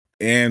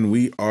And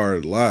we are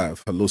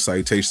live. Hello,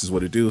 salutations,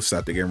 what it do?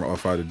 Stop the gamer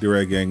off out of the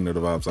Durag gang. Know the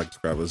vibes, like,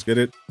 subscribe, let's get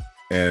it.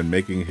 And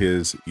making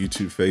his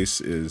YouTube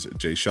face is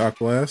J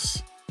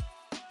Shockglass.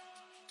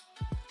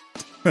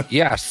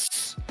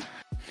 Yes.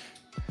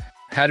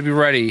 Had to be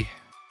ready.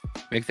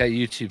 Make that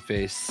YouTube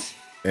face.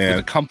 And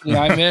the company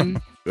I'm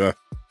in. Yeah.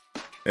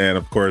 And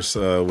of course,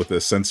 with a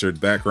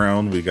censored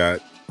background, we got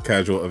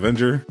Casual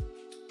Avenger.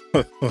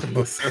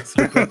 What's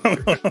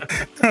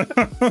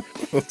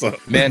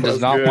up? Man does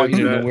not want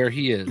you to know where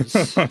he is.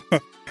 Just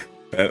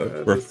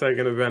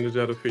taking advantage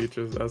of the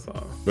features, that's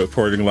all.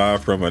 Reporting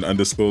live from an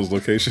undisclosed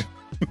location.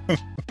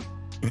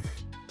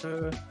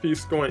 If you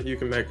squint, you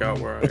can make out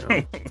where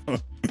I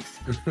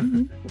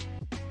am.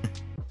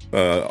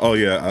 Oh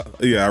yeah,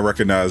 I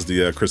recognize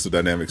the Crystal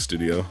Dynamics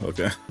studio.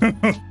 Okay.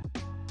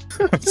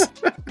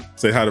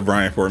 Say hi to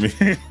Brian for me.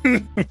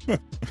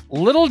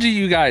 Little do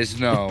you guys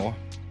know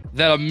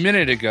that a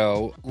minute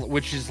ago,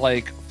 which is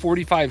like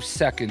 45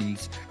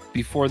 seconds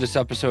before this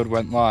episode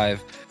went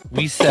live,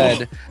 we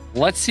said,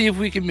 let's see if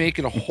we can make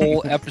it a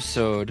whole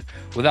episode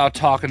without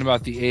talking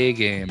about the A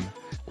game.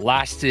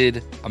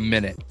 Lasted a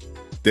minute.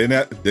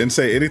 Didn't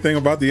say anything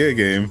about the A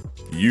game.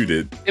 You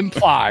did.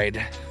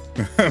 Implied.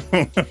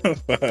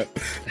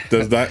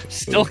 Does not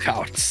still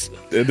counts.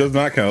 It does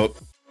not count.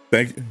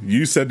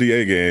 You said the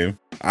A game.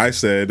 I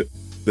said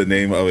the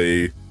name of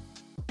a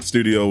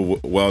studio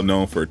well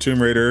known for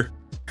Tomb Raider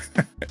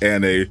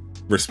and a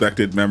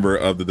respected member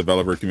of the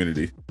developer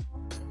community.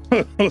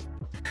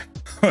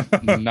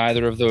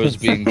 Neither of those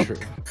being true.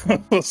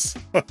 What's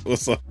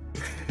up?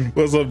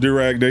 What's up,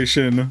 Durag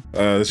Nation?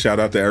 Shout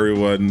out to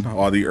everyone,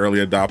 all the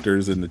early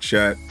adopters in the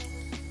chat.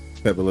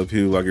 Pepper Le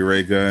Pew, Lucky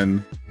Ray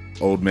Gun,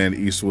 Old Man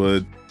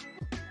Eastwood,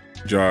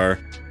 Jar.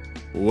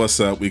 What's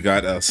up? We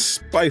got a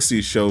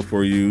spicy show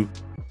for you.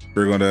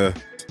 We're gonna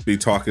be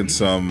talking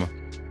some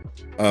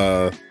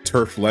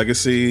Turf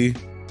Legacy,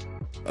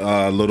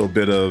 a little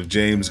bit of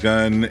James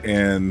Gunn,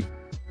 and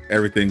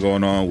everything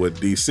going on with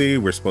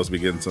DC. We're supposed to be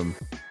getting some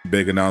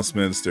big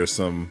announcements. There's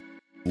some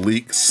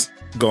leaks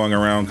going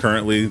around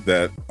currently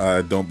that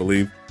I don't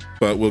believe,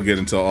 but we'll get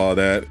into all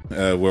that.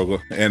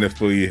 And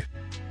if we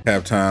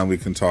have time, we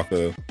can talk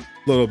a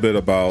little bit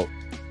about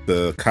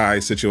the Kai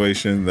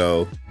situation,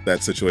 though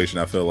that situation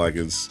I feel like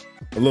is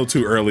a little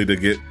too early to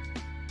get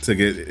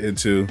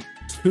into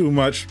too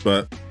much,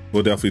 but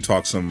we'll definitely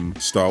talk some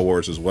Star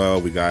Wars as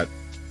well. We got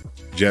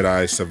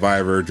Jedi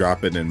Survivor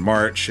dropping in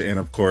March, and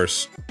of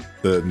course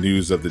the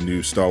news of the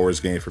new Star Wars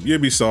game from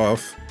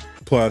Ubisoft,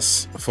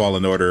 plus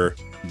Fallen Order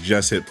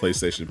just hit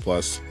PlayStation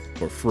Plus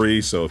for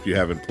free. So if you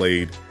haven't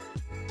played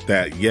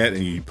that yet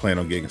and you plan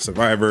on getting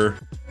Survivor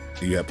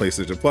and you have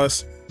PlayStation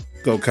Plus,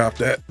 go cop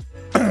that.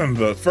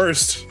 But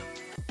first,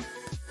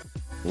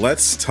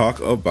 let's talk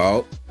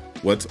about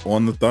what's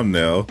on the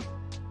thumbnail,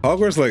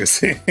 Hogwarts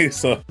Legacy.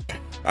 So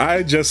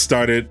I just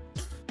started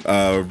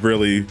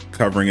really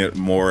covering it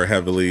more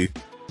heavily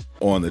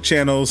on the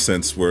channel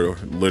since we're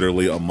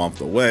literally a month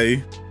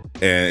away,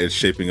 and it's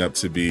shaping up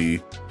to be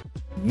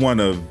one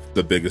of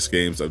the biggest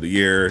games of the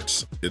year.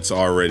 It's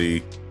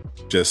already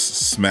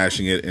just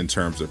smashing it in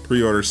terms of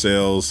pre-order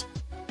sales.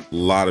 A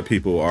lot of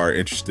people are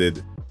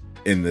interested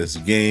in this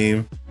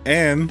game,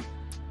 and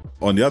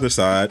on the other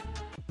side,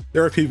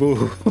 there are people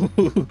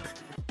who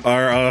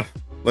are,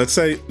 let's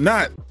say,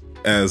 not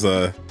as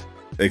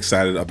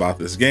excited about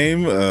this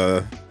game.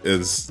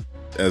 As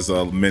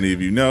many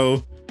of you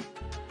know,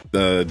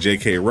 the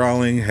JK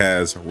Rowling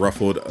has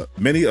ruffled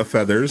many of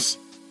feathers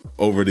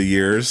over the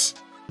years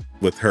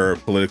with her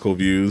political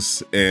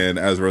views, and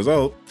as a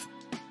result,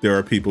 there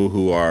are people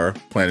who are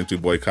planning to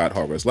boycott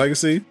Hogwarts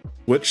Legacy,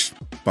 which,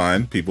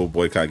 fine, people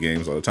boycott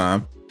games all the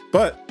time,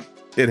 but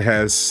it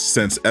has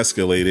since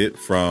escalated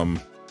from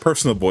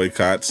personal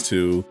boycotts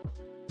to,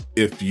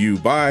 if you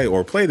buy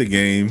or play the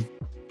game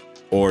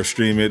or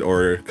stream it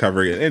or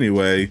cover it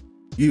anyway,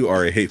 you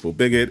are a hateful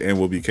bigot and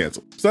will be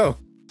canceled. So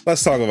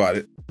let's talk about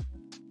it.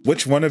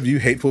 Which one of you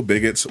hateful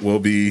bigots will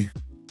be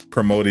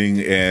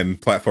promoting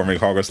and platforming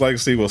Hogwarts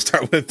Legacy? We'll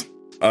start with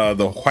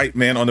the white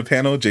man on the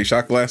panel, J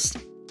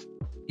Shockglass.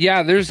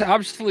 Yeah, there's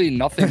absolutely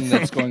nothing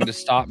that's going to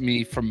stop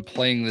me from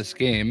playing this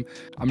game.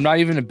 I'm not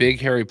even a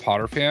big Harry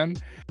Potter fan,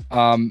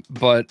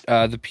 but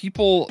the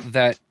people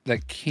that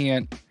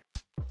think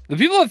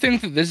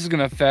that this is going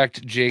to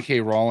affect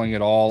JK Rowling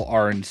at all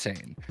are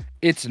insane.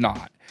 It's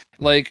not.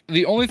 Like,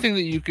 the only thing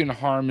that you can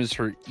harm is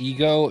her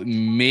ego,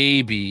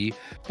 maybe,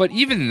 but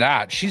even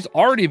that, she's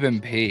already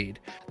been paid.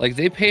 Like,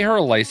 they pay her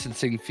a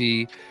licensing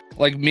fee.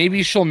 Like,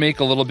 maybe she'll make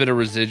a little bit of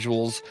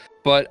residuals,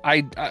 but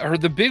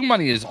the big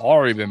money has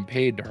already been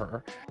paid to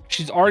her.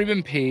 She's already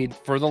been paid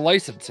for the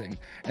licensing,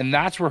 and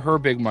that's where her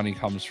big money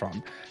comes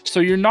from.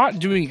 So you're not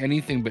doing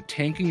anything but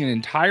tanking an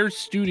entire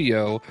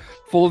studio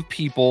full of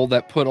people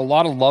that put a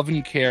lot of love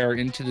and care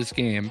into this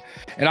game.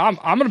 And I'm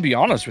going to be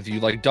honest with you,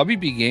 like,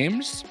 WB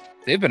Games,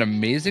 they've been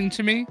amazing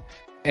to me,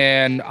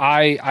 and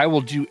I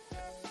will do,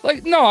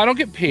 like, no, I don't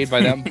get paid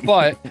by them,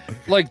 but,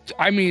 like,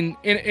 I mean,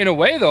 in a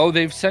way, though,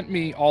 they've sent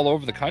me all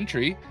over the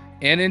country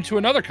and into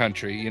another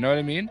country, you know what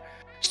I mean?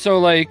 So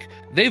like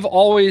they've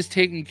always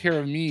taken care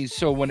of me.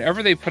 So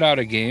whenever they put out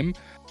a game,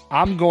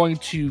 I'm going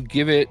to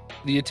give it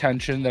the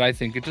attention that I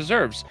think it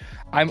deserves.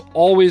 I'm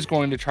always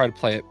going to try to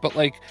play it. But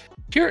like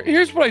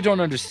here's what I don't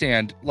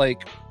understand.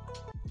 Like,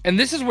 and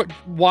this is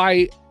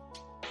why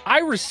I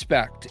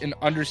respect and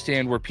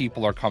understand where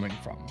people are coming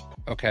from.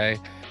 Okay.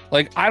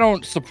 Like, I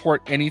don't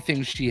support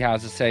anything she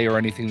has to say or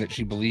anything that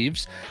she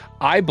believes.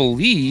 I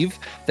believe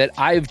that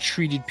I've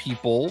treated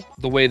people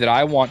the way that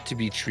I want to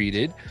be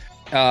treated,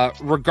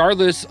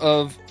 regardless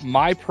of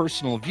my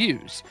personal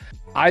views.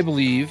 I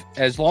believe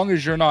as long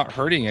as you're not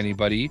hurting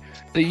anybody,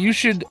 that you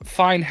should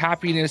find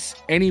happiness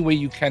any way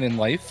you can in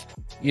life.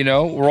 You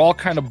know, we're all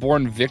kind of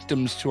born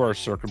victims to our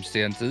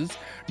circumstances.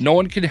 No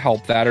one can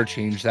help that or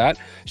change that.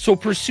 So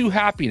pursue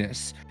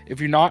happiness. If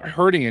you're not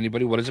hurting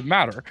anybody, what does it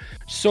matter?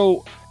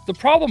 So the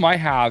problem I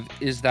have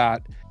is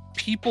that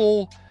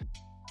people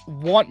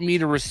want me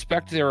to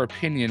respect their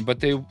opinion, but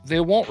they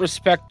won't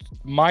respect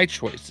my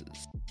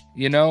choices,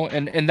 you know?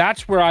 And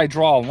that's where I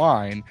draw a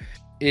line,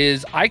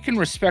 is I can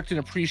respect and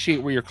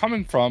appreciate where you're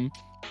coming from.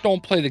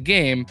 Don't play the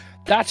game.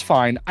 That's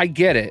fine. I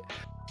get it.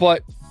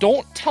 But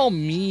don't tell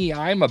me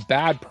I'm a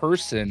bad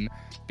person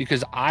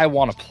because I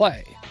want to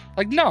play.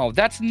 Like, no,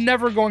 that's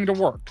never going to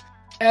work.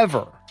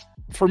 Ever.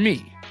 For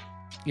me.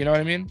 You know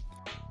what I mean?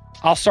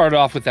 I'll start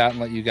off with that and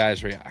let you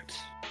guys react.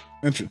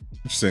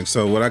 Interesting.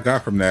 So what I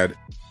got from that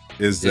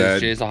is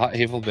that Jay's a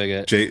hateful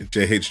bigot. Jay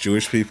hates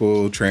Jewish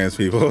people, trans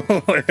people,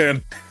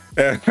 and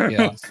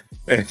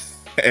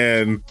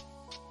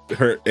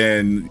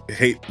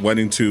hate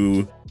wanting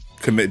to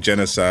commit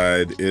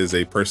genocide is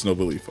a personal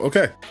belief.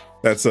 Okay,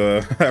 that's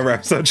that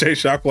wraps up Jay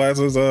shot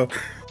classes.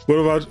 What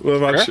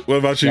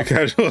about you,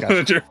 casual?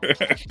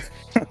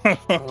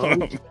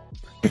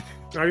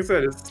 Like I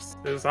said,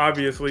 it's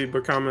obviously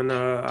becoming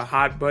a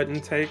hot button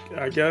take,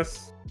 I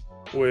guess,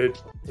 with,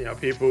 you know,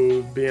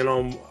 people being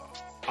on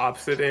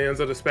opposite ends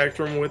of the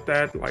spectrum with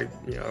that. Like,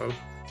 you know,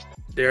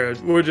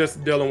 we're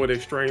just dealing with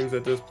extremes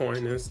at this point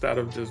instead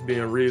of just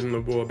being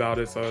reasonable about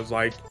it. So it's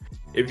like,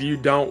 if you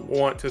don't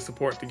want to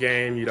support the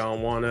game, you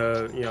don't want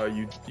to, you know,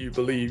 you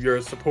believe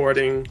you're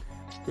supporting,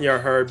 you know,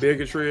 her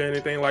bigotry or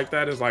anything like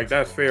that, it's like,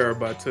 that's fair.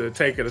 But to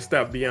take it a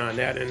step beyond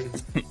that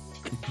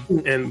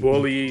and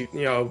bully,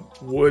 you know,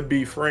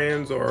 would-be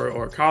friends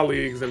or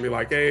colleagues and be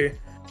like, hey,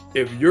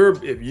 if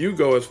you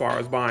go as far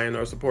as buying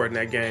or supporting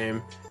that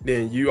game,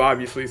 then you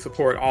obviously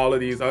support all of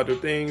these other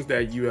things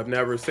that you have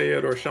never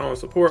said or shown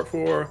support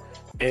for,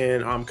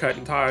 and I'm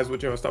cutting ties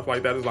with you and stuff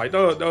like that. It's like,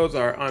 those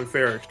are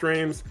unfair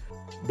extremes.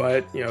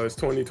 But, you know, it's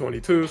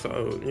 2022,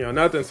 so, you know,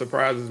 nothing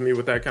surprises me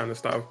with that kind of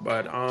stuff.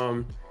 But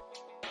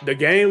the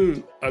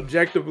game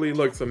objectively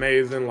looks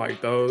amazing.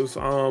 Like those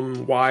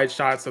wide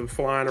shots of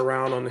flying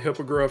around on the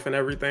hippogriff and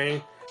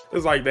everything.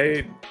 It's like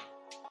the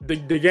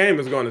game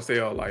is going to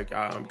sell. Like,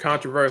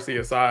 controversy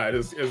aside,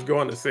 it's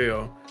going to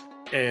sell.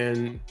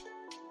 And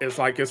it's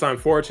like, it's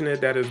unfortunate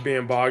that it's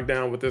being bogged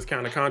down with this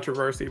kind of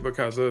controversy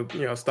because of,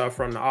 you know, stuff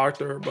from the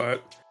author,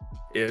 but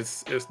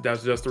that's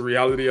just the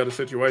reality of the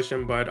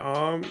situation. But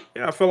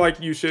yeah, I feel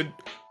like you should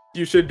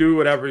do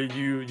whatever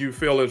you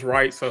feel is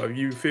right. So if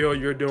you feel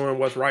you're doing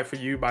what's right for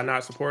you by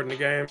not supporting the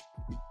game,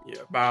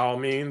 yeah, by all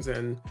means.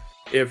 And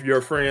if your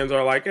friends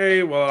are like,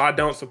 hey, well, I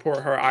don't support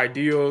her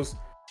ideals,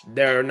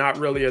 they're not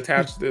really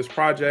attached to this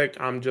project,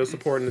 I'm just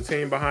supporting the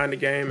team behind the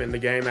game, and the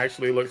game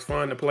actually looks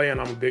fun to play, and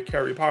I'm a big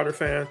Harry Potter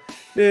fan,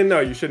 then no,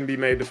 you shouldn't be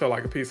made to feel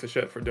like a piece of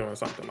shit for doing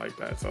something like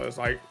that. So it's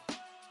like,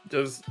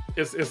 just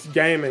it's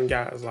gaming,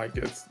 guys. Like,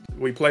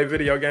 we play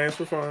video games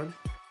for fun.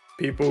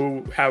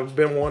 People have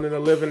been wanting to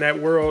live in that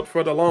world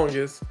for the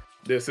longest.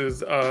 This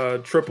is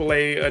a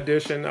AAA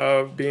edition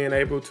of being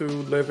able to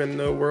live in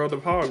the world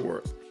of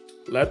Hogwarts.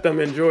 Let them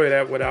enjoy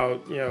that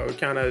without, you know,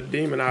 kind of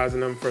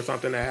demonizing them for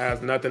something that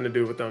has nothing to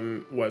do with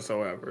them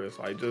whatsoever. It's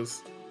like,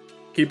 just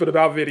keep it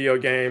about video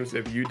games.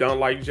 If you don't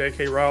like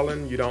JK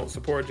Rowling, you don't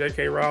support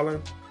JK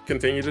Rowling,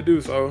 continue to do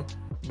so.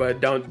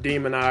 But don't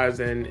demonize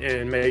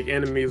and make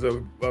enemies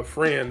of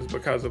friends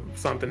because of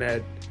something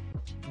that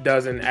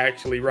doesn't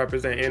actually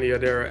represent any of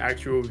their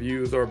actual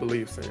views or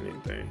beliefs in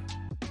anything.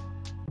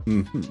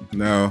 Mm-hmm.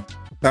 Now,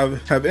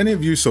 have any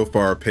of you so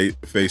far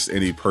faced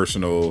any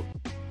personal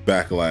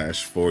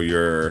backlash for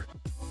your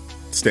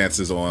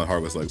stances on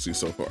Hogwarts Legacy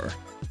so far?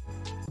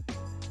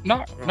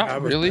 Not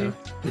really.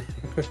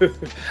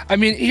 I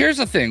mean, here's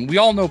the thing. We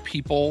all know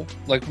people.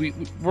 Like,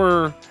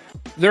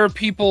 there are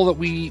people that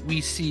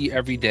we see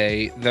every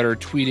day that are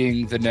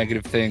tweeting the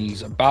negative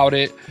things about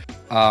it.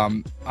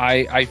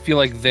 I feel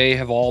like they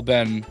have all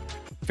been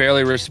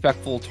fairly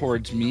respectful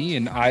towards me,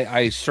 and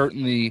I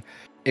certainly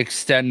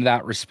extend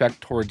that respect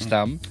towards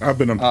them. I've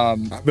been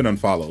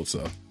unfollowed,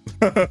 so.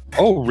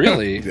 Oh,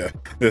 really? Yeah,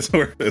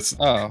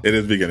 it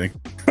is beginning.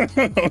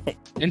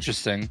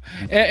 Interesting.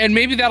 And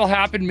maybe that'll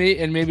happen,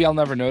 and maybe I'll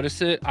never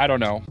notice it. I don't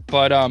know.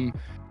 But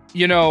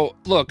you know,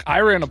 look,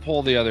 I ran a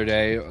poll the other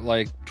day,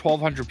 like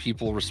 1,200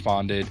 people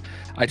responded.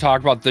 I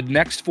talked about the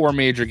next 4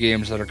 major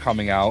games that are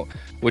coming out,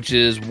 which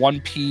is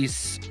One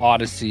Piece,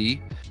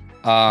 Odyssey,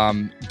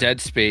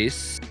 Dead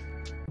Space,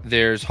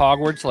 there's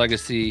Hogwarts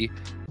Legacy,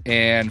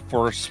 and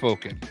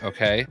Forspoken,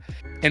 okay?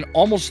 And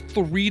almost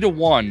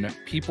 3-1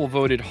 people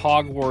voted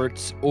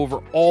Hogwarts over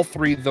all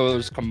three of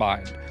those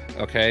combined,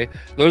 okay?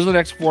 Those are the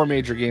next 4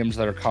 major games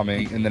that are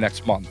coming in the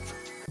next month.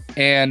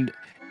 And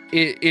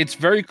it's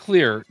very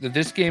clear that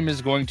this game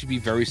is going to be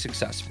very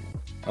successful,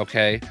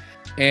 okay?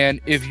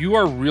 And if you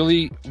are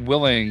really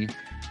willing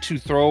to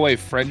throw away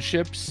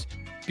friendships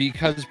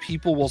because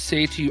people will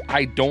say to you,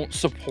 I don't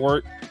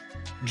support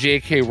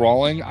JK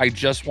Rowling, I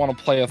just want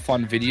to play a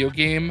fun video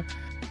game,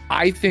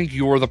 I think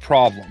you're the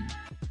problem.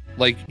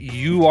 Like,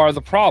 you are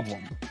the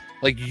problem.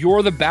 Like,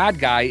 you're the bad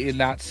guy in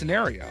that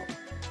scenario.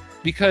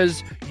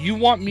 Because you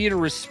want me to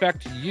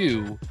respect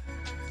you,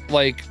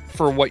 like,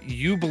 for what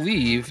you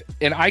believe,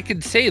 and I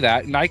can say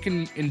that, and I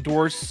can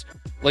endorse,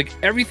 like,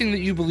 everything that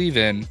you believe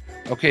in,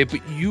 okay,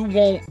 but you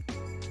won't,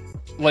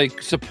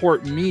 like,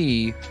 support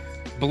me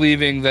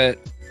believing that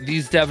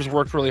these devs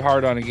worked really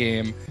hard on a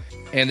game,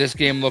 and this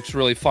game looks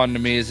really fun and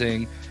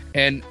amazing.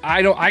 And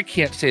I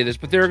can't say this,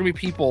 but there are gonna be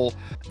people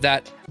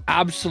that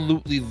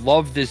absolutely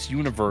love this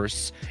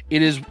universe.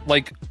 It is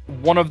like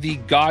one of the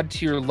god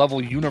tier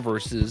level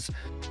universes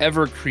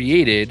ever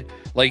created.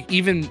 Like,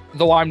 even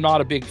though I'm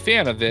not a big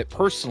fan of it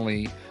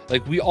personally,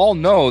 like, we all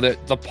know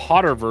that the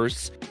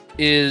Potterverse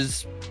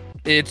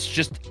it's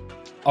just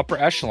upper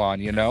echelon,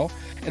 you know?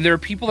 And there are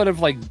people that have,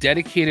 like,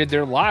 dedicated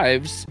their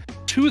lives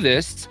to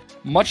this,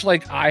 much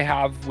like I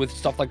have with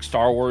stuff like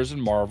Star Wars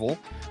and Marvel.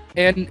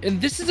 And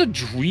this is a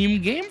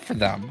dream game for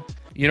them.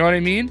 You know what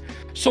I mean?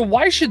 So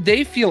why should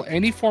they feel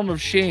any form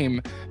of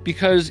shame?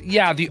 Because,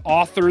 yeah, the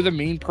author, the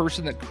main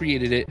person that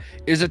created it,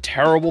 is a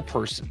terrible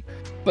person.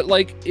 But,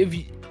 like,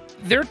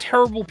 they're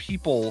terrible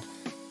people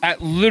at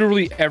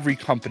literally every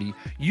company.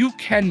 You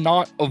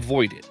cannot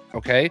avoid it,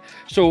 okay?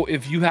 So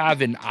if you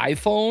have an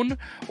iPhone,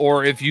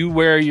 or if you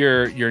wear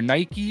your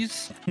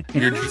Nikes,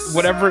 your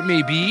whatever it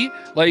may be,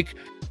 like,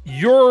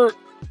 you're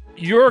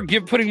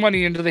putting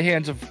money into the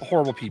hands of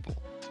horrible people.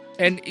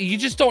 And you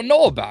just don't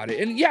know about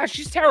it. And yeah,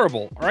 she's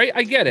terrible, all right?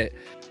 I get it.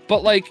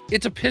 But, like,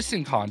 it's a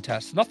pissing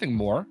contest, nothing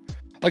more.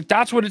 Like,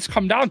 that's what it's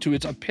come down to.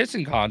 It's a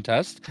pissing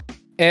contest.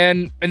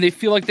 And they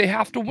feel like they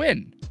have to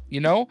win, you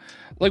know?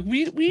 Like,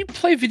 we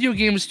play video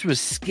games to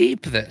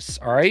escape this,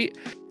 all right?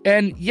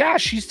 And yeah,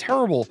 she's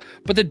terrible.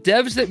 But the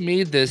devs that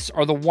made this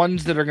are the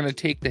ones that are going to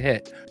take the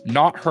hit,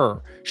 not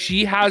her.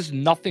 She has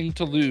nothing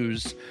to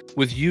lose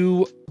with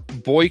you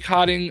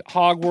boycotting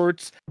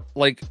Hogwarts.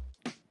 Like,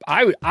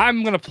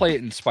 I'm going to play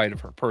it in spite of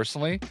her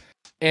personally.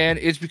 And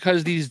it's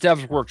because these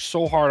devs worked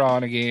so hard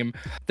on a game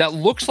that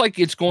looks like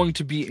it's going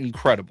to be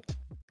incredible.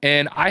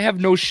 And I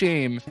have no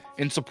shame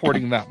in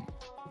supporting them.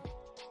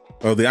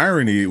 Well, the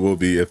irony will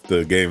be if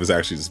the game is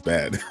actually just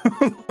bad.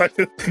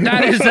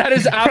 that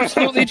is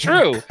absolutely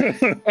true.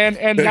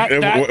 And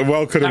that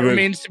well could have been,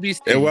 remains to be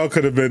seen. It well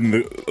could have been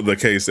the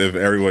case if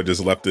everyone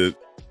just left it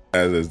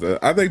as is.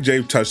 I think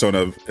James touched on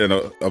an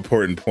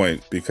important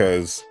point,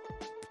 because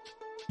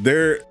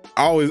I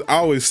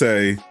always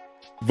say,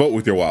 vote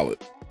with your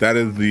wallet. That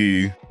is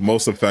the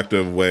most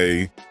effective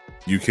way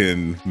you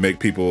can make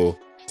people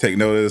take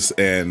notice.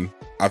 And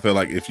I feel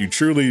like if you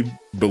truly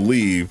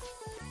believe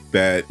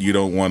that you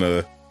don't want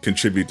to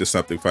contribute to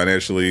something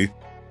financially,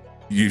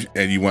 you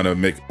want to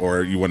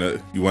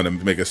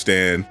make a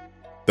stand,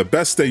 the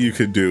best thing you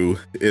could do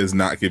is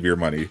not give your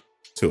money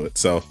to it.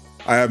 So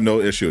I have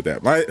no issue with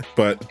that.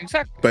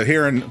 But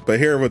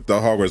here with the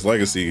Hogwarts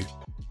Legacy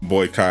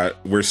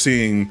boycott, we're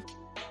seeing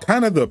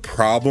kind of the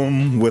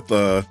problem with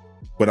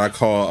what I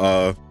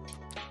call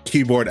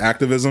keyboard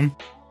activism.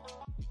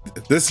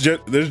 This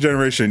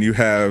generation, you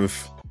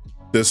have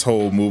this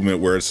whole movement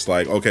where it's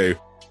like, okay,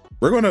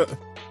 we're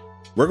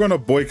gonna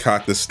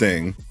boycott this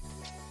thing.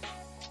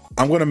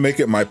 I'm gonna make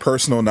it my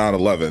personal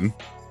 9/11.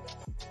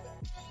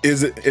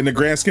 Is it, in the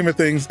grand scheme of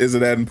things, is it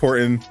that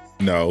important?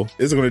 No.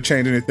 Is it going to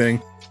change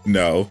anything?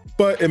 No.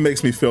 But it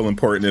makes me feel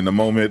important in the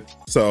moment,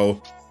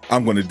 so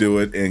I'm going to do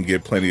it and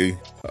get plenty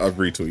of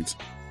retweets.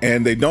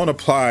 And they don't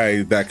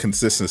apply that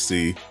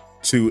consistency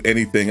to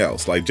anything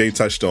else. Like Jay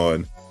touched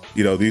on,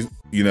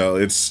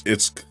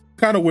 it's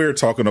kind of weird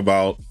talking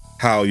about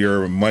how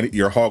your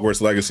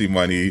Hogwarts Legacy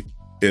money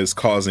is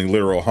causing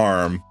literal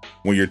harm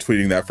when you're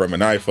tweeting that from an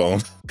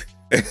iPhone.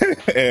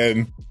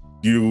 And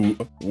you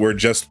were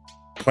just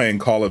playing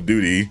Call of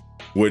Duty,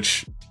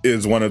 which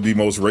is one of the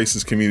most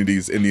racist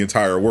communities in the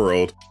entire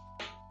world,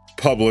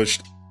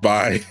 published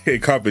by a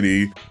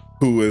company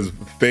who is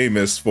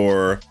famous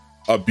for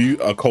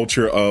a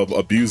culture of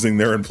abusing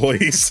their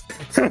employees,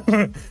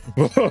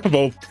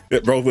 both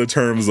in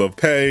terms of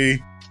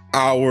pay,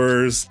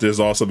 hours. There's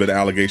also been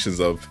allegations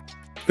of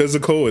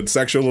physical and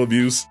sexual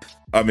abuse.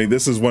 I mean,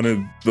 this is one of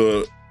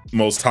the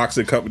most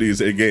toxic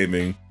companies in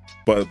gaming,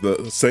 but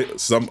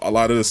a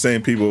lot of the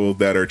same people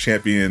that are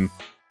championing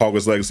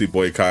Hogwarts Legacy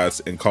boycotts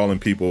and calling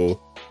people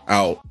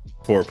out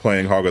for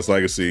playing Hogwarts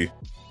Legacy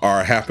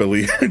are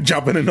happily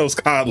jumping in those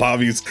COD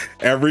lobbies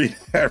every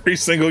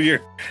single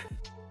year.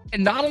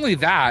 And not only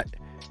that,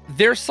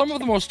 they're some of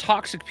the most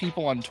toxic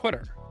people on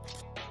Twitter.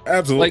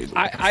 Absolutely.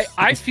 Like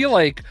I feel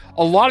like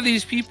a lot of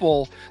these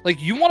people,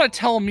 like, you want to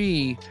tell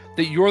me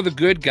that you're the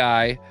good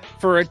guy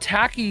for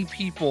attacking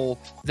people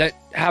that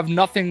have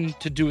nothing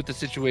to do with the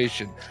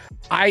situation.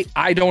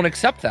 I don't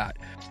accept that.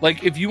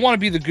 Like, if you want to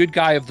be the good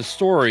guy of the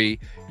story,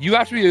 you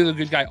have to be the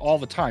good guy all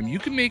the time. You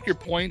can make your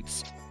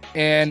points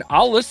and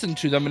I'll listen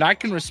to them and I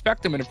can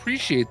respect them and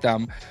appreciate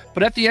them.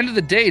 But at the end of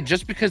the day,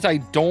 just because I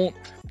don't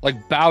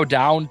like bow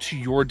down to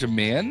your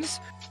demands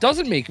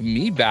doesn't make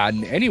me bad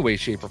in any way,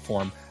 shape, or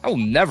form. I will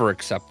never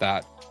accept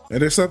that.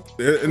 And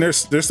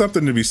there's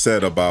something to be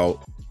said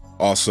about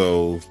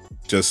also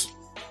just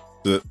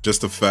the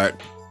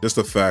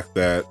fact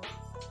that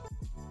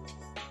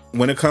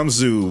when it comes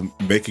to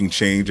making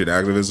change and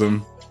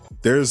activism,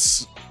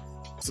 there's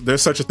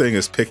such a thing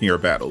as picking your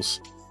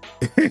battles.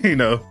 you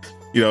know,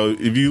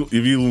 if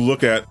you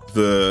look at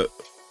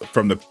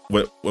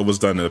what was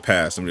done in the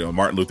past, and, you know,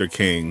 Martin Luther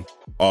King,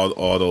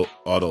 all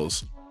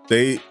those,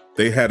 they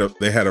had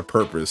a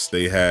purpose,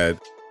 they had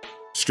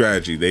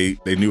strategy,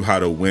 they knew how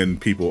to win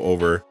people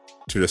over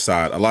to the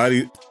side. A lot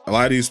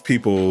of these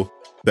people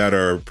that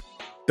are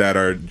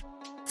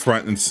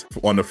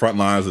on the front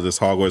lines of this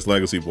Hogwarts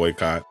Legacy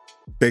boycott,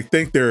 they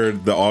think they're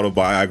the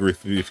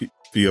autobiography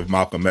of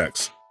Malcolm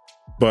X,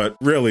 but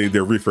really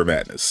they're Reefer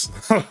Madness.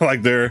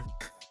 like they're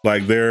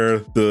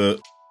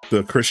the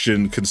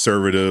Christian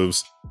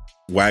conservatives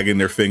wagging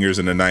their fingers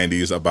in the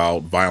 90s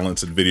about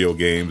violence in video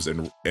games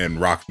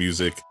and rock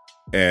music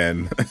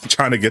and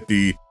trying to get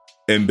the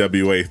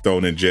NWA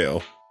thrown in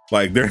jail.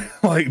 Like, they're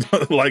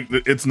like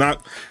it's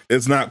not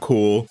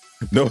cool.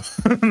 No,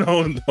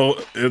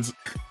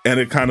 and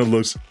it kind of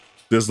looks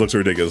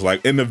ridiculous.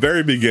 Like, in the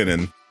very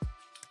beginning,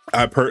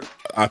 I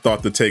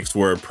thought the takes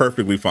were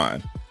perfectly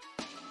fine.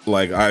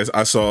 Like,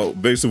 I saw,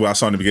 basically what I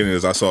saw in the beginning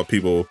is I saw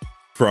people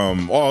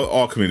from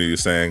all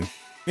communities saying,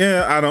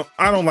 yeah,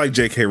 I don't like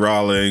JK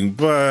Rowling,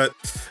 but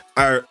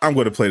I'm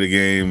going to play the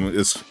game.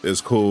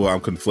 It's cool.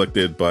 I'm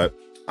conflicted, but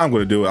I'm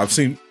going to do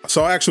it.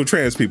 Saw actual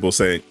trans people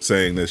saying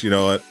this. You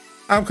know what?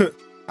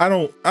 I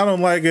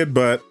don't like it,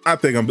 but I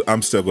think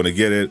I'm still going to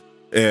get it,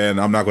 and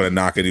I'm not going to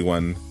knock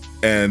anyone.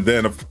 And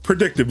then,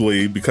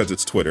 predictably, because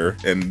it's Twitter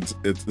and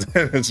it's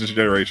this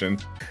generation,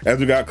 as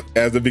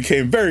it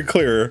became very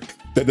clear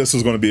that this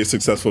was going to be a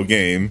successful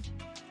game,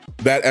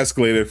 that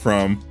escalated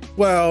from,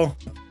 well,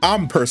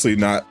 I'm personally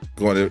not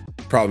going to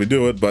probably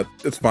do it, but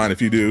it's fine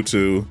if you do,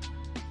 to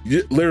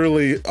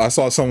literally, I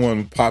saw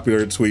someone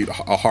popular tweet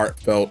a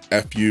heartfelt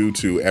FU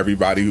to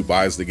everybody who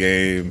buys the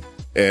game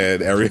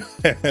and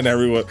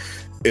everyone.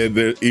 And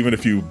even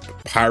if you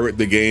pirate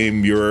the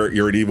game, you're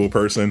an evil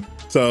person.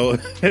 So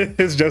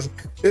it's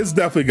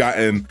definitely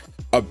gotten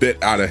a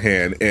bit out of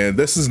hand, and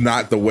this is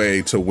not the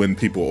way to win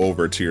people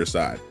over to your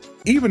side.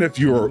 Even if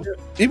you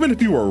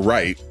were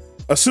right,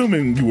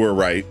 assuming you were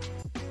right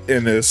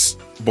in this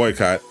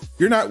boycott,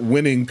 you're not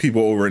winning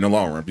people over in the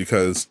long run,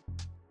 because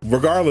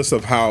regardless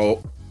of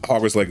how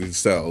Hogwarts Legacy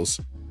sells,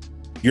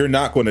 you're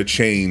not going to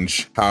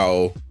change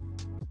how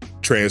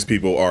trans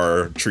people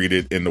are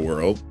treated in the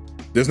world.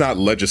 There's not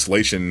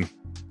legislation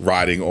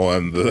riding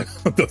on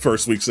the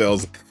first week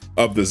sales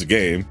of this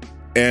game,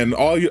 and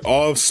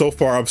all so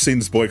far I've seen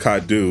this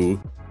boycott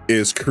do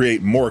is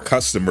create more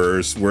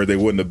customers where they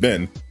wouldn't have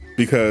been,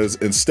 because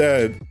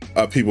instead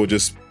of people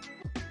just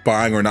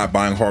buying or not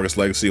buying Hogwarts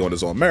Legacy on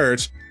its own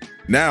merits,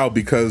 now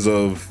because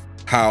of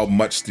how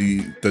much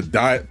the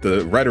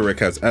rhetoric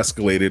has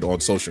escalated on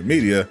social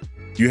media,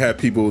 you have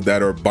people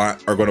that are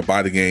going to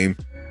buy the game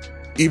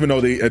even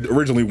though they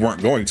originally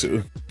weren't going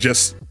to,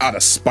 just out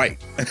of spite.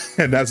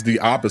 And that's the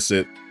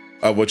opposite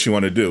of what you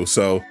want to do.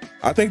 So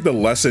I think the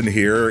lesson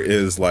here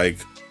is, like,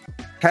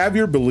 have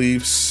your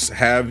beliefs,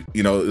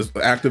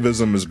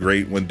 activism is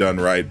great when done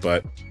right,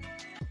 but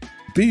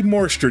be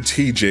more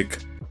strategic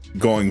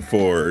going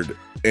forward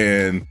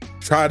and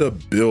try to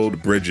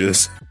build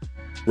bridges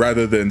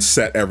rather than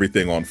set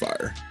everything on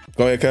fire.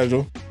 Go ahead,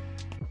 Casual.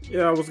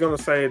 Yeah, I was going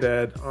to say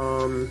that,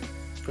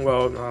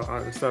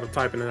 instead of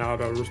typing it out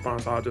a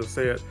response, I'll just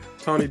say it.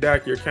 Tony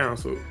Dak, you're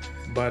canceled.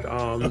 But,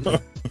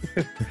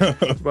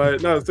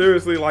 but no,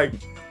 seriously, like,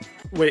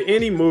 with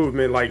any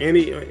movement,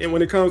 and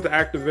when it comes to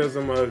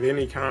activism of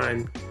any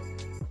kind,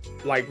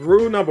 like,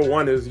 rule number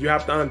one is you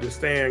have to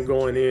understand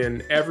going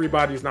in,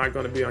 everybody's not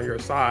going to be on your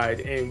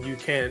side, and you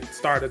can't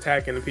start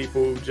attacking the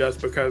people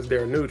just because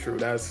they're neutral.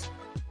 That's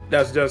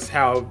just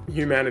how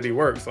humanity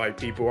works. Like,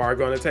 people are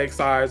going to take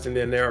sides, and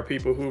then there are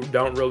people who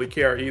don't really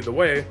care either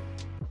way.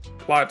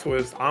 Plot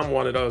twist, I'm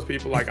one of those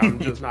people. Like, I'm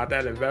just not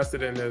that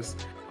invested in this.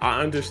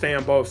 I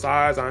understand both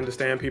sides. I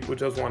understand people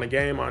just want a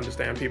game. I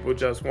understand people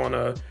just want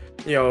to,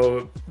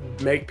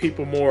 make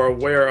people more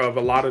aware of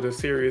a lot of the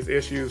serious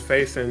issues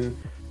facing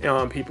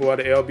people of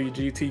the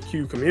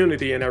LGBTQ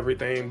community and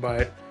everything.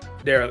 But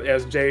there,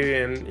 as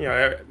Jay and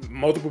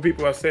multiple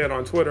people have said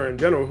on Twitter in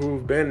general,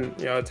 who've been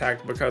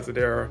attacked because of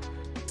their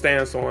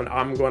stance on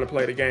I'm going to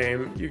play the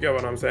game. You get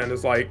what I'm saying?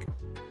 It's like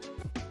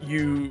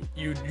you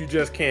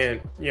just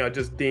can't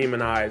just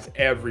demonize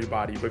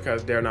everybody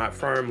because they're not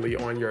firmly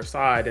on your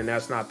side, and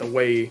that's not the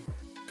way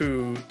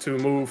to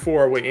move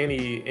forward with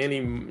any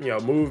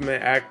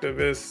movement,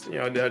 activists.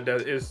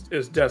 That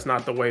is just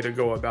not the way to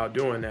go about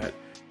doing that.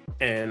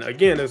 And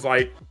again, it's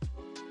like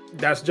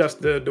that's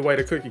just the way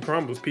the cookie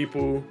crumbles.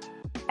 People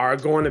are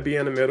going to be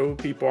in the middle.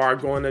 People are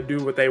going to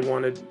do what they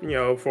want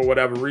to, for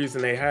whatever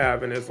reason they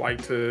have. And it's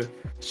like to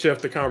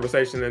shift the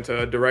conversation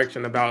into a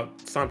direction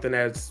about something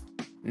that's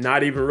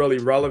not even really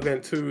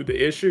relevant to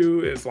the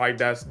issue. It's like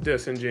that's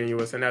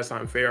disingenuous and that's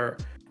unfair.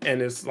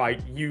 And it's like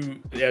you,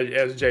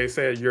 as Jay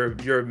said,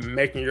 you're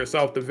making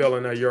yourself the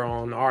villain of your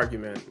own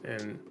argument,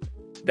 and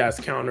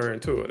that's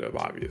counterintuitive,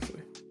 obviously.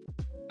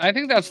 I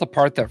think that's the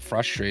part that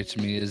frustrates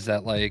me, is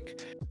that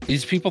like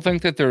these people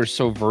think that they're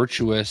so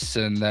virtuous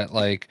and that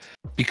like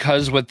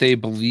because what they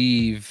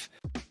believe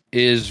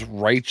is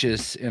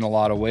righteous in a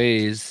lot of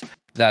ways,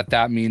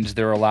 that means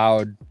they're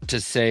allowed to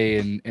say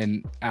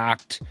and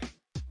act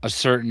a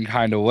certain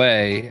kind of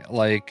way.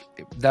 Like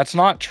that's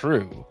not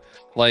true.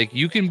 Like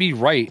you can be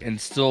right and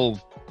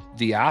still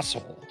the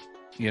asshole,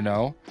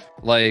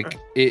 like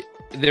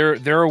you're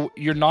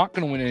not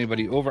going to win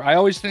anybody over. I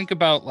always think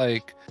about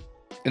like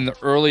in the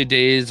early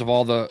days of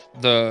all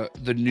the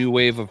new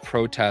wave of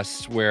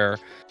protests where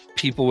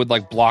people would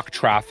like block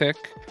traffic,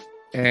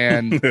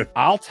 and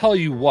I'll tell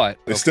you what,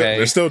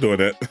 they're still doing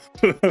it.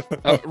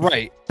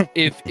 Right.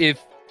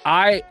 If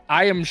I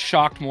am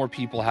shocked more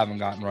people haven't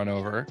gotten run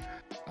over,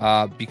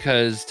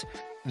 because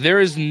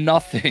there is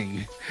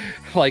nothing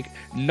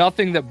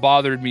that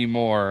bothered me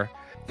more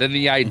than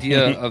the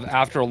idea of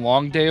after a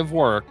long day of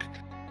work,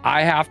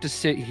 I have to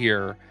sit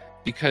here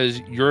because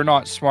you're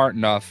not smart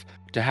enough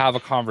to have a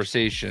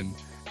conversation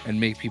and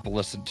make people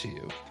listen to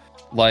you.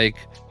 Like,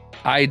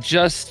 I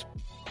just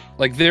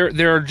like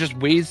there are just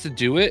ways to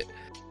do it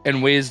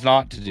and ways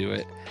not to do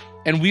it.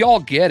 And we all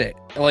get it.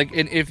 Like,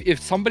 and if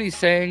somebody's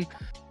saying,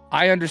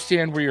 I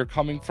understand where you're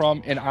coming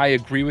from and I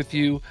agree with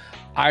you,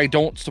 I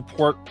don't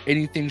support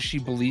anything she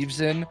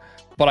believes in,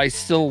 but I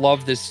still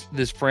love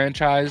this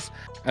franchise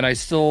and I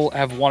still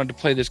have wanted to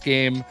play this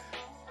game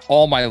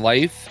all my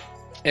life.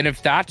 And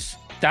if that's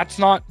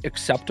not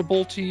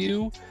acceptable to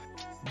you,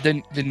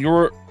 then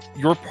you're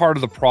part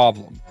of the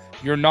problem.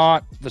 You're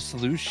not the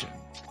solution.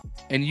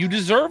 And you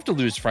deserve to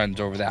lose friends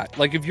over that.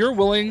 Like if you're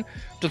willing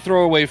to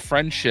throw away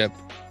friendship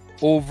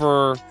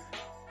over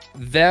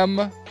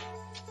them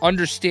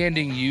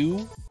understanding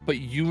you, but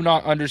you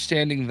not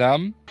understanding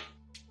them,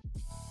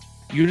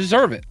 you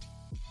deserve it.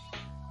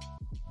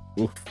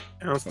 Oof.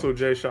 Ounce to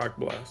J Shock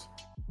Blast.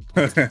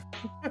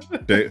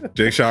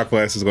 J Shock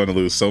Blast is going to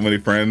lose so many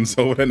friends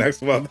over the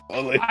next month.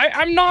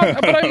 I'm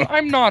not, but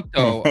I'm not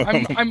though.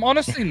 I'm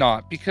honestly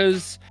not,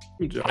 because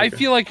I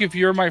feel like if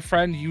you're my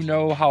friend, you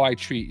know how I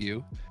treat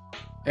you,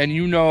 and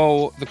you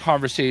know the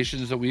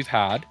conversations that we've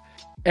had,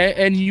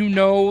 and you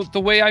know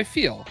the way I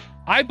feel.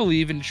 I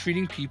believe in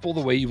treating people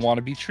the way you want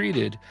to be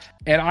treated,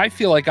 and I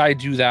feel like I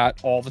do that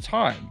all the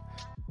time.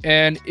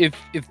 And if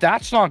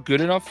that's not good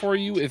enough for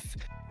you,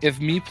 if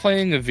me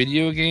playing a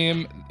video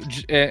game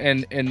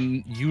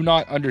and you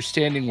not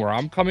understanding where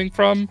I'm coming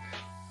from,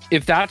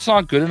 if that's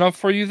not good enough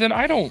for you, then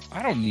I don't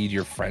need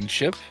your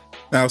friendship.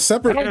 Now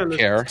separate, I don't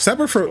care.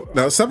 Separate from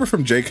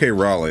JK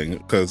Rowling,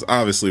 because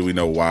obviously we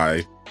know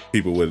why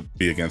people would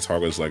be against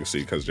Hogwarts Legacy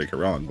because JK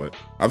Rowling. But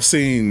I've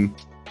seen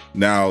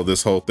now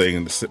this whole thing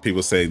and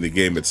people saying the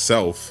game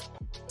itself,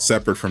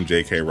 separate from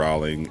JK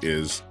Rowling,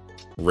 is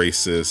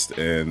racist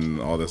and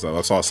all this stuff.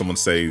 I saw someone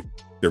say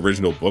the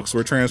original books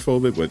were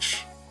transphobic,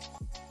 which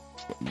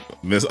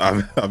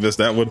I missed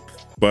that one.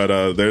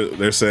 But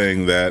they're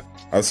saying that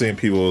I've seen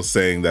people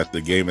saying that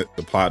the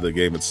plot of the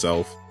game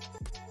itself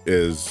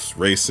is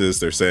racist.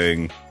 They're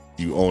saying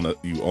you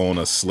own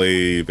a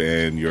slave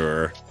and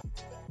you're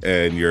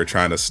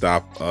trying to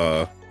stop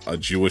a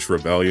Jewish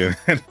rebellion,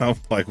 and I'm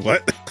like,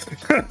 what?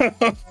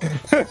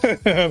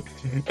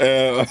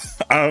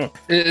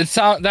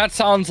 That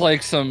sounds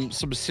like some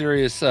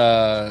serious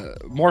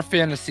more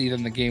fantasy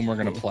than the game we're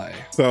gonna play.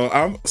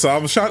 I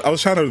was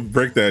trying to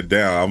break that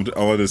down.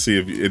 I wanted to see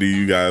if any of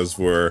you guys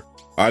were.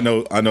 I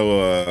don't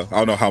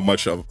know how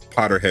much of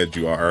Potterhead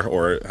you are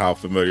or how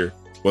familiar.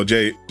 Well,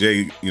 Jay,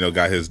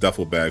 got his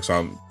duffel bag.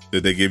 So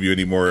did they give you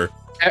any more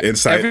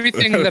insight?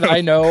 Everything that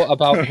I know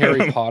about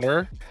Harry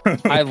Potter,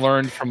 I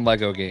learned from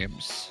Lego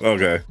games.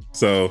 Okay,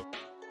 so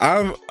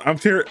I'm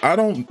here. I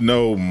don't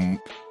know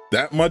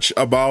that much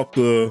about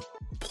the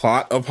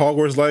plot of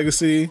Hogwarts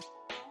Legacy,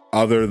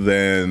 other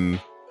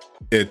than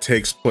it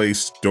takes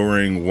place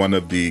during one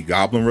of the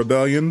Goblin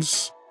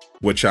rebellions,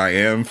 which I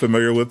am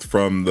familiar with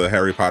from the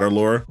Harry Potter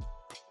lore.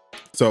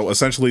 So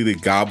essentially, the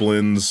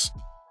goblins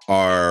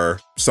are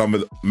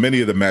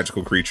many of the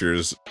magical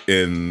creatures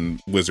in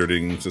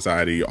Wizarding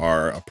Society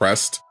are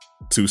oppressed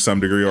to some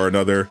degree or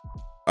another.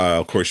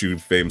 Of course, you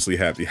famously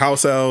have the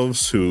house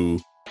elves, who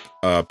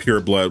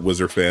pure blood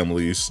wizard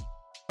families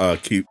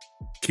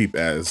keep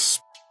as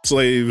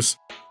slaves,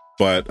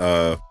 but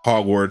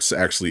Hogwarts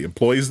actually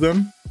employs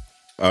them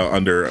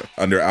under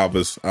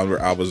Albus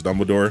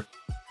Dumbledore.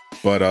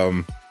 But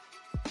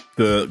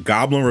the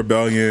Goblin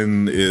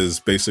Rebellion is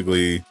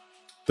basically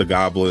the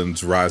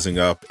goblins rising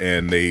up,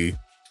 and they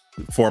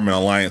form an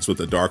alliance with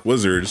the Dark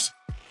Wizards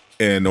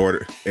in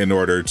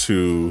order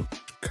to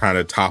kind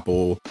of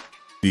topple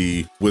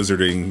the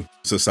Wizarding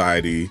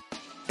Society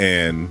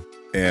and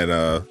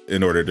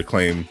in order to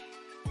claim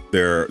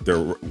their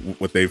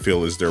what they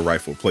feel is their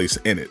rightful place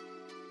in it.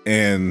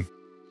 And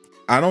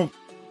I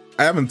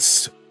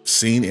haven't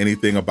seen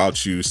anything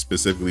about you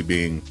specifically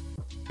being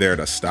there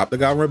to stop the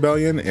Goblin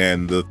Rebellion.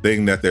 And the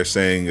thing that they're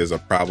saying is a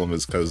problem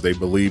is because they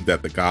believe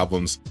that the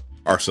goblins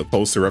are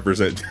supposed to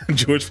represent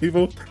Jewish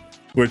people,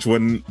 which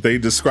when they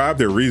describe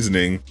their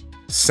reasoning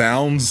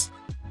sounds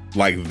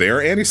like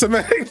they're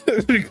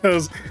anti-Semitic.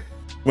 Because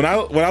when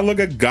I look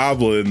at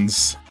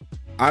goblins,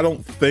 I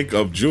don't think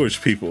of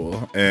Jewish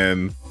people.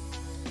 And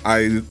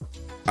I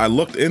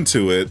looked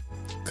into it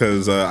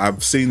because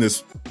I've seen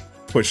this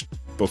pushed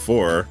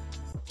before,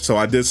 so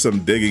I did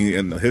some digging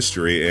in the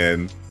history,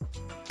 and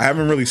I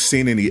haven't really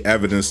seen any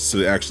evidence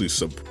to actually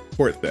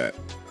support that.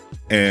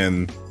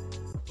 And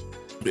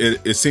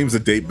it seems to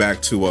date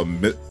back to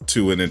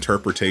an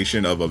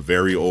interpretation of a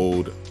very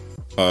old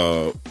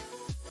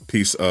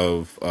piece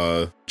of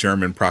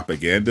German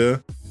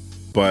propaganda,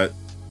 but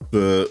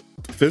the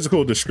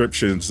physical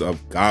descriptions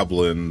of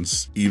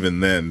goblins even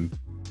then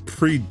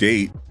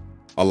predate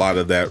a lot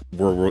of that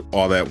World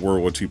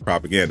War II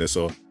propaganda.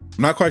 So I'm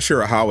not quite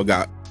sure how it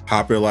got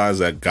popularized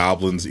that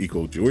goblins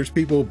equal Jewish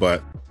people,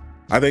 but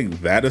I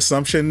think that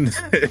assumption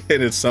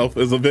in itself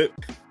is a bit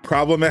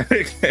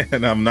problematic,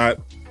 and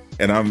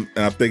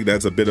I think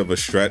that's a bit of a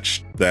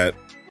stretch that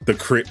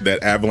that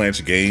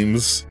Avalanche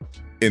Games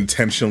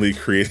intentionally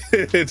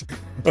created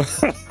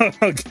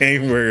a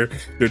game where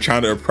they're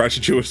trying to oppress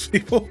Jewish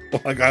people.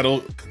 Like, I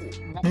don't.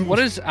 What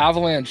is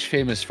Avalanche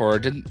famous for?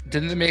 Didn't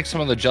they make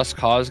some of the Just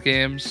Cause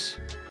games?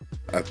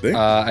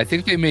 I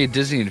think they made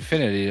Disney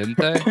Infinity, didn't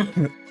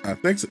they? I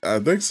think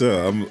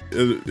so.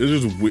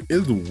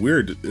 It's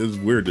weird. It's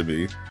weird to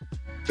me.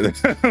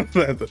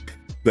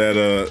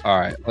 All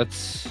right,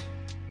 let's.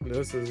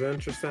 This is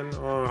interesting.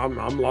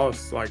 I'm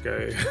lost. Like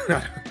a.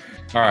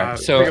 All right,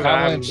 so I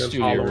haven't been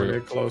Studio following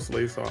it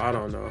closely, so I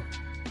don't know.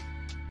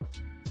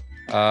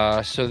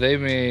 So they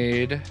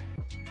made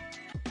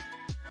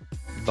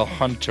The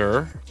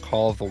Hunter,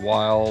 Call of the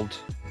Wild.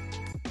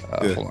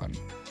 Hold on.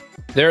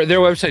 Their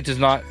website does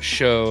not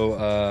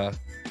show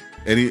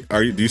any.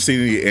 Do you see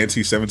any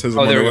anti-Semitism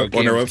on their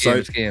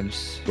website?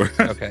 Games.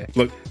 Okay.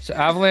 Look. So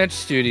Avalanche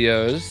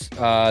Studios,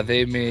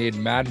 they made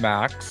Mad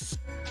Max,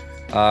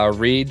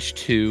 Rage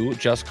 2,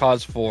 Just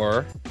Cause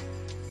 4,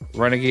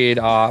 Renegade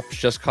Ops,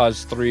 Just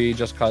Cause 3,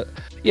 Just Cause.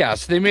 Yeah,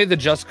 so they made the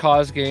Just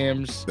Cause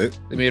games. They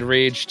made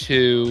Rage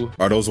 2.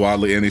 Are those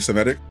wildly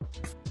anti-Semitic?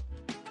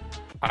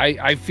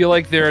 I feel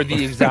like they're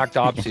the exact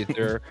opposite.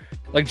 They're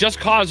like Just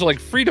Cause are like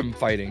freedom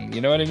fighting.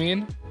 You know what I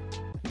mean?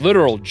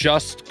 Literal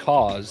Just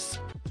Cause.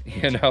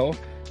 You know,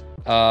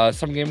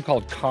 some game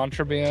called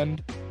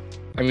Contraband.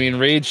 I mean,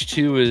 Rage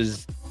 2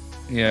 is,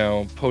 you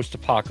know,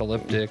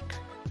 post-apocalyptic.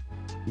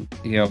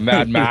 You know,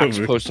 Mad Max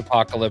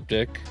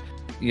post-apocalyptic.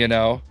 You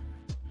know,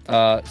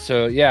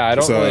 so yeah, I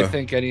don't really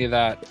think any of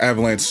that.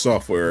 Avalanche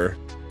Software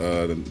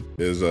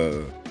is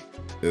not.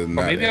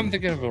 Maybe I'm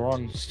thinking of the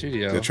wrong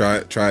studio. Yeah,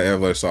 try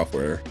Avalanche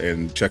Software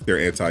and check their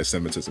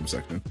anti-Semitism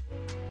section.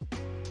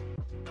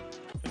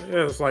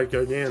 Yeah, it's like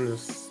again,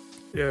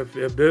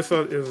 if these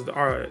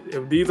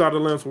are the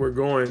lengths we're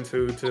going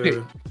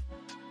to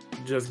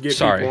just get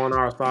people on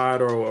our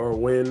side or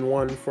win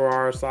one for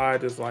our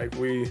side, it's like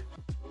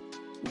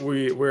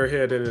we're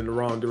headed in the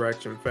wrong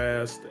direction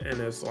fast, and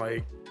it's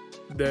like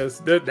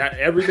that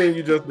everything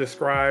you just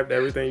described,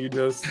 everything you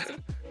just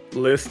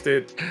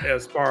listed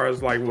as far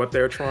as like what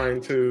they're trying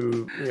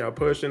to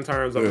push in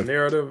terms of a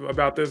narrative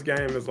about this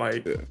game is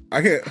like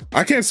I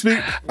can't speak.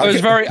 I was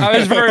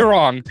very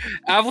wrong.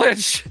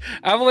 Avalanche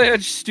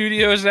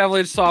Studios and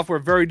Avalanche Software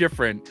very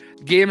different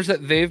games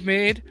that they've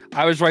made.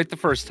 I was right the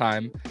first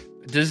time.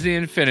 Disney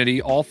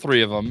Infinity, all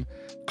three of them.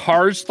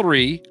 Cars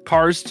 3,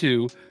 Cars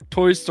 2,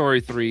 Toy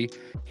Story 3,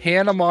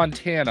 Hannah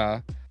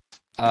Montana,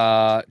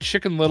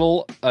 Chicken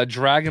Little,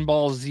 Dragon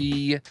Ball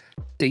Z,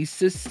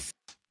 Stasis,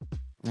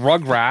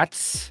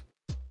 Rugrats,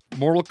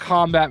 Mortal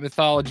Kombat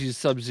Mythology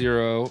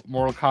Sub-Zero,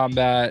 Mortal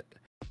Kombat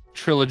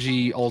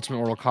Trilogy, Ultimate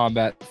Mortal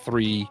Kombat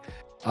 3,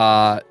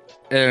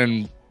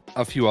 and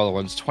a few other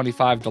ones.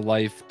 25 to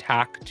Life,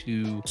 TAC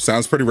 2.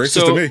 Sounds pretty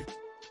racist to me.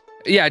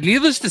 Yeah,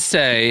 needless to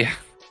say,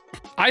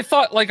 I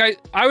thought, like,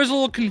 I was a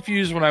little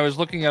confused when I was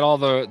looking at all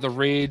the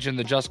Rage and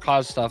the Just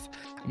Cause stuff.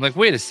 I'm like,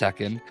 wait a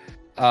second.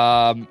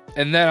 And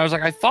then I was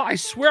like, I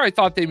swear I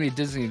thought they made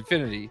Disney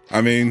Infinity. I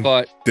mean,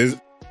 but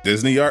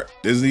Disney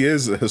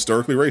is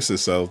historically racist,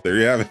 so there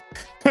you have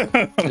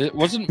it. It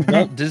wasn't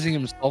Walt Disney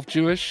himself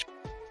Jewish?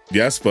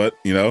 Yes, but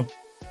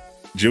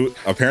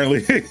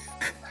apparently,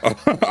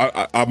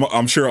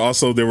 I'm sure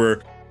also there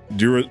were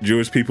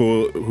Jewish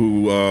people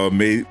who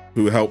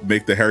helped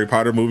make the Harry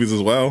Potter movies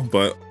as well,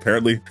 but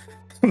apparently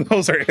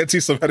those are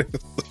anti-Semitic.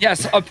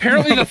 Yes,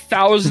 apparently the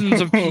thousands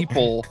of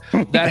people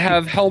that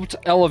have helped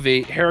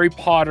elevate Harry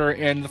Potter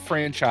and the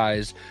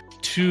franchise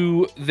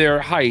to their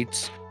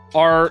heights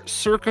are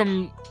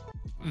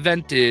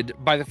vented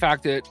by the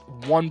fact that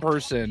one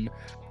person,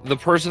 the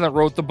person that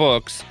wrote the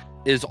books,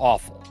 is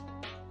awful.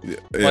 Yeah.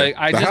 Like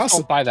I just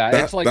don't buy that.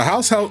 It's like the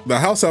house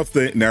elf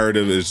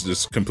narrative is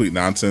just complete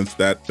nonsense.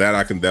 That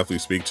I can definitely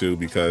speak to,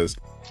 because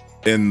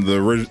in the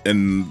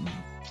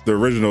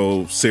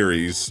original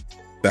series,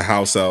 the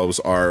house elves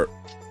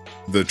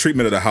the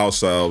treatment of the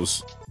house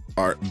elves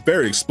are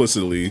very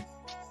explicitly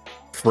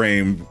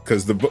framed,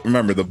 because the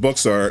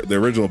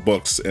original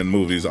books and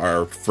movies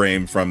are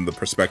framed from the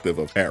perspective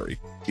of Harry,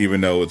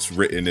 even though it's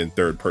written in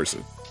third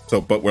person. So,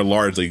 but we're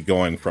largely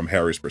going from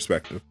Harry's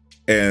perspective,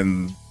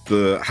 and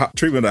the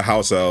treatment of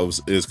house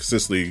elves is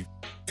consistently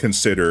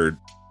considered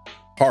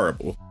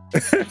horrible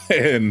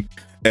and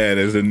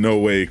is in no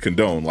way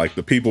condoned. Like,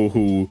 the people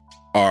who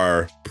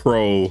are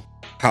pro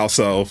house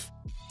elf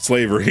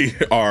slavery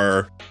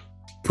are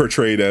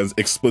portrayed as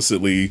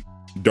explicitly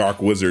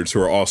dark wizards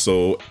who are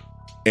also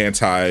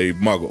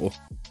anti-muggle.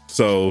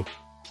 So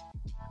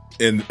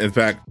in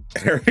fact,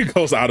 Harry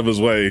goes out of his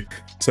way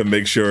to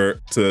make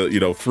sure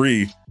to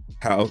free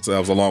house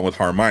elves along with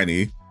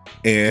Hermione,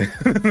 and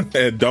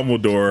and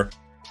Dumbledore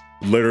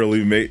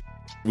literally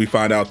we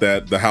find out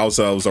that the house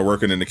elves are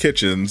working in the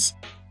kitchens,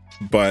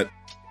 but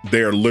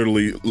they're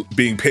literally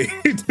being paid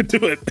to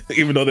do it,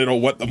 even though they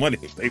don't want the money.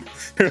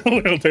 They're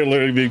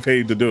literally being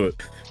paid to do it.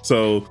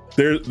 So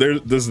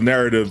there's this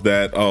narrative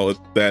that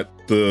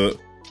the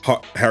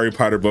Harry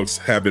Potter books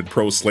have been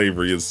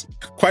pro-slavery is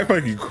quite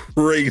frankly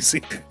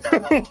crazy. I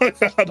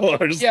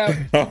don't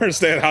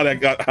understand how that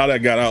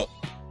got out.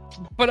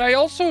 But I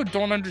also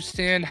don't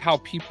understand how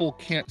people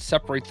can't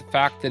separate the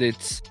fact that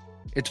it's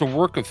a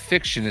work of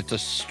fiction, it's a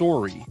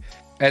story.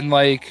 And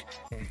like,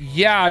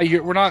 yeah,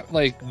 we're not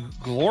like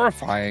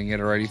glorifying it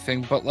or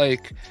anything, but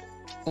like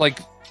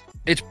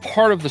it's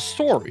part of the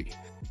story.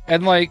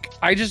 And like,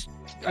 I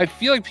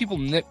feel like people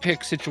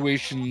nitpick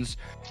situations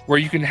where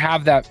you can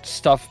have that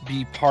stuff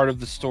be part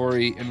of the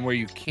story and where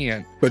you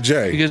can't. But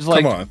Jay, because,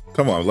 like,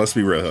 come on, let's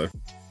be real here.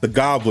 The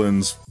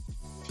goblins,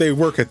 they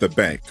work at the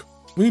bank.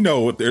 We know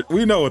what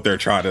they're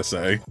trying to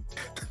say.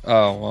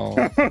 Oh well,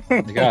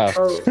 yeah.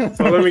 So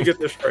let me get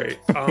this straight.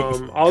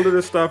 All of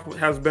this stuff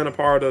has been a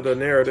part of the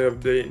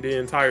narrative the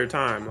entire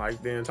time,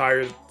 like the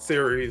entire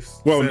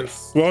series.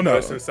 Since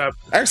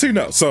inception. Actually,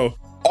 no. So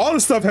all the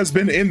stuff has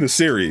been in the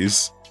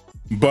series,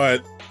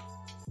 but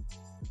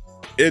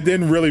it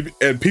didn't really,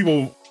 and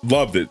people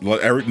loved it.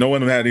 No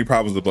one had any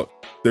problems with the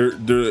book.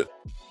 The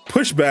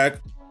pushback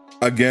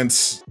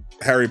against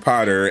Harry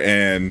Potter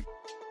and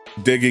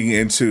digging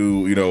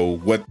into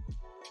what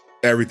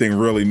everything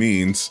really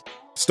means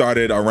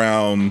started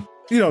around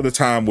the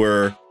time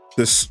where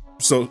this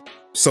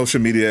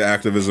social media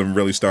activism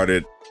really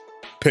started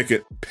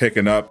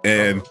picking up,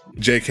 and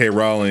JK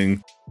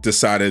Rowling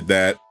decided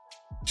that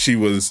she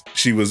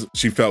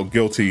felt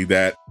guilty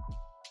that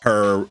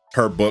her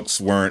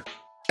books weren't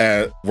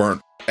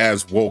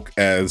as woke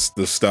as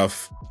the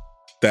stuff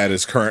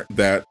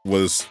that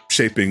was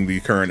shaping the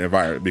current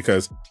environment,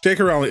 because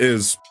JK Rowling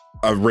is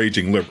a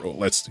raging liberal.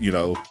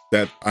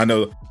 That I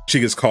know she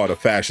gets called a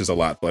fascist a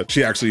lot, but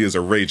she actually is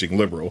a raging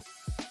liberal.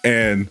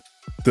 And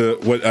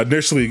what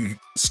initially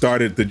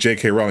started the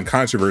JK Rowling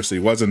controversy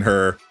wasn't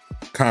her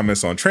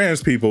comments on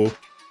trans people.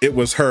 It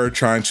was her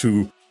trying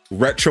to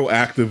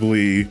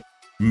retroactively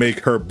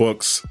make her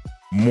books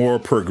more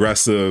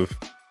progressive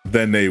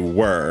than they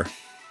were,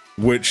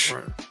 which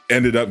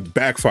ended up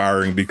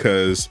backfiring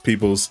because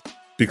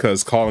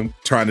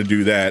trying to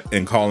do that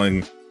and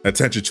calling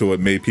attention to it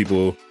made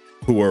people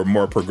who are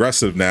more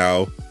progressive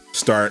now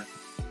start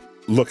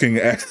going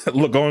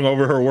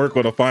over her work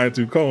with a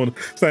fine-tooth comb,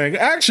 saying,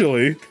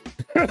 actually,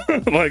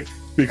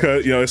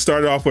 because it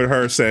started off with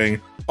her saying,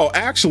 oh,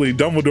 actually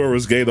Dumbledore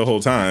was gay the whole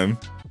time,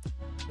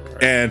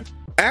 and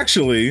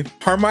actually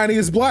Hermione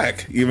is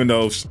black, even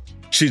though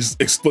she's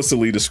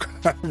explicitly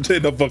described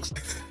in the books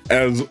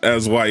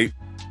as white.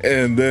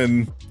 And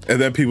then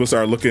people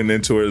start looking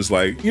into it as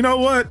like, you know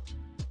what?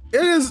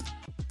 It is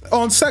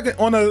on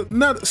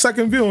a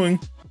second viewing,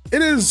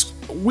 it is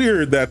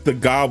weird that the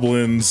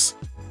goblins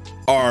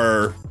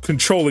are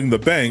controlling the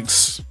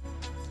banks,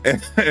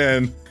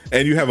 and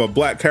you have a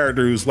black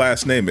character whose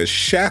last name is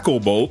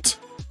Shacklebolt.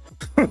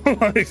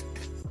 Is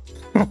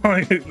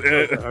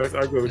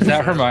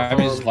that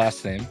Hermione's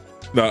last name?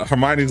 No,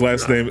 Hermione's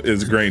last name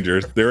is Granger.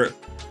 I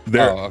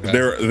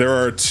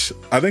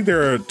think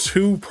there are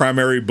two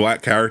primary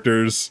black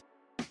characters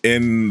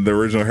in the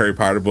original Harry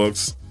Potter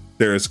books.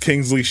 There's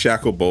Kingsley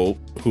Shacklebolt,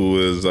 who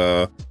was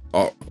an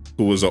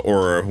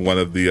Auror, one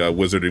of the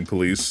wizarding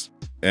police,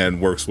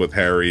 and works with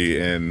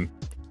Harry and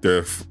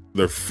their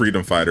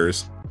freedom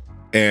fighters,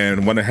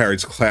 and one of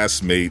Harry's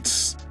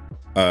classmates,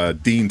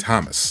 Dean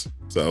Thomas.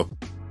 So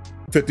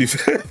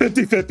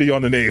 50-50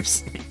 on the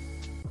names.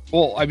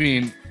 Well, I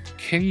mean,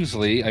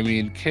 Kingsley,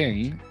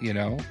 King,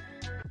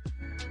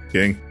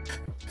 King.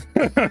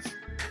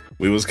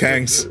 We was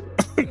Kangs.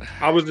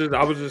 I was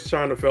just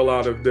trying to fill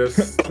out if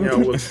this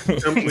was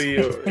simply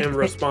in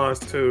response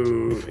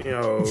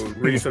to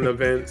recent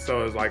events.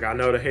 So it's like, I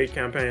know the hate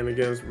campaign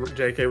against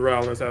JK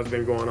Rowling has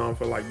been going on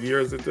for like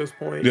years at this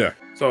point. Yeah.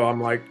 So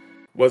I'm like,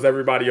 was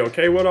everybody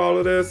okay with all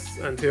of this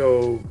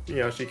until, you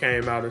know, she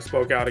came out and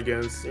spoke out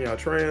against, you know,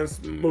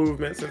 trans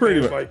movements and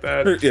things like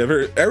that.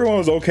 Everyone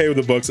was okay with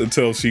the books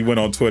until she went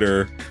on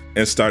Twitter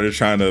and started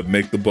trying to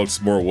make the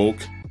books more woke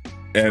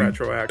and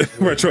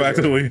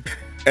retroactively.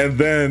 And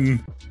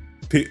then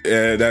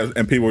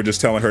people were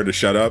just telling her to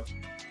shut up.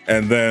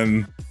 And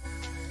then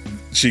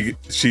she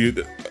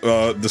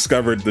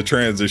discovered the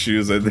trans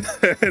issues, and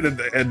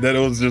then it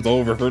was just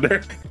over from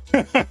there.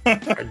 I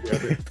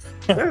get it.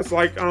 Yeah, it's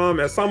like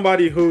as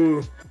somebody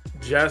who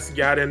just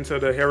got into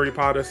the Harry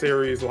Potter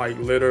series, like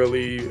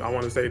literally, I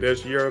want to say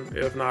this year,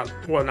 if not,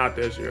 well, not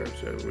this year,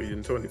 we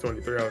in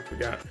 2023, I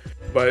forgot.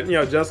 But, you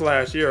know, just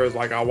last year, it's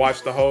like I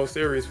watched the whole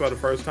series for the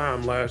first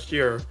time last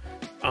year.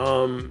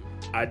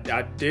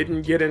 I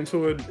didn't get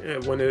into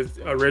it when it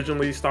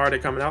originally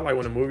started coming out, like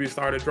when the movie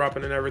started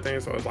dropping and everything.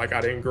 So it's like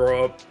I didn't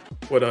grow up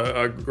with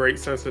a great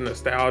sense of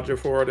nostalgia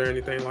for it or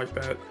anything like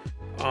that.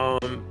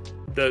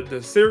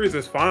 The series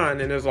is fine,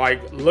 and it's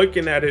like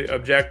looking at it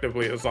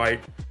objectively, it's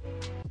like,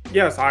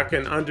 yes, I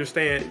can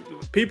understand.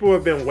 People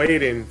have been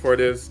waiting for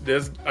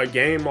a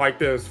game like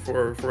this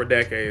for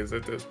decades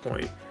at this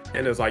point.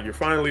 And it's like, you're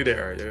finally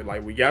there. You're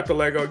like, we got the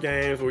Lego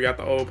games, we got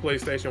the old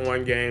PlayStation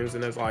 1 games,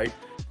 and it's like,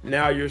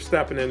 now you're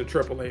stepping into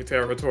AAA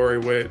territory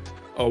with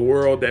a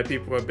world that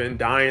people have been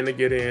dying to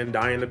get in,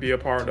 dying to be a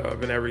part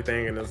of and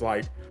everything. And it's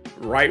like,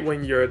 right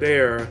when you're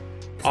there,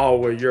 oh,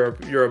 well,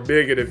 you're a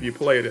bigot if you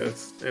play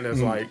this. And it's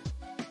like,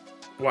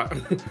 why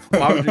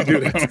would you do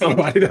that to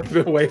somebody that's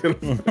been waiting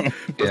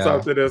for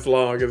something this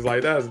long? It's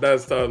like,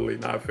 that's totally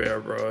not fair,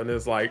 bro. And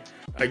it's like,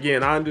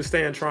 again, I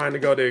understand trying to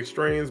go to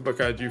extremes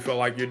because you feel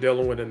like you're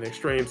dealing with an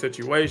extreme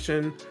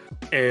situation.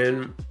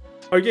 And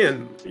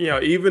again, you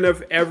know, even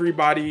if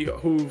everybody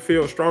who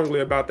feels strongly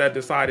about that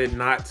decided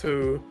not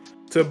to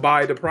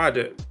buy the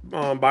project,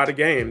 buy the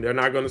game, they're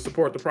not going to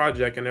support the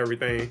project and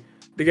everything,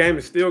 the game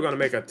is still going to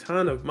make a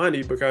ton of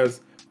money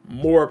because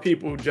more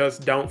people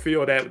just don't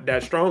feel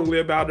that strongly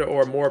about it,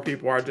 or more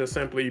people are just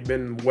simply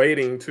been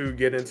waiting to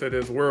get into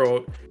this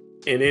world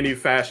in any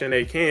fashion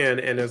they can.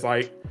 And it's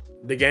like,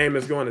 the game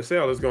is going to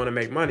sell, it's going to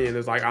make money. And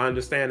it's like, I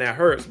understand that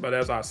hurts, but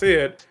as I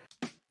said,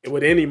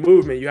 with any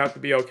movement, you have to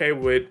be okay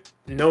with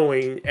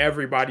knowing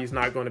everybody's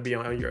not going to be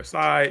on your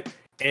side,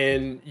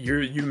 and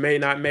you may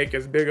not make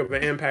as big of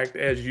an impact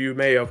as you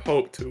may have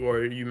hoped to,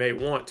 or you may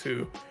want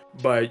to.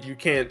 But you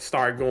can't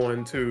start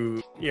going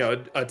to, you know,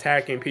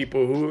 attacking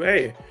people who,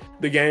 hey,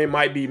 the game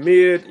might be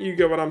mid, you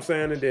get what I'm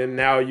saying? And then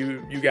now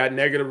you got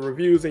negative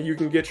reviews, and you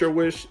can get your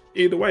wish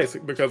either way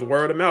because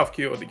word of mouth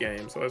killed the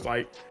game. So it's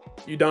like,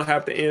 you don't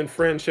have to end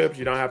friendships.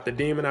 You don't have to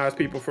demonize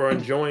people for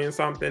enjoying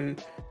something.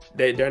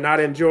 They're not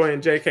enjoying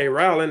JK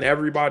Rowling.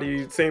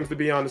 Everybody seems to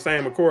be on the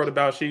same accord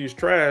about she's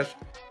trash.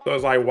 So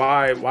it's like,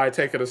 why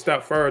take it a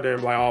step further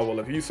and be like, oh, well,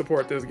 if you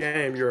support this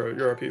game,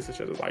 you're a piece of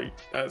shit. It's like,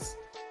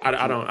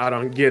 I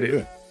don't get it.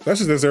 Yeah.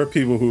 That's just, there are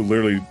people who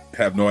literally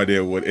have no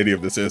idea what any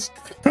of this is.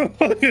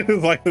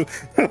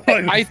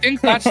 I think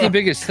that's the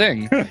biggest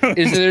thing.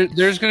 Is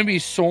there's going to be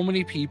so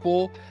many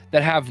people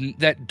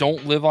that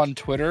don't live on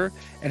Twitter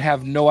and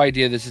have no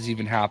idea this is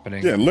even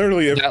happening. Yeah,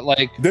 literally,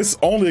 this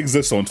only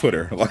exists on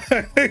Twitter.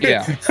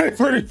 Yeah,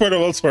 for the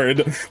most part.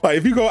 Like,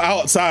 if you go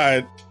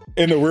outside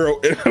in the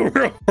real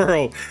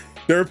world,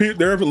 there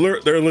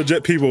are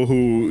legit people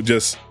who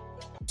just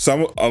a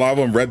lot of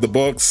them read the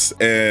books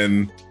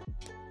and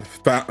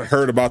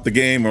heard about the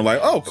game, or like,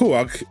 oh,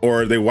 cool,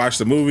 or they watch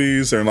the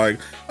movies and like,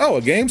 oh,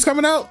 a game's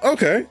coming out,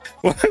 okay.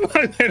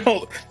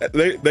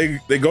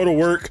 They go to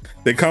work,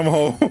 they come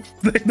home,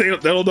 they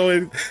don't know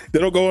anything, they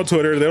don't go on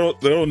Twitter, they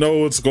don't know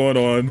what's going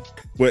on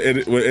with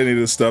any of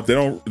this stuff. They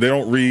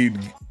don't read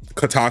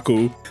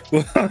Kotaku.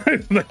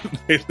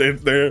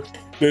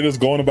 they're just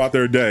going about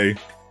their day,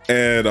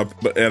 and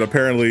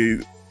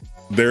apparently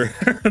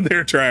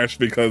they're trash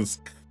because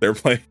they're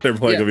playing a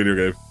video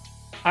game.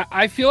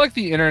 I feel like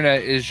the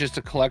internet is just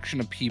a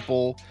collection of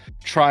people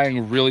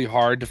trying really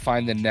hard to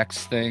find the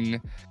next thing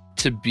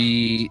to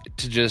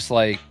just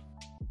like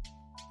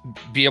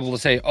be able to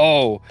say,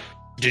 oh,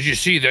 did you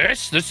see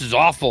this? This is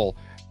awful.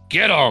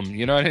 Get them.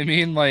 You know what I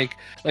mean? Like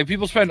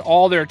people spend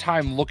all their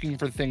time looking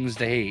for things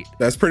to hate.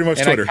 That's pretty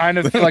much Twitter. I kind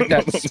of feel like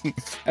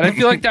I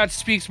feel like that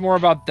speaks more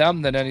about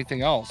them than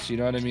anything else. You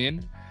know what I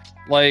mean?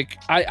 Like,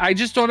 I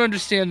just don't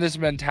understand this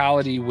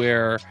mentality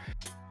where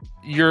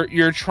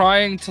you're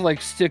trying to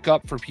like stick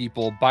up for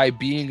people by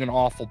being an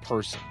awful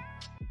person.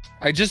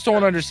 I just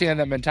don't understand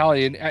that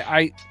mentality. And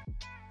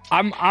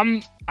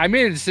I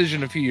made a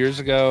decision a few years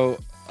ago.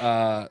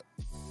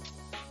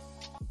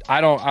 I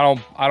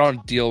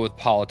don't deal with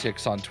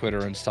politics on Twitter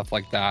and stuff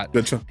like that.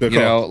 Good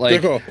call.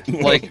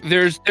 Like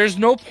there's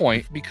no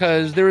point,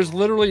 because there has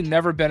literally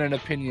never been an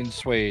opinion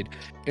swayed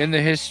in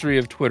the history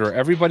of Twitter.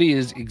 Everybody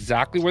is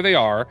exactly where they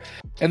are,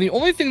 and the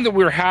only thing that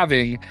we're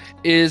having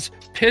is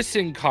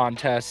pissing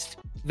contests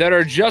that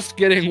are just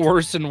getting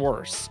worse and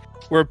worse,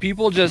 where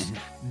people just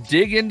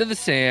dig into the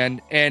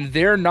sand and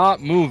they're not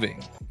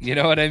moving. You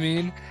know what I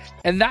mean?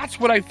 And that's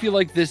what I feel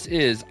like this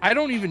is. I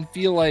don't even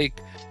feel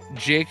like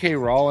JK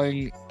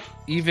Rowling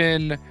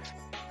even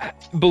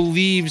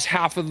believes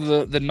half of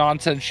the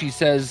nonsense she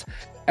says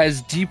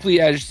as deeply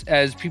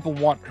as people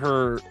want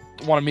to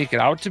make it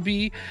out to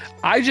be.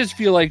 I just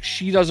feel like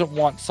she doesn't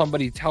want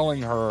somebody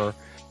telling her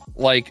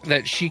like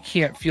that she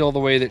can't feel the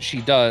way that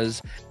she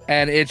does,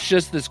 and it's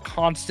just this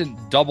constant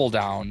double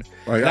down.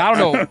 Like, I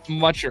don't know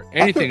much or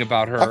anything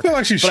about her. I feel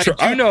like she's. I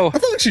feel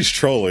like she's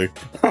trolling.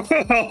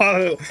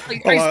 I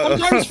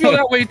sometimes feel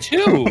that way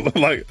too.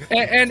 Like,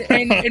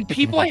 and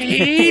people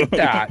hate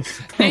that.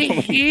 They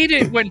hate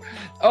it when,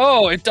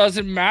 oh, it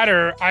doesn't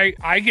matter.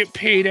 I get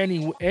paid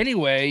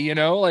anyway. You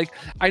know, like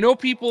I know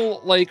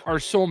people like are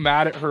so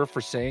mad at her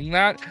for saying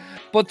that,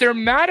 but they're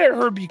mad at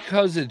her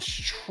because it's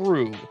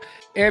true.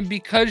 And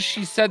because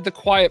she said the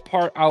quiet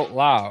part out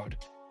loud.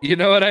 You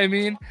know what I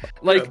mean?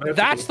 Like, yeah,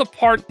 that's the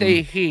part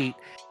they hate,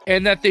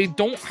 and that they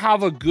don't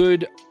have a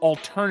good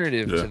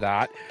alternative to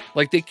that.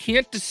 Like, they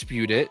can't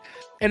dispute it,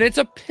 and it's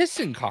a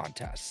pissing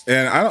contest.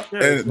 And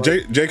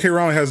JK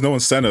Rowling has no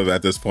incentive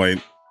at this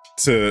point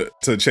to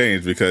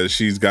change, because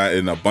she's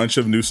gotten a bunch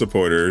of new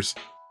supporters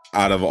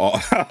out of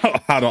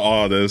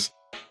all this.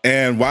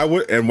 And why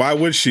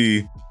would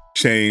she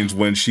change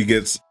when she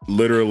gets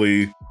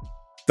literally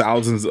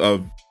thousands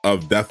of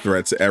death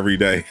threats every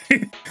day?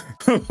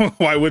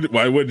 Why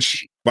wouldn't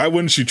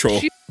she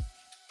troll?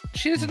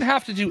 She doesn't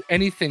have to do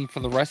anything for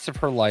the rest of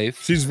her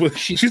life. She's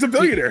a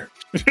billionaire.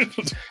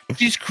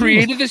 She's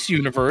created this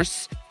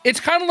universe. It's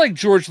kind of like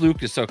George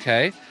Lucas,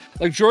 okay?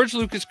 Like George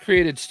Lucas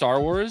created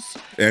Star Wars,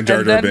 and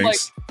Jar Jar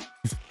Binks.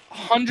 Like,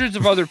 hundreds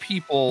of other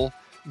people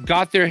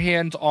got their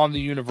hands on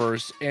the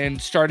universe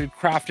and started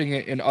crafting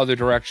it in other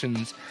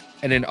directions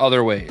and in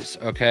other ways,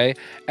 okay?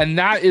 And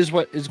that is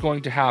what is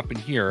going to happen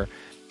here.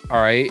 All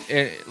right.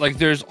 Like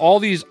there's all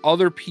these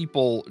other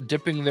people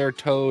dipping their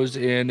toes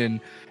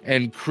in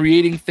and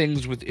creating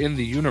things within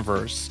the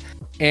universe.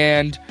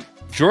 And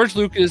George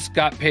Lucas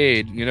got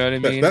paid, you know what I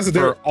mean? That's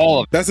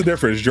the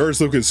difference.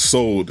 George Lucas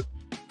sold.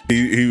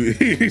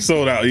 He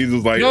sold out. He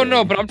was like,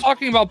 no, but I'm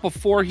talking about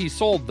before he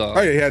sold though.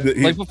 Oh yeah,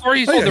 before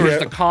he sold, there was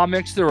the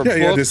comics, there were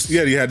books. He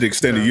had the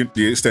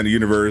extended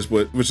universe,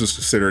 which is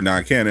considered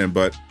non-canon,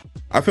 but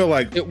I feel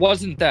like it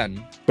wasn't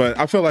then. But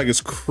I feel like it's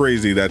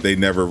crazy that they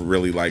never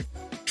really like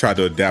tried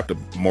to adapt to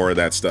more of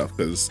that stuff,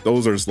 because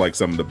those are like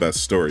some of the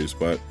best stories.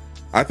 But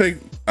I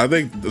think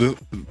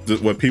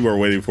what people are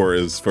waiting for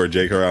is for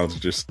J.K. Rowling to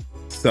just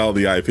sell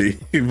the IP.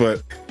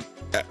 but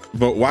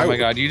why? Oh my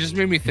god, you just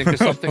made me think of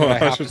something that I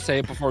have to say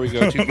before we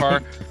go too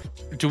far.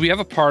 Do we have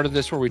a part of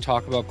this where we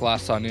talk about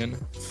Glass Onion?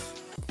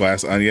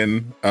 Glass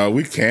Onion?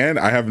 We can.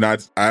 I have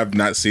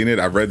not seen it.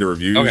 I've read the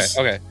reviews.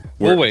 Okay.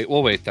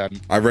 We'll wait then.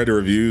 I read the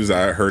reviews.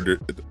 I heard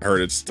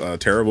it's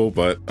terrible,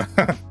 but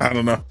I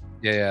don't know.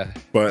 Yeah.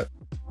 But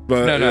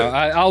no.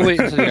 I'll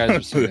wait until you guys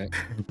have seen it.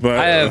 But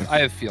I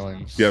have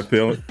feelings. Yeah,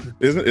 feelings.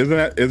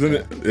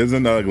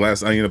 Isn't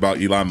Glass Onion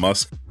about Elon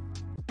Musk?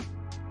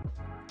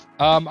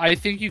 I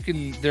think you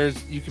can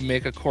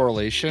make a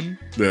correlation.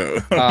 Yeah.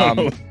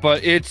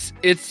 But it's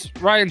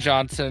Rian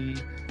Johnson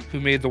who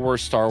made the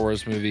worst Star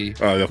Wars movie.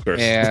 Oh, of course.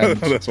 And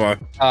that's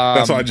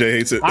why Jay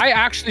hates it. I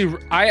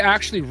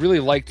actually really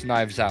liked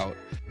Knives Out.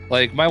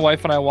 Like my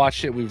wife and I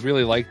watched it. We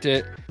really liked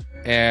it,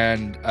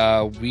 and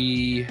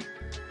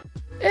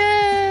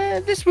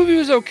this movie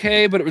was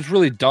okay, but it was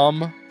really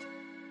dumb,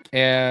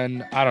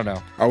 and I don't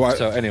know.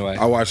 So anyway,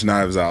 I watched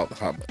Knives Out,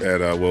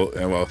 and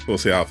we'll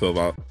see how I feel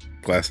about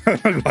Glass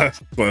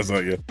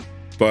Onion.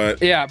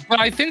 But yeah,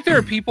 but I think there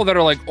are people that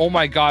are like, oh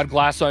my god,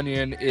 Glass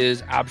Onion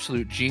is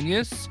absolute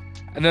genius,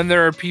 and then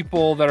there are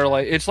people that are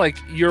like, it's like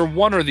you're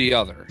one or the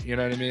other. You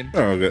know what I mean?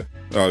 Oh,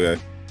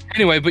 okay.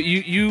 Anyway, but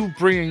you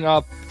bringing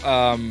up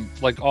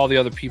like all the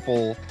other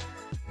people,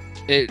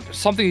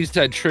 something you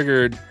said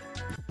triggered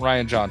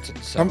Rian Johnson,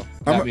 so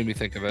that made me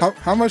think of it.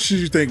 How much did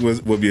you think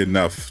would be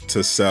enough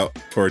to sell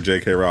for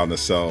JK Rowling to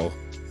sell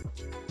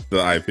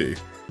the IP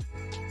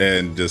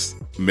and just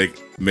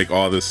make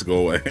all this go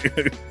away?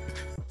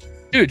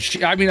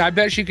 Dude, I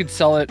bet she could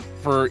sell it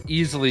for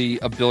easily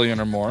 $1 billion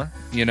or more.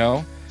 You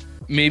know,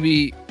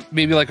 maybe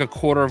like a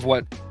quarter of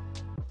what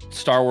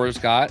Star Wars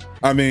got.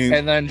 I mean,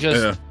 and then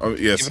just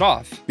give it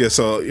off. Yeah.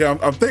 So yeah,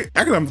 I'm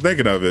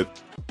thinking of it.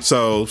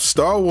 So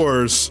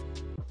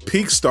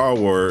peak Star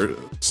Wars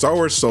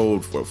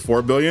sold for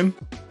 $4 billion.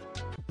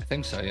 I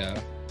think so,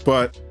 yeah.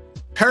 But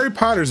Harry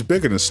Potter's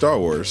bigger than Star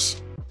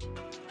Wars.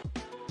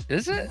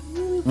 Is it?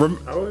 I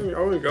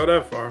wouldn't go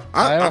that far.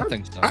 I don't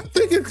think so. I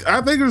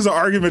think there's an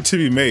argument to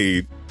be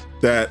made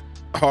that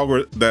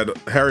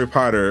Harry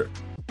Potter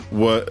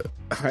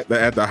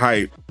at the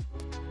height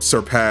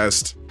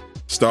surpassed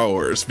Star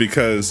Wars,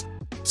 because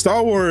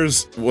Star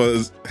Wars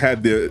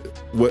had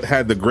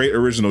the great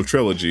original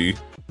trilogy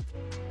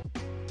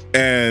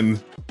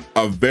and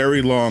a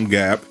very long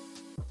gap.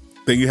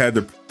 Then you had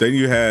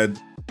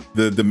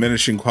the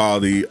diminishing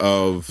quality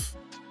of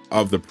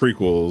the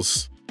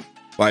prequels.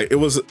 Like it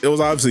was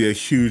obviously a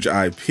huge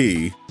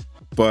IP,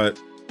 but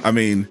I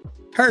mean,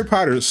 Harry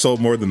Potter sold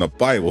more than the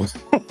Bible.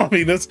 I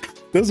mean, this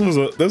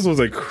was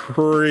a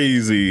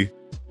crazy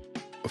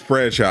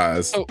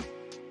franchise. So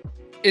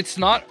it's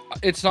not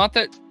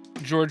that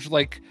George,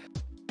 like,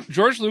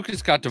 George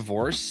Lucas got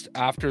divorced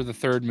after the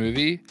third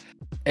movie,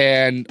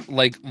 and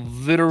like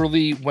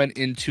literally went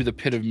into the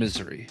pit of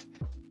misery,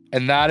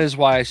 and that is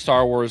why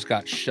Star Wars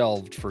got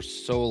shelved for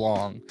so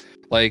long.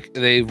 Like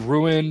they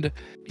ruined,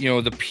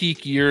 the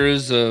peak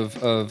years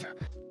of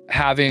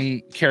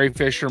having Carrie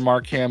Fisher,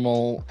 Mark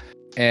Hamill,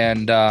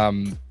 and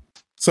Harrison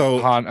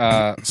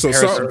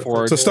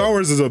Ford. So Star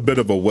Wars is a bit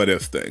of a what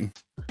if thing.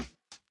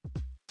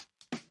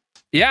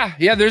 Yeah,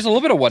 there's a little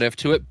bit of what if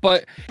to it,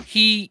 but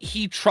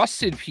he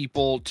trusted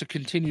people to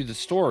continue the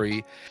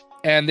story,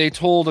 and they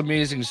told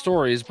amazing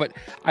stories. But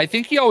I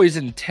think he always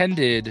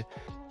intended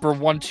for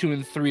 1, 2,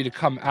 and 3 to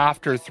come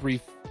after 3,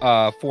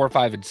 4,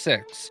 5, and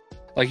 6.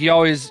 Like he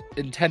always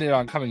intended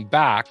on coming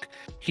back.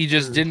 He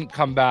just didn't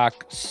come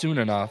back soon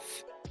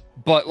enough.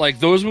 But like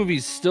those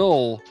movies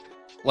still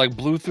like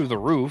blew through the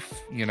roof,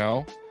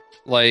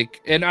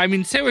 Like, and I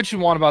mean, say what you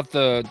want about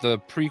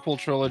the prequel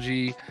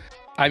trilogy.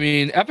 I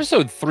mean,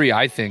 episode 3,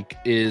 I think,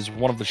 is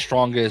one of the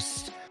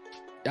strongest.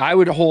 I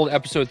would hold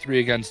episode 3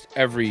 against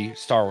every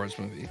Star Wars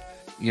movie,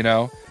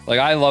 Like,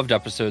 I loved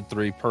episode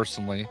 3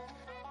 personally.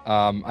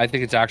 I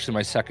think it's actually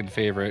my second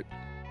favorite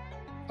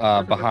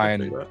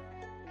behind.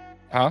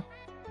 Huh?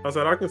 I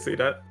said, I can see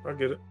that. I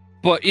get it.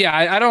 But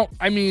yeah,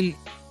 I mean,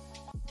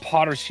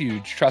 Potter's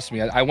huge. Trust me.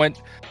 When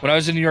I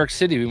was in New York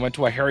City, we went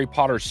to a Harry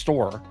Potter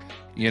store,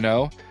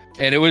 and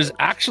it was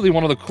actually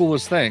one of the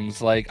coolest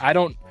things. Like, I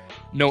don't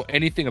know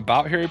anything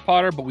about Harry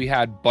Potter, but we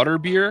had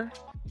butterbeer.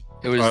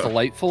 It was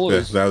delightful.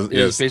 It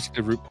was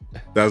basically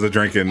that was a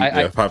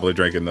popular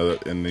drink in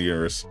the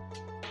universe.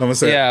 I'm gonna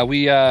say, yeah,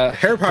 we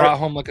Harry Potter brought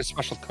home like a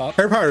special cup.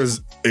 Harry Potter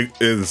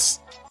is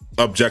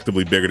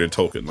objectively bigger than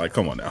Tolkien. Like,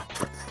 come on now.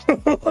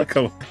 Like,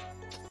 come on.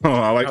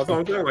 That's what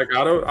I'm saying. Like,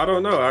 I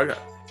don't know.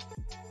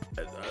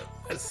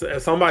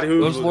 As somebody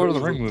who's Lord of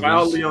the Ring movies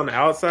wildly on the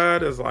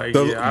outside is like,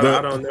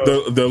 I don't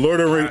know. The Lord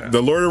of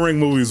the Ring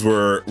movies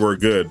were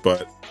good,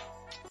 but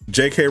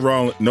JK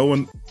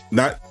Rowling,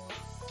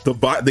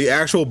 the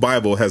actual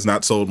Bible has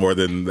not sold more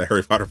than the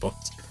Harry Potter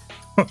books.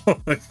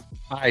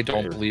 I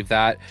don't believe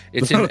that.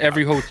 It's in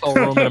every hotel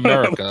room in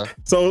America.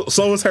 So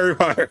is Harry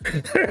Potter.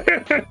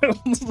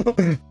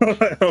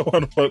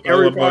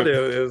 Harry Potter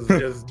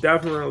is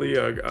definitely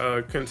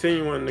a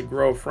continuing to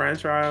grow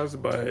franchise,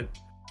 but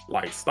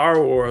like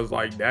Star Wars,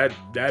 like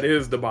that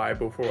is the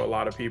Bible for a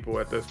lot of people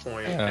at this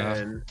point. Yeah.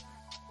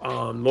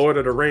 And Lord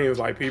of the Rings,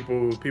 like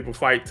people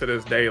fight to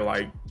this day.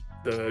 Like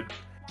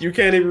you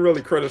can't even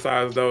really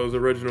criticize those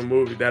original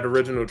movies, that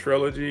original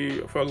trilogy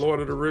for Lord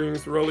of the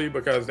Rings, really,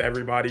 because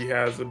everybody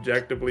has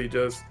objectively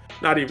just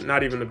not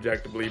even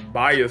objectively,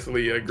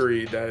 biasly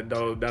agreed that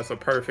that's a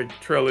perfect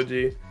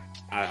trilogy.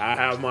 I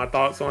have my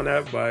thoughts on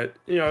that, but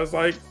it's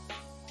like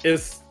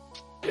it's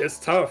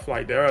tough.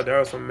 Like there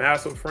are some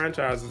massive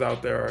franchises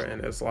out there,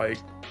 and it's like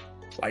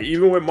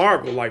even with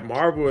Marvel, like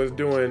Marvel is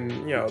doing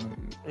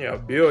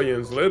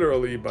billions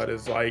literally, but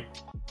it's like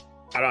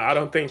I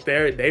don't think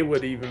they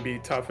would even be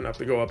tough enough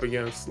to go up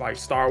against like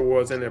Star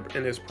Wars in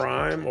its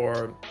prime,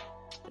 or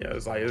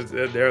it's like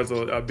there's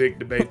a big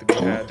debate to be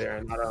had there,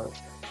 and I don't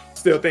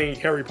still think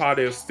Harry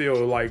Potter is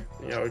still like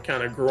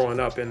kind of growing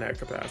up in that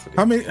capacity.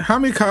 How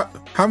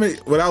many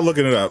without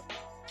looking it up,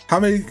 how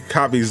many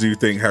copies do you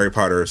think Harry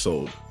Potter has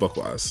sold book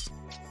wise?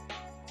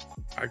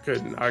 I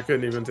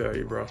couldn't even tell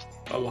you, bro.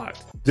 A lot.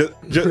 Just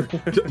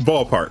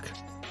ballpark.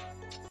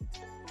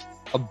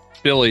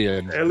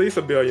 Billion. At least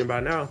a billion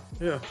by now.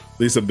 Yeah. At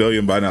least a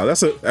billion by now.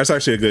 That's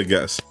actually a good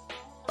guess.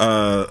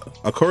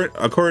 According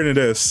to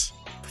this,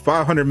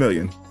 500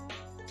 million.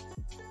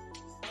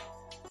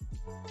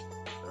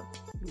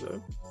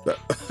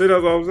 See,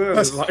 that's what I'm saying.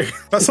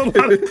 That's a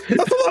lot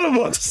of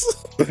books.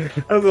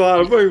 That's a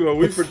lot of books, but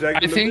we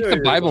project. I think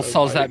the Bible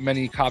sells that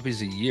many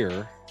copies a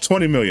year.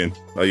 20 million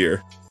a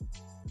year.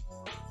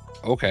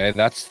 Okay,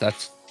 that's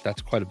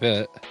quite a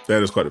bit.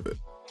 That is quite a bit.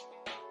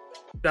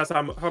 That's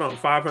how. Hold on,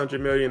 500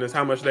 million is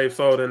how much they've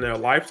sold in their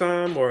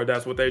lifetime, or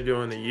that's what they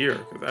do in a year?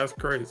 Because that's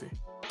crazy.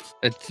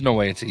 It's no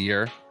way it's a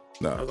year.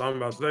 No, that's what I'm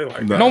about to say.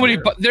 Like nobody,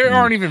 but there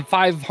aren't even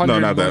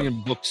 500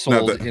 million books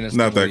sold in a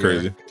not that year.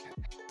 crazy.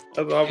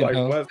 That's what I'm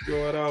like, what's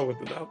going on with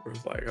the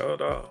numbers? Like,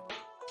 hold on.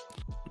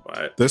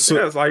 But it's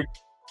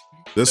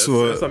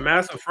a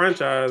massive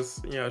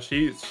franchise.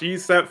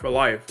 She's set for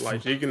life.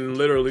 Like she can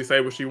literally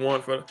say what she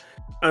wants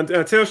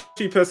until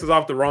she pisses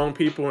off the wrong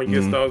people and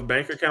gets those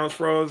bank accounts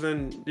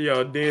frozen.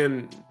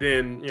 Then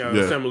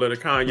similar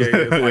to Kanye,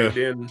 it's like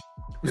then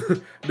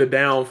the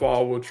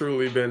downfall will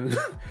truly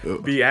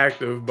be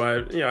active.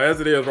 But as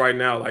it is right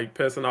now, like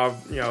pissing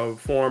off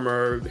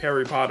former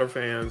Harry Potter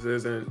fans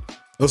isn't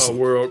a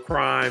world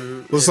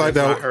crime. Looks like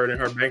that hurting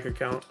her bank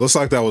account. Looks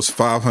like that was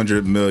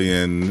 500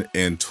 million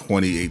in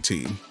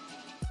 2018.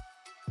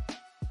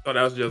 So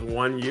that was just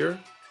 1 year?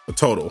 A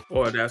total.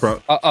 Or that's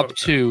up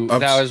to.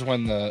 That was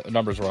when the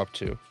numbers were up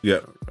to. Yeah.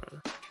 Okay.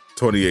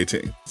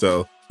 2018.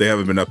 So they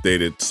haven't been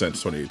updated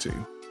since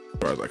 2018, as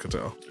far as I can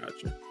tell.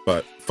 Gotcha.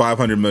 But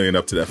 500 million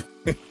up to that.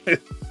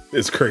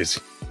 It's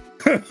crazy.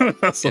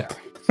 Yeah.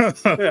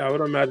 Yeah, I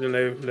would imagine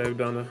they've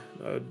done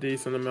a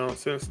decent amount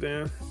since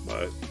then.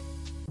 But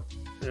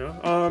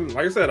Yeah.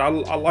 Like I said, I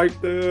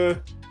like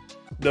the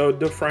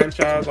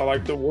franchise. I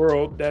like the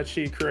world that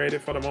she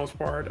created for the most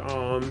part.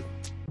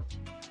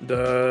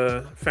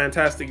 The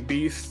Fantastic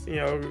Beasts,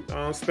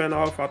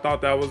 spinoff. I thought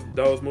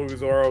those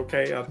movies were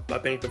okay. I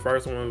think the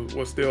first one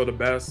was still the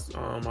best.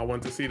 I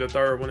went to see the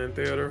third one in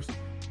theaters.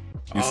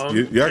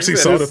 You actually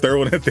saw the third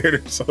one in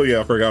theaters, so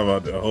yeah, I forgot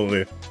about that.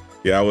 Holy,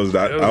 yeah, I was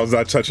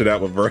not touching that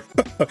one, bro.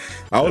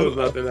 I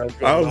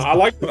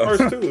like the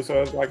first two,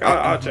 so it's like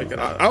I'll check it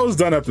out. I was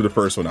done after the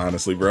first one,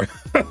 honestly, bro.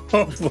 I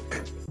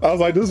was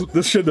like,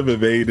 this shouldn't have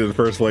been made in the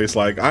first place.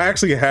 Like, I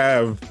actually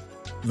had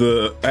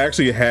the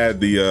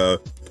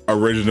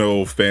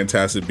original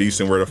Fantastic Beasts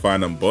and Where to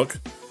Find Them book,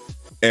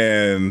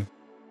 and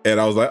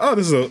I was like, oh,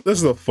 this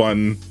is a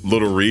fun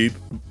little read.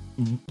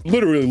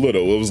 Literally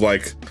little. It was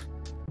like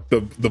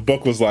the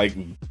book was like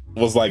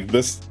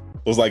this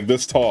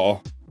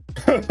tall.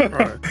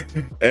 Right.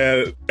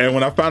 and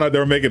when I found out they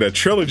were making a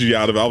trilogy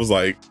out of it, I was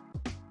like,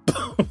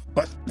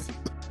 what?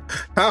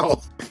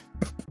 How?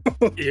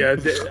 Yeah,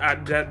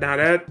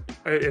 they're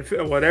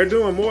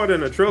doing more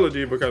than a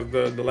trilogy, because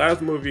the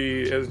last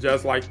movie is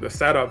just like the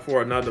setup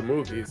for another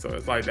movie, so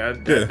it's like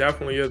that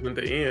definitely isn't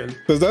the end.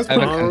 Because that's I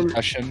have a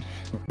concussion.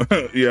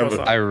 Yeah,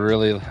 but I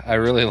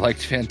really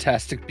liked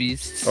Fantastic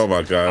Beasts. Oh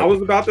my god! I was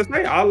about to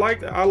say I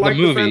liked the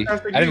movie.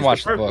 Fantastic Beasts. I didn't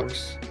watch the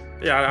books.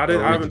 Yeah, I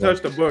haven't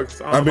touched the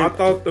books. I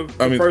thought the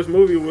first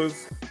movie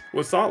was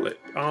solid.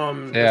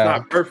 It's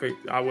not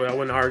perfect. I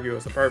wouldn't argue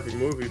it's a perfect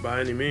movie by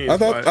any means. I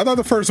thought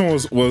the first one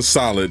was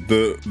solid.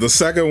 The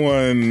second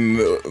one,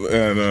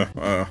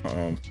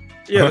 the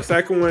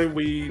second one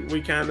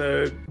we kind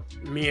of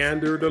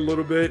meandered a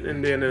little bit,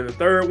 and then in the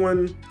third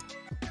one,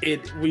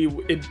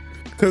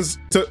 because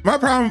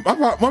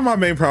one of my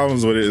main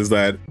problems with it is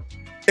that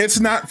it's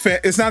not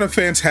a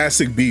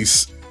Fantastic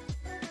Beasts.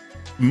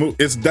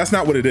 That's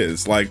not what it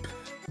is. Like,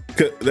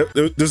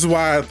 this is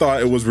why I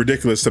thought it was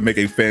ridiculous to make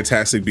a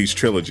Fantastic Beasts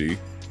trilogy,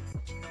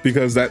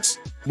 because there's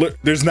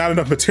not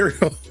enough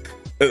material.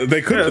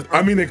 They could have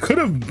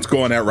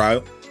gone that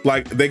route.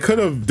 Like, they could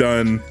have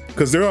done,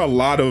 because there are a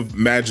lot of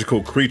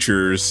magical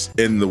creatures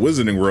in the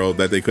Wizarding world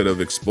that they could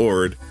have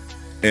explored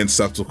in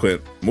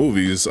subsequent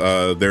movies.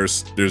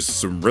 There's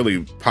some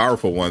really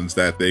powerful ones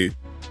that they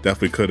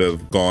definitely could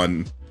have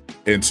gone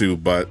into,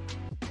 but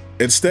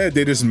instead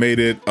they just made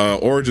it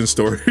origin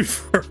story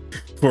for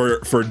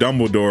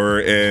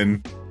Dumbledore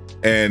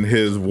and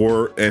his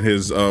war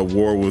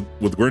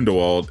with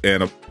Grindelwald,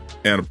 and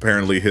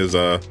apparently his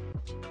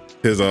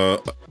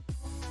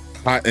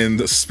hot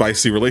and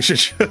spicy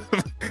relationship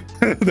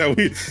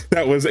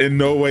that was in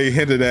no way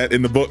hinted at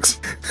in the books.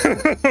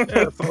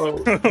 Yeah, so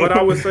what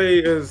I would say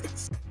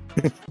is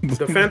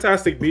the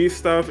Fantastic Beasts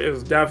stuff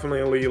is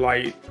definitely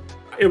like,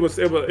 it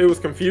was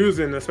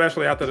confusing,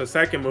 especially after the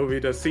second movie,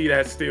 to see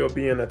that still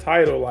be in the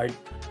title.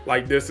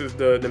 Like this is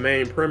the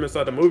main premise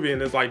of the movie,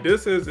 and it's like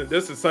this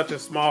is such a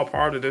small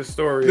part of this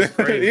story. It's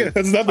crazy. Yeah,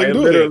 it's nothing to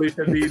do with it. Literally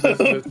could be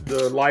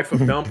the life of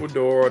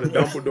Dumbledore, or the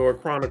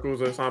Dumbledore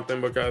Chronicles or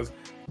something, because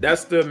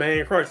that's the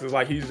main crux. It's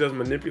like he's just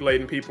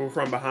manipulating people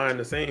from behind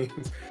the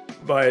scenes.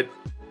 But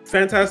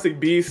Fantastic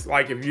Beasts,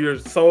 like if you're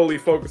solely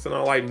focusing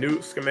on like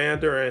Newt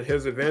Scamander and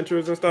his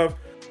adventures and stuff,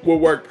 will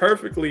work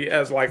perfectly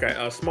as like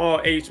a small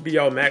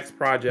HBO Max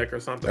project or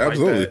something.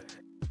 Absolutely. Like that.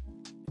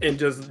 And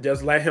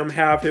just let him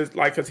have his,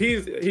 like, because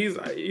he's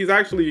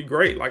actually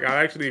great. Like,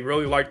 I actually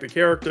really like the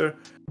character.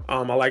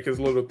 I like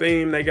his little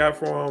theme they got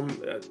for him.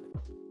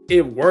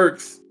 It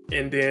works,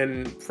 and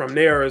then from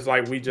there is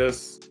like we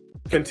just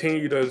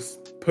continue to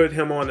put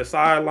him on the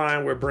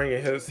sideline. We're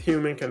bringing his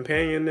human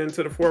companion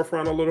into the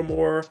forefront a little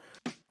more.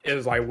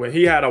 It's like when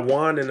he had a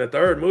wand in the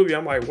third movie,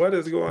 I'm like, what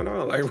is going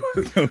on? Like,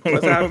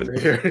 what's happening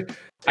here?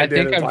 I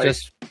think I'm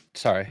just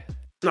sorry.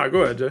 No,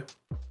 go ahead, Jay.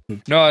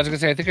 No, I was gonna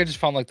say I think I just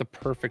found like the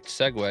perfect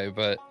segue,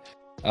 but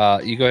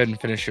you go ahead and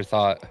finish your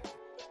thought.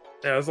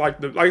 Yeah, it's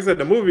like I said,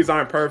 the movies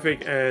aren't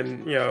perfect,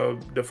 and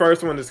the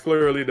first one is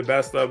clearly the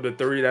best of the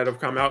three that have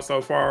come out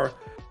so far.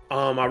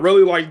 I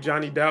really like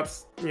Johnny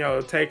Depp's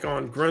take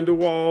on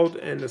Grindelwald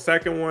in the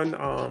second one.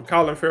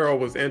 Colin Farrell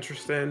was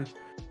interesting.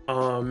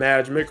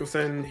 Madge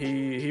Mikkelsen,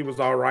 he was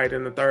all right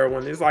in the third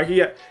one. It's like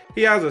he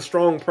has a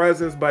strong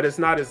presence, but it's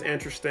not as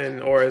interesting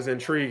or as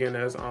intriguing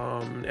as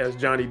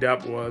Johnny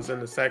Depp was in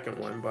the second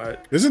one.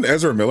 But isn't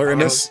Ezra Miller in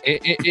this?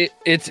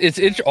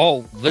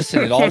 Oh,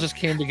 listen, it all just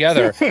came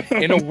together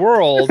in a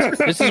world.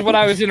 This is what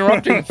I was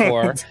interrupting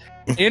for.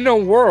 In a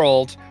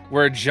world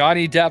where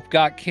Johnny Depp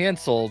got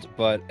canceled,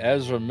 but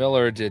Ezra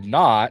Miller did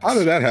not. How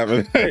did that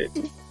happen?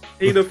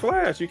 He's the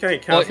Flash. You can't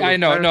cancel. Well, I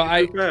know. No,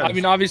 I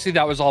mean, obviously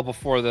that was all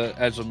before the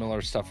Ezra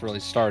Miller stuff really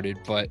started,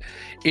 but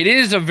it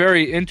is a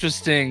very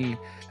interesting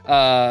thing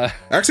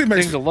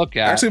to look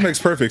at. Actually, makes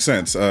perfect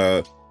sense.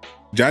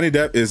 Johnny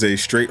Depp is a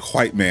straight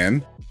white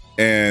man,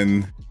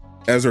 and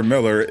Ezra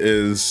Miller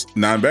is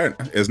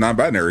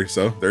non-binary.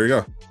 So there you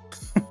go.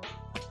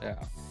 Yeah.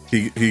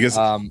 He gets.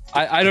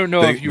 I don't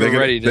know if you were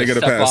ready to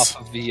step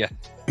off of the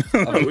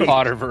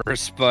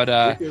Potterverse, but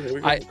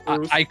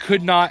I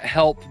could not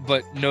help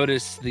but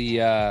notice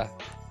the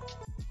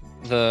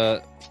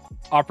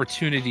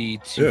opportunity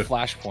to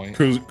Flashpoint.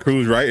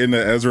 Cruise right into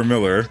Ezra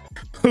Miller,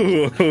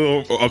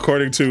 who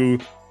according to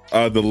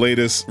the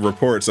latest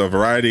reports,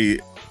 Variety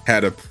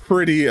had a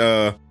pretty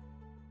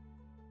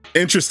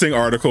interesting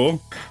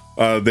article.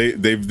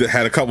 They've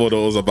had a couple of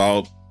those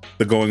about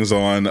the goings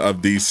on of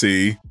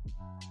DC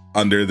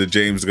under the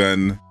James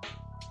Gunn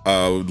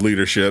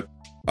leadership.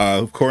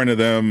 According to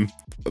them,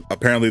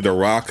 apparently The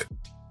Rock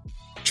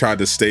tried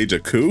to stage a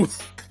coup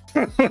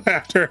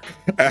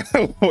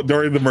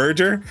during the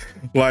merger.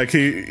 Like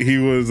he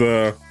was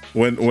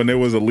when there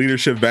was a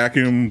leadership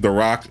vacuum, The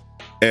Rock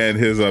and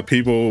his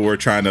people were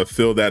trying to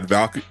fill that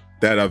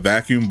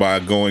vacuum by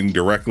going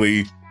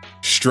directly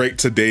straight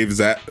to Dave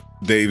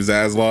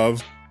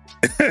Zaslav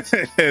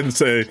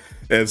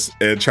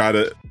and try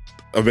to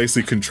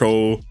basically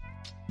control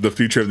the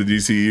future of the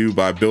DCU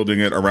by building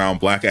it around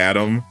Black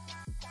Adam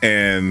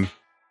and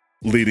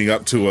leading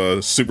up to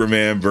a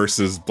Superman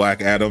versus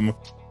Black Adam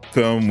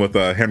film with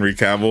Henry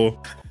Cavill.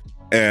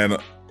 And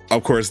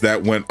of course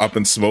that went up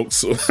in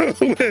smokes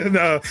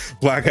when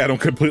Black Adam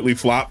completely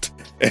flopped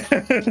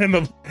in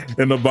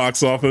the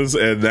box office,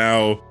 and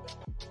now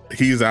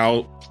he's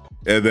out.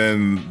 And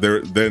then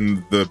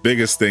the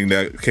biggest thing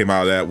that came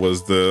out of that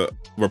was the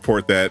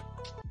report that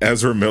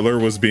Ezra Miller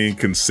was being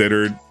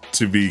considered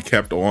to be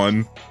kept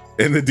on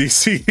in the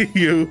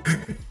DCU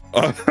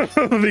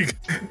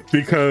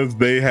because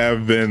they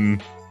have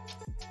been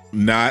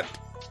not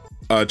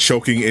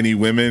choking any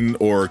women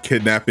or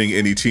kidnapping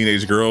any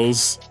teenage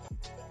girls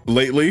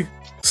lately.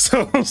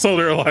 So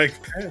they're like,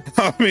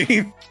 I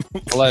mean,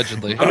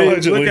 allegedly.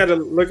 Look at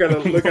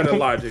it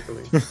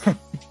logically.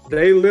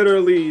 They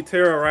literally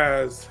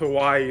terrorized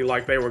Hawaii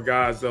like they were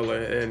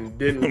Godzilla and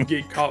didn't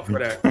get caught for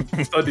that.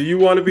 So do you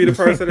want to be the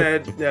person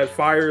that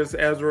fires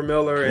Ezra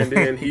Miller and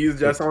then he's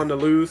just on the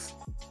loose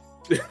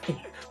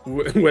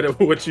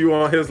with you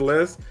on his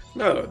list?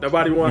 No,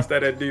 nobody wants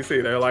that at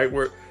DC. They're like,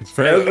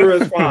 Ezra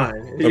is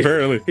fine.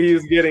 Apparently.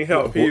 He's getting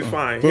help. He's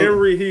fine.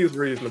 Henry, he's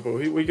reasonable.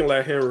 We can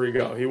let Henry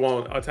go. He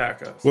won't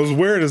attack us. What's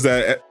weird is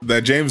that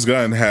James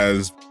Gunn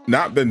has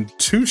not been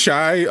too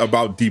shy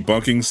about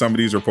debunking some of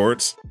these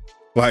reports.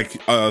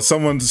 Like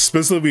someone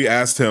specifically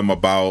asked him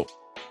about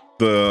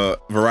the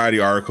Variety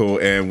article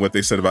and what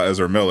they said about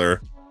Ezra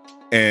Miller,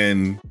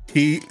 and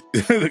he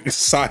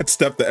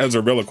sidestepped the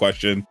Ezra Miller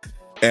question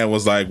and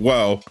was like,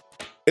 "Well,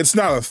 it's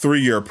not a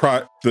 3-year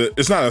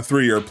it's not a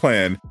 3-year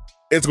plan.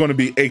 It's going to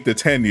be 8 to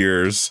 10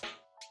 years,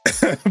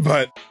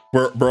 but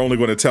we're only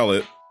going to tell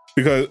it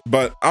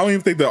But I don't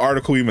even think the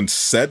article even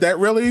said that.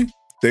 Really,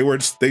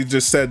 they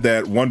just said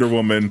that Wonder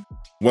Woman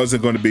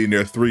wasn't going to be in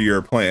their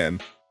 3-year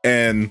plan,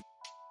 and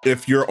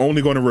if you're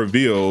only going to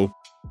reveal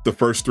the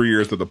first 3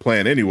 years of the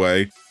plan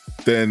anyway,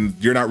 then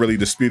you're not really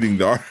disputing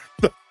the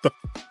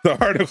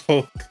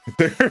article.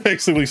 They're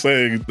basically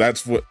saying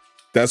that's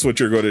what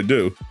you're going to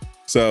do.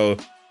 So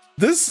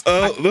this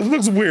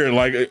looks weird.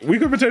 Like we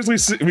could potentially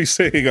be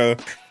saying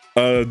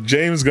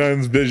James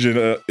Gunn's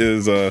vision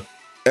is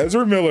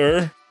Ezra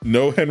Miller,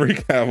 no Henry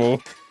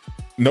Cavill,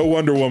 no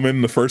Wonder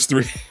Woman the first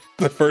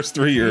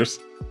 3 years.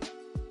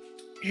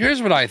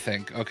 Here's what I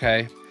think.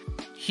 Okay,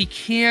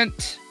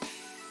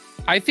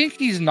 I think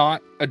he's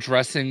not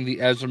addressing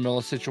the Ezra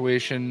Miller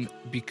situation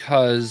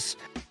because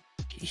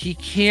he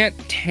can't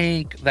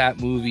tank that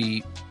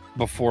movie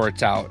before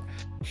it's out.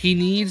 He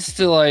needs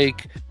to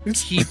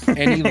keep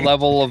any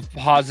level of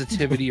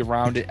positivity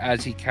around it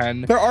as he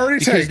can. They're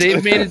already because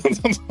they've made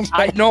it.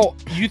 I know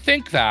you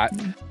think that,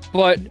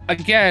 but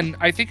again,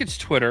 I think it's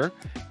Twitter,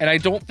 and I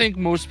don't think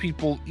most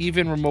people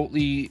even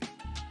remotely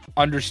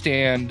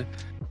understand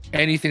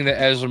anything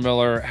that Ezra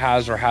Miller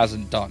has or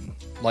hasn't done.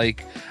 I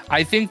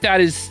think that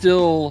is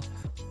still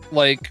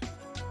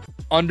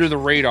under the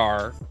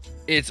radar.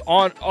 It's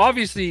on,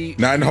 obviously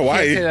not in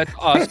Hawaii. Say that to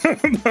us.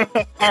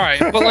 All right,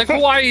 but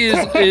Hawaii is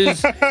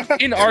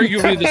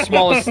inarguably the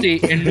smallest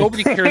state, and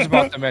nobody cares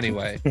about them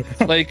anyway.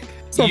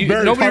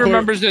 Nobody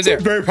remembers they're there.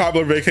 It's a very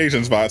popular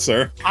vacation spot,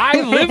 sir.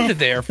 I lived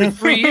there for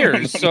 3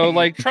 years, so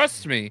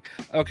trust me.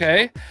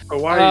 Okay.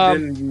 Hawaii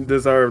didn't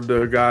deserve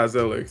the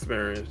Godzilla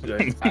experience,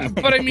 Jay.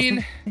 But I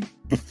mean,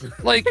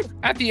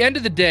 at the end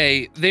of the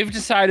day, they've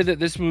decided that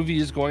this movie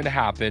is going to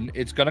happen.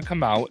 It's going to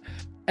come out.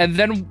 And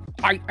then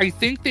I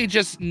think they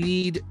just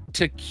need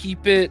to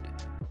keep it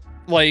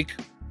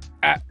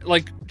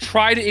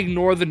try to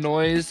ignore the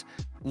noise,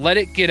 let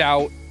it get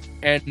out,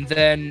 and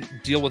then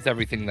deal with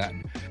everything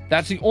then.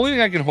 That's the only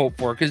thing I can hope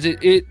for, because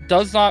it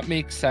does not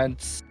make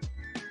sense.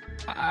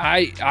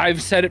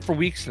 I've said it for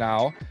weeks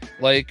now.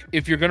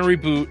 If you're gonna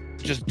reboot,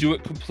 just do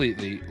it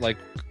completely.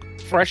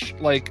 Fresh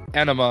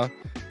enema,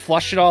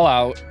 flush it all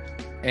out,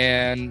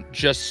 and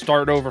just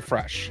start over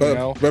fresh.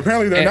 But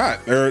apparently they're not.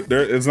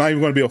 It's not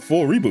even going to be a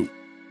full reboot.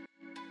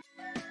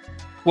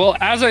 Well,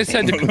 as I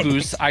said to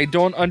Caboose, I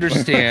don't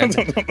understand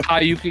how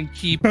you can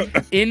keep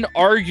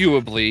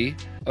inarguably,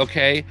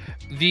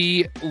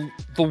 the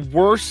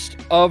worst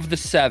of the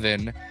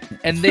 7,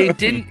 and they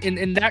didn't,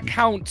 and that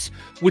counts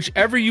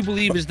whichever you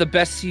believe is the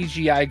best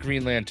CGI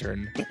Green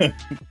Lantern.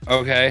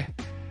 Okay,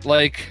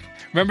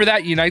 remember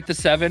that Unite the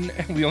 7,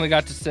 and we only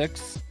got to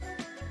 6.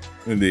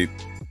 Indeed.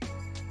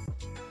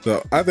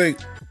 So I think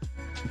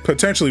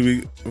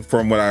potentially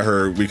from what I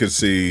heard, we could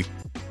see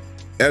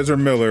Ezra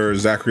Miller,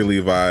 Zachary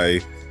Levi,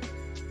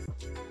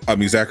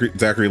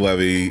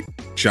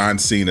 John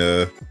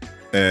Cena,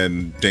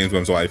 and James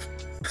Gunn's wife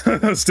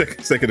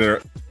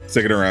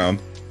sticking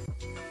around,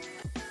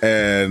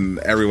 and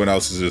everyone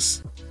else is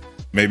just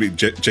maybe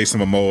Jason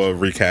Momoa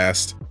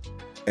recast,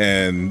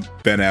 and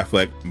Ben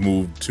Affleck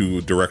moved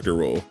to director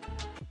role.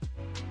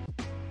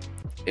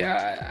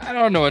 Yeah, I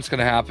don't know what's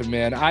gonna happen,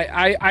 man.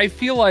 I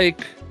feel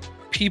like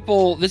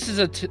people. This is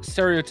a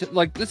stereotype.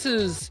 Like, this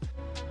is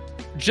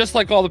just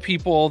like all the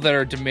people that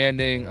are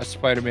demanding a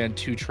Spider-Man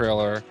 2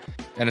 trailer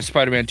and a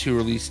Spider-Man 2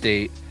 release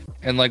date,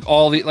 and like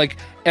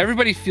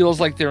everybody feels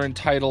like they're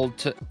entitled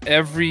to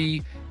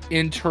every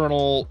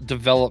internal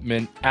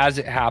development as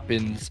it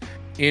happens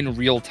in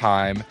real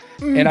time.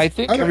 And I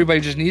think everybody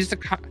just needs to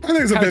kind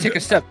of take a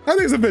step. I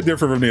think it's a bit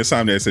different from the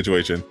Insomniac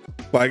situation.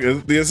 Like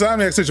the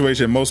Insomniac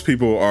situation, most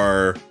people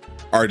are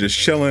just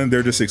chilling.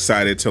 They're just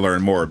excited to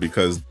learn more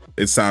because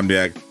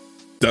Insomniac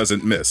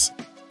doesn't miss.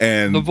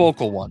 And the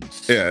vocal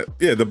ones,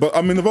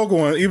 the vocal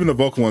one, even the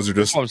vocal ones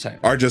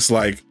are just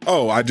like,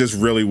 oh, I just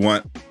really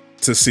want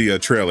to see a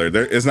trailer.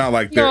 It's not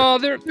like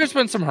there's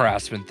been some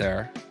harassment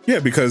there. Yeah,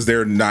 because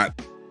they're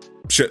not,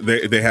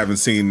 they haven't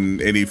seen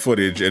any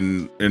footage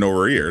in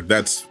over a year.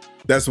 That's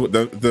what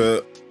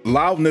the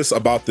loudness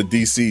about the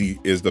DC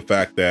is, the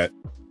fact that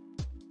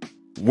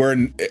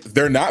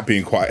they're not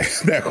being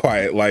that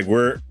quiet. Like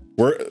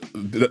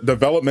the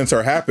developments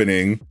are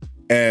happening,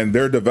 and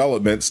they're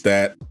developments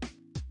that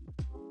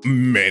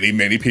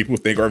many people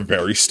think are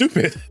very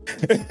stupid.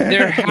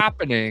 They're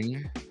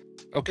happening,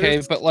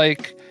 okay, but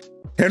like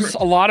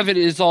a lot of it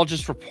is all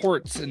just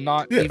reports and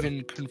not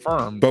even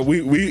confirmed. But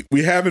we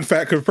have in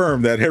fact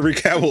confirmed that Henry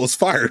Cavill is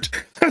fired.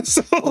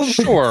 So,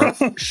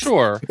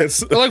 sure.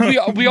 It's like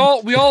we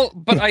all.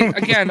 But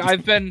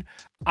I've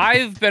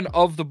been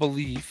of the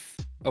belief,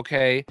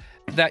 okay,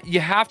 that you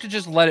have to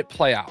just let it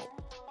play out.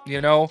 You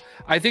know,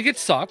 I think it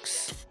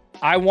sucks.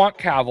 I want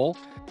Cavill.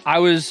 I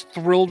was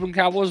thrilled when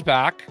Cavill was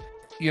back.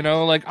 You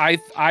know, like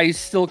I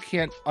still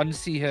can't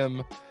unsee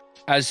him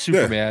as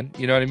Superman.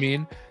 Yeah. You know what I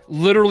mean?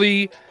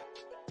 Literally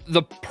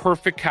the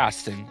perfect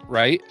casting,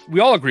 right? We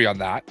all agree on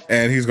that.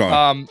 And he's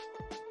gone.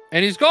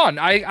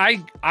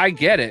 I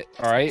get it.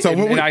 All right.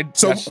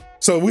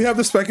 So we have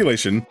the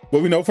speculation.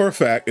 What we know for a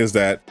fact is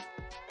that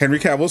Henry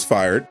Cavill's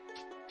fired,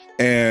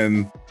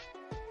 and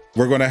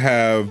we're going to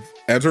have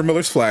Ezra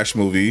Miller's Flash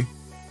movie.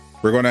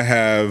 We're going to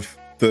have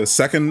the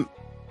second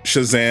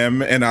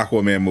Shazam and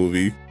Aquaman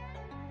movie.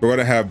 We're going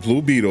to have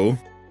Blue Beetle.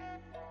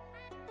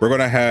 We're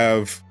going to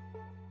have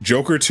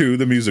Joker 2,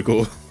 the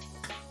musical.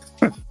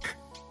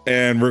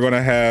 And we're going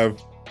to have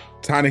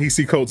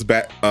Ta-Nehisi Coates'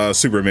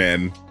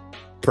 Superman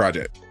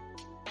project.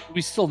 Do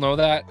we still know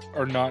that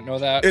or not know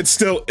that? It's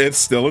still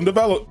in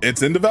development.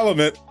 It's in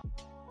development.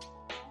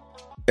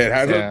 It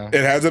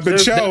hasn't been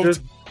shelved.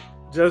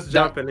 Just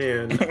jumping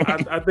in.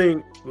 I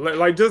think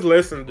like just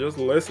listen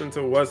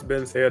to what's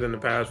been said in the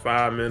past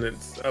 5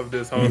 minutes of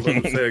this whole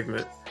little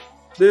segment.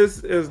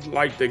 This is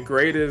like the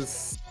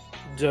greatest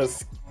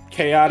just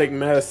chaotic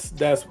mess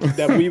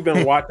that we've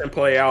been watching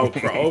play out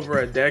for over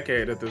a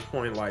decade at this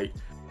point. Like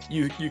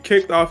you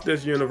kicked off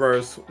this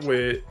universe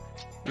with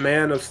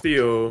Man of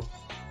Steel,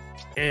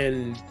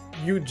 and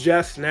you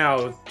just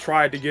now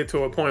tried to get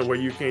to a point where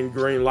you can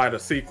greenlight a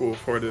sequel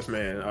for this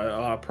man,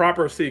 a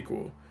proper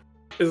sequel.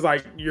 It's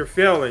like you're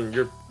failing.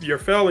 You're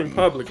failing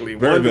publicly.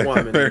 Wonder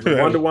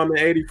Woman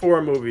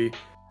 84 movie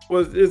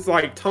it's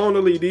like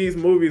tonally these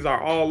movies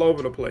are all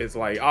over the place.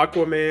 Like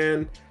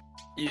Aquaman,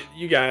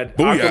 you got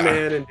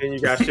Aquaman, and then you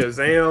got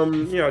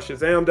Shazam. You know,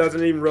 Shazam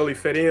doesn't even really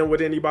fit in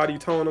with anybody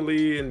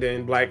tonally, and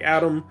then Black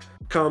Adam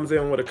comes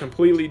in with a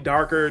completely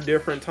darker,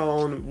 different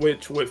tone,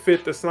 which would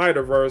fit the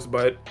Snyderverse,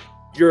 but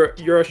you're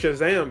a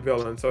Shazam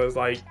villain. So it's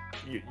like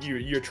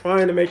you're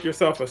trying to make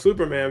yourself a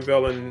Superman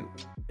villain,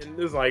 and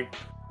it's like,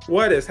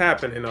 what is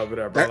happening over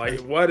there, bro? Like,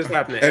 what is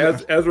happening?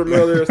 Ezra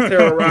Miller is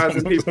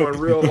terrorizing people in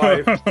real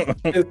life.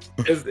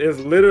 It's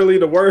literally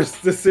the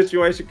worst the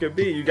situation could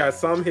be. You got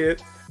some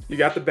hits. You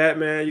got the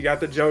Batman. You got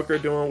the Joker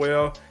doing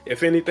well.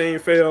 If anything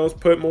fails,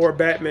 put more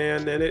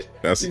Batman in it.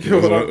 That's what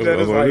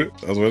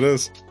it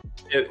is.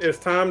 It's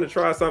time to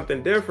try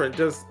something different.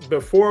 Just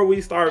before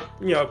we start,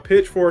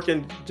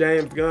 pitchforking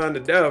James Gunn to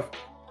death,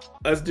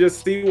 let's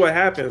just see what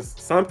happens.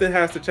 Something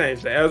has to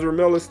change. The Ezra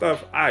Miller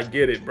stuff, I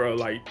get it, bro.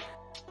 Like,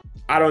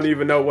 I don't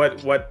even know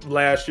what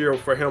last year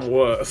for him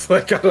was.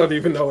 Like, I don't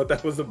even know what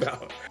that was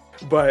about.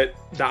 But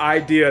the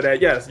idea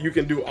that, yes, you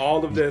can do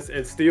all of this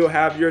and still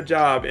have your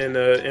job in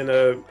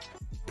a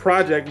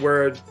project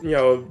where,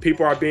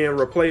 people are being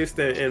replaced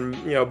and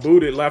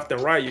booted left and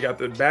right. You got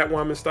the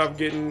Batwoman stuff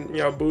getting,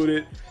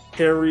 booted.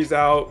 Henry's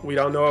out. We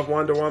don't know if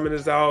Wonder Woman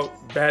is out.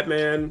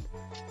 Batman,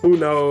 who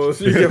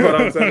knows? You get what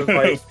I'm saying? It's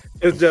like,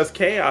 it's just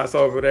chaos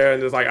over there,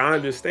 and it's like, I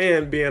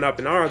understand being up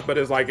in arms, but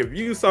it's like, if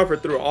you suffer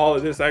through all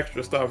of this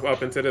extra stuff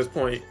up until this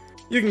point,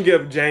 you can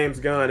give James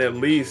Gunn at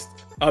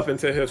least up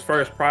until his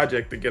first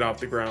project to get off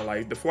the ground.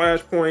 Like the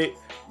Flashpoint,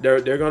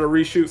 they're gonna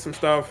reshoot some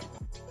stuff,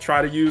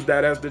 try to use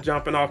that as the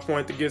jumping off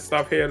point to get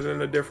stuff headed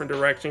in a different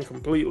direction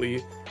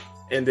completely.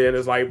 And then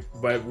it's like,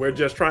 but we're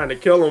just trying to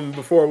kill him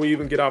before we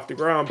even get off the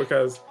ground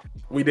because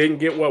we didn't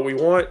get what we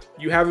want.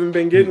 You haven't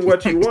been getting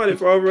what you wanted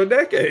for over a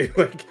decade.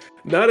 Like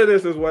none of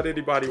this is what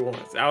anybody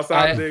wants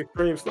outside of the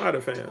extreme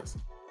Snyder fans.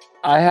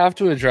 I have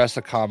to address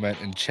a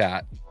comment in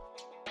chat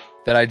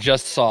that I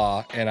just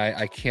saw and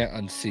I can't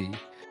unsee.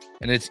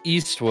 And it's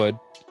Eastwood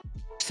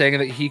saying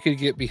that he could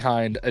get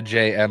behind a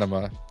J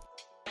enema.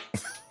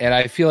 And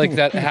I feel like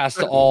that has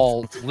to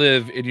all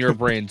live in your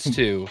brains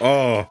too.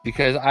 Oh,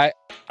 because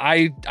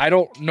I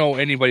don't know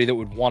anybody that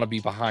would want to be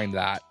behind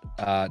that,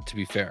 to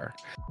be fair.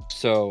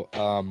 So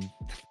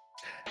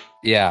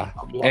yeah.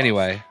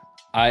 Anyway,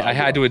 I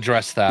had to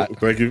address that.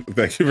 Thank you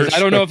for I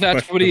don't know if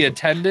that's what he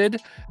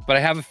intended, but I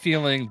have a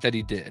feeling that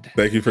he did.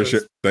 Thank you for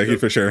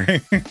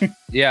sharing.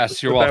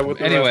 Yes, you're welcome.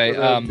 Anyway,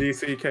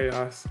 DC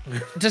chaos.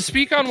 To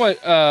speak on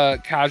what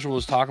Casual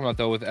was talking about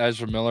though with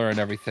Ezra Miller and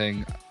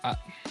everything,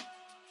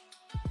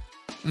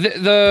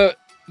 the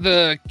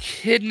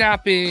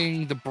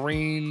kidnapping, the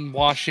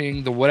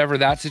brainwashing, the whatever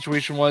that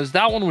situation was,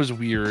 that one was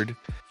weird.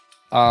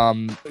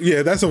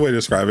 Yeah, that's a way to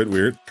describe it.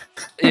 Weird.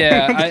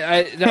 Yeah,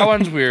 I that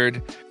one's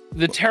weird.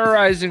 The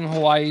terrorizing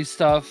Hawaii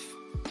stuff.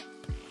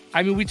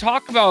 I mean, we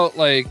talk about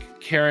like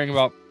caring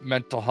about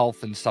mental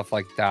health and stuff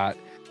like that.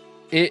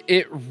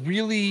 It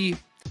really,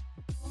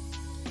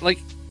 like,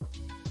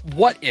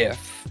 what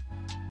if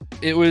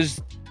it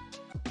was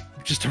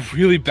just a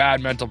really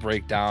bad mental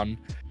breakdown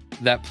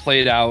that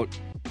played out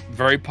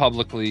very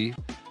publicly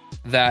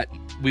that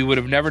we would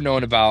have never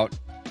known about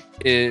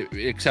it,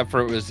 except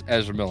for it was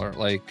Ezra Miller.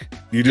 Like,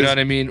 you know what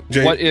I mean?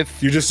 Jay, what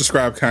if you just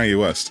described Kanye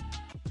West?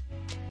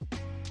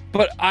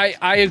 But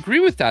I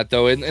agree with that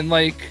though, and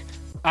like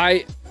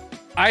I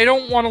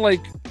don't want to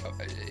like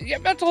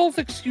mental health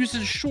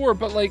excuses, sure,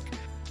 but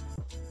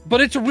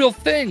it's a real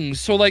thing.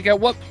 So like, at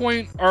what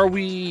point are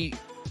we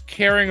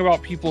caring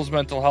about people's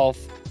mental health,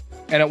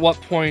 and at what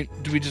point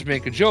do we just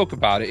make a joke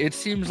about it? It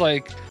seems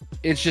like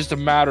it's just a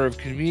matter of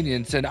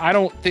convenience, and I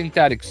don't think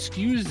that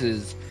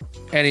excuses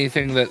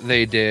anything that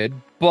they did.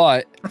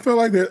 But I feel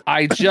like that.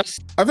 I feel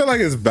like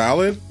it's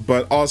valid,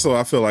 but also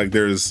I feel like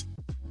there's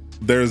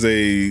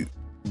a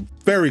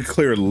very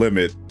clear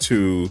limit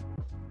to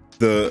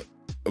the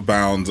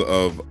bounds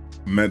of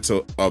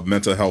mental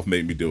health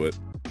made me do it.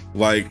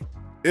 Like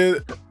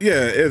we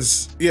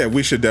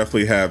should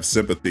definitely have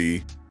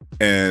sympathy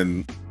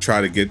and try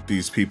to get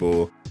these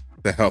people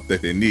the help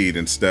that they need.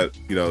 Instead,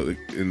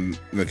 in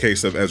the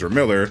case of Ezra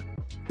Miller,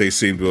 they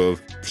seem to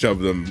have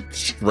shoved them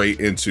straight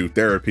into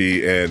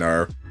therapy and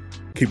are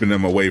keeping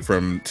them away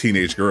from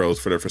teenage girls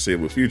for the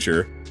foreseeable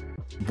future.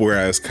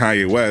 Whereas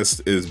Kanye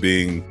West is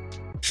being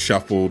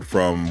shuffled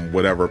from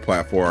whatever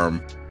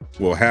platform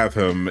will have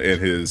him in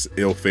his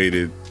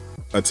ill-fated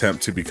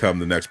attempt to become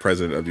the next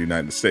president of the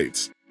United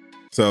States.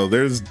 So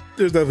there's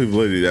definitely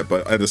validity to that,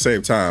 but at the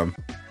same time,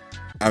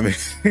 I mean,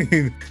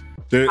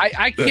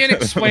 I can't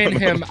explain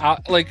him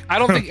out. Like, I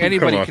don't think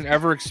anybody can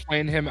ever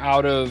explain him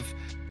out of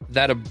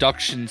that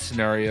abduction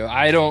scenario.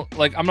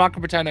 I'm not gonna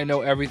pretend I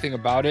know everything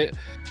about it.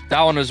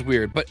 That one was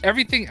weird, but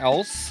everything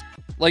else,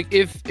 like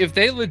if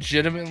they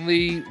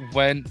legitimately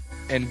went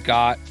and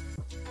got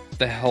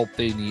the help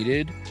they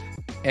needed,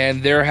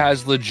 and there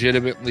has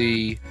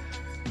legitimately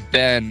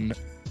been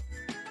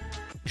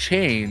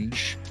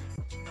change,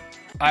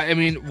 I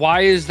mean,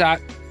 why is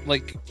that?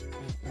 Like,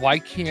 why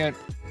can't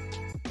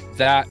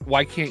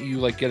you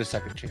like get a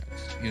second chance?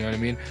 You know what I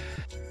mean?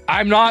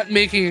 I'm not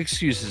making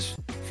excuses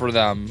for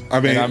them. I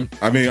mean,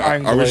 are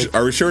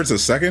we sure it's a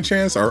second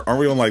chance? Or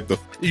aren't we on like the? Are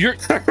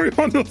we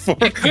on the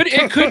fourth? It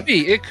could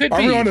be.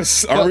 Are we on the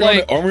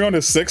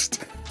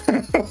sixth?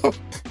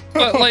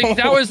 But like,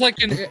 that was like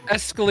an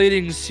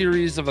escalating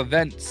series of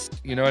events.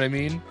 You know what I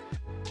mean?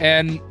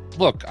 And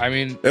look, I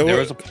mean, there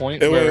was a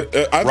point where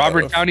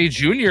Robert Downey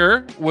Jr.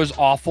 was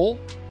awful.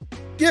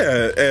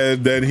 Yeah,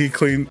 and then he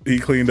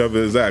cleaned up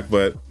his act,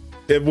 but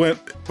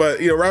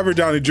Robert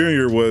Downey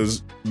Jr.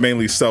 was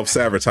mainly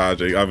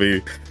self-sabotaging. I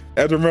mean,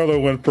 Ezra Miller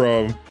went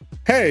from,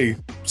 hey,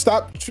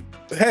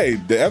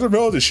 did Ezra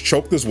Miller just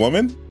choke this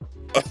woman?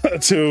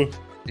 to,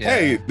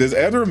 hey, does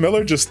Ezra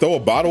Miller just throw a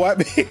bottle at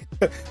me?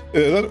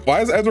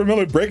 Why is Ezra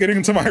Miller breaking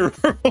into my room?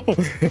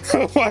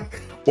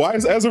 Why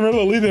is Ezra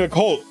Miller leading a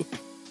cult?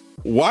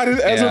 Why is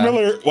Ezra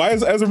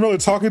Miller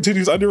talking to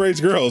these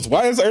underage girls?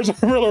 Why is Ezra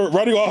Miller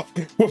running off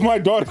with my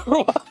daughter?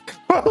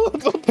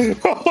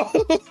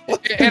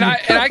 and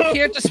I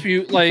can't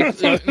dispute, like,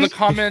 the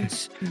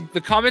comments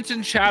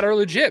in chat are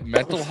legit.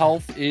 Mental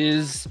health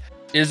is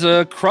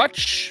a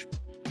crutch,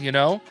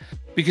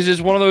 because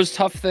it's one of those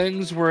tough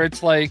things where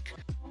it's like,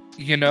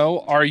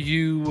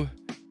 is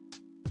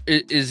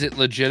it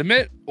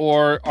legitimate,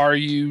 or are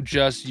you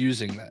just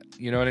using that?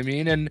 You know what I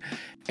mean?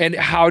 And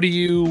how do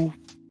you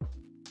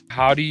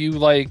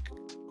like,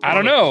 I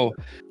don't know,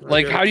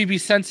 like, how do you be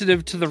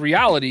sensitive to the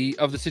reality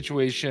of the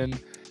situation,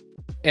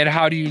 and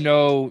how do you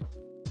know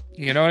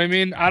You know what I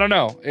mean? I don't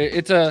know.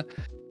 It's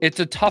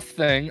a tough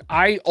thing.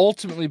 I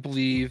ultimately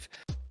believe,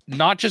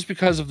 not just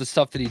because of the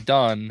stuff that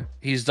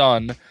he's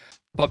done,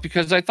 but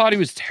because I thought he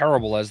was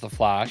terrible as the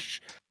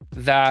Flash,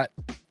 that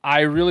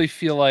I really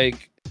feel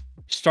like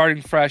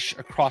starting fresh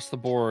across the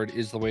board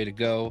is the way to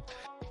go.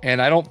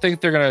 And I don't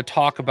think they're going to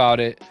talk about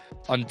it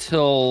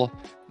until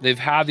they've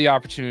had the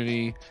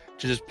opportunity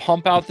to just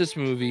pump out this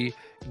movie,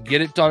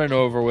 get it done and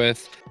over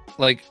with.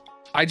 Like,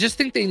 I just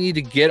think they need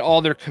to get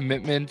all their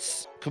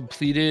commitments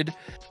completed,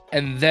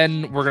 and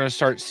then we're going to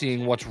start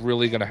seeing what's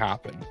really going to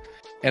happen.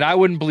 And I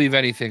wouldn't believe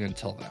anything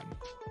until then.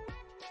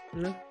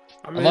 Yeah.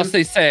 I mean, unless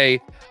they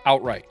say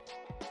outright.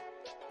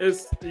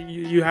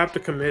 You have to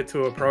commit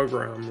to a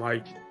program.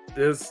 Like,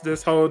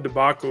 this whole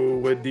debacle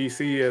with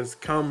DC has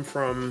come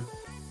from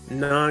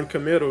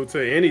non-committal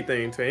to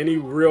anything, to any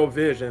real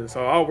vision.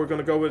 So, we're going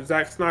to go with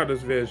Zack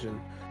Snyder's vision.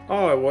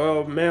 Oh,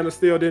 well, Man of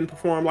Steel didn't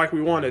perform like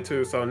we wanted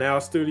to, so now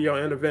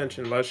studio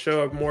intervention. Let's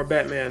shove more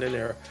Batman in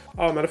there.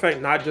 Oh, matter of fact,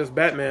 not just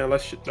Batman.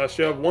 Let's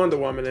shove Wonder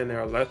Woman in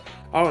there.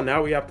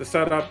 Now we have to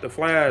set up the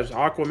Flash,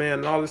 Aquaman,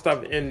 and all this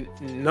stuff. And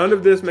none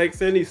of this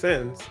makes any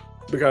sense,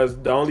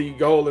 because the only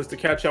goal is to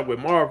catch up with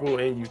Marvel,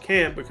 and you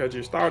can't, because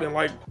you're starting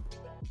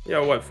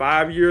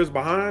 5 years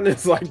behind.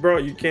 It's like, bro,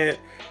 you can't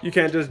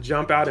just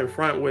jump out in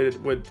front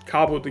with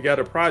cobbled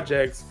together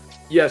projects.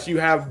 Yes, you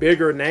have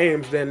bigger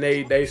names than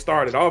they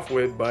started off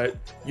with, but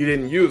you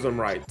didn't use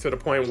them right, to the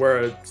point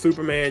where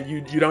Superman,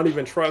 you don't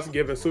even trust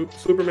giving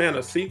Superman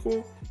a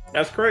sequel.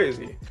 That's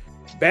crazy.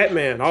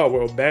 Batman,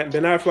 Ben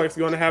Affleck's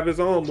going to have his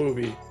own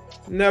movie.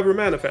 Never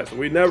manifested.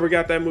 We never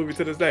got that movie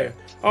to this day.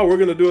 Oh, we're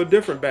going to do a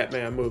different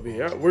Batman movie.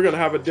 We're going to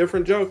have a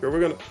different Joker.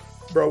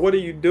 Bro, what are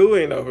you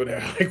doing over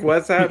there? Like,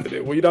 what's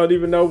happening? We don't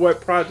even know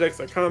what projects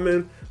are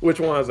coming, which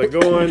ones are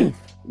going.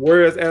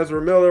 Where is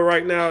Ezra Miller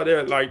right now?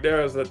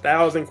 There's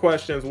 1,000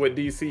 questions with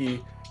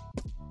DC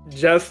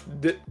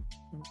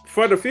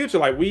for the future.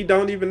 Like, we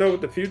don't even know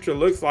what the future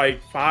looks like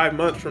 5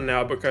 months from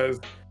now, because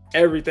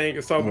everything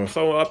is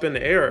so up in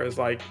the air. It's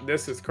like,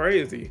 this is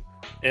crazy.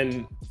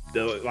 And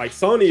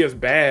Sony is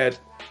bad.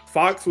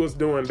 Fox was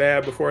doing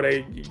bad before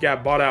they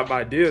got bought out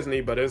by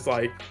Disney, but it's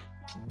like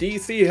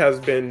DC has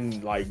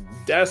been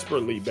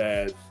desperately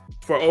bad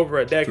for over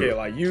a decade. True.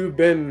 Like, you've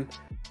been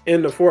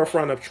in the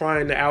forefront of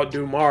trying to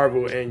outdo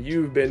Marvel, and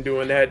you've been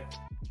doing that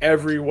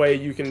every way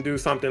you can do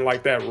something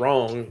like that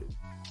wrong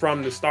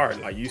from the start.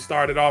 Like, you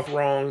started off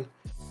wrong.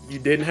 You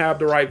didn't have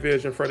the right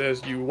vision for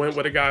this. You went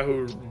with a guy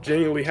who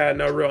genuinely had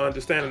no real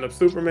understanding of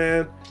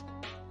Superman.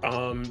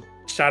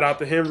 Shout out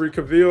to Henry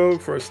Cavill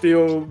for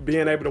still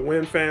being able to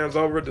win fans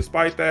over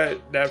despite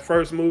that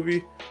first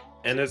movie.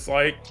 And it's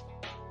like,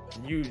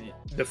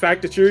 the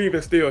fact that you're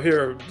even still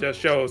here just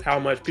shows how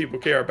much people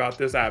care about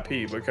this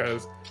IP,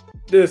 because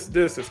this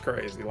is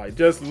crazy. Like,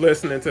 just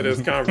listening to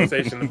this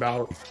conversation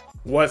about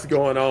what's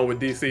going on with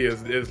DC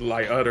is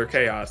like utter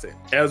chaos.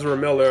 Ezra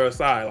Miller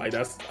aside,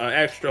 that's an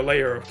extra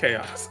layer of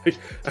chaos.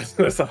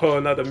 That's a whole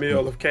another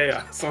meal of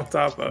chaos on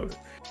top of it.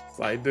 It's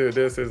like, dude,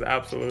 this is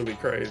absolutely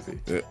crazy.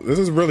 This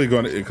is really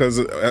going to, because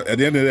at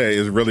the end of the day,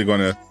 it's really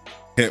going to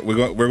hit.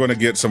 We're going to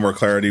get some more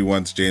clarity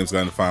once James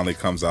Gunn finally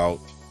comes out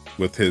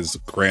with his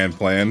grand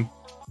plan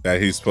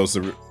that he's supposed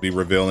to be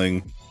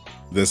revealing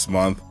this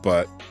month.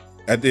 But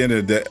at the end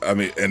of the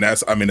day,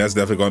 that's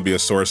definitely going to be a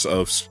source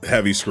of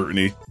heavy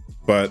scrutiny.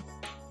 But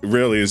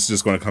really, it's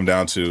just going to come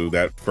down to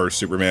that first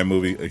Superman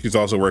movie. He's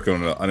also working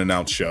on an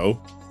unannounced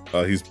show.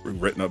 He's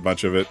written a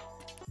bunch of it,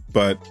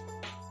 but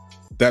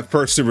that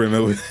first Superman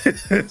movie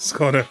is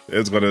going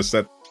to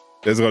set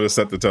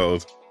the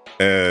tones.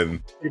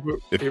 And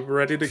people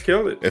ready to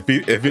kill it. If he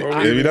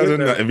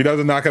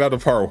doesn't knock it out of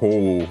the park,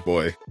 oh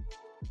boy.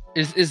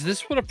 Is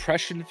this what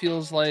oppression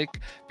feels like?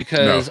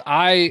 Because no.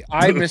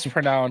 I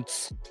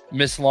mispronounce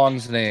Miss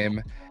Long's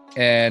name,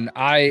 and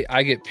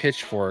I get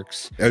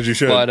pitchforks. As you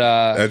should.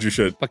 As you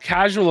should. But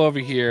Casual over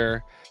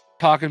here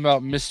talking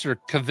about Mr.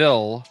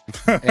 Cavill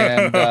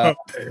and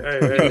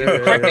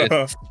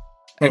crickets.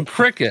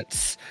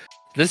 Crickets.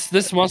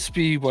 This must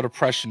be what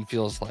oppression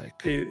feels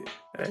like.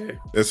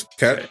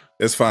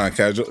 It's fine.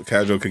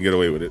 Casual can get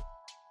away with it.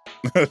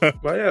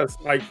 But yes,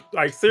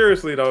 like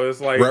seriously though, it's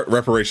like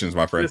reparations,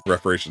 my friend.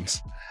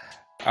 Reparations.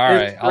 All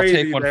right, I'll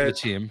take one for the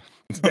team.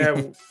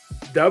 That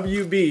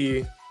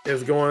WB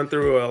is going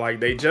through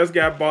they just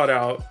got bought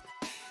out.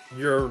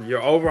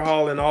 You're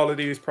overhauling all of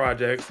these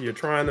projects. You're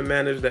trying to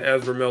manage the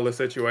Ezra Miller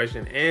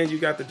situation, and you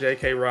got the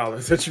JK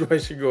Rowling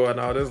situation going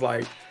on. It's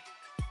like,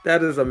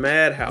 that is a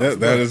madhouse.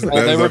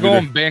 They were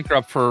going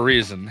bankrupt for a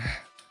reason.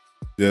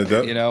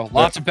 Yeah,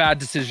 lots of bad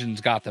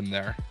decisions got them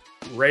there.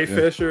 Ray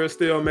Fisher is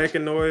still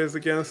making noise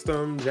against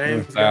them.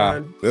 James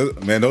Gunn,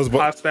 those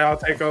hostile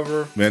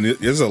takeover. Man,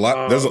 there's a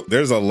lot.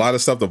 There's a lot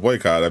of stuff to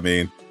boycott. I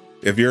mean,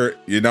 if you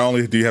not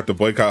only do you have to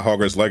boycott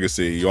Hogwarts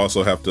Legacy, you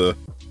also have to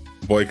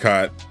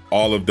boycott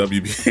all of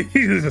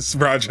WB's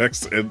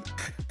projects and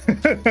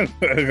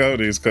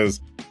companies, because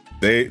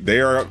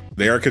they are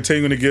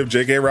continuing to give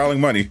JK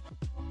Rowling money.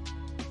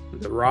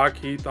 The Rock,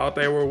 he thought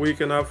they were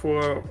weak enough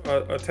for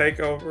a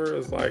takeover.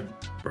 It's like,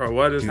 bro,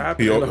 what is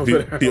happening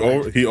over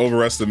there? He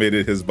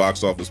overestimated his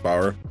box office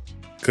power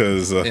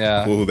because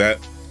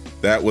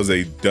that was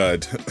a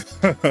dud.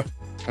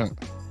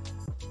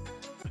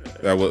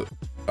 That was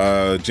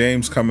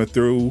James coming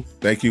through.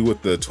 Thank you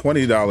with the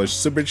 $20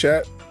 super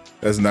chat.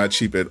 That's not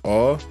cheap at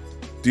all.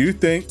 Do you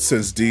think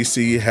since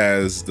DC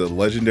has the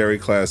legendary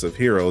class of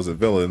heroes and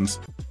villains,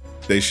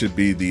 they should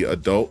be the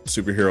adult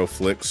superhero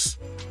flicks,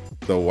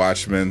 the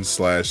Watchmen /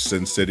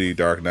 Sin City,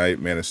 Dark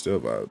Knight, Man of Steel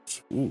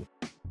vibes? Ooh,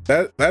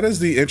 that is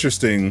the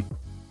interesting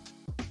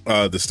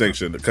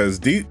distinction, because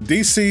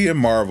DC and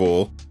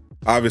Marvel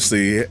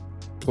obviously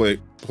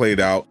played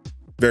out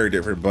very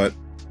different, but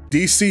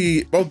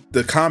DC, both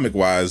the comic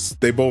wise,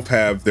 they both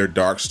have their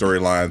dark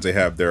storylines, they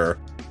have their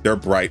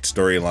bright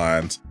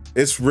storylines.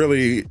 It's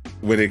really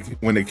when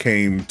it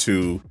came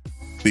to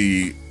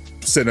the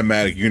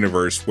cinematic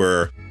universe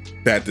where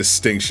that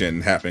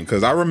distinction happened,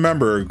 because I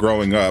remember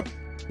growing up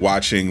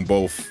watching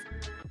both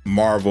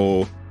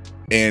Marvel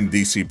and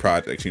DC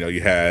projects. You know,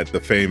 you had the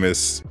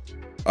famous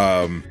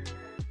Batman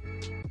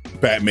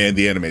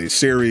the Animated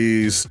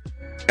Series,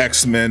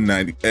 X-Men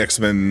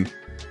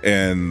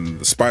and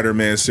the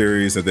Spider-Man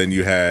series, and then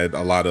you had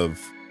a lot of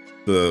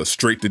the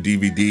straight to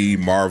DVD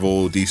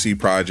Marvel DC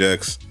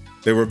projects.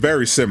 They were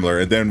very similar,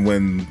 and then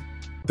when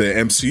the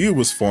MCU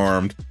was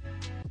formed,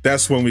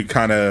 that's when we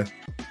kind of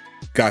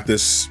got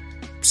this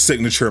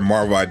signature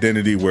Marvel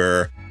identity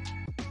where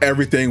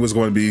everything was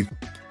going to be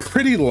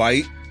pretty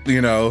light, you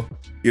know,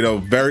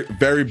 very,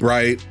 very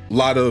bright,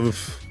 lot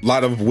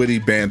of witty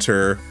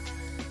banter.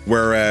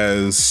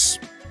 Whereas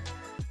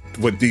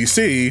with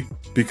DC,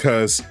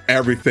 because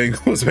everything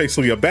was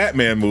basically a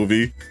Batman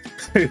movie,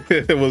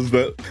 it was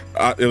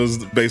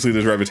basically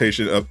this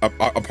reputation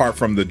apart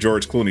from the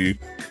George Clooney.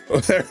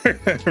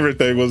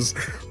 Everything was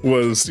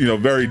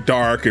very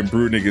dark and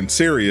brooding and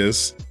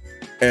serious,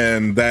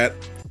 and that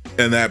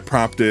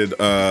prompted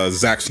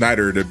Zack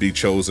Snyder to be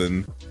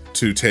chosen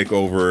to take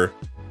over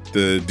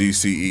the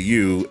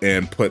DCEU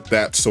and put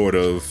that sort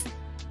of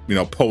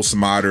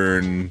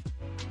postmodern,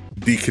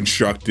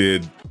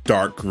 deconstructed,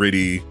 dark,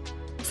 gritty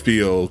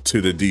feel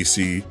to the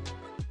DC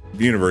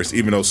universe,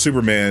 even though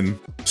Superman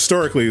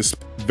historically is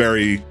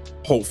very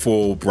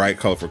hopeful, bright,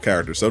 colorful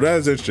character. So that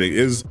is interesting.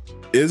 Is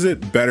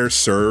it better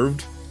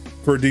served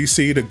for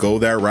DC to go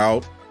that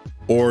route,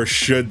 or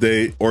should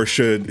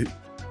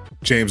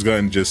James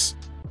Gunn just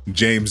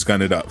James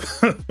Gunn it up?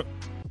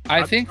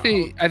 I think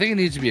it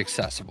needs to be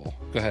accessible.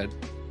 Go ahead.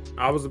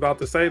 I was about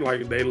to say,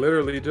 like, they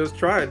literally just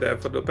tried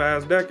that for the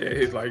past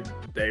decade. Like,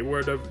 they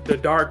were the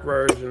dark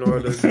version or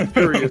the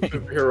serious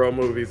superhero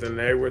movies, and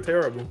they were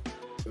terrible.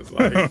 It's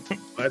like,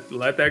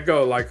 let that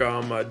go. Like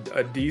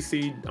a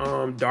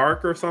DC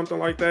dark or something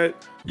like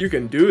that. You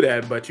can do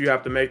that, but you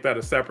have to make that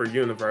a separate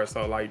universe.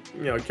 So, like,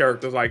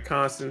 characters like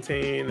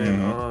Constantine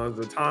and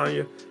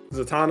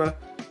Zatanna.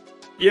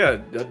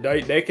 Yeah,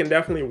 they can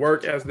definitely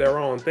work as their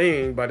own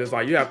thing, but it's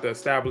like you have to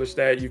establish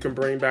that. You can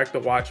bring back the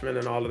Watchmen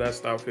and all of that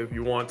stuff if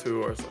you want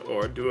to,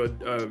 or do a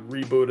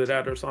reboot of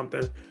that or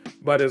something.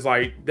 But it's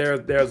like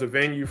there's a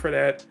venue for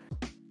that.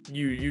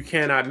 You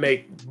cannot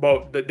make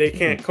both. They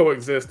can't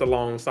coexist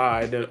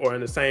alongside or in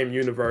the same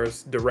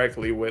universe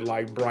directly with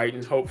like bright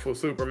and hopeful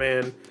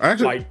Superman.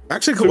 Actually,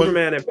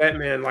 Superman and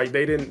Batman, like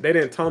they didn't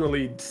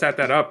tonally set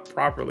that up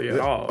properly at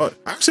all.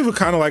 I actually would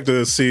kind of like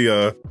to see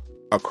a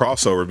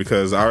crossover,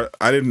 because I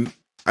didn't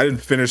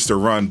finish the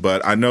run,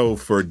 but I know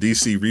for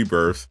DC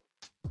Rebirth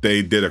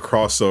they did a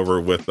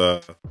crossover with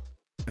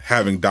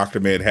having Dr.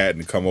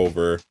 Manhattan come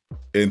over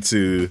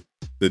into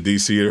the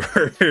DC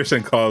universe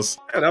and cause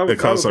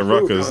some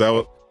ruckus.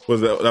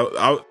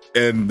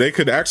 And they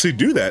could actually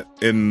do that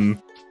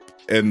in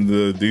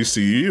the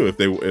DCU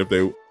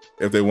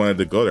if they wanted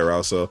to go that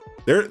route. So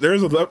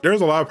there's a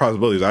lot of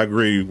possibilities. I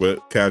agree with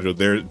Casual.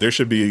 There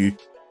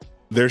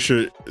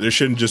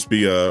shouldn't just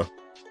be a.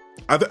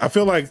 I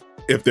feel like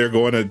if they're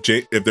going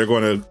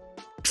to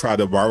try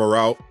the Marvel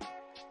route,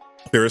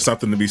 there is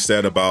something to be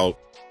said about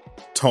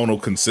tonal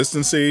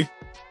consistency.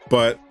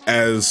 But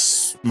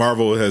as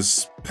Marvel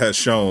has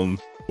shown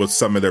with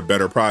some of their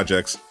better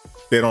projects,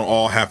 they don't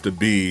all have to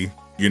be,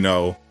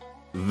 the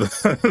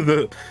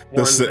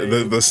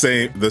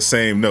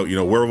same note.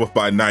 Werewolf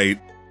by Night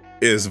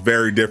is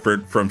very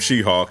different from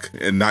She-Hulk,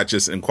 and not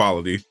just in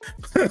quality,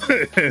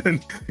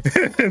 and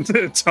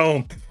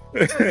tone.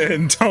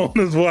 And tone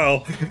as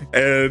well,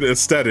 and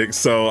aesthetic.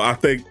 So I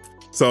think,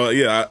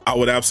 yeah, I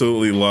would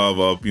absolutely love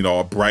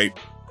a bright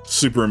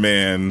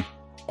Superman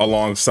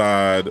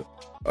alongside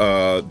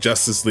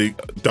Justice League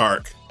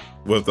Dark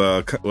with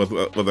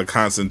a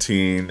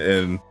Constantine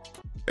and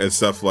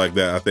stuff like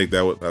that. I think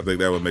that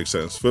would make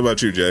sense. What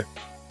about you, Jay?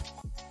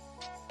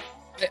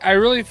 I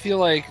really feel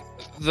like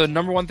the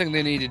number one thing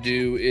they need to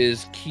do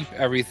is keep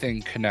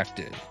everything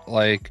connected.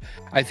 Like,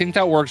 I think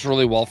that works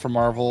really well for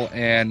Marvel,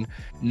 and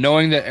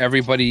knowing that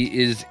everybody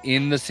is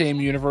in the same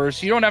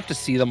universe, you don't have to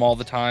see them all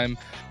the time,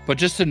 but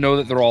just to know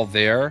that they're all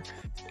there,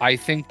 I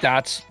think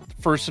that's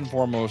first and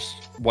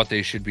foremost what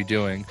they should be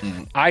doing.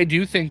 I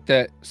do think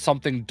that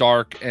something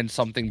dark and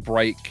something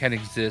bright can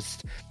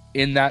exist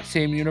in that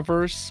same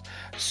universe.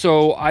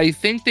 So I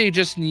think they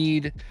just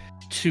need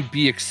to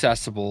be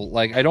accessible.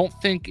 Like, I don't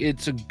think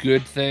it's a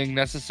good thing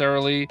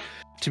necessarily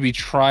to be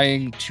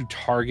trying to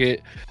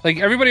target, like,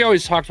 everybody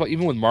always talks about,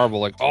 even with Marvel,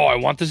 like, oh, I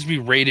want this to be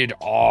rated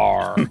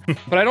R.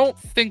 But I don't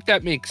think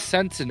that makes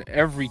sense in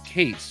every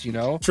case, you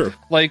know? Sure.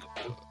 Like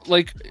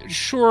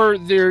sure,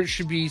 there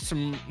should be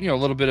some, you know,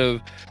 a little bit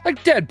of,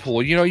 like,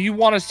 Deadpool, you know, you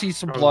want to see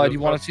some blood, you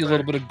want to see a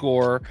little bit of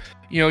gore,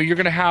 you know, you're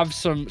gonna have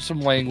some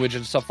language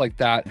and stuff like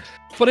that,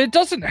 but it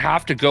doesn't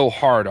have to go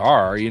hard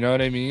R, you know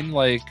what I mean?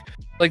 Like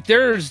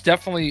there's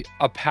definitely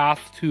a path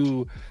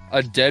to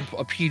a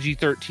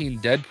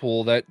PG-13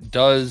 Deadpool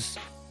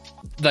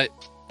that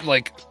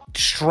like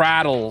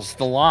straddles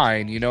the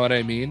line, you know what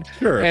I mean?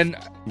 Sure. And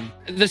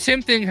the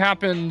same thing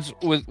happens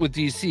with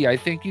DC. I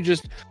think you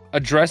just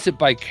address it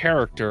by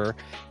character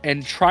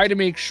and try to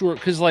make sure,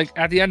 because, like,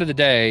 at the end of the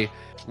day,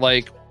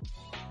 like,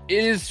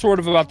 it is sort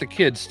of about the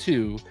kids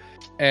too,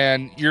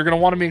 and you're going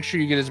to want to make sure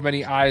you get as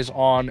many eyes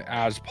on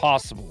as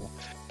possible.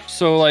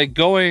 So, like,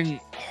 going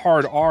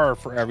hard R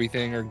for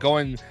everything or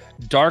going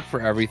dark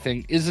for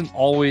everything isn't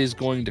always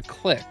going to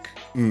click.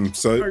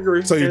 So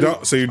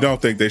you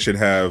don't think they should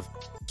have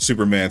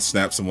Superman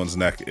snap someone's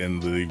neck in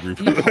the group?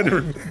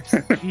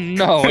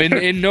 No,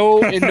 in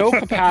no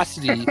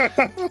capacity.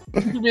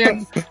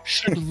 Superman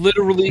should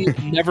literally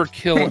never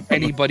kill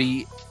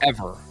anybody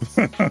ever.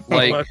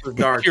 Like,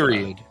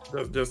 period.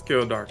 Just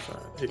kill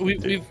Darkseid.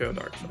 Kill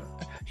Darkseid.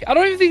 I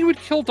don't even think he would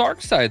kill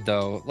Darkseid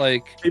though.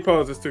 Like, he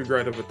poses too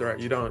great of a threat.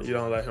 You don't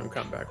let him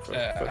come back for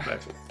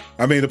that.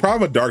 I mean, the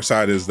problem with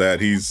Darkseid is that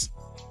he's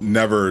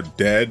never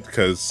dead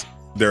because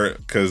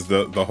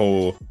the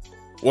whole,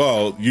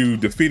 well, you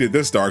defeated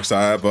this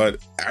Darkseid,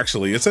 but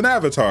actually it's an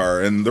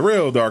avatar, and the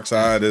real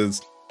Darkseid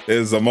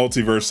is a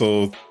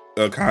multiversal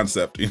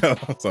concept, you know.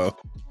 So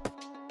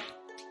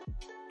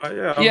I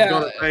was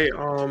gonna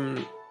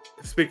say,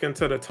 speaking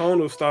to the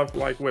tonal stuff,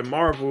 like with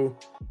Marvel,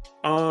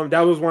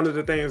 that was one of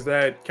the things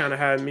that kind of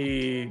had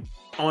me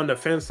on the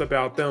fence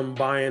about them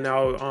buying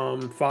out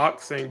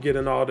Fox and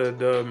getting all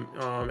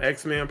the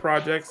X-Men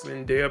projects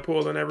and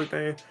Deadpool and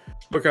everything,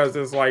 because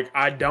it's like,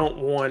 I don't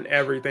want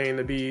everything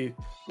to be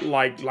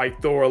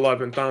like Thor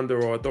Love and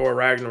Thunder or Thor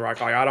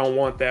Ragnarok. Like, I don't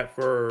want that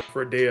for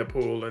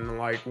Deadpool, and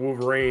like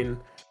Wolverine,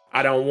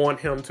 I don't want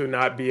him to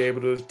not be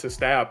able to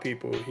stab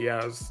people. He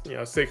has,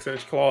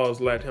 6-inch claws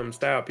let him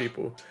stab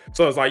people.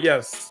 So it's like,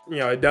 yes,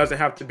 it doesn't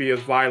have to be as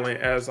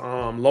violent as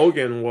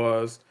Logan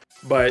was,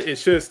 but it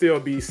should still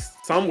be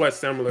somewhat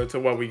similar to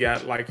what we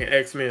got like in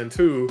X-Men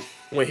 2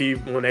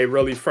 when they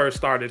really first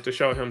started to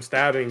show him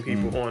stabbing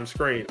people on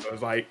screen. So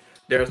it's like,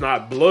 there's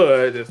not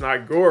blood, it's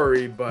not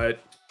gory, but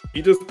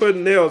he just put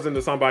nails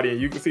into somebody and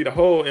you can see the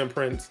hole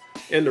imprints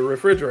in the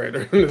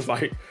refrigerator. It's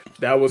like,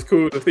 that was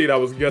cool to see. That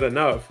was good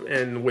enough.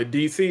 And with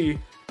DC,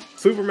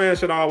 Superman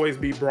should always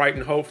be bright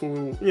and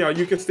hopeful.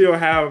 You can still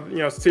have,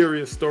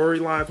 serious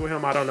storylines with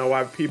him. I don't know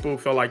why people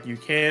feel like you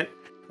can't.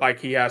 Like,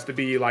 he has to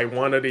be like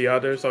one or the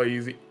other. So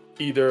he's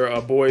either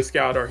a Boy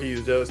Scout or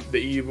he's just the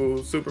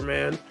evil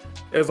Superman.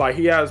 It's like,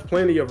 he has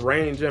plenty of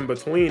range in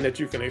between that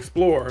you can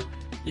explore.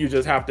 You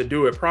just have to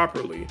do it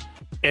properly.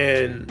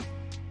 And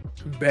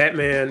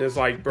Batman is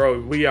like,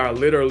 bro, we are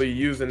literally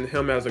using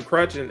him as a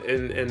crutch in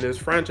this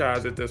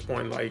franchise at this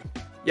point. Like,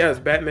 yes,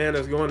 Batman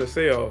is going to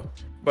sell,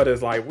 but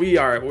it's like,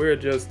 we're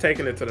just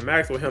taking it to the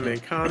max with him in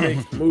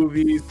comics,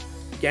 movies,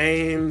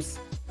 games.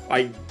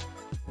 Like,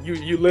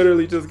 you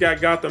literally just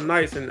got Gotham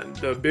Knights, and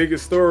the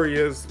biggest story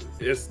is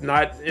it's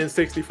not in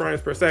 60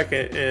 frames per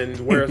second, and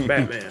where's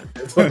Batman?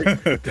 It's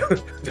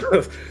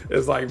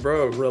like,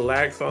 bro,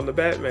 relax on the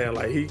Batman.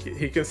 Like, he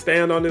can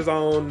stand on his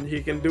own,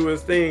 he can do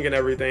his thing and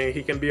everything,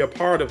 he can be a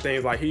part of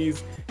things. Like,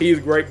 he's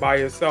great by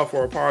himself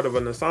or a part of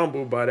an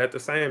ensemble, but at the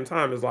same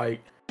time, it's like,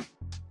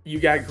 you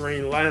got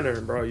Green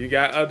Lantern, bro. You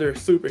got other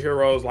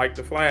superheroes like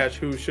the Flash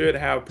who should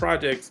have had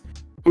projects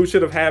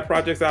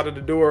out of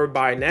the door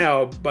by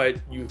now, but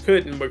you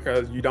couldn't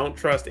because you don't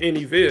trust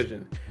any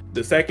vision.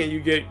 The second you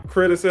get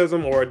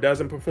criticism or it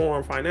doesn't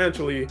perform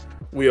financially,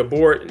 we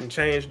abort and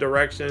change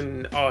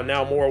direction. Oh,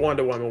 now more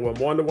Wonder Woman. Well,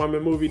 Wonder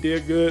Woman movie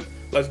did good,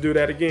 let's do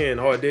that again.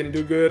 Oh, it didn't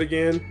do good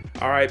again.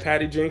 All right,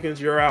 Patty Jenkins,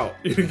 you're out.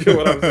 You get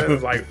what I'm saying?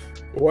 It's like,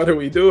 what are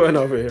we doing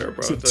over here,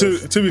 bro?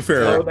 To be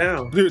fair,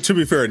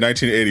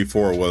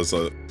 1984 was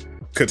a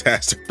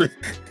catastrophe.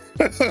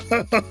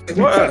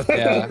 What?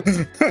 Yeah.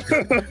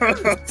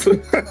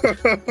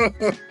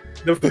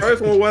 the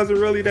first one wasn't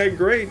really that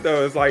great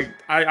though. It's like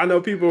I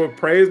know people have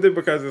praised it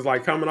because it's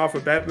like coming off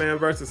of Batman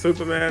versus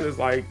Superman. It's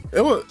like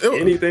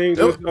anything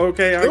was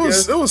okay. I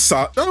guess it was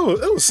solid.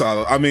 It was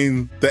solid. I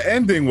mean, the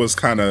ending was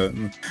kind of,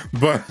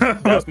 but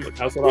that's what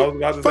I was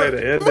about to say.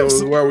 The ending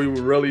was where we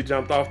really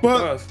jumped off the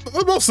bus.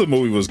 Most of the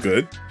movie was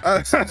good.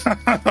 I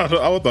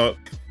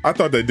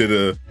thought they did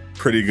a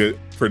pretty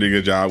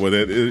good job with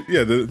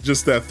it.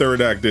 Just that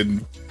third act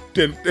didn't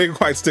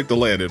quite stick the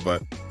landing,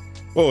 but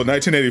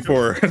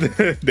 1984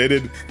 they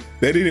didn't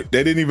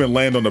even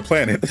land on the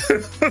planet.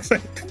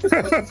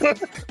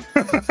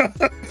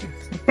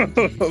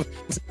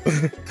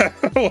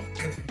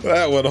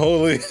 that one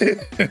holy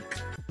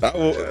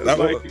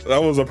that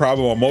was a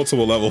problem on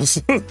multiple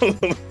levels.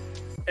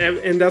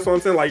 and that's what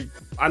I'm saying. Like,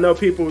 I know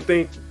people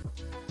think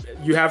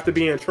you have to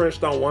be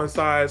entrenched on one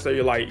side, so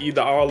you're like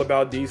either all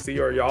about DC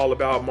or you're all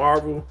about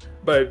Marvel.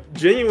 But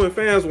genuine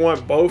fans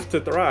want both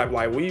to thrive.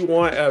 Like, we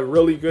want a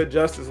really good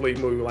Justice League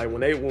movie. Like,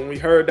 when we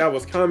heard that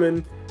was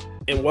coming,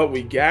 and what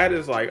we got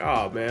is like,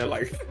 oh man,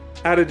 like,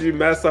 how did you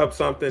mess up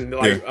something?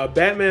 Like, a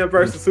Batman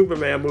versus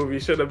Superman movie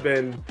should have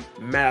been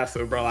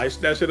massive, bro. Like,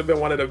 that should have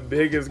been one of the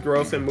biggest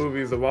grossing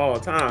movies of all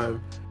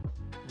time.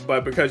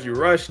 But because you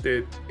rushed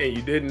it and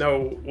you didn't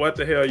know what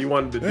the hell you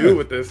wanted to do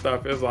with this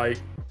stuff, it's like,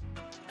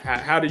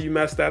 how do you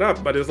mess that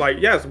up? But it's like,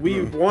 yes,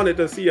 we wanted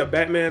to see a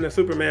Batman and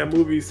Superman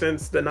movie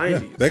since the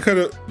 90s. Yeah, they could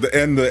have,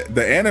 and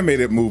the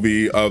animated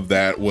movie of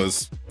that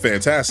was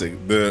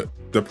fantastic. The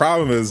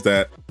problem is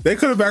that they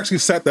could have actually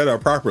set that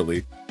up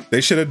properly. They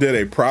should have did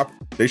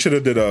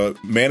a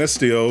Man of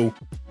Steel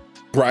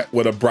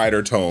with a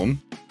brighter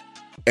tone,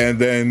 and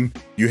then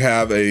you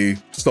have a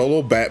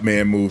solo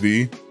Batman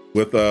movie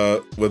with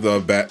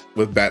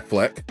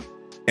Batfleck.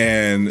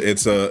 And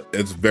it's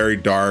very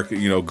dark,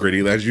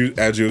 gritty as you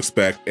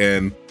expect,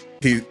 and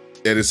it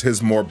is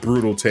his more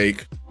brutal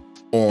take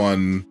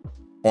on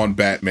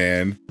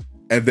Batman.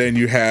 And then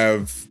you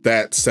have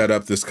that set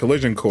up this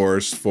collision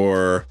course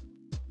for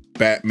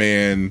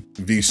Batman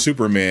v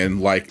Superman,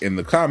 like in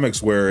the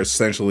comics, where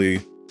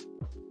essentially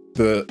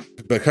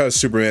because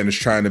Superman is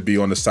trying to be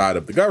on the side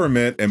of the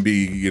government and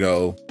be,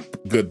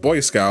 good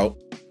Boy Scout,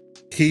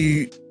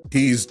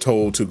 he's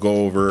told to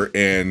go over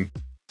and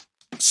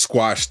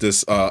squash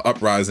this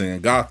uprising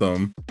in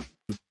Gotham,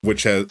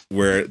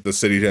 where the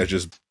city has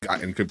just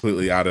gotten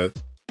completely out of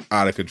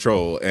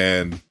control,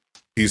 and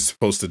he's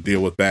supposed to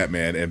deal with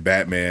Batman, and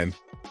Batman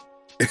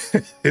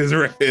is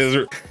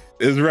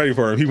ready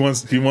for him. He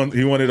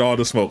wanted all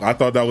the smoke. I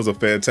thought that was a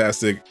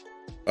fantastic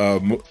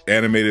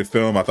animated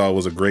film. I thought it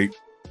was a great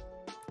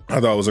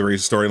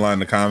storyline in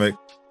the comic,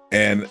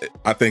 and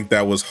I think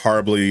that was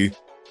horribly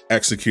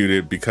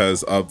executed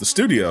because of the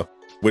studio,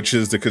 which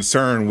is the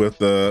concern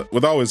with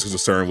always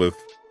concern with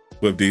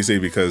DC,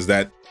 because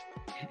that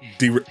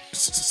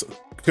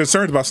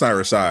concerns about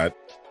Snyder's side.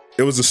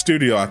 It was the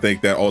studio, I think,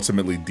 that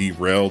ultimately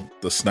derailed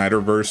the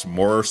Snyderverse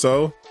more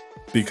so,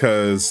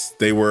 because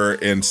they were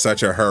in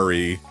such a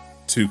hurry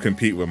to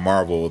compete with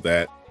Marvel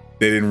that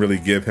they didn't really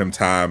give him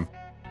time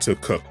to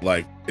cook.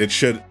 Like, it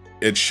should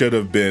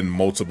have been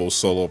multiple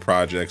solo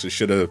projects. It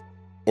should have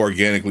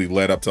organically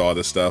led up to all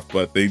this stuff,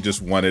 but they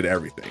just wanted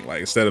everything.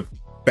 Like, instead of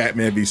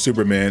Batman v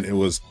Superman, it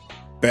was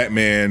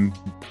Batman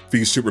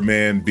v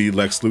Superman v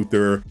Lex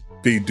Luthor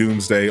v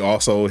Doomsday.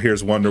 Also,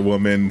 here's Wonder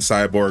Woman,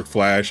 Cyborg,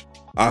 Flash.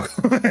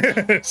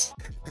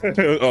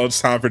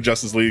 It's time for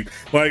Justice League.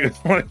 Like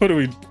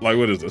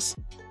what is this?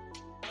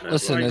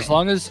 Listen, as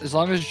long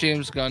as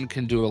James Gunn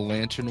can do a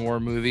Lantern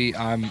War movie,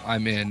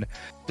 I'm in.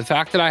 The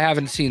fact that I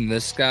haven't seen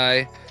this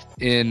guy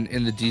in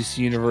the DC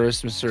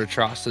Universe, Mr.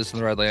 Atrocitus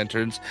and the Red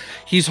Lanterns,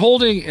 he's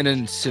holding an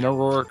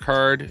Incineroar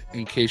card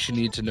in case you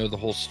need to know the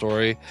whole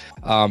story,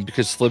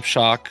 because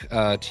Slipshock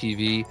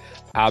TV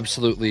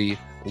absolutely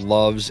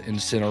loves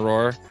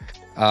Incineroar,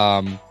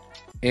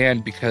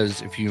 and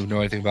because if you know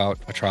anything about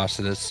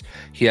Atrocitus,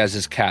 he has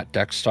his cat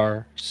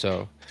Dexstar.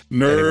 So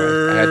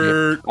nerd.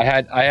 Anyway,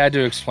 I had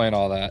to explain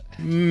all that.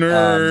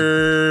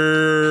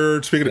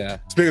 Nerd. Speaking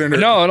of nerd,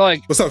 no,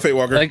 like, what's up, Fate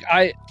Walker? Like,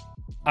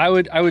 I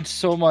would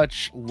so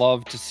much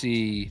love to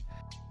see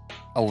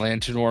a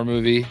Lantern War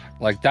movie.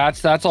 Like,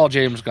 that's all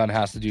James Gunn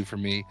has to do for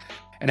me.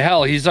 And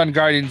hell, he's done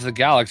Guardians of the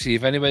Galaxy.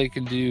 If anybody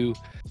can do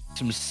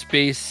some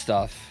space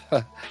stuff,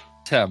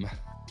 Tim.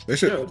 They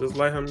should. Yeah, just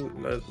let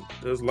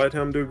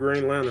him do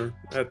Green Lantern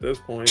at this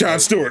point. John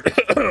Stewart.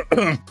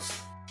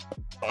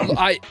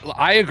 I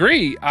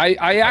agree.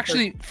 I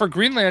actually, for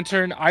Green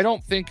Lantern, I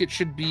don't think it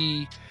should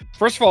be.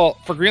 First of all,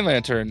 for Green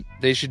Lantern,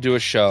 they should do a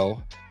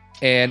show,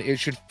 and it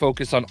should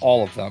focus on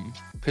all of them,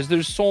 because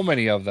there's so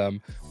many of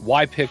them.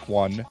 Why pick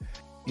one?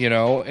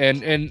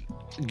 And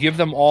give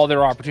them all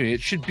their opportunity.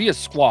 It should be a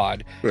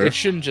squad. Sure. It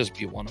shouldn't just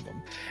be one of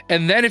them.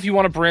 And then if you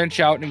want to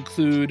branch out and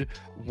include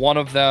one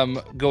of them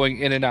going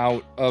in and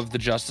out of the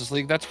Justice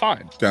League, that's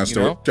fine. John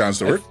Stewart.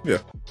 Yeah.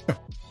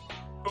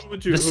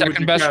 The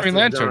second best Green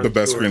Lantern. The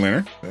best Green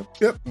Lantern.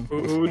 Yep.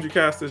 Who would you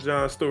cast as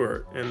John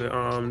Stewart in the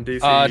DC?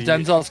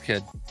 Denzel's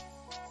kid.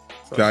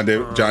 So,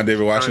 John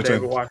David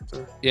Washington.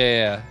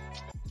 Yeah.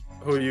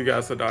 Who you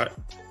got, Sadat?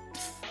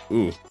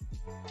 Ooh.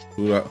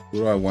 Who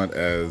do I want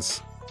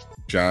as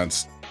John?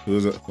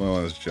 Who I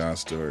want as Jon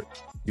Stewart?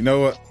 You know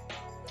what?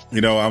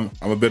 I'm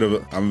a bit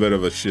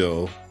of a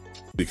shill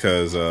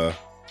because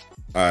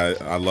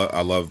I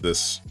love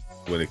this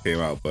when it came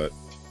out, but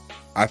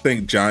I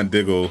think John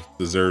Diggle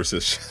deserves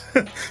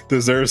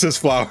his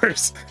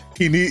flowers.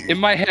 In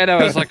my head,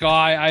 I was like, oh,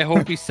 I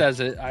hope he says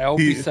it. I hope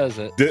he says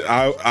it.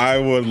 I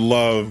would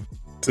love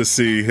to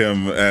see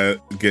him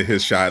get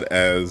his shot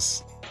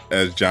as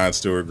Jon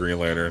Stewart Green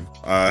Lantern.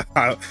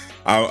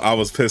 I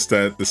was pissed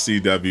that the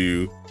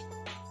CW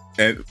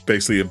and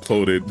basically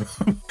imploded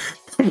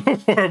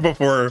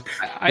before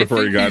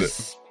he got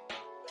it.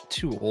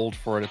 Too old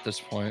for it at this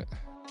point.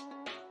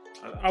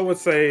 I would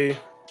say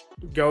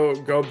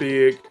go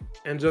big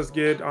and just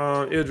get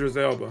Idris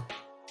Elba.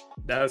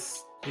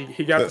 That's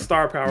he got the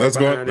star power. That's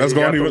going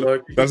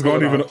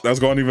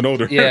even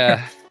older.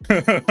 Yeah.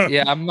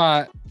 Yeah, I'm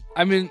not.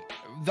 I mean,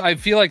 I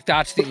feel like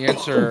that's the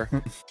answer.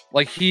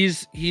 Like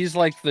he's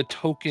like the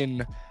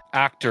token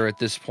actor at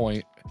this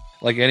point.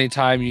 Like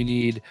anytime you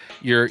need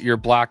your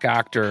black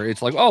actor,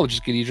 it's like, oh,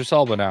 just get Idris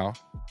Elba now.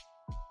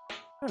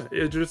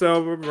 Idris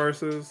Elba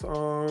versus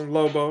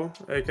Lobo,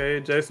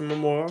 aka Jason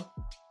Momoa.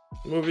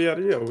 Movie of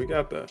the year. We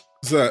got that.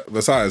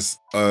 Besides,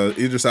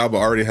 Idris Elba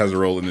already has a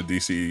role in the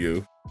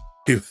DCEU.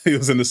 He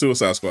was in the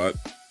Suicide Squad.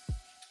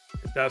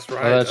 That's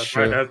right. That's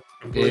true. Right. That's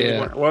completely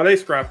well, they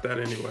scrapped that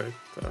anyway.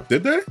 So.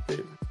 Did they?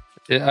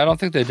 Yeah, I don't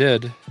think they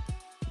did.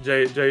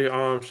 Jay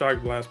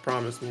Shock Blast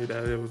promised me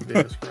that it was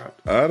being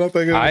scrapped. I don't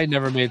think I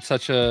never made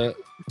such a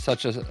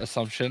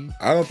assumption.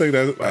 I don't think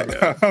that.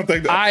 I don't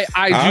think that.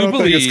 I do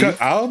believe.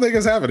 I don't think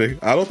it's happening.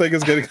 I don't think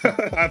it's getting.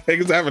 I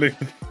think it's happening.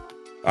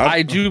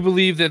 I do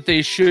believe that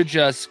they should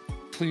just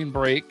clean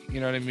break. You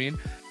know what I mean?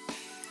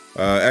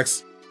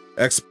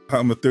 X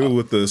coming through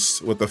with the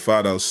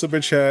 $5 super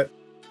chat.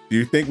 Do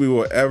you think we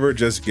will ever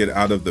just get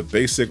out of the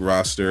basic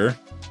roster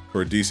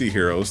for DC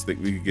heroes?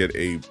 Think we could get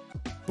a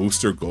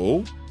Booster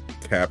Gold,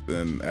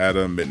 Captain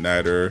Atom,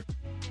 Midnighter,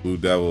 Blue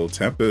Devil,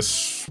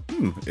 Tempest?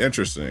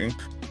 Interesting.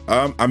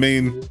 I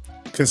mean,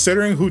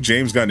 considering who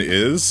James Gunn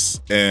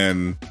is,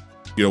 and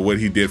what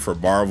he did for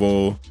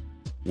Marvel,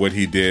 what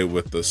he did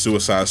with the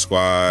Suicide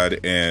Squad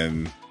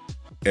and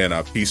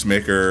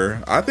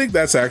Peacemaker, I think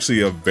that's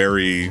actually a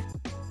very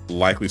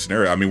likely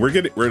scenario. I mean,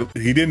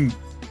 he didn't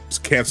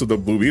cancel the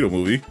Blue Beetle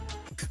movie.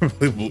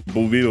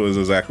 Blue Beetle is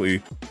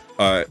exactly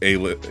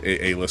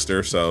a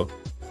lister, so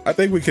I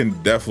think we can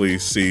definitely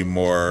see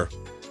more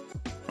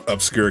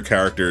obscure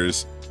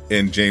characters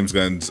in James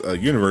Gunn's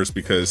universe,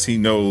 because he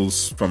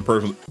knows from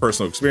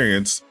personal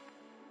experience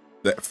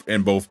that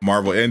in both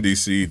Marvel and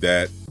DC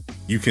that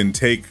you can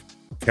take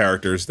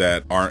characters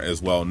that aren't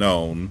as well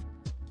known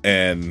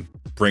and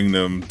bring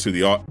them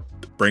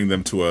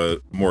to a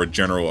more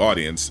general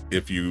audience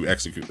if you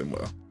execute them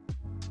well.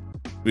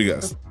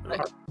 Because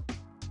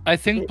I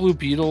think Blue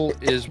Beetle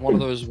is one of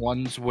those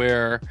ones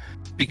where,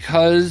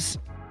 because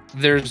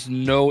there's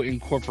no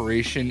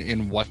incorporation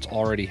in what's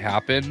already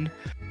happened,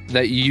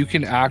 that you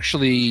can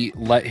actually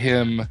let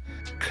him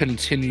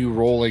continue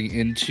rolling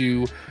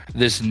into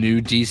this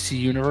new DC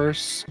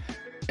universe.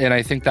 And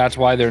I think that's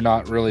why they're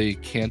not really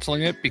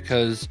canceling it,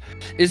 because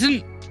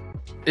isn't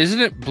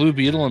it Blue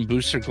Beetle and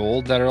Booster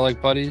Gold that are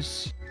like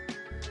buddies?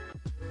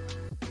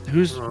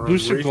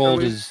 Booster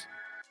Gold is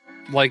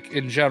like,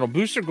 in general,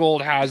 Booster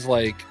Gold has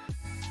like,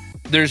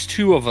 there's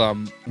two of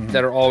them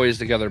that are always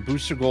together,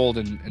 Booster Gold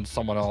and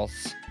someone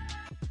else.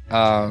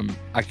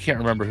 I can't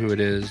remember who it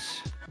is.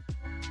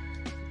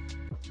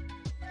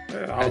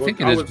 Yeah, I think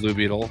it is Blue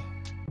Beetle.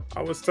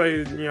 I would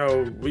say,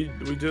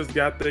 we just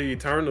got the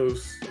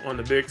Eternals on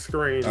the big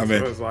screen. I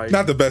mean, so it's like,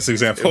 not the best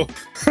example.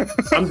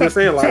 I'm just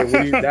saying, like,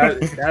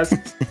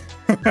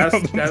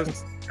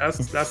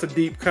 that's a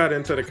deep cut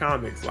into the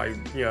comics. Like,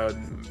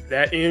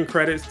 that end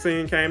credits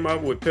scene came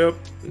up with Pip.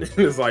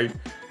 It's like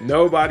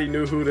nobody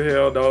knew who the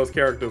hell those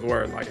characters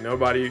were. Like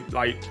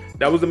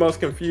that was the most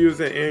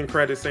confusing end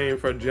credit scene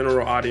for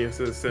general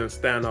audiences since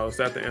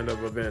Thanos at the end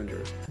of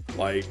Avengers.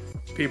 Like,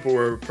 people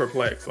were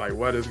perplexed. Like,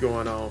 what is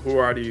going on? Who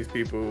are these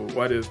people?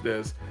 What is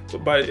this?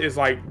 But it's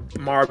like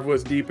Marvel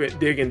was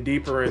digging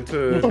deeper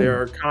into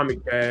their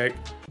comic bag,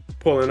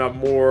 pulling up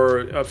more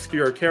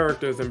obscure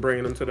characters and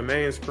bringing them to the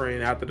main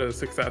screen after the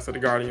success of the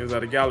Guardians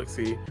of the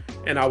Galaxy.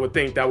 And I would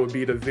think that would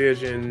be the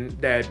vision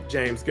that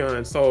James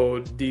Gunn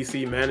sold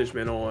DC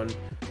management on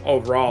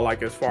overall,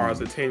 like as far as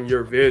a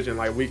 10-year vision.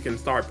 Like, we can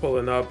start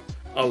pulling up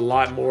a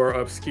lot more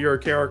obscure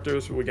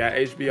characters. We got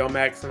HBO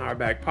Max in our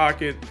back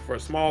pocket for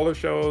smaller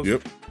shows.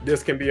 Yep.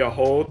 This can be a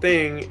whole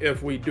thing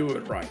if we do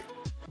it right.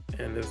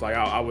 And it's like,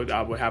 I would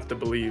have to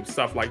believe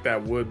stuff like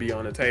that would be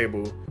on the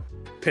table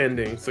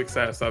pending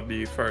success of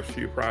these first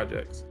few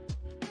projects.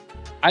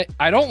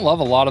 I don't love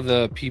a lot of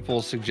the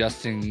people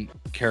suggesting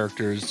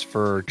characters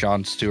for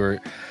Jon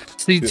Stewart.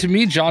 See, to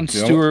me, Jon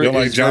Stewart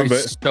is very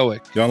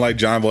stoic. You don't like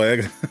John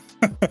Boyega?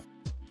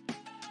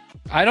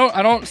 I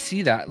don't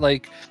see that.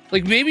 Like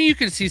maybe you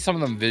can see some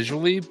of them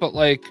visually, but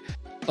like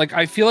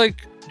I feel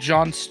like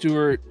Jon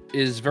Stewart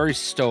is very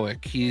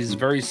stoic. He's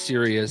very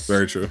serious.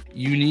 Very true.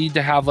 You need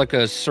to have like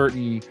a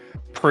certain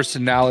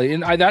personality,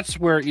 and that's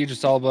where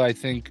Idris Elba, I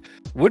think,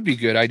 would be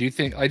good. I just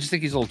think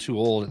he's a little too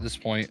old at this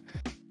point.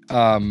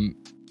 And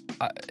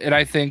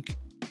I think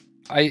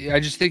I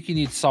just think you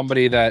need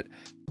somebody that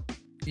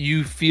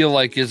you feel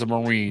like is a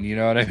Marine. You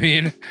know what I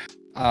mean?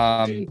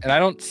 And I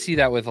don't see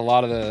that with a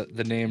lot of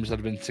the names that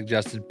have been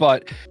suggested,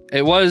 but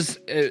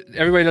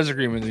everybody does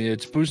agree with me.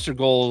 It's Booster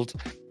Gold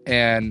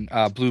and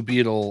Blue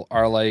Beetle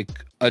are like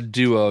a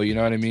duo, you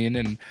know what I mean?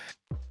 And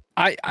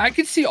I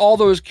could see all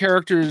those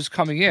characters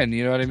coming in,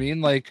 you know what I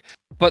mean? Like,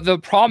 but the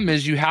problem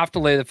is you have to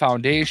lay the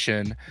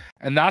foundation,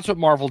 and that's what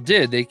Marvel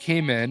did. They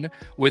came in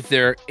with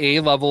their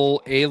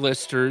A-level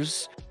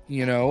A-listers,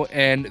 you know,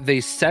 and they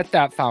set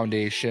that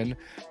foundation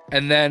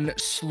and then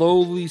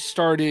slowly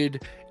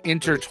started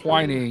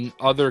intertwining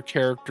other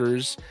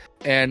characters,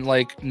 and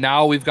like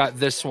now we've got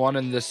this one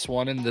and this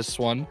one and this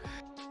one,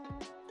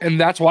 and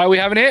that's why we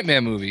have an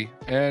Ant-Man movie,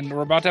 and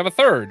we're about to have a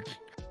third,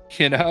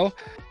 you know.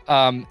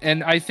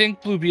 And I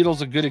think Blue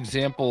Beetle's a good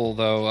example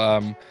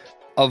though,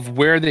 of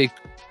where they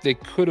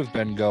could have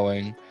been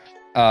going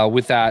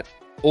with that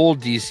old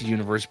DC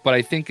universe, but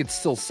I think it's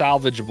still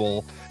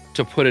salvageable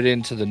to put it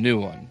into the new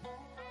one.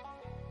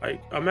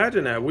 Like,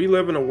 imagine that we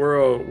live in a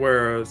world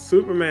where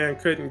Superman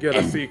couldn't get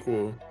a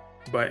sequel,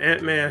 but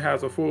Ant-Man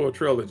has a full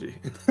trilogy.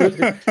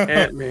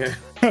 Ant-Man.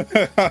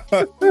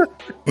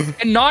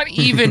 And not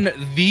even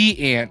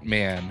the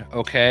Ant-Man,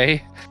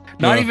 okay?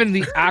 Not even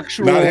the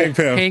actual Hank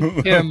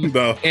Pym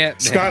no. Ant-Man.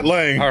 Scott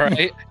Lang. All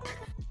right?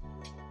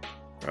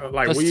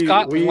 Like the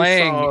Scott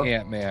Lang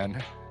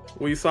Ant-Man.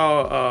 We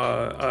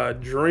saw a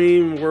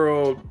Dream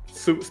World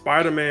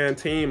Spider-Man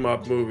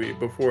team-up movie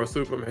before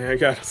Superman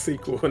got a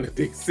sequel in the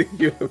DC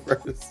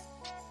Universe.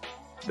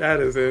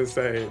 That is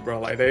insane, bro.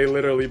 Like, they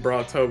literally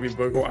brought Tobey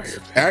Maguire.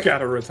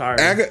 Gotta retire.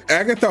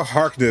 Agatha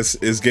Harkness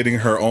is getting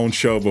her own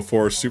show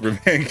before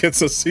Superman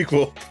gets a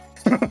sequel.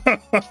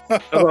 That's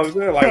what I'm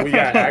saying. Like, we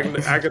got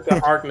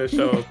Agatha Harkness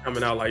shows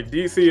coming out. Like,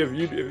 DC, if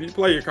you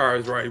play your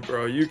cards right,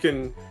 bro, you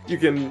can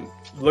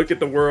look at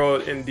the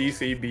world in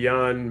DC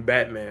beyond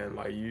Batman.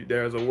 Like,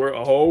 there's a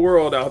whole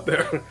world out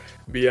there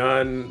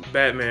beyond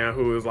Batman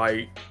who is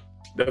like,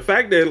 the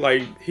fact that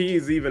like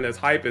he's even as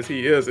hype as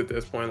he is at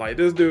this point, like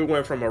this dude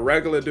went from a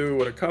regular dude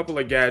with a couple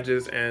of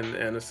gadgets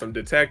and some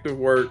detective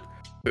work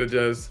to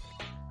just,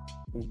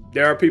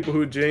 there are people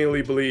who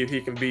genuinely believe he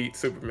can beat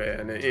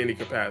Superman in any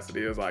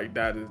capacity. It's like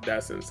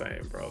that's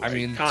insane, bro. Like, I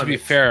mean, to be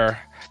fair,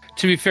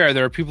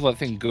 there are people that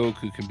think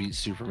Goku can beat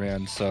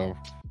Superman. So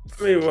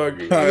I mean,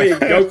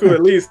 Goku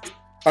at least.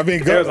 I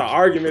mean, there's an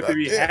argument to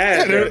be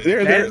had. There's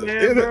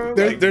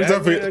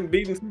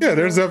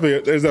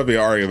definitely an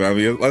argument. I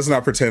mean, let's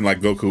not pretend like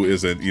Goku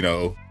isn't, you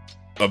know,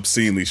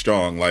 obscenely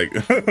strong. Like,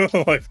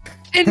 like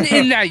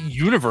in that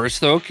universe,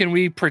 though, can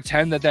we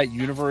pretend that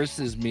universe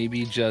is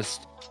maybe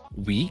just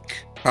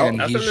weak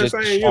and he's just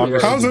stronger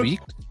than weak?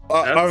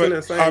 I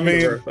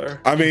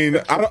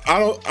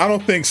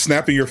don't think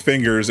snapping your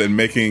fingers and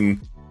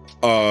making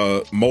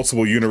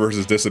multiple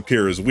universes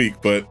disappear is weak,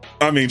 but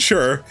I mean,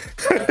 sure,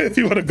 if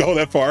you want to go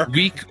that far.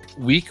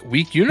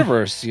 Weak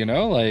universe, you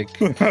know, like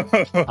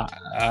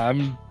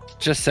I'm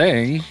just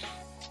saying.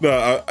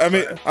 No, I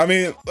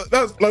mean,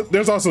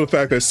 there's also the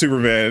fact that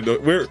Superman.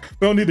 We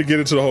don't need to get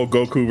into the whole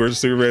Goku versus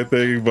Superman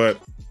thing, but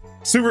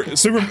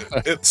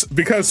it's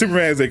because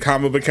Superman is a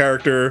comic book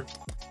character.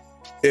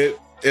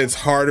 It's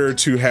harder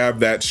to have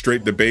that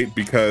straight debate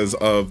because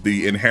of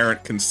the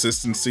inherent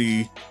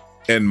consistency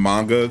in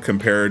manga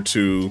compared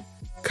to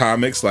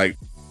comics. Like,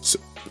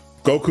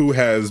 Goku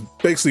has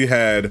basically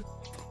had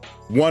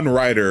one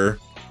writer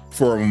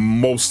for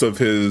most of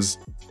his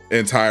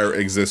entire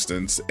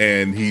existence,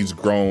 and he's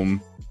grown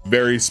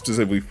very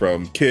specifically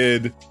from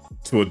kid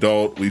to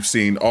adult. We've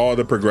seen all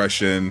the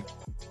progression.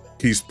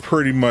 He's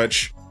pretty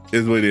much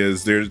is what it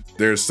is.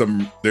 There's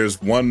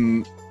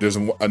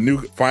a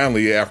new,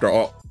 finally, after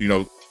all, you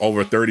know,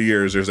 over 30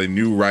 years, there's a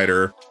new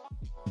writer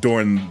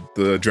doing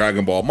the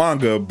Dragon Ball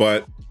manga,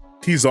 but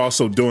he's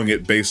also doing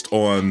it based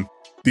on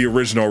the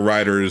original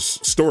writer's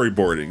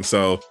storyboarding.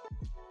 So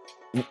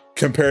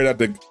compare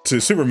that to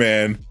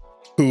Superman,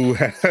 who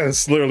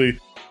has literally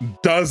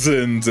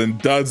dozens and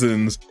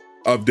dozens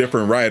of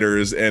different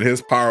writers, and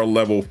his power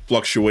level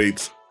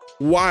fluctuates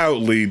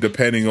wildly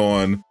depending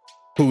on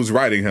who's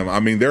writing him. I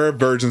mean, there are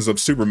versions of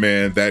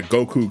Superman that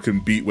Goku can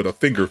beat with a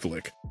finger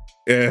flick.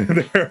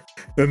 And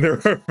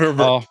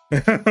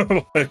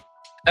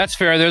that's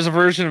fair. There's a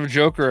version of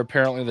Joker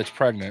apparently that's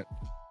pregnant.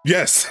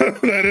 Yes,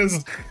 that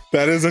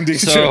is indeed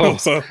true.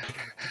 So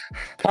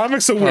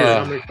comics are weird.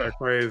 Comics are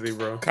crazy,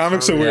 bro.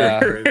 Comics are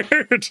weird.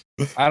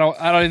 I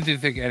don't even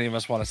think any of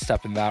us want to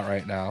step in that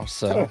right now.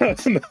 So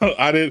no,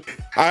 I didn't.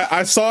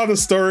 I saw the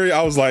story.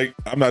 I was like,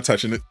 I'm not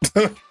touching it.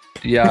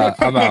 Yeah,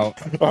 I'm out.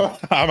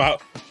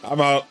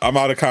 I'm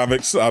out of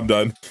comics. I'm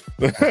done.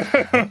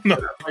 No.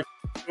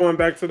 Going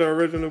back to the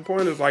original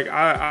point, is like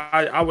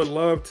I would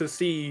love to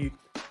see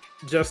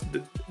just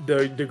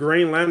the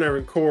Green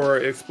Lantern Corps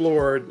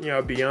explored, you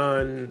know,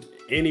 beyond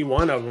any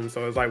one of them.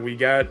 So it's like we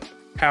got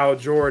Hal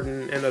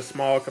Jordan in a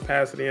small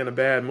capacity in a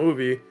bad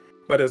movie,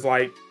 but it's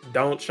like,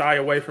 don't shy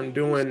away from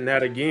doing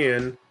that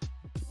again.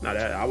 Now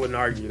that I wouldn't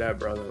argue that,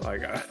 brother.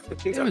 Like,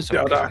 It was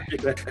don't okay. argue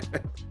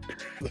that.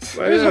 But It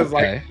was it's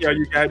okay. like,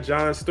 you got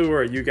Jon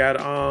Stewart, you got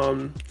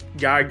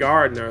Guy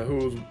Gardner,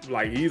 who's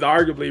like, he's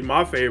arguably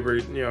my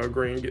favorite,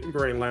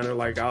 Green Lantern.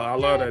 Like, I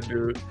love that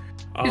dude.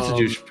 He's a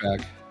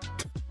douchebag.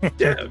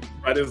 Yeah,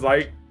 but it's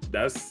like,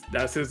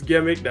 that's his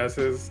gimmick, that's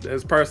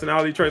his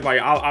personality trait.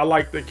 Like, I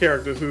like the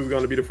characters who's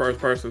going to be the first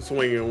person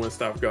swinging when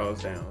stuff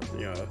goes down,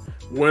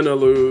 win or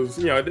lose,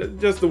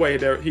 just the way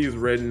that he's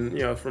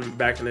written, from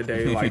back in the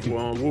day. Like,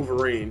 well,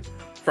 Wolverine,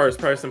 first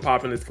person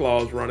popping his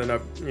claws, running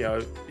up,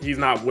 he's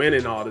not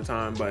winning all the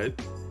time, but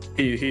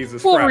he's a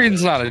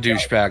Wolverine's not a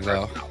douchebag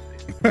though.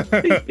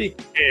 he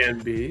can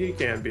be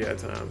at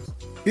times.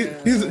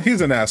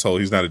 He's an asshole.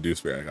 He's not a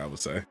douchebag, I would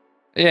say.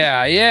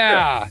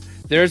 Yeah.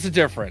 There's a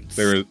difference.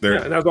 That's what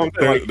I'm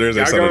saying. Like, there's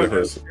a subtle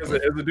difference. Is a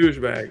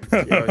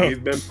douchebag. He's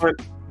been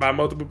punched by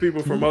multiple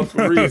people for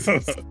multiple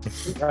reasons.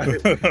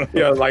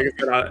 Like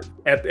I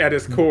said, at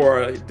his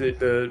core,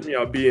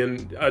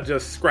 being a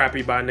just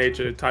scrappy by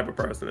nature type of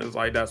person is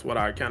like, that's what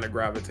I kind of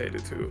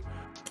gravitated to.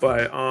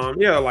 But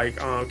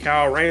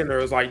Kyle Rayner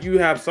is like, you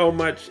have so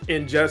much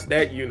in just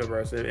that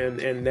universe,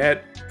 and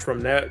that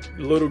from that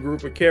little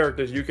group of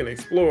characters you can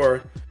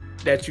explore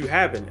that you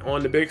haven't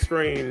on the big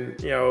screen,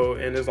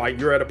 and it's like,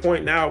 you're at a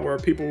point now where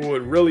people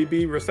would really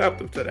be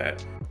receptive to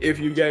that if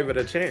you gave it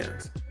a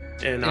chance.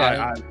 And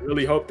I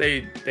really hope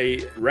they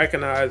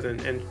recognize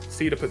and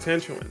see the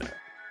potential in that.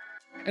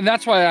 And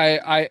that's why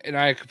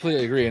I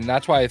completely agree. And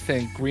that's why I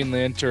think Green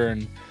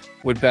Lantern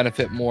would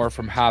benefit more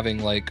from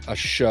having like a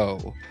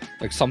show,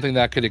 like something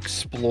that could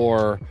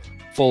explore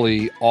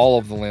fully all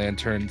of the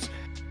Lanterns,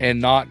 and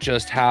not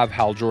just have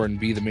Hal Jordan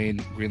be the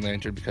main Green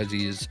Lantern because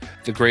he's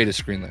the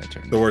greatest Green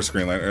Lantern. The worst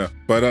Green Lantern, yeah.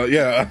 But I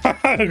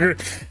agree.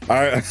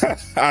 I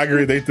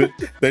agree.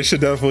 They should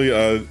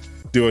definitely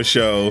do a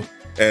show,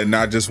 and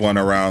not just one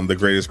around the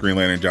greatest Green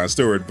Lantern, Jon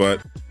Stewart,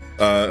 but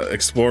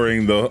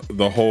exploring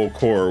the whole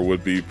core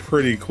would be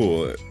pretty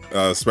cool.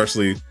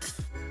 Especially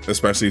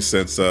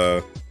since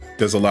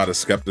there's a lot of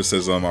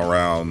skepticism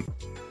around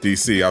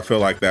DC. I feel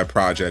like that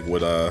project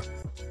would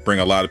bring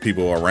a lot of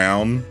people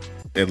around.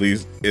 At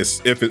least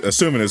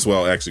assuming it's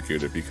well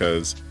executed,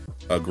 because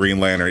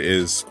Green Lantern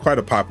is quite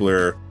a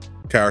popular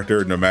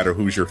character. No matter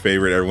who's your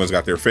favorite, everyone's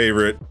got their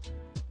favorite,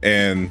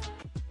 and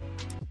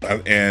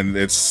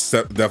it's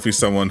definitely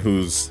someone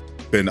who's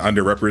been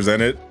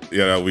underrepresented.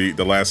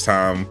 The last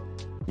time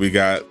we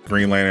got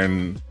Green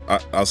Lantern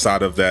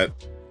outside of that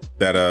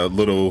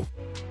little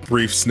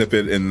brief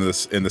snippet in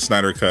the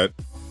Snyder Cut,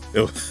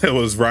 it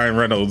was Ryan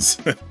Reynolds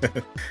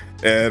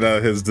and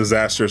his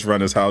disastrous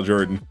run as Hal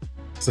Jordan.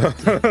 So,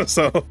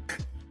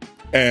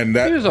 and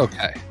that he was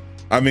okay.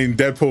 I mean,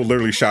 Deadpool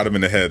literally shot him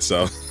in the head.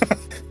 So,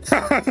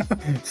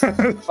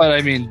 but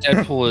I mean,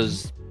 Deadpool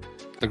is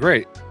the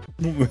great.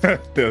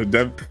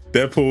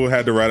 Deadpool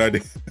had the right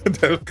idea.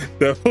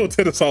 Deadpool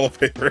did us all a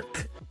favor.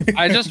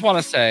 I just want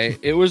to say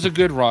it was a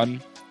good run.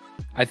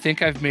 I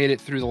think I've made it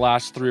through the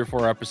last 3 or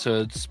 4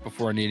 episodes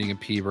before needing a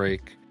pee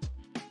break.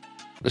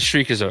 The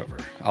streak is over.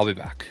 I'll be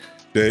back.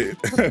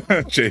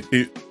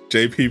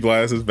 JP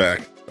Blast is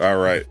back. All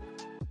right.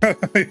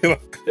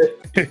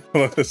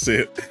 Let's see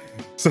it.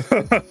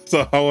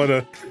 So I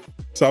want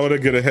to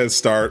get a head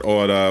start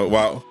on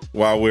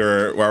while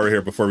we're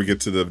here, before we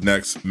get to the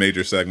next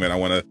major segment. I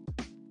want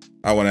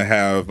to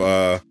have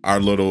our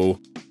little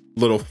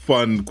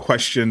fun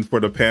question for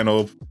the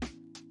panel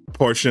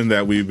portion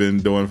that we've been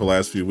doing for the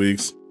last few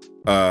weeks.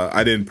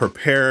 I didn't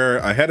prepare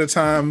ahead of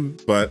time,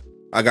 but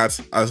I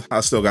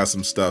still got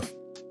some stuff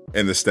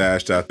in the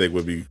stash that I think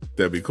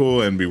that'd be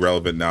cool and be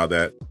relevant now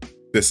that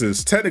this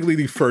is technically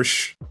the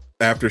first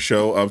after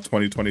show of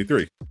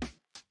 2023.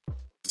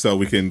 So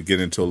we can get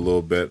into a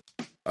little bit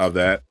of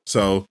that.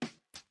 So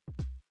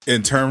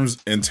in terms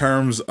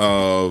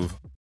of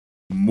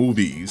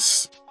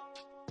movies,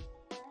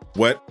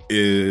 what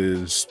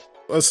is,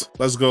 let's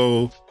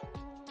go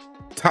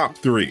top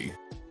three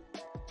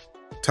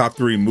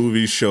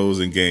movies, shows,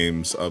 and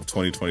games of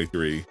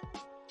 2023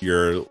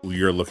 you're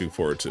looking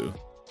forward to.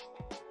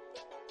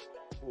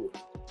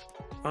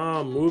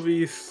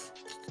 Movies.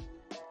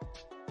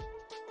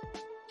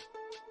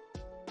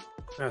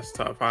 That's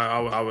tough.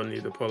 I would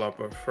need to pull up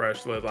a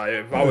fresh list. Like,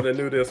 if I would have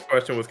knew this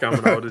question was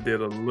coming, I would have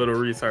did a little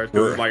research.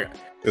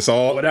 It's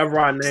all whatever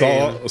I name.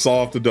 It's all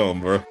off the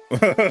dome, bro.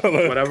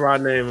 Whatever I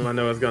name, I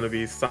know it's gonna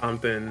be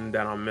something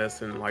that I'm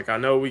missing. Like, I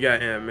know we got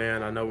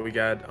Ant-Man. I know we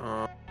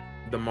got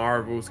the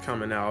Marvels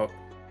coming out.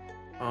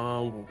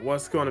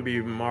 What's gonna be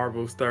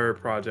Marvel's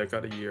third project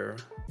of the year?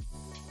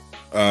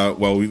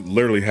 Well, we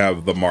literally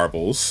have the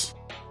Marvels.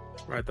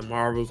 Right, the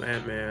Marvels,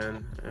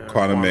 Ant-Man,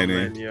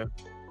 Quantumania.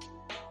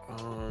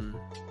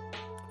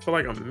 I feel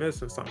like I'm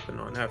missing something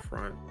on that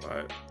front,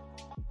 but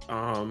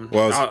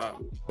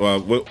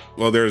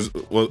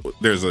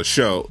there's a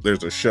show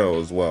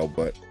as well,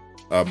 but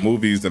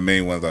movies, the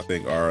main ones I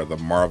think are the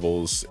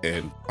Marvels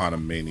and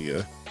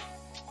Quantumania.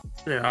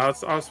 Yeah,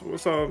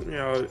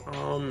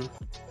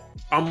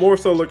 I'm more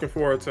so looking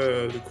forward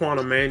to the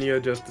Quantum Mania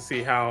just to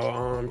see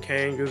how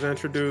Kang is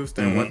introduced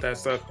and what that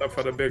sets up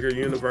for the bigger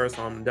universe.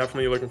 I'm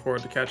definitely looking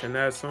forward to catching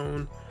that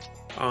soon.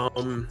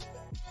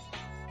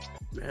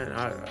 Man,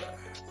 I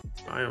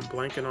am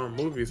blanking on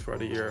movies for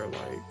the year.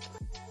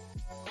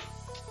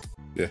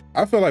 Yeah,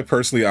 I feel like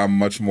personally, I'm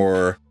much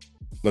more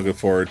looking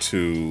forward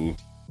to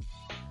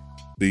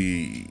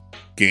the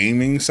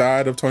gaming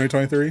side of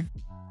 2023.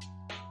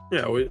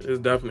 Yeah, it's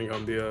definitely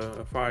gonna be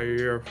a fire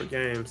year for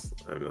games.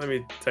 Let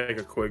me take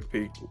a quick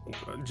peek.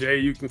 Jay,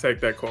 you can take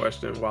that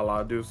question while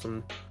I do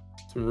some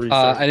research.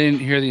 I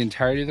didn't hear the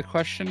entirety of the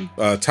question.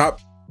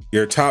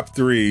 Your top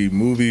 3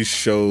 movies,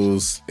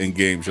 shows, and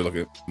games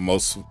you're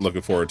most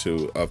looking forward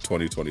to of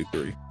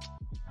 2023.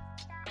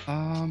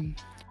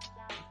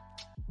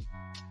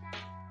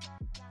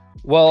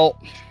 Well,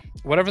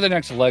 whatever the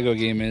next Lego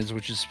game is,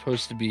 which is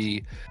supposed to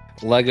be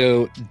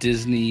Lego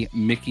Disney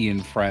Mickey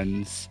and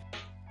Friends,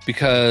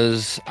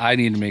 because I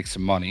need to make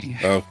some money.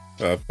 Oh,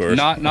 of course.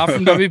 Not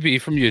from WB,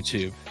 from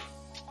YouTube.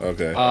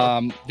 Okay.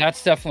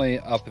 That's definitely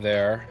up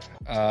there.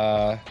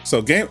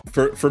 So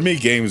for me,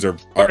 games are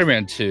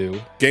Spider-Man 2.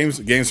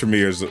 Games for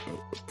me is a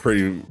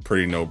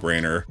pretty no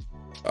brainer.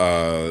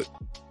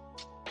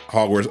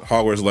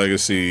 Hogwarts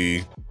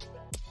Legacy,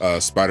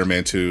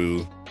 Spider-Man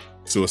 2,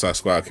 Suicide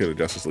Squad, Killer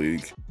Justice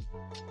League.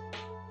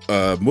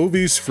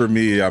 Movies for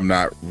me, I'm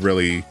not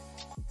really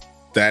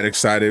that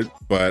excited,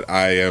 but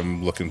I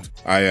am,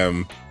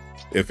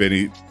 if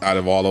any, out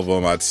of all of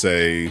them, I'd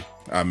say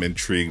I'm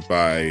intrigued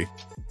by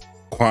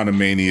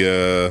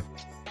Quantumania,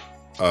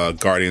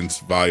 Guardians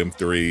Volume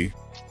 3,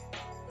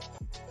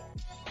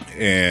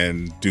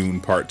 and Dune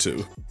Part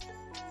 2.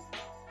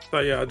 So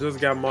yeah, I just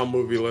got my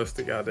movie list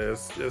together.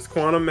 It's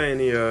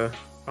Quantumania,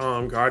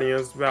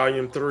 Guardians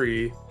Volume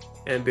 3,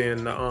 and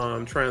then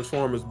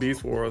Transformers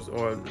Beast Wars,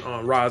 or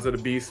Rise of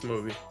the Beast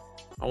movie.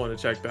 I want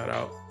to check that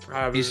out.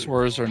 Beast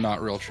Wars are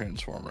not real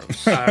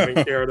Transformers. I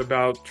haven't cared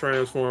about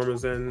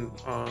Transformers in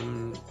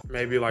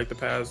maybe like the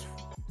past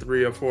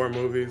 3 or 4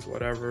 movies,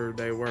 whatever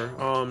they were.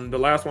 The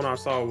last one I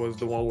saw was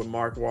the one with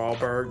Mark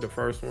Wahlberg, the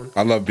first one.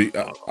 I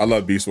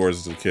love Beast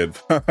Wars as a kid.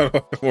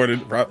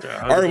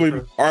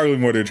 Arguably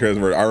more than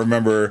Transformers. I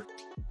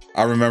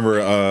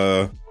remember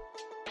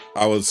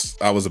I was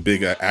a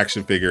big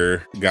action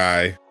figure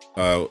guy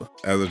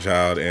as a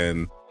child,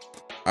 and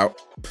I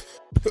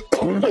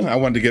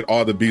wanted to get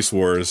all the Beast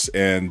Wars,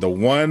 and the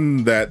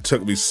one that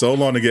took me so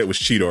long to get was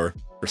Cheetor.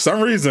 For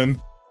some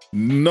reason,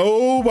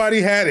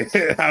 nobody had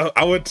it.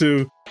 I went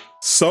to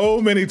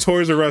so many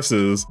Toys R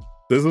Us's.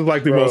 This is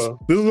like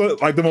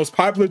the most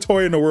popular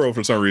toy in the world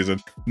for some reason.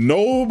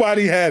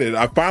 Nobody had it.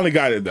 I finally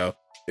got it though.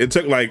 It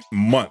took like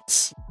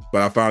months,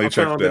 but I finally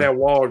found it at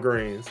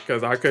Walgreens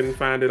because I couldn't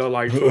find it on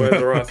like Toys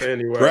R Us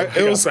anywhere. Right?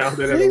 I found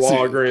it at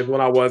Walgreens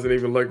when I wasn't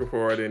even looking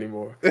for it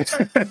anymore. When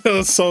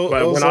I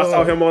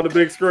saw him on the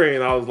big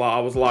screen, I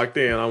was locked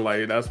in. I'm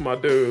like, that's my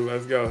dude.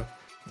 Let's go.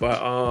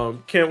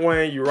 But Kent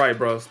Wayne, you're right,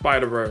 bro.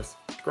 Spider-Verse.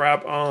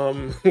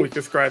 We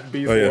could scrap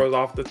Beast Wars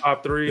off the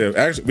top 3. Yeah,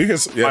 actually, we can.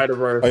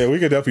 Spider-Verse. Oh yeah, we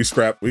could definitely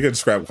scrap. We can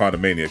scrap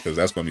Quantumania because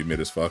that's gonna be mid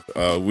as fuck.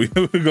 We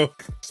go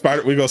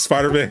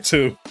Spider-Man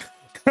 2,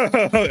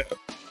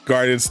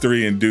 Guardians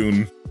 3, and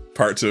Dune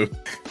Part 2.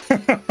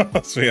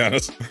 Let's be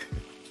honest.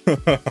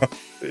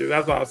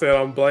 That's why I said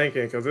I'm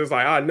blanking, because it's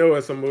like I know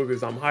it's some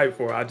movies I'm hyped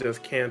for. I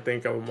just can't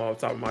think of them off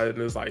the top of my head.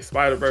 And it's like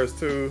Spider-Verse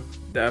 2,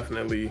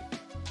 definitely.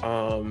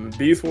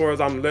 Beast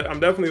Wars, I'm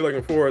definitely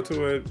looking forward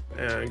to it,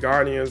 and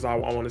Guardians, I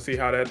want to see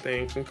how that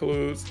thing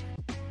concludes.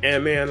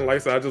 And man, like I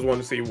said, I just want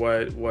to see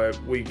what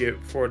we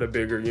get for the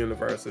bigger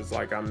universes.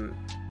 Like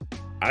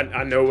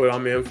I know what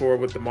I'm in for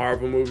with the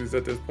Marvel movies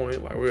at this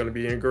point. Like we're gonna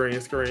be in green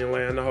screen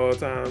land the whole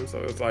time, so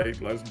it's like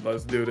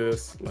let's do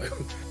this. Like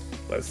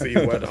let's see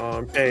what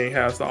Kang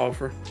has to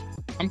offer.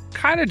 I'm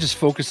kind of just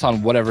focused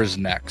on whatever's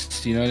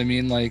next. You know what I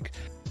mean? Like.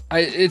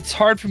 It's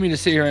hard for me to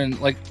sit here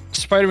and like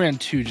Spider-Man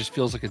 2 just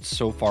feels like it's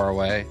so far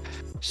away.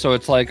 So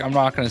it's like I'm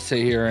not going to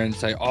sit here and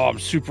say, "Oh,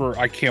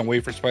 I can't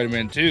wait for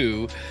Spider-Man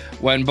 2."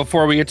 When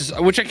before we get to,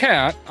 which I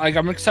can't, like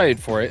I'm excited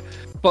for it,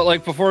 but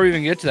like before we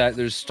even get to that,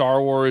 there's Star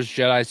Wars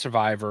Jedi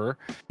Survivor.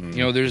 You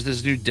know, there's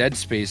this new Dead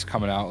Space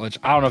coming out, which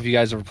I don't know if you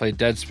guys ever played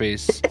Dead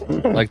Space,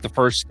 like the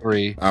first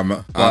 3. I'm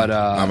a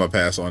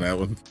pass on that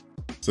one.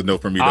 It's a no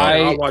for me.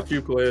 I'll watch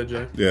you play it,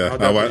 Jay. Yeah,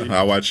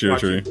 I'll watch your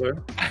tree.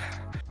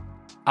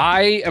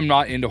 I am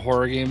not into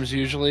horror games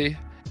usually,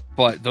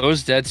 but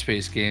those Dead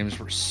Space games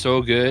were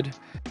so good.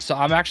 So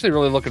I'm actually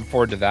really looking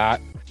forward to that.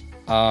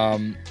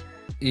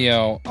 You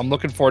know, I'm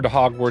looking forward to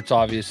Hogwarts,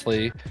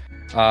 obviously.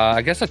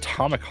 I guess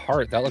Atomic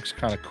Heart, that looks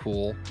kind of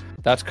cool.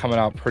 That's coming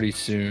out pretty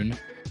soon.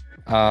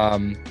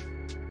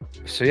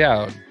 So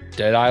yeah,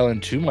 Dead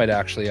Island 2 might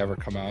actually ever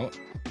come out.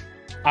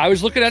 I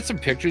was looking at some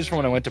pictures from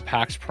when I went to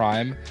PAX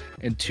Prime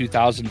in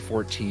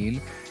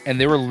 2014, and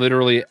they were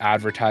literally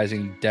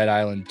advertising Dead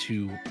Island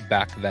 2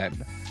 back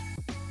then.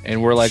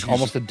 And we're like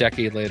almost a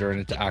decade later, and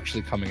it's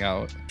actually coming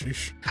out.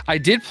 Sheesh. I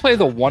did play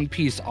the One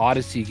Piece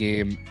Odyssey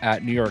game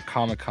at New York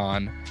Comic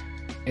Con,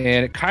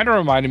 and it kind of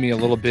reminded me a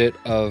little bit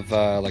of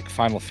like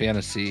Final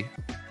Fantasy.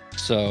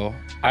 So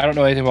I don't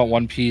know anything about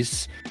One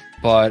Piece,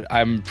 but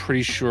I'm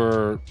pretty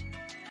sure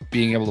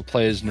being able to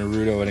play as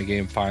Naruto in a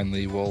game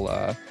finally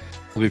will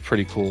be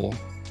pretty cool.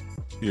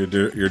 Your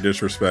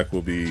disrespect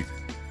will be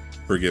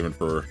forgiven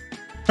for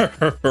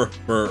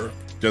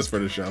just for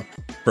the show.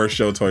 First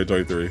show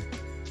 2023.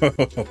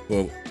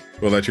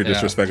 we'll let your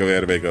disrespect of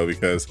anime go,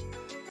 because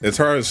as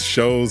far as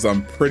shows,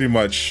 I'm pretty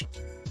much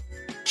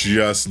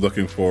just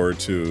looking forward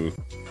to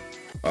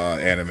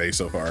anime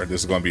so far.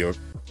 This is going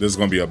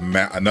to be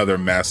another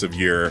massive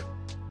year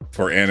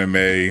for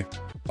anime.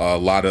 A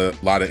lot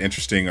of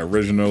interesting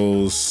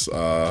originals.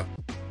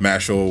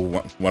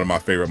 Mashle, one of my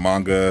favorite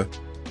manga,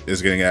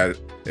 is getting an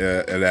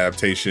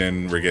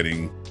adaptation. We're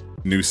getting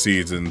new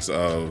seasons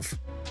of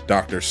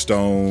Dr.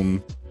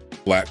 Stone,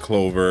 Black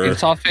Clover,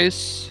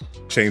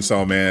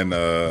 Chainsaw Man.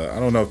 I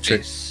don't know. I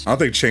don't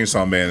think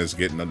Chainsaw Man is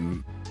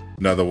getting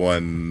another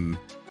one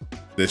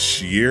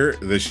this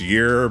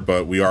year,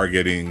 but we are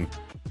getting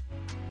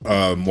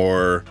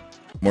more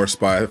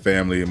Spy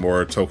Family,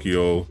 more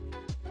Tokyo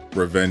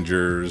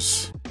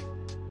Revengers.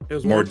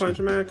 Is One Punch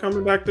Man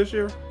coming back this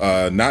year?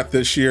 Not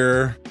this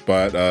year,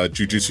 but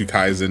Jujutsu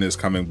Kaisen is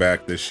coming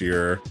back this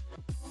year.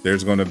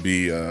 There's going to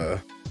be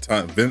a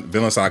ton.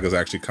 Vinland Saga is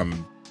actually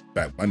coming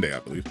back Monday, I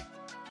believe.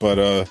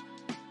 But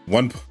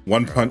One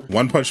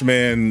Punch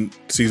Man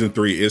season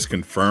 3 is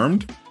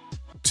confirmed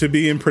to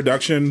be in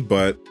production,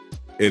 but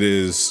it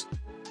is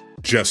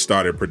just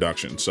started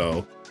production.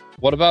 So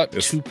what about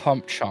Two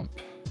Pump Chump?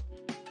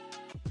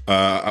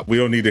 We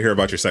don't need to hear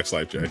about your sex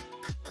life, Jay.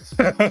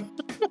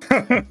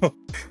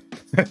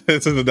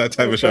 This isn't that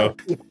type of show.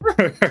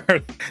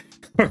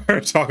 We're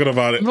talking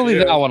about it. I'm gonna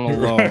leave that one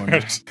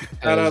alone.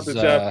 Shout out to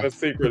Jeff for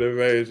Secret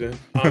Invasion.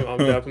 I'm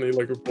definitely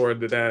looking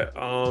forward to that.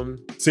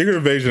 Secret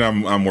Invasion,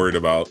 I'm worried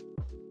about.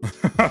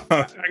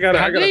 I got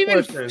a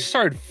question.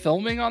 Started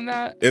filming on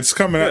that? It's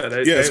coming out.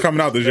 It's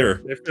coming out this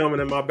year. They're filming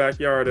in my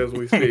backyard as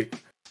we speak.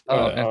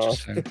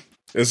 Interesting.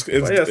 So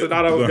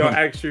I was gonna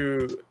ask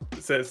you,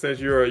 since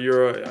you're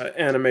an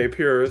anime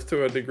purist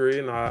to a degree,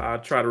 and I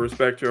try to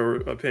respect your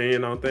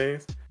opinion on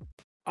things.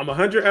 I'm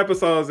 100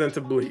 episodes into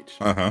Bleach.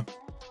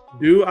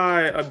 Do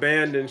I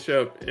abandon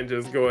ship and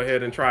just go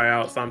ahead and try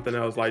out something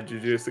else like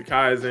Jujutsu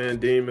Kaisen,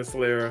 Demon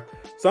Slayer,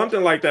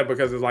 something like that?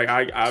 Because it's like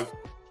I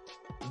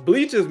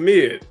Bleach is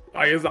mid.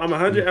 Like I'm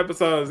 100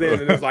 episodes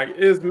in, and it's like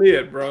it's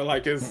mid, bro.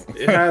 Like it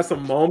has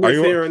some moments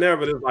here and there,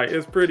 but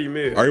it's pretty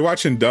mid. Are you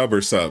watching dub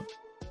or sub?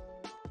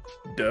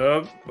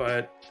 Dub,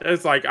 but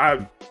it's like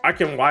I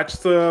can watch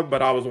sub,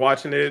 but I was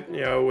watching it,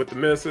 with the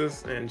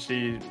missus, and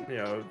she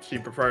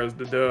prefers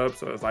the dub,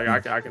 so it's like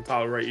I can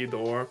tolerate either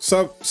or.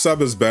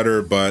 Sub is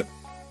better, but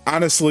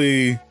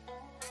honestly,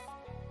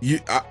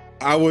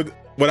 I would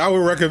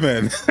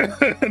recommend,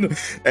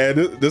 and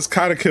this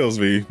kind of kills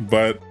me,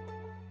 but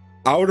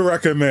I would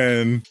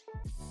recommend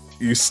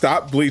you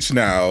stop Bleach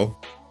now.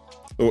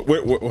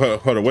 Wait,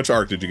 hold on, which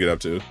arc did you get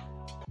up to?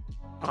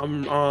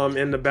 I'm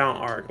in the Bound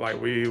arc, like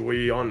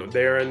we on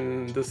there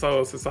in the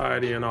Soul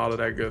Society and all of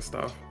that good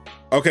stuff.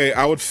 Okay,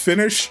 I would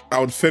finish the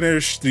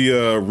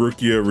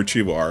Rukia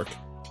retrieval arc,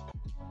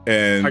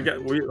 and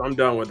I'm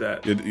done with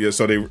that.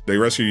 So they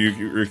rescued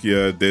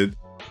Rukia.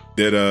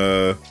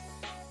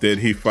 Did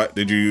he fight?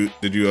 Did you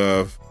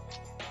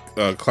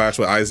clash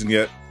with Aizen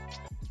yet?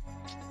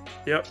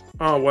 Yep.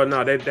 Oh well,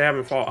 no, they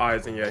haven't fought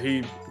Aizen yet.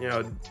 He,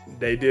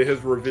 they did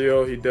his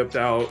reveal. He dipped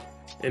out.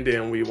 And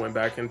then we went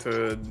back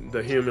into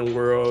the human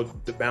world.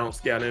 The bounce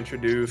got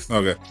introduced.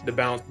 Okay. The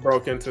bounce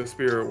broke into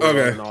spirit world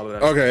and all of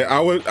that. Okay. I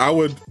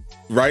would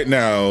right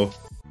now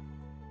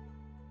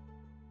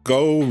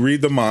go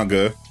read the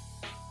manga,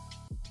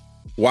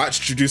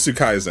 watch Jujutsu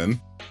Kaisen.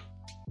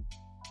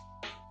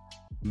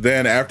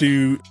 Then after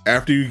you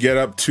get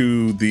up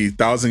to the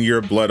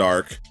 1,000-year blood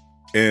arc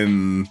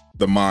in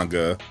the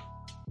manga,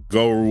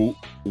 go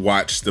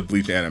watch the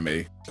Bleach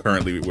anime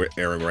currently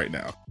airing right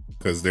now.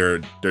 Because they're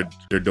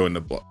doing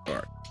the blood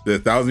arc. The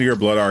 1,000-year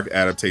blood arc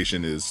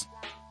adaptation is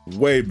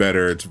way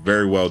better. It's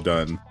very well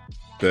done.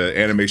 The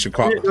animation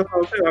quality. Yeah,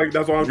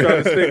 that's why I'm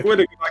trying to stick with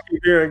it. I keep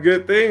hearing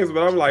good things,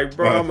 but I'm like,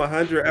 bro, I'm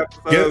 100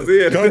 episodes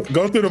in.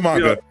 Go through the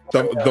manga.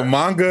 The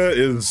manga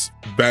is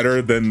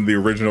better than the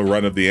original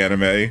run of the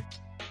anime,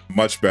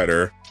 much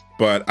better.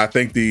 But I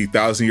think the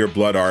 1,000-year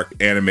blood arc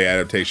anime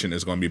adaptation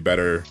is going to be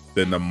better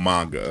than the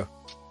manga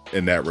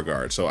in that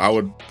regard. So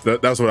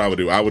that's what I would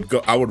do. I would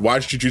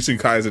watch Jujutsu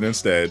Kaisen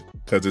instead,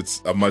 because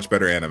it's a much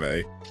better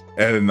anime,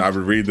 and I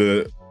would read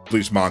the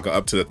Bleach manga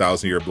up to the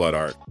 1,000-year blood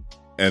arc,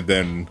 and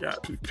then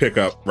pick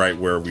up right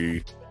where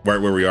we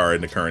are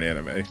in the current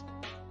anime.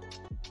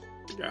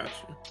 Gotcha.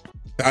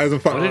 The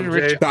Aizen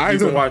fight. You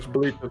can watch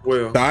Bleach as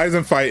well. The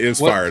Aizen fight is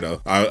fire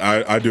though.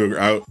 I do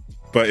agree.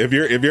 But if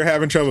you're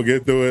having trouble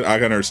getting through it, I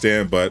can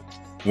understand. But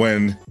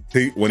when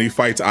he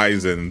fights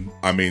Aizen,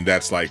 I mean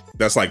that's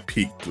like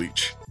peak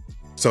Bleach.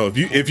 So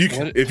if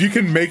you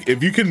can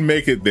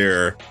make it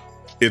there,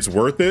 it's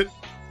worth it.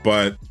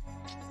 But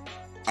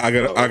I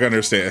can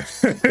understand.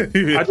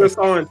 I just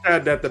saw in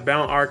chat that the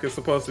Bound arc is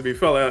supposed to be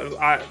filler.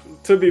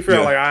 To be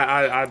fair, like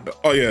I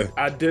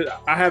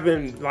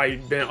haven't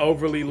like been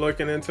overly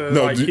looking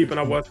into keeping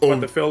up with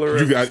what the filler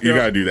is. You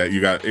gotta do that.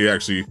 You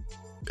actually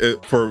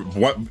for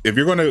what if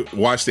you're gonna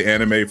watch the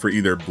anime for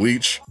either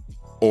Bleach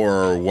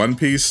or One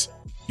Piece,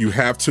 you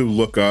have to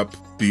look up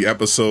the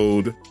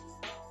episode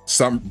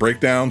some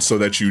breakdown so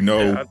that you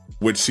know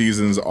which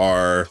seasons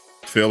are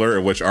filler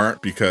and which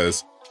aren't,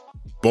 because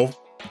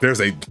there's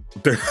a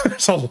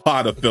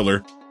lot of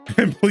filler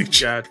in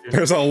Bleach.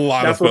 There's a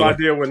lot of filler. That's what I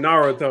did with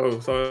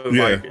Naruto. So it's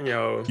like,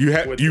 because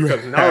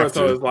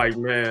Naruto is like,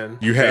 man,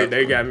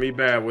 they got me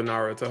bad with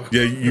Naruto.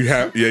 Yeah,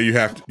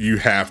 you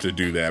have to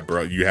do that,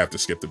 bro. You have to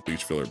skip the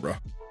Bleach filler, bro.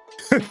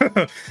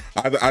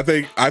 I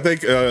think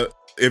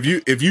if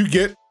you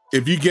get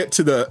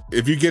to the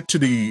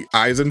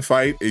Aizen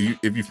fight,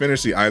 if you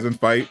finish the Aizen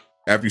fight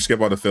after you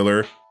skip all the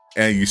filler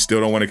and you still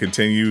don't want to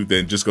continue,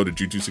 then just go to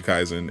Jujutsu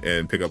Kaisen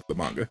and pick up the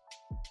manga.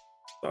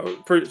 So,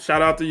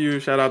 shout out to you,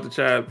 shout out to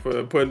Chad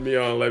for putting me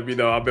on. Let me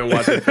know I've been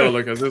watching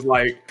filler, because it's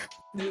like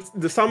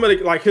some of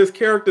the, like, his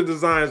character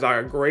designs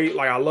are great.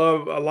 Like, I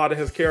love a lot of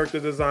his character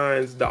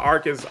designs. The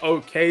arc is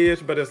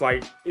okay-ish, but it's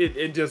like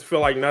it just feel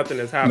like nothing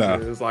is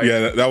happening. It's like,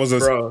 that was a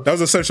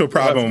central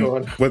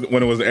problem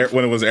when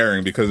it was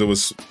airing, because it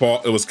was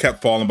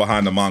kept falling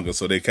behind the manga,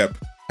 so they kept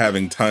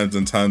having tons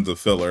and tons of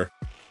filler,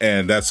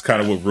 and that's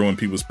kind of what ruined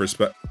people's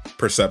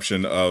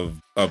perception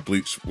of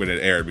Bleach when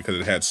it aired, because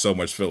it had so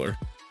much filler.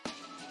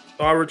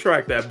 So I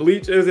retract that.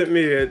 Bleach isn't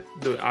me.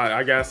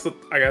 I got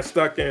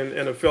stuck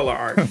in a filler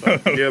arc. So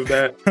give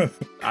that.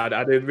 I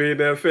didn't mean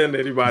to offend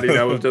anybody.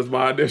 That was just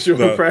my initial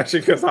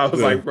impression, because I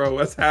was like, bro,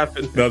 what's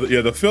happened?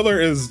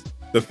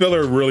 The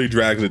filler really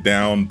drags it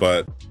down,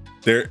 but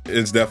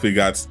it's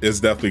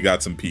definitely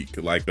got some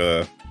peak. Like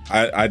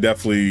I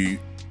definitely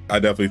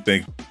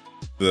think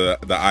the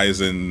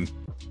Aizen,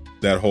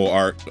 that whole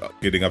arc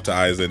getting up to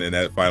Aizen and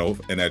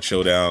that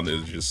showdown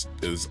is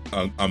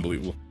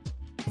unbelievable.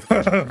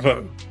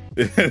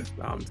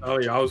 I'm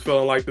telling you, I was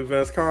feeling like the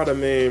Vince Carter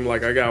meme.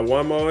 Like, I got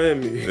one more in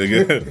me.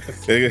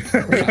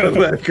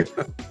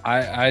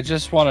 I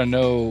just want to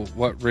know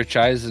what Rich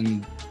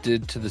Eisen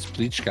did to this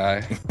Bleach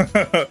guy.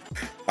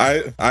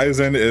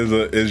 Eisen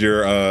is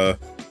your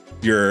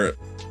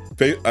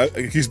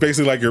he's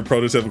basically like your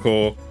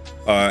prototypical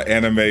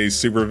anime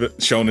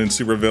shonen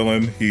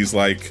supervillain. He's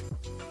like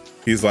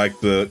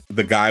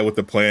the guy with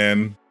the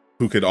plan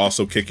who could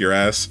also kick your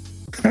ass.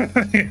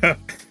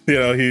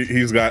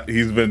 He's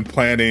been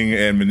planning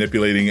and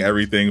manipulating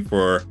everything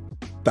for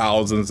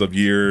thousands of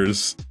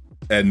years,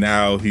 and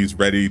now he's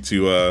ready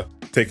to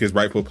take his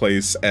rightful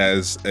place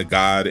as a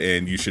god,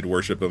 and you should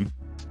worship him.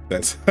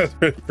 That's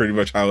pretty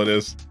much how it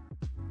is.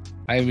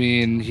 I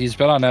mean, he's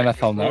been on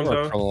NFL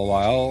Network for a little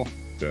while.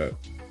 Yeah.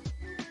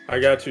 I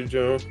got you,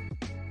 Joe.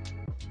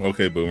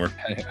 Okay, Boomer.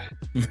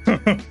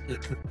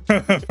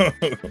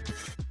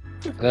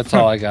 That's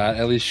all I got.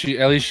 At least you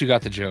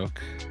got the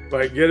joke.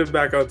 But get it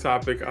back on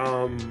topic.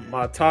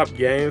 My top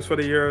games for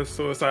the year: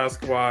 Suicide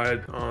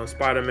Squad,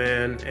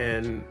 Spider-Man,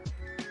 and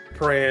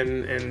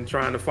praying and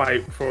trying to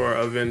fight for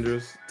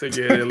Avengers to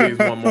get at least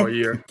one more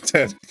year.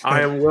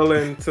 I am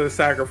willing to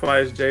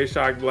sacrifice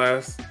J-Shock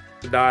Blast,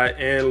 Die,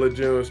 and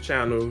Lejeune's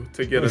channel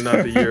to get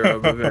another year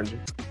of Avengers.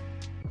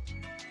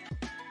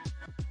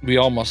 We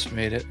almost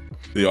made it.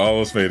 You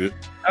almost made it.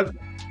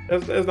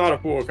 It's not a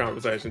full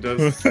conversation.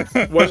 Just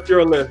what's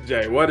your list,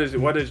 Jay? What is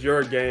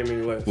your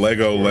gaming list?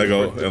 Lego, and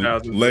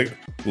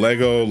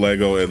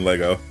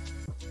Lego.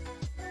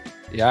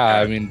 Yeah,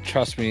 I mean,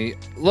 trust me.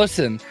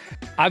 Listen,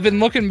 I've been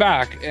looking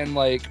back, and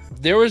like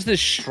there was this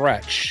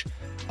stretch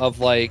of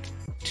like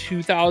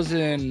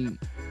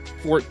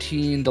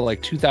 2014 to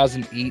like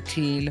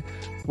 2018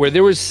 where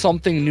there was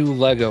something new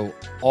Lego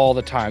all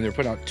the time. They were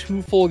putting out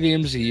 2 full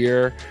games a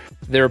year.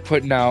 They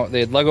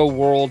had Lego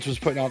Worlds was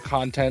putting out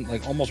content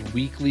like almost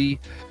weekly,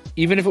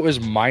 even if it was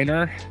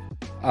minor,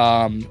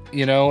 and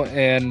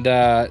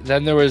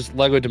then there was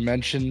Lego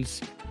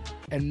Dimensions,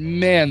 and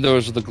man,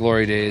 those were the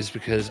glory days,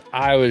 because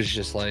I was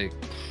just like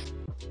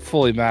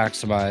fully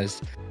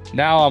maximized.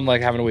 Now I'm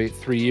like having to wait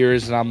 3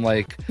 years, and I'm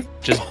like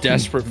just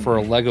desperate for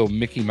a Lego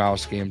Mickey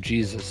Mouse game.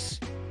 Jesus,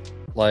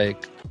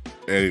 like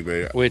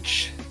anyway,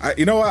 which I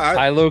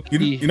low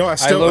key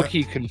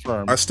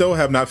confirmed. I still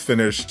have not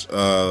finished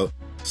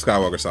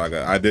Skywalker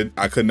Saga.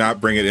 I could not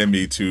bring it in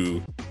me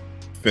to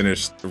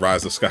finish The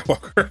Rise of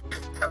Skywalker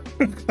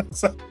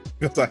because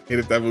I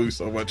hated that movie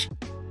so much.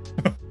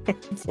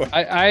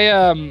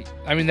 I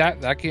mean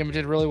that game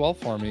did really well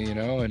for me, and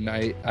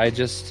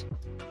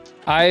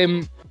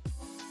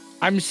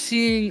I'm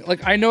seeing,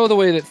 like, I know the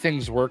way that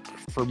things work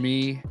for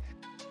me,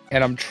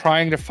 and I'm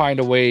trying to find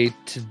a way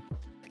to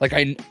like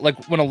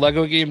when a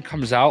Lego game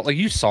comes out, like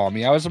you saw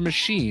me, I was a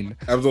machine.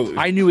 Absolutely.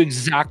 I knew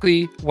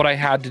exactly what I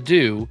had to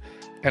do,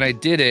 and I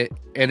did it,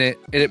 and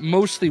it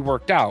mostly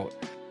worked out.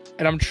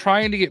 And I'm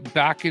trying to get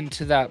back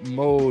into that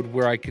mode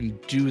where I can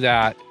do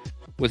that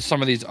with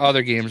some of these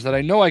other games that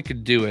I know I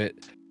could do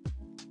it.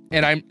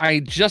 And I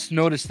just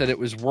noticed that it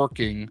was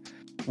working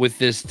with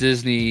this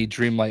Disney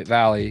Dreamlight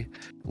Valley.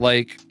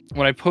 Like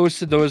when I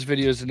posted those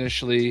videos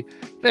initially,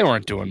 they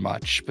weren't doing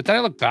much. But then I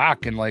look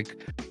back and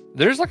like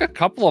there's like a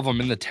couple of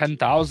them in the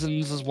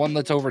 10,000s. There's one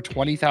that's over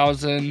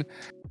 20,000.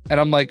 And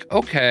I'm like,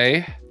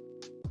 okay,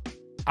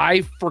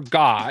 I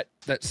forgot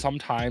that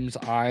sometimes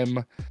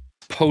I'm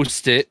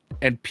post it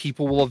and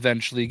people will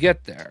eventually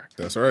get there.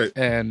 That's right.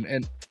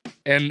 And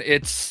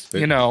it's,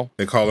 you know,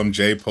 they call them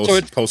Jay post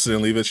it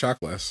and leave it shot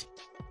glass.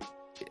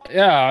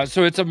 Yeah,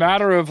 so it's a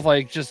matter of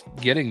like just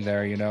getting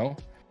there, you know.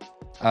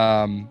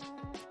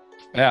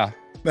 Yeah.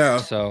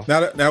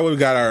 Now we've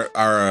got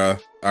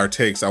our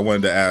takes. I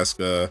wanted to ask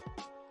a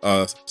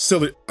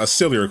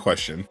sillier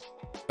question.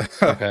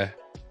 Okay.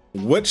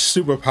 Which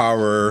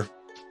superpower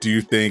do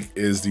you think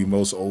is the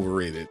most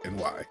overrated and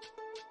why?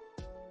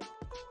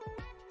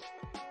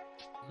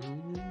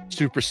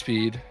 Super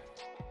speed.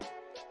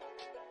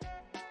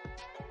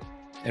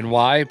 And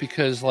why?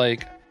 Because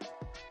like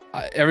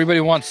everybody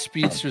wants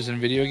speedsters in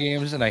video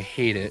games, and I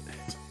hate it.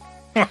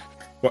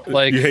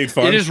 Like you hate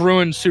fun? It has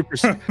ruined super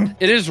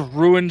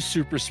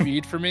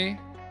speed for me.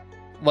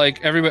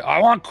 Like everybody, I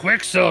want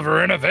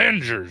Quicksilver in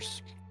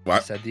Avengers.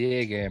 What? I said the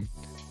A game.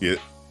 Yeah.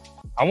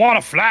 I want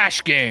a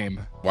Flash game.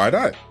 Why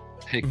not?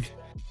 Like,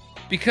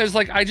 because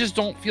like I just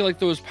don't feel like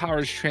those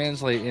powers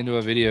translate into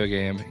a video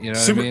game. You know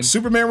what I mean?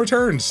 Superman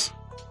Returns.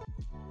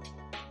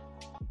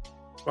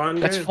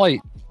 That's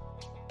flight.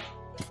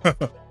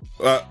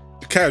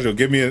 Casual.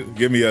 Give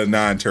me a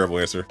non-terrible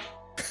answer.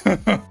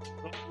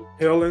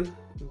 Healing,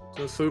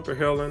 just super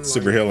healing.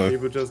 Super healing.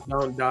 People just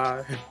don't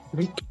die.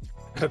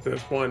 At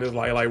this point, it's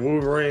like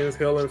Wolverine's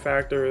healing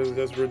factor is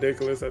just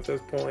ridiculous. At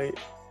this point,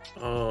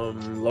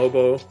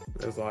 Lobo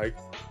is like,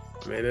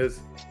 I mean, it's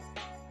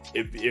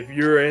if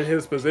you're in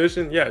his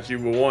position, yes, you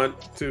would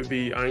want to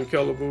be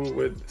unkillable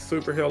with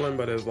super healing,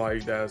 but it's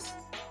like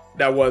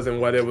that wasn't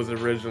what it was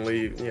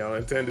originally,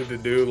 intended to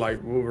do.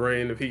 Like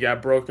Wolverine, if he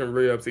got broken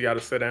ribs, he got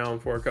to sit down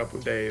for a couple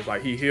of days.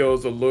 Like he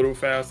heals a little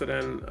faster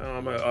than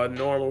a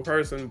normal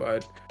person,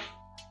 but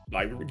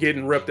like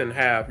getting ripped in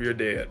half, you're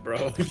dead,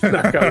 bro. You're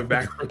not coming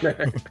back from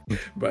that.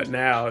 But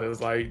now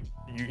it's like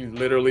you can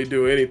literally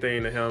do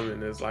anything to him,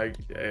 and it's like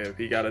if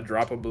he got a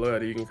drop of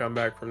blood, he can come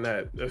back from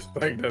that. It's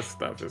like that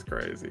stuff is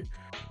crazy.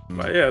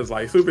 But yeah, it's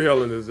like super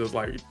healing is just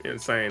like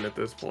insane at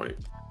this point.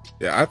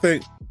 Yeah, I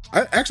think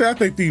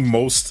the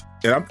most,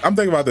 and I'm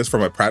thinking about this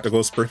from a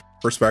practical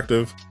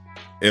perspective.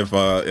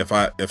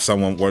 If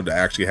someone wanted to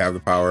actually have the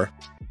power,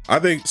 I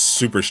think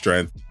super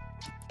strength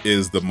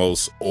is the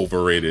most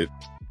overrated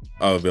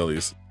of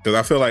abilities, because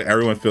I feel like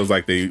everyone feels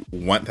like they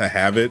want to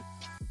have it,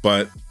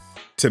 but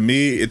to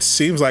me, it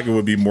seems like it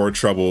would be more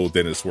trouble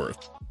than it's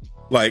worth.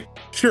 Like,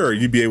 sure,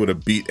 you'd be able to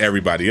beat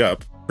everybody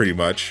up pretty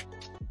much,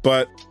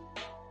 but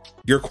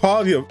your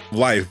quality of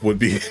life would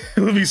be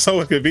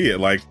so inconvenient.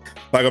 Like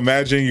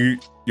imagine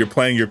you're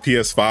playing your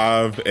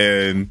PS5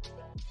 and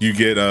you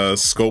get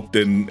scoped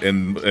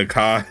in a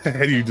car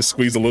and you just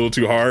squeeze a little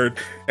too hard,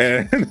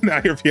 and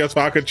now your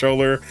PS5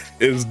 controller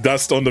is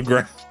dust on the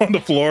ground on the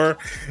floor.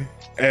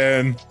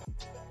 And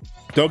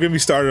don't get me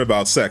started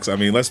about sex. I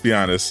mean, let's be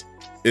honest.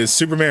 Is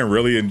Superman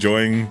really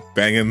enjoying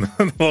banging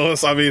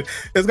Lois? I mean,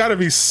 it's got to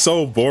be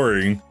so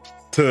boring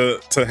to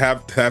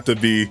have to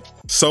be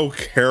so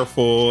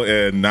careful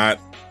and not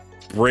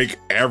break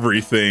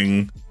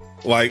everything.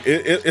 Like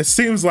it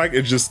seems like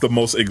it's just the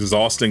most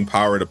exhausting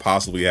power to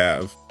possibly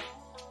have.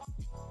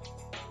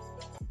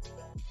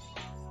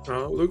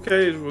 Luke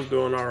Cage was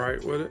doing all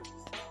right with it.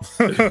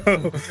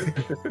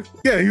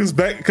 Yeah, he was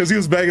back because he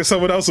was bagging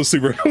someone else with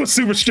super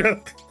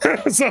strength.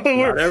 So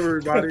not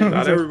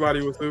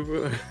everybody was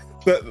super.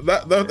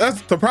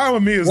 That's the problem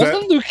with me is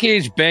wasn't Luke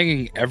Cage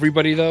banging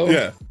everybody though?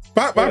 Yeah.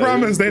 My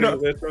problem is they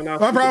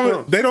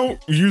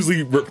don't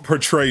usually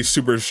portray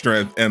super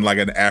strength in like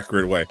an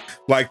accurate way.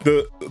 Like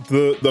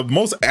the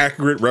most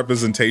accurate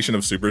representation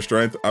of super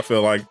strength, I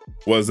feel like,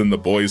 was in the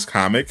Boys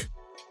comic,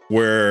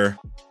 where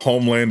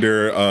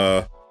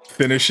Homelander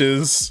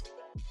finishes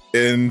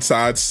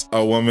inside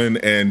a woman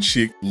and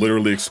she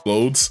literally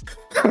explodes.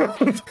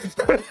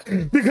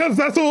 Because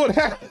that's what would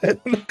happen.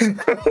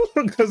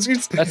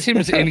 That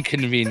seems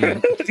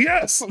inconvenient.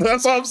 Yes,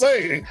 that's what I'm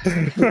saying.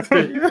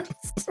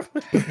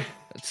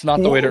 It's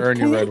not the way to earn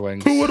your Red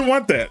Wings. Who would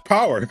want that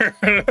power?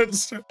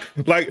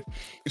 Like,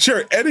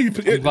 sure, I'm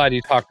glad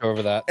you talked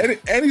over that.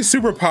 Any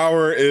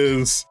superpower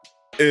is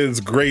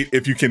great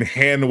if you can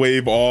hand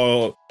wave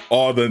all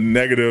the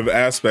negative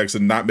aspects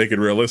and not make it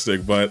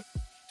realistic, but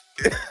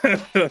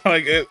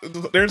like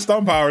there's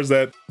some powers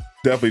that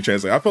definitely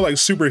translate. I feel like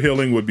super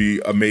healing would be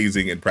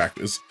amazing in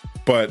practice,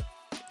 but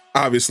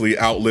obviously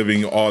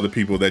outliving all the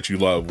people that you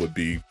love would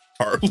be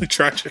horribly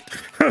tragic.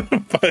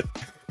 but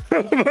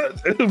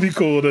it would be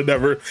cool to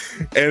never,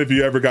 and if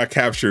you ever got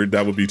captured,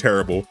 that would be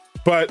terrible.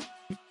 But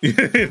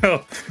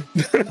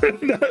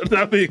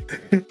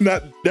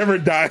never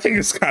dying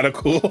is kind of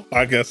cool,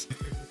 I guess.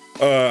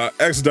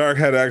 X Dark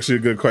had actually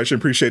a good question.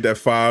 Appreciate that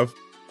 5.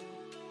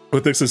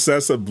 With the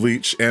success of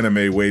Bleach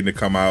anime waiting to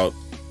come out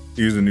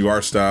using new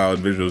art style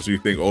and visuals, do you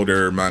think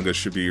older manga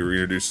should be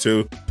reintroduced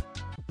too?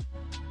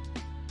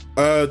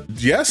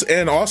 Yes,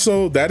 and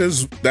also that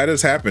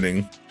is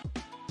happening.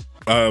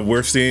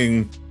 We're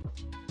seeing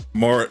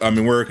more. I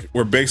mean,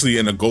 we're basically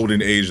in a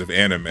golden age of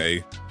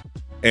anime,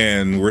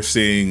 and we're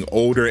seeing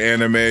older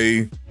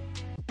anime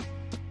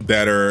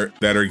that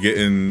are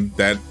getting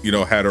that, you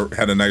know, had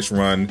a nice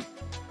run,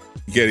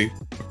 getting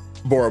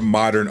more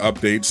modern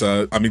updates.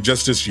 I mean,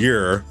 just this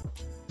year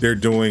they're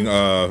doing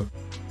a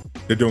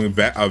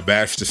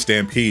Vash to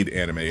Stampede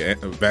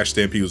anime. Vash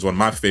Stampede was one of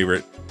my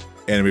favorite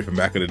anime from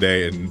back in the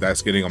day, and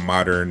that's getting a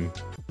modern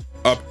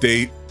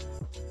update.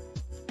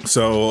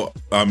 So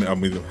I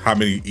mean, how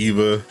many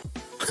EVA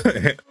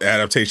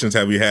adaptations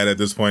have we had at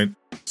this point?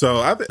 So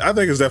I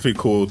think it's definitely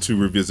cool to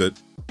revisit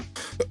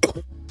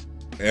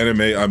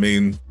anime. I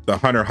mean, the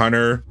Hunter x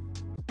Hunter,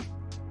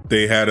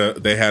 they had a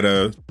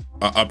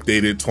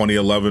updated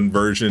 2011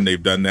 version.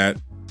 They've done that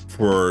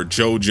for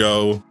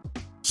JoJo,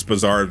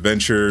 Bizarre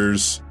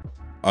Adventures,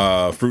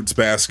 Fruits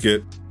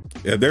Basket.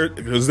 Yeah, there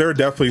are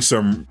definitely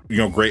some, you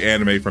know, great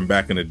anime from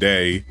back in the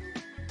day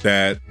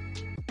that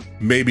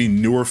maybe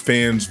newer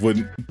fans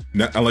wouldn't,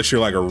 unless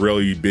you're like a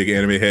really big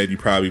anime head, you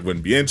probably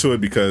wouldn't be into it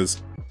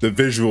because the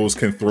visuals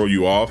can throw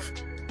you off,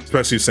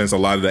 especially since a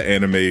lot of the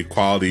anime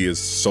quality is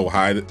so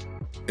high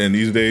in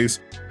these days.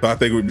 So I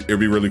think it'd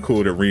be really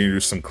cool to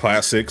reintroduce some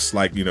classics,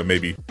 like, you know,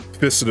 maybe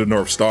Fist of the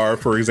North Star,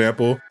 for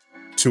example,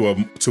 to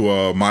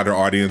a modern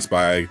audience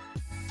by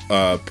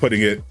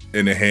putting it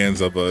in the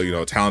hands of a, you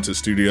know, talented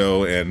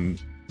studio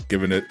and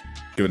giving it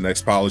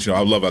next polish. You know,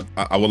 I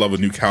would love a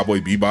new Cowboy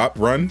Bebop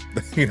run.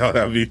 You know,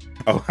 that'd be,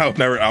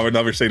 I would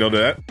never say no to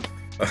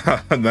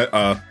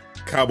that.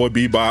 Cowboy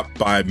Bebop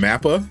by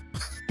Mappa.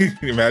 Can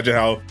you imagine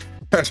how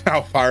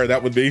fire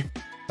that would be?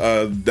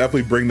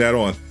 Definitely bring that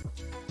on.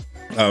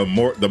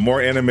 The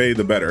more anime,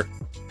 the better.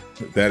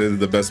 That is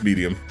the best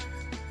medium.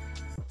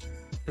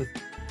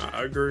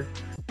 I agree.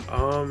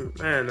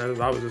 Man, as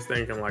I was just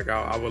thinking, like,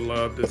 I would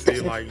love to see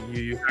like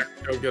you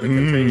actually get a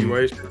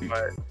continuation,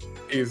 but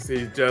he's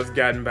just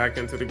gotten back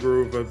into the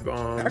groove of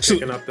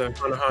picking up the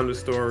Hunter x Hunter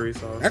story.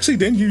 So actually,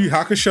 didn't Yu Yu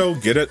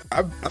Hakusho get it?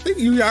 I think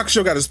Yu Yu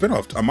Hakusho got a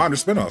spinoff, a modern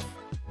spinoff.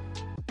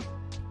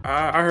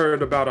 I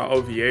heard about an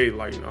OVA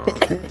like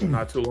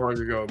not too long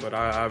ago, but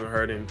I haven't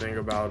heard anything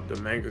about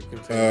the manga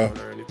continuing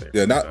or anything.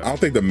 Yeah, I don't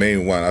think the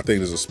main one. I think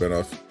there's a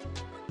spinoff.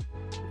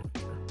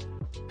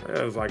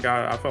 Yeah, it's like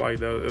I feel like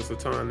there's a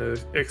ton to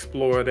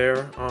explore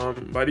there.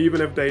 But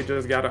even if they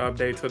just got an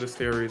update to the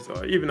series,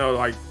 even though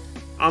like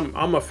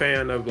I'm a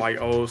fan of like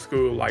old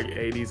school like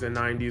 80s and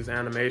 90s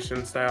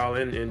animation style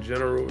in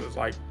general, it's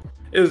like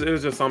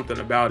it's just something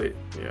about it.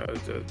 You know,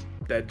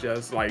 it's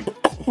just like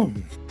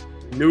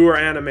newer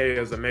anime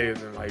is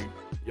amazing. Like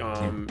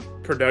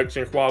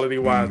production quality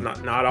wise,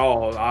 not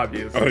all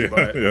obviously,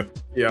 but you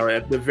know,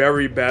 at the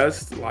very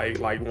best, like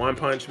One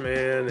Punch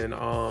Man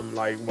and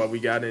like what we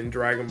got in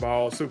Dragon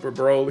Ball Super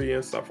Broly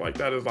and stuff like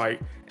that is like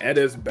at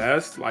its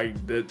best, like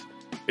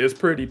it's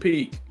pretty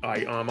peak.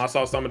 Like I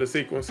saw some of the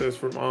sequences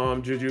from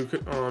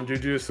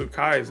Jujutsu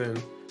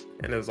Kaisen,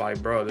 and it's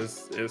like, bro,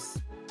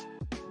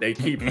 they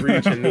keep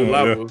reaching new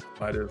levels,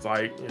 but it's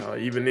like, you know,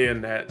 even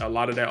in that, a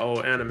lot of that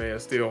old anime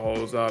still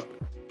holds up.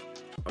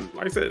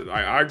 Like I said,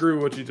 I agree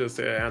with what you just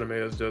said. Anime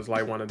is just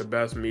like one of the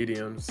best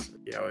mediums,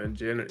 you know, in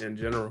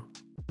general.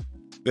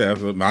 Yeah,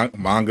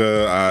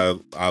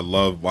 manga. I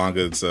love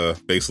manga. It's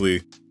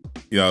basically,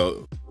 you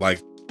know,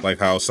 like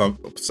how some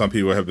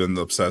people have been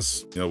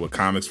obsessed, you know, with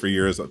comics for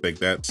years. I think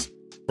that's,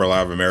 for a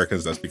lot of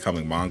Americans, that's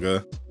becoming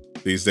manga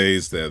these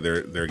days. That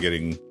they're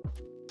getting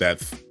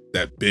that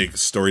big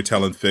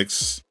storytelling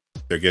fix.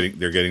 They're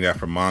getting that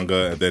from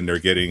manga, and then they're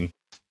getting,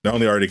 not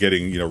only are they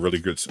getting, you know, really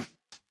good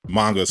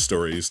manga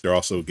stories, they're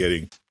also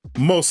getting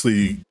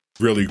mostly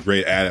really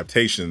great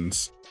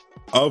adaptations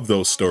of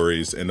those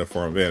stories in the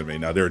form of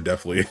anime. Now there are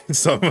definitely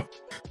some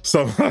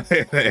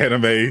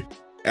anime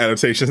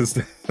adaptations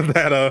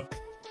that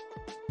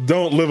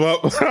don't live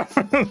up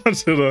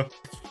to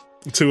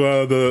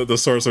the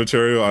source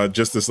material.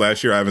 Just this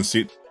last year, I haven't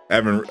seen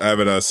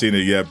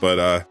it yet,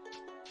 but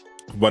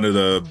one of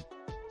the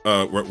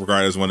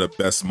regarded as one of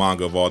the best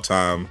manga of all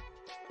time,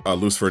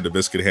 Lucifer the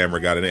Biscuit Hammer,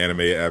 got an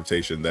anime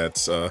adaptation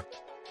that's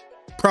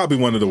probably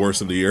one of the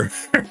worst of the year.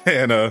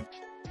 And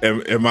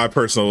in my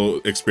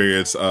personal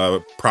experience,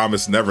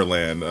 Promised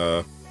Neverland,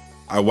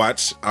 I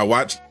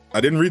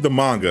didn't read the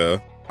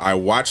manga. I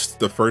watched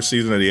the first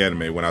season of the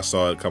anime when I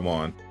saw it come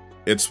on.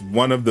 It's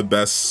one of the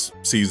best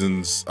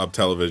seasons of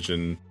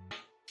television,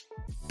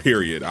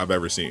 period, I've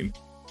ever seen.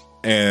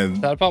 And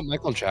is that about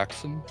Michael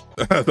Jackson?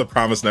 The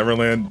Promised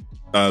Neverland?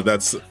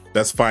 That's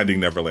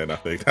Finding Neverland, I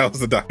think. That was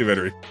the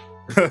documentary.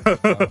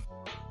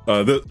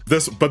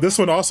 This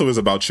one also is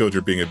about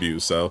children being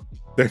abused, so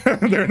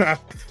they're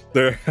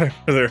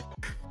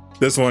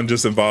this one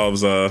just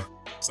involves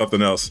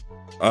something else,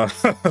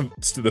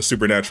 the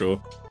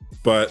supernatural.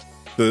 But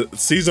the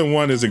season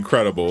 1 is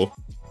incredible,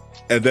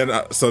 and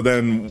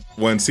then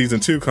when season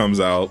 2 comes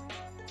out,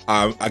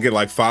 I get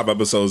like 5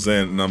 episodes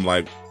in, and I'm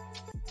like,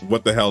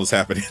 what the hell is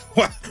happening?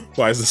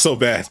 Why is this so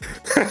bad?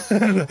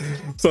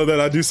 So then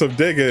I do some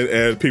digging,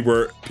 and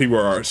people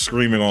are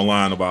screaming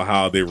online about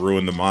how they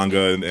ruined the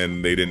manga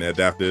and they didn't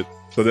adapt it.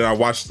 So then I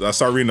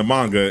started reading the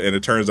manga, and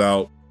it turns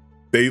out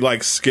they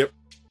like skip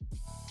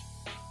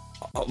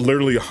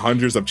literally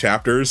hundreds of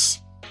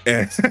chapters,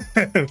 and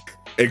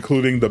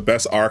including the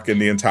best arc in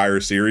the entire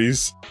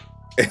series,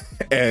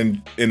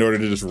 and in order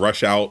to just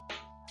rush out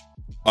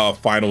a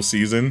final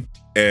season.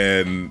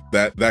 And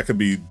that could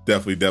be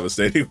definitely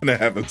devastating when that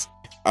happens.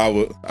 I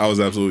was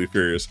absolutely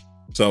furious.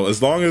 So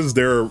as long as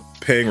they're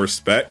paying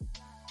respect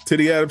to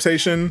the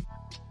adaptation,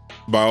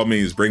 by all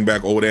means, bring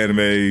back old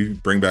anime,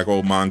 bring back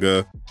old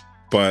manga,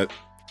 but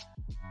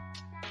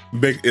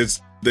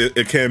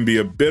it can be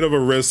a bit of a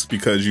risk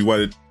because you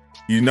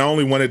not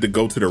only wanted to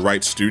go to the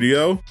right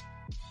studio,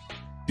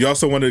 you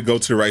also wanted to go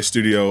to the right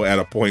studio at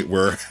a point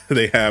where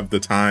they have the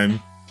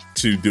time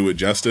to do it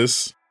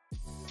justice.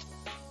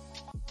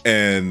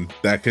 And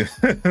that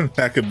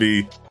could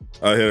be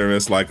a hit or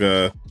miss. Like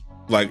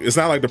it's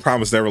not like The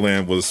Promised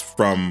Neverland was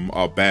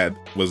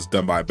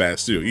done by a bad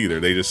studio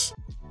either.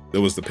 It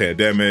was the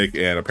pandemic,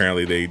 and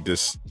apparently they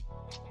just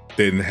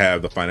didn't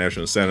have the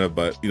financial incentive.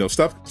 But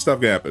stuff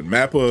can happen.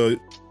 Mappa,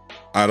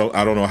 I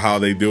don't know how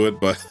they do it,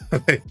 but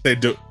they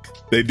do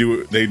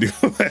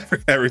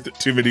everything.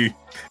 Too many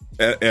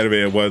anime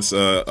at once.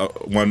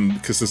 One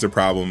consistent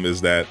problem is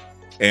that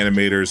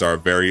animators are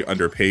very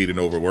underpaid and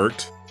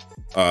overworked.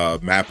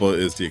 Mappa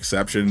is the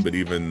exception, but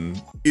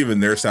even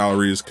their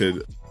salaries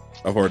could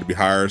afford to be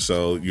higher.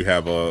 So you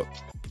have a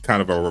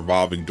kind of a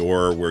revolving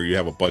door where you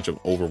have a bunch of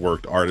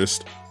overworked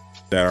artists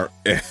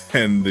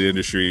and the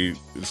industry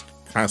is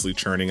constantly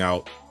churning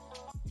out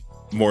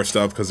more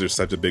stuff because there's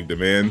such a big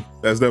demand.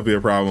 That's definitely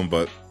a problem.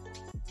 But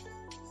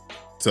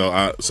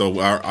I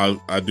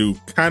do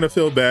kind of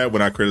feel bad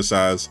when I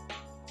criticize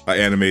an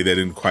anime that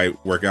didn't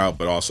quite work out,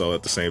 but also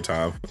at the same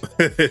time,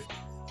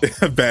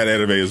 bad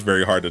anime is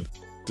very hard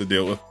to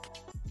deal with.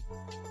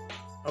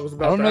 I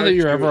don't know that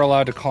you're ever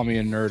allowed to call me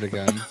a nerd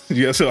again.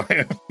 Yes, I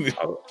am.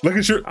 Look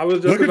at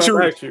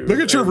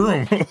your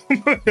room.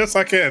 Yes,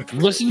 I can.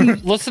 Listen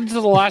to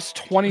the last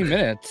 20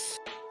 minutes.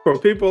 For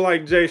people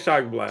like J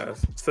Shock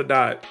Blast,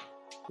 Sadat,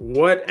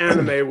 what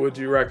anime would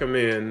you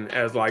recommend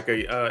as like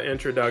a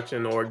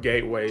introduction or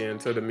gateway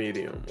into the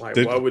medium? Like,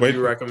 what would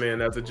you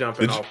recommend as a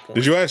jumping off point?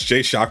 Did you ask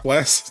J Shock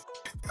Blast?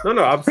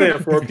 No, I'm saying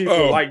for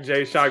people like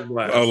J Shock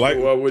Blast,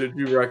 what would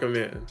you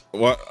recommend?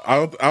 Well,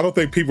 I don't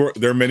think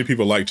there are many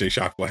people like J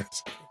Shock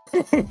Blast.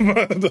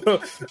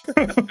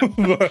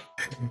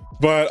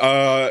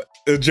 but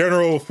in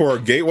general, for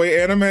gateway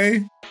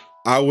anime,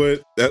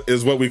 that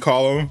is what we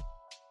call them.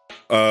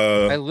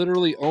 I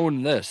literally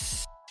own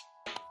this.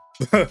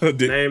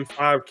 Name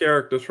 5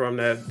 characters from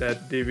that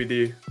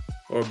DVD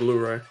or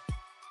Blu-ray.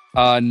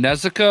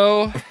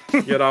 Nezuko.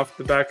 Get off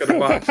the back of the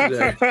box,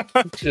 Jay.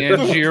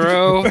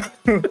 Tanjiro.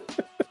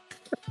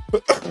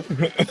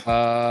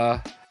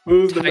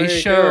 Who's the main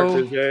Taisho,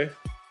 character, Jay?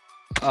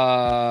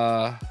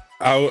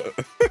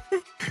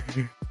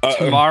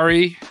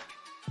 Tamari.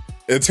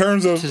 In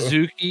terms of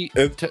Suzuki,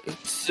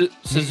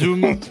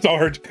 Suzumi.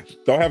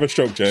 Don't have a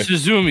stroke, Jay.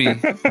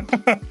 Suzumi.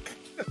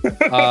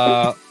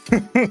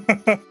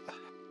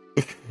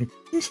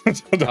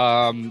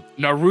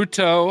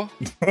 Naruto.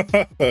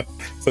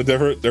 It's a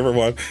different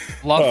one.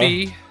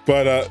 Luffy.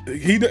 But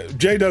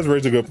Jay does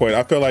raise a good point.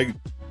 I feel like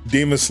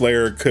Demon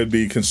Slayer could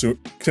be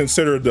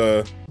considered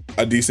a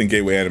decent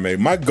gateway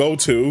anime. My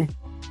go-to,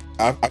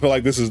 I feel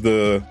like this is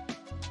the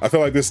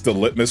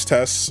litmus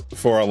test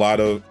for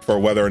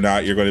whether or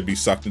not you're going to be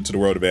sucked into the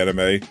world of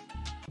anime.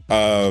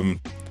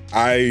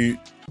 I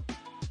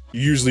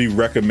usually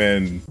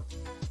recommend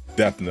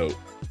Death Note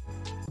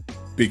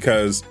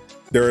because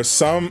there are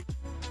some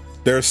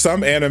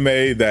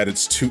anime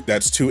that's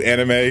too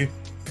anime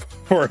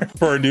for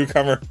a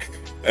newcomer,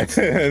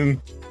 and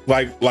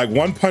like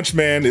One Punch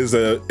Man is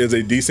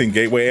a decent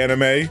gateway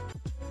anime,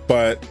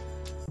 but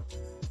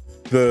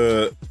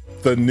the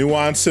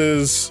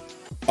nuances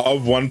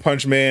of One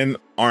Punch Man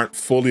aren't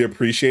fully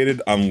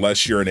appreciated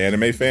unless you're an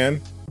anime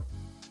fan.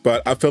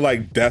 But I feel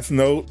like Death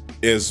Note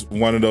is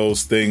one of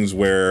those things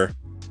where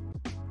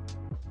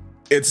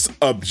it's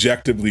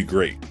objectively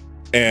great,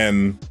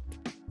 and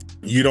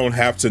you don't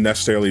have to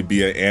necessarily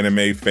be an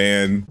anime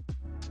fan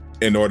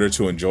in order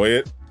to enjoy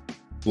it.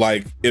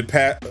 Like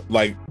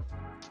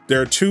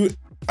there are two.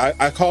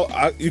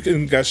 You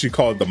can actually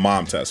call it the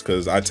mom test,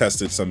 because I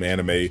tested some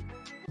anime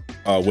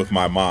with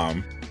my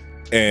mom,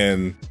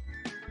 and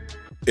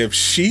if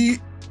she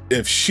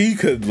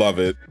could love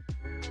it,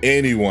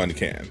 anyone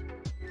can.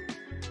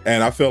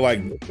 And I feel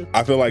like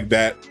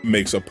that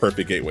makes a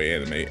perfect gateway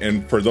anime.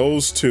 And for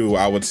those two,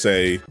 I would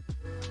say,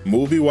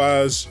 movie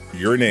wise,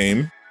 Your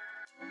Name,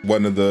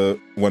 one of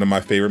my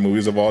favorite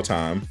movies of all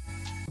time.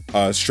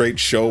 Straight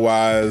show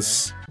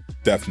wise,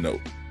 Death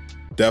Note.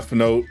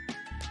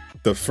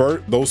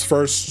 Those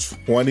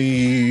first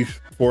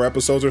 24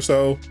 episodes or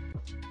so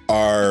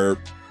are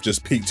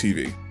just peak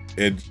TV.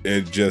 It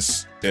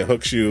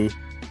hooks you,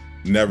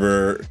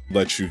 never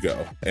lets you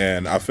go.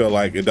 And I feel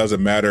like it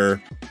doesn't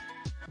matter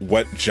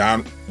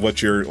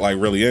what you're like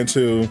really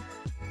into,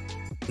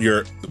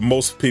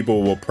 most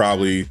people will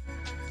probably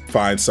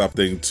find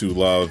something to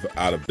love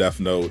out of Death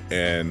Note,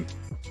 and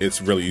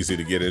it's really easy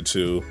to get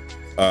into.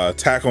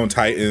 Attack on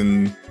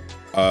Titan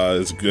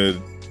is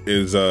good.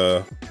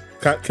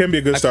 Can be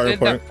a good starting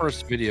point. That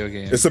first video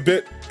game. It's a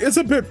bit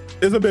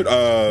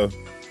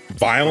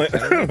violent,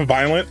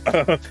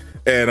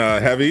 and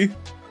heavy.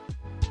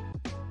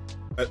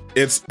 I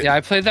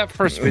played that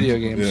first video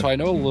game, so I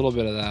know a little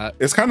bit of that.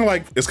 It's kind of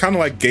like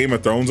Game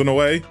of Thrones in a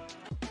way.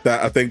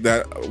 That I think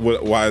that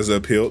why is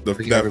appeal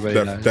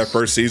that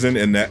first season,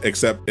 and that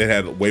except it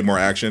had way more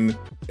action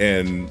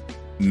and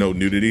no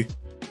nudity,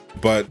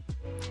 but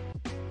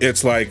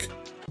it's like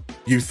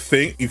you've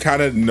seen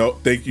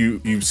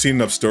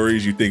enough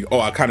stories, you think,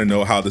 oh, I kind of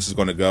know how this is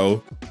going to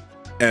go,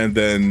 and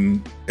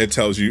then it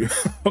tells you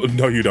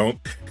no, you don't.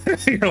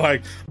 You're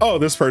like, oh,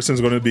 this person's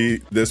going to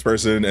be this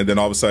person, and then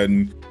all of a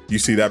sudden you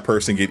see that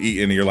person get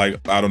eaten, and you're like,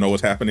 I don't know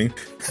what's happening.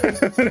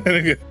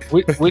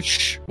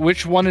 which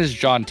one is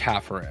John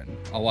Taffer in?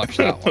 I'll watch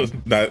that one.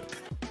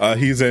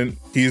 He's in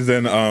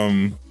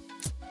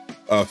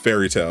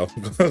Fairy Tale.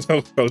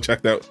 Go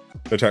check that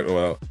one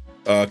out.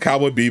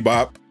 Cowboy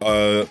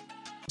Bebop.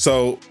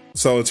 So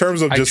in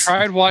terms of just, I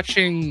tried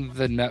watching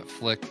the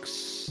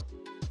Netflix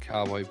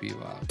Cowboy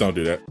Bebop. Don't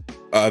do that.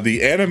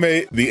 The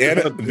anime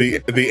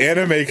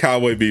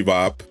Cowboy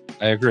Bebop.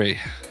 I agree.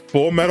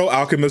 Full Metal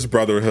Alchemist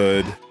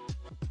Brotherhood.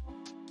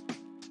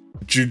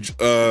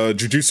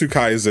 Jujutsu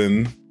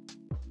Kaisen,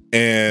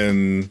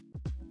 and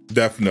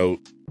Death Note.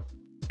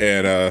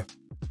 And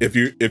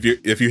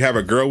if you have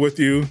a girl with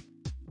you,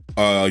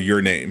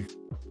 Your Name.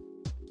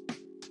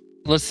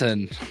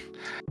 Listen,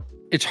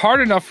 it's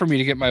hard enough for me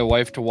to get my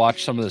wife to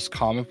watch some of this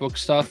comic book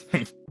stuff.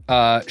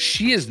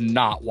 She is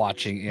not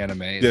watching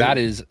anime. Yeah. That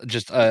is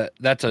just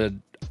that's a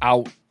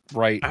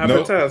outright. I have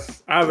a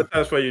test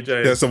for you,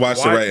 Jay. Yeah, so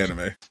watch the right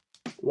anime.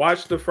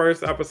 Watch the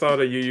first episode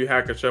of Yu Yu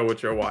Hakusho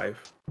with your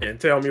wife and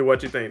tell me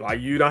what you think.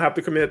 Like, you don't have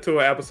to commit to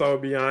an episode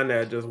beyond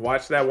that. Just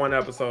watch that one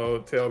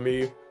episode. Tell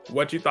me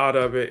what you thought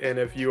of it, and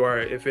if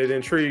it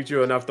intrigued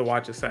you enough to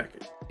watch a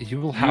second.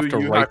 You will have to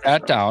write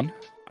that down.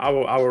 I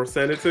will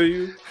send it to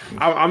you.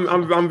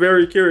 I'm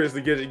very curious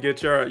to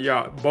get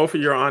your both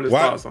of your honest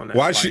thoughts on that.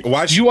 Watch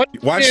Your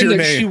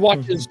Name.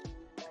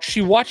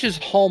 She watches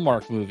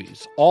Hallmark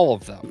movies, all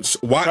of them.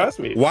 Trust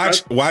me.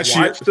 Watch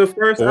the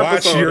first episode.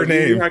 Watch Your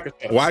Name.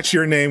 Watch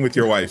Your Name with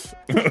your wife.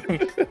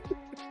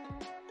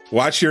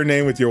 Watch Your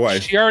Name with your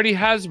wife. She already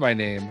has my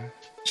name.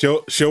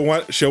 She'll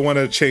want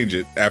to change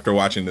it after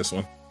watching this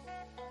one.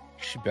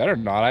 She better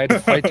not. I had to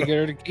fight to get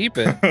her to keep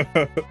it.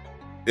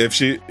 If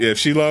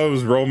she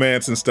loves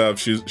romance and stuff,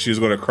 she's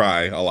going to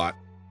cry a lot.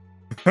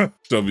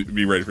 So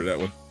be ready for that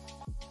one.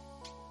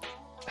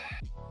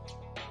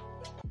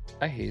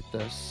 I hate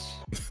this.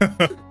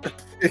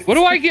 What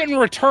do I get in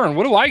return?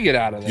 What do I get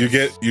out of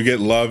this? You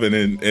get love and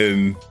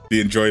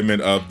the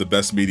enjoyment of the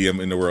best medium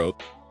in the world.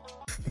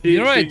 You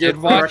know what I did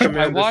watch?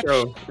 I watched,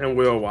 and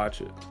we'll watch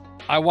it.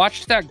 I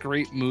watched that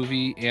great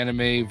movie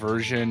anime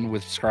version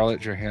with Scarlett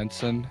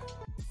Johansson.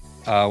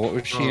 What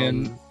was she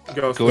in?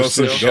 Ghost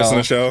in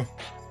the Shell.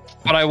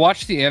 But I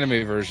watched the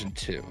anime version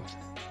too.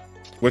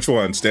 Which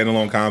one?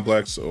 Standalone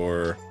Complex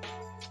or?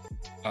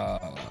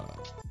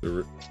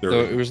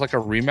 It was like a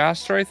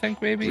remaster, I think,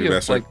 maybe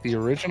of like the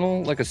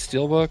original, like a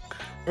steelbook.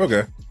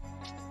 Okay.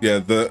 Yeah,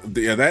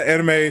 that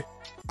anime,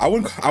 I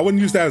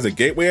wouldn't use that as a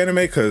gateway anime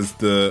because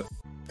the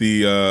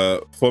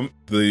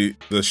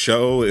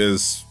show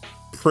is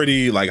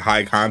pretty like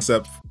high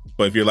concept.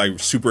 But if you're like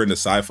super into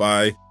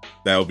sci-fi,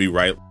 that would be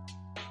right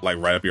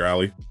up your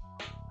alley.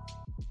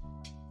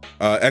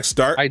 X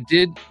Dark. I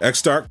did.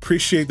 X Dark,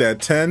 appreciate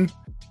that 10.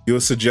 You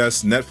would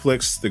suggest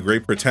Netflix The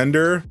Great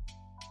Pretender,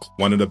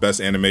 one of the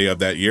best anime of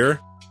that year.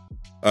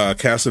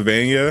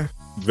 Castlevania,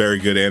 very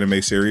good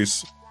anime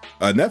series.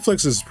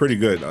 Netflix is pretty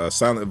good.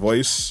 Silent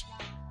Voice,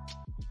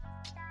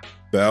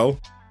 Bell,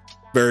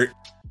 very,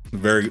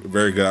 very,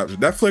 very good option.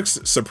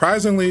 Netflix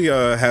surprisingly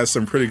has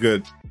some pretty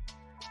good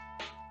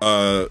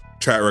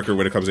track record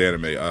when it comes to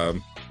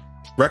anime.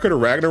 Record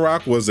of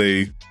Ragnarok was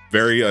a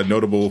very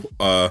notable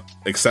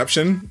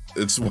exception.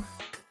 It's one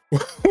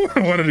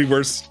of the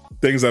worst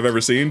things I've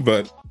ever seen,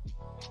 but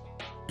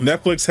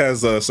Netflix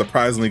has a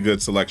surprisingly good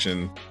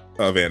selection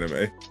of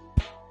anime.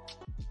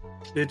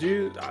 Did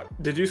you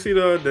see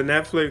the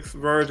Netflix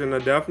version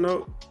of Death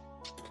Note?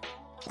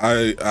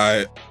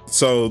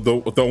 So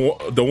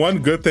the one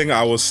good thing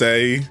I will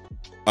say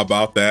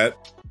about that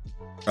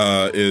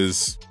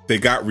is they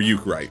got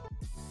Ryuk right.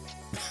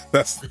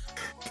 That's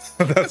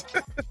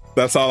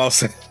all I'll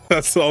say.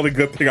 That's the only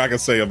good thing I can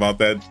say about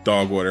that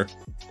dog water.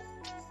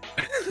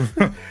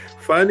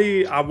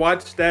 Funny, I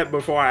watched that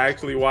before I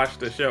actually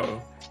watched the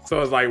show.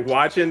 So it's like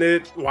watching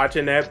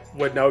that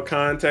with no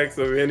context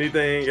of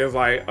anything. It's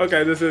like,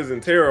 okay, this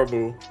isn't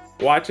terrible.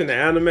 Watching the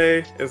anime,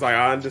 it's like,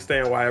 I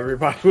understand why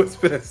everybody was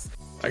pissed.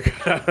 Like,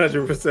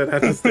 100%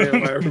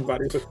 understand why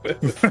everybody was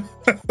pissed.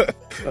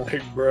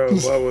 Like, bro,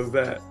 what was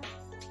that?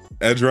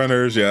 Edge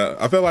Runners, yeah.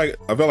 I feel like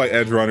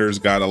Edge Runners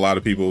got a lot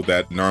of people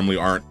that normally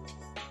aren't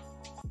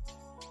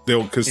they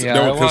won't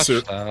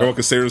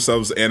consider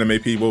themselves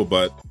anime people,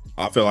 but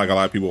I feel like a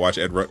lot of people watch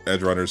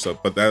Edge Runners. So,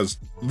 but that was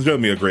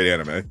legitimately a great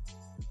anime.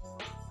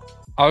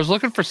 I was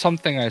looking for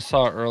something I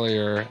saw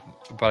earlier,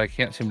 but I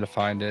can't seem to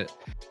find it.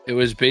 It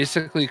was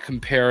basically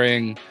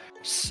comparing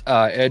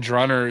Edge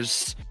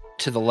Runners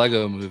to the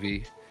Lego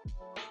Movie.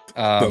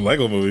 The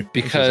Lego Movie,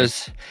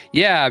 because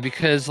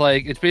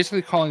like it's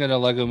basically calling it a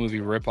Lego Movie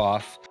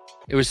ripoff.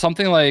 It was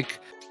something like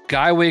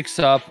guy wakes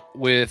up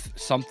with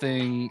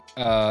something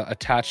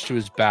attached to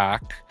his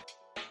back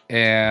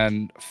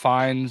and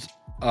finds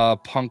a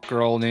punk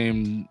girl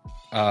named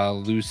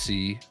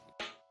Lucy,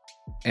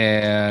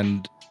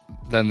 and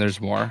then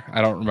there's more.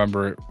 I don't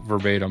remember it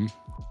verbatim,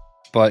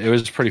 but it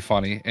was pretty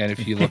funny. And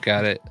if you look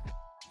at it,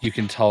 you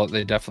can tell that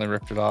they definitely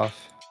ripped it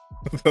off.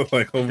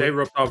 They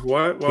ripped off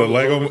what? The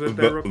Lego Movie.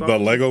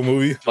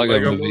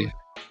 Lego movie.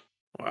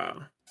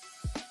 Wow.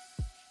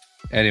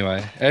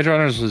 Anyway, Edge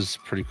Runners was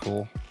pretty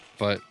cool,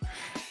 but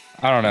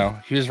I don't know.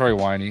 He was very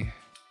whiny.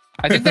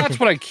 I think that's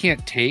what I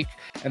can't take,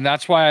 and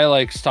that's why I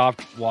like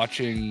stopped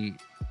watching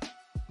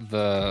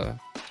the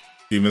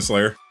Demon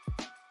Slayer.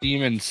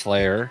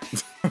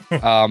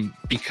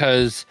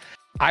 Because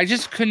I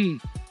just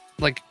couldn't.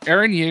 Like,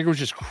 Eren Yeager was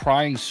just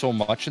crying so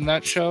much in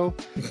that show,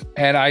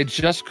 and I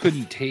just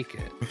couldn't take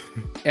it.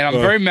 And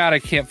I'm very mad I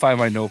can't find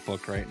my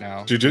notebook right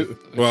now.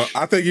 Well,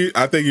 I think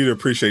you'd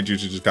appreciate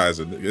Jujutsu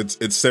Kaisen.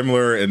 It's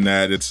similar in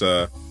that it's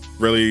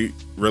really,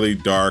 really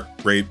dark,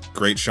 great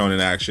shonen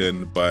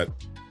action, but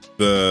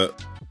the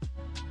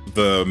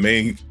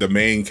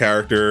main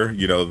character,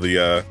 you know,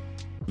 the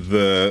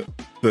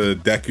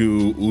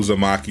Deku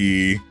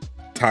Uzumaki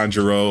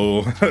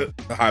Tanjiro,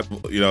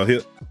 you know,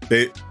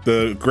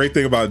 the great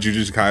thing about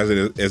Jujutsu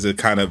Kaisen is it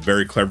kind of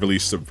very cleverly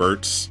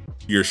subverts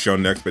your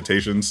shonen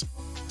expectations.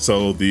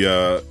 So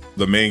the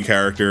main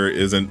character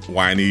isn't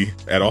whiny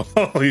at all.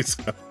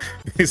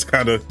 he's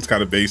kind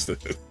of based.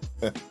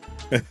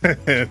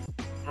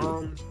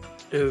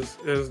 Is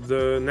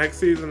the next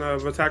season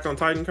of Attack on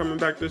Titan coming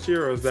back this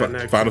year, or is that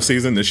next final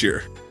season this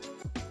year?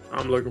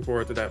 I'm looking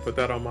forward to that. Put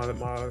that on my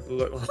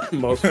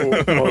most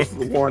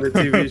wanted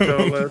TV show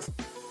list.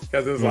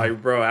 Because it's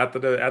like, bro, after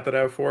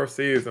that fourth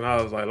season, I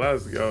was like,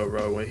 let's go,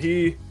 bro. When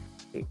he,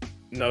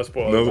 no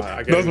spoilers.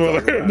 No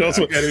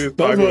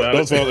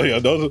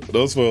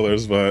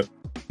spoilers. But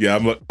yeah,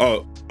 I'm like,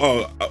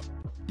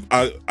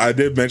 I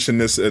did mention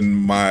this in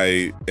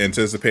my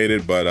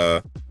anticipated,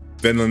 but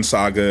Vinland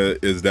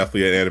Saga is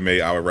definitely an anime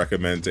I would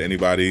recommend to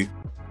anybody.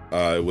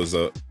 It's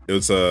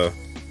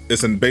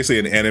basically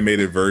an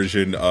animated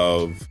version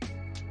of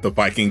the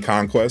Viking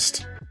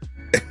Conquest,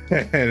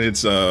 and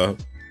it's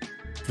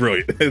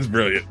brilliant. It's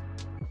brilliant.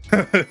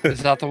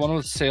 Is that the one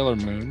with Sailor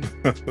Moon?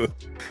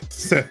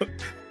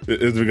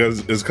 It's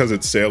because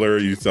it's Sailor.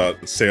 You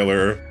thought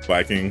Sailor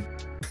Viking.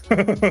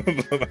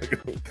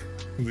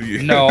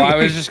 No, I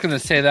was just gonna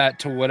say that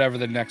to whatever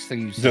the next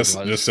thing you said was.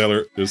 Just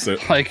Sailor.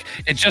 Like,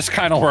 it just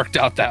kind of worked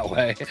out that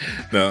way.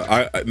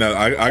 I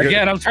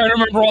Again, I'm trying to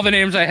remember all the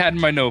names I had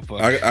in my notebook.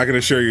 I can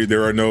assure you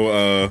there are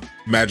no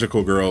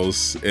magical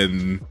girls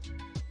in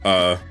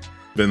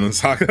Vinland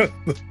Saga.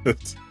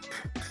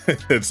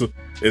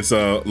 It's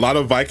a lot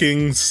of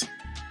Vikings,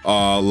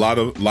 a lot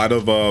of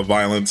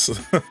violence.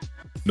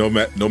 No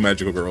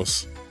magical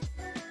girls.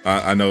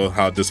 I know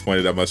how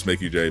disappointed that must make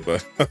you, Jay,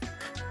 but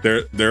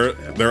there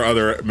are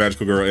other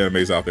magical girl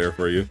animes out there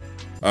for you.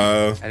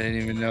 I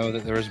didn't even know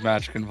that there was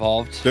magic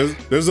involved.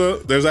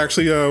 There's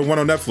actually one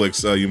on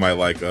Netflix you might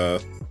like,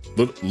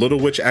 Little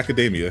Witch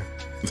Academia.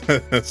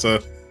 So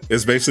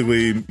it's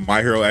basically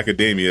My Hero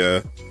Academia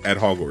at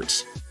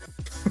Hogwarts.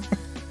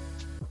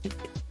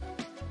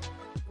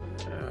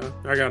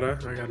 I gotta.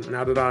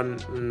 Now that I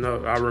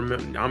know, I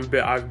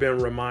remember. I've been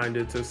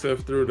reminded to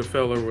sift through the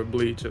filler with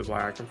Bleach. Is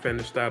like I can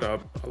finish that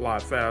up a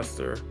lot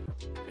faster.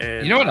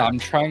 And you know what I'm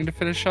trying to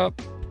finish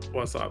up?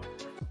 What's up?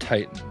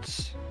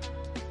 Titans.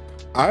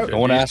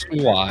 Don't ask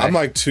me why. I'm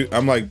like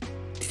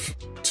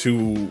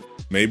two,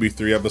 maybe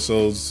 3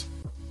 episodes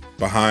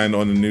behind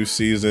on the new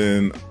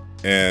season,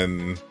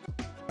 and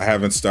I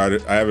haven't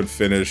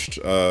finished.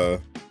 What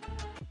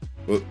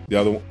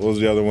was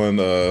the other one?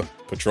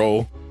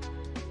 Patrol.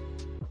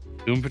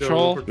 Doom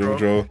Patrol?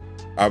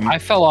 I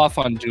fell off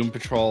on Doom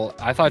Patrol.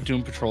 I thought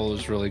Doom Patrol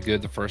was really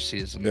good the first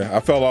season. Yeah, I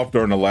fell off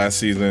during the last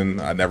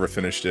season. I never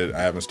finished it. I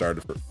haven't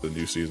started for the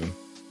new season.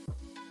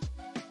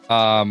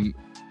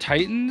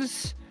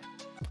 Titans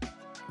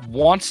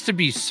wants to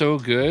be so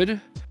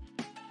good,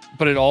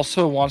 but it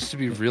also wants to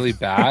be really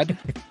bad.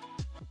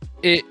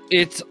 I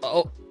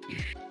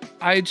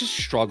just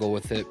struggle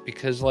with it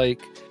because,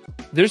 like,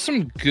 there's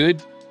some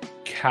good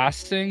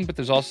casting, but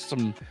there's also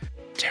some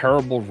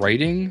terrible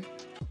writing.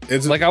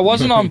 It's like I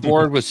wasn't on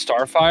board with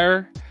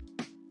Starfire,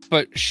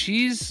 but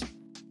she's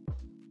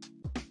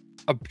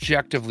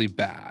objectively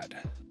bad.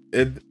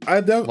 It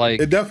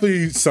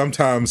definitely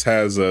sometimes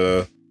has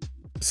a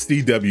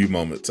CW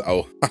moments.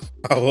 I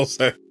will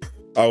say.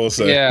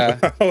 Yeah.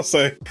 I will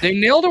say they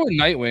nailed it with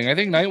Nightwing. I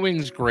think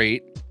Nightwing's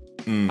great.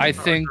 I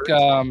think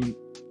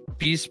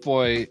Beast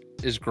Boy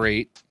is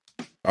great.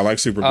 I like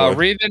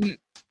Superboy.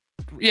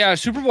 Yeah,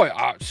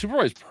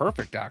 Superboy is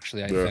perfect.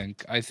 Actually,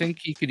 I think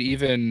he could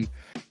even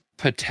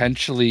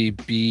potentially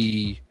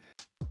be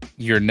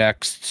your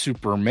next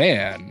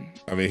Superman.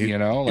 I mean,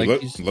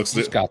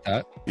 he's got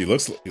that. He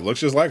looks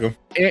just like him,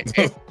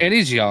 and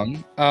he's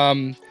young.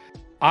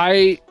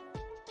 I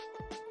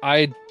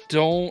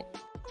don't.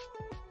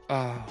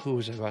 Who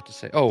was I about to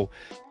say? Oh,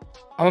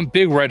 I'm a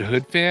big Red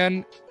Hood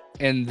fan,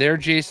 and their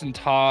Jason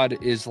Todd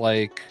is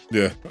like,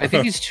 I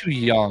think he's too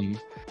young.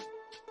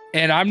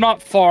 And I'm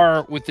not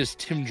far with this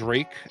Tim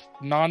Drake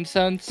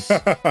nonsense.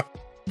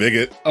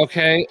 Bigot.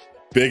 Okay.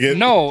 Bigot.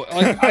 No,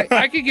 like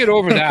I could get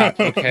over that.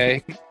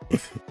 Okay.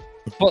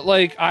 But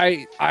like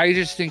I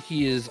just think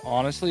he is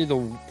honestly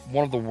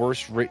one of the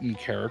worst written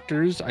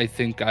characters I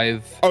think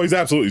I've. Oh, he's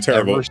absolutely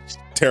terrible.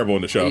 Terrible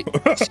in the show.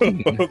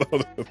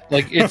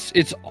 Like it's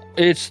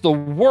the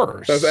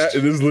worst. This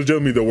is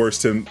legitimately the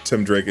worst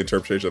Tim Drake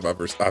interpretation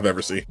I've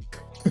ever seen.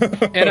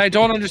 And I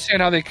don't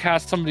understand how they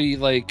cast somebody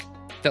like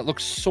that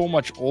looks so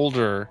much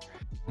older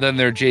than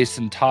their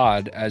Jason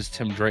Todd as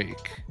Tim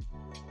Drake.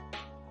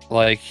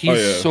 Like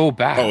he's so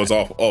bad. Oh, it's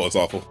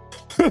awful.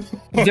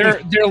 Their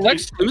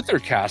Lex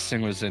Luthor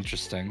casting was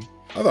interesting.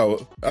 I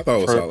thought it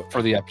was solid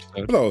for the episode.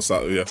 I thought it was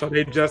solid. Yeah. So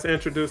they just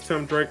introduced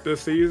Tim Drake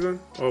this season,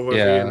 or was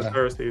he in the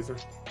third season?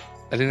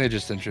 I think they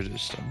just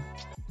introduced him.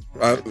 He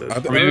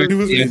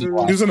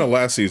was in the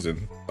last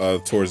season,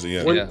 towards the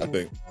end. I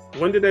think.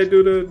 When did they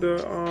do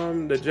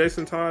the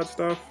Jason Todd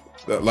stuff?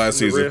 That last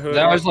season.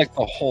 That was like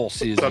the whole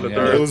season.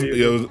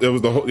 It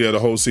was the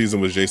whole season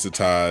was Jason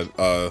Todd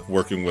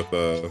working with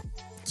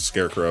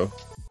Scarecrow.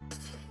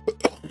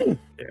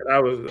 Yeah,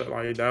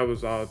 that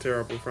was all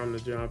terrible from the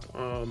jump.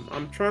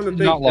 I'm trying to think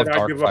that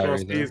I give up on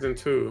season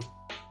 2.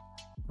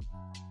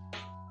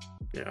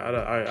 Yeah,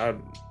 I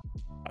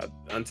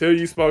until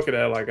you spoke of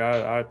that, like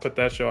I put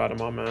that show out of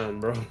my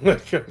mind, bro. I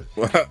keep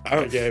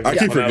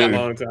forgetting. A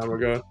long time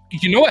ago.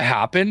 You know what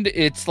happened?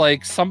 It's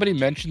like somebody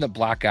mentioned that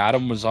Black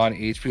Adam was on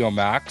HBO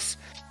Max,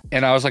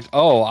 and I was like,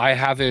 oh, I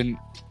haven't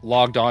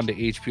logged on to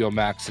HBO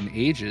Max in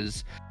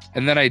ages,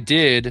 and then I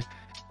did,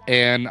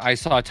 and I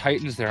saw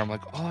Titans there. I'm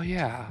like, oh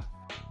yeah.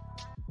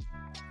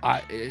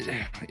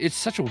 It's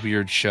such a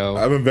weird show.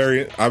 I've been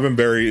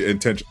very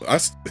intentional. I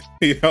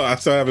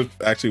still haven't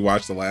actually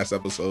watched the last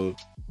episode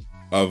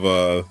of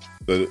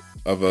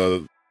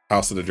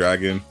House of the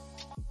Dragon.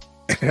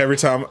 Every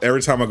time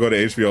I go to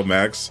HBO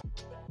Max,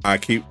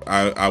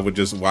 I would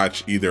just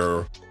watch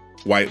either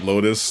White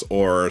Lotus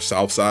or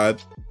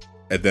Southside,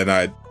 and then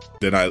I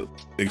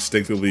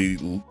instinctively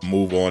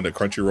move on to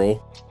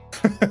Crunchyroll.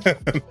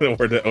 or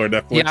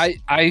Netflix. Yeah,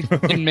 I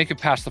didn't make it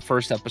past the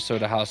first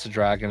episode of House of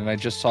Dragon, and I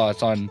just saw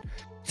it's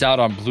out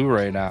on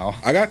Blu-ray now.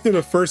 I got through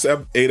the first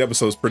 8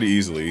 episodes pretty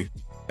easily,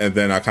 and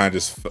then I kind of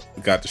just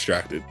got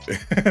distracted.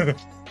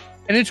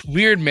 And it's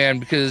weird, man,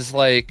 because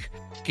like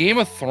Game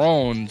of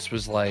Thrones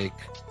was like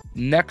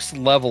next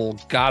level,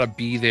 gotta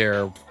be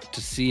there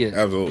to see it.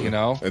 Absolutely,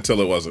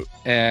 until it wasn't.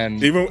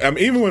 And even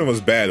when it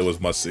was bad, it was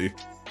must see.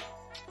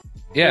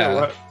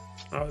 Yeah.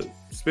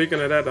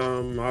 Speaking of that,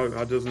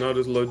 I just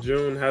noticed Lil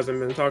June hasn't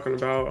been talking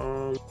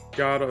about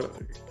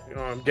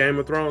Game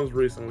of Thrones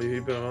recently. He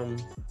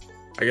been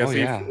I guess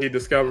he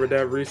discovered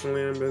that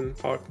recently and been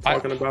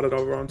talking about it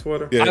over on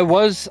Twitter. Yeah. I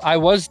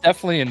was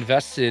definitely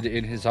invested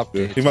in his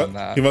updates on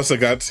that. He must have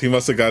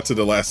got to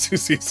the last 2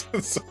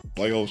 seasons.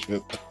 Like, oh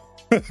shit.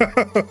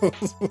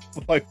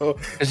 Like,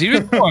 because he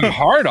was going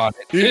hard on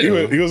it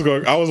too. He was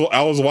going. I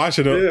was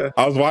watching him. Yeah.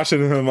 I was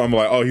watching him. I'm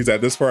like, oh, he's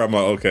at this part. I'm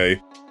like, okay.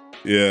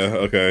 Yeah,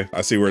 okay.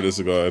 I see where this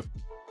is going.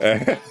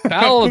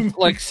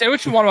 Say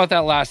what you want about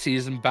that last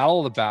season. Battle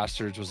of the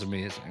Bastards was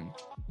amazing.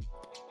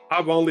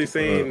 I've only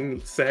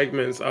seen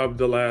segments of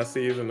the last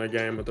season of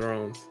Game of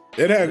Thrones.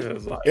 It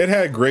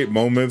had great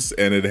moments,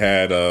 and it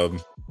had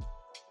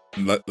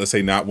let's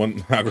say not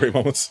great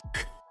moments.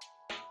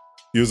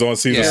 He was on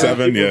season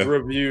 7. Yeah,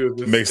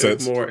 makes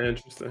sense. More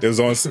interesting.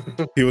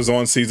 He was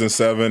on season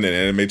 7, and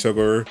anime took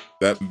over.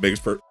 That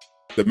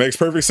makes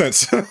perfect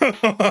sense.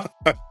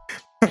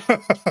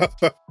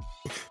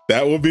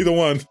 That will be the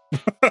one.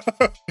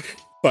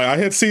 Like, I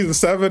hit season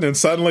 7 and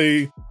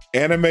suddenly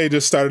anime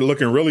just started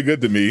looking really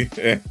good to me,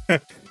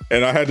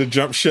 and I had to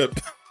jump ship.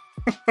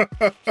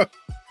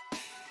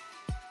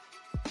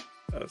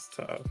 That's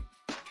tough.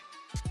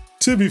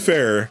 To be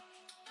fair,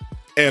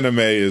 anime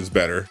is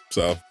better,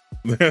 so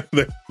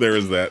there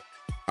is that.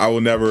 I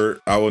will never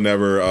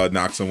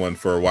knock someone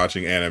for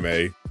watching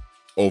anime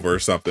over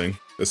something,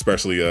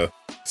 especially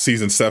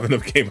season 7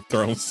 of Game of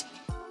Thrones.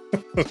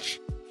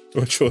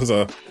 Which was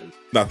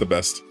not the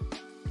best.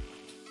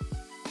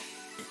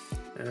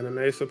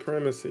 Anime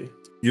supremacy.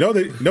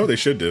 They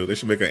should do. They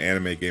should make an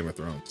anime Game of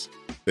Thrones.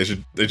 They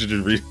should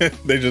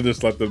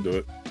just let them do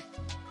it.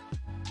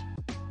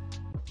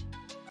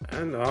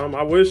 And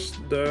I wish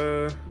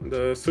the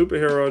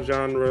superhero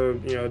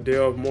genre,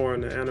 delved more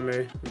in the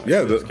anime.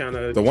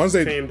 The ones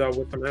they teamed up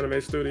with some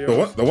anime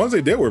studios. The ones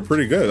they did were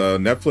pretty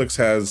good. Netflix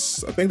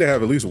has, I think they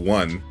have at least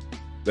one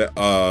that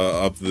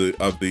of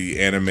the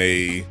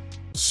anime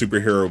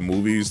superhero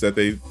movies that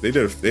they did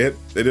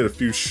a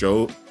few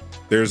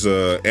there's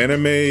a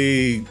anime.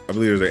 I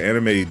believe there's an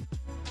anime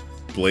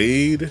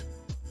Blade.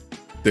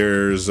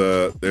 There's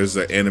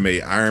an anime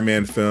Iron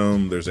Man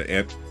film. I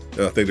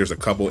think there's a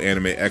couple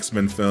anime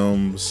X-Men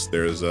films.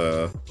 There's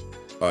a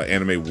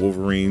anime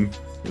Wolverine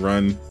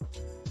run.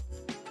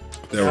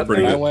 They were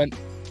pretty good.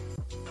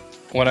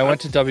 When I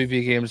went to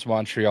WB Games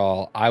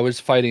Montreal, I was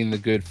fighting the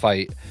good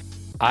fight.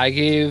 I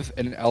gave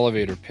an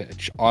elevator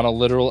pitch on a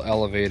literal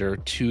elevator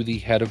to the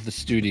head of the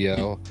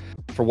studio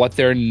for what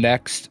their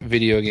next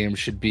video game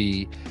should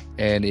be,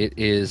 and it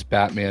is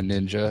Batman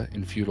Ninja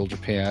in feudal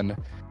Japan.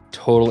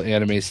 Total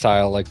anime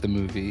style like the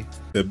movie.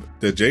 Did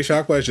Jay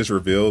Shockwise just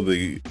reveal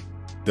the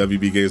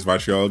WB Games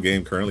Montreal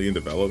game currently in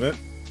development?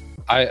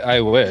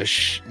 I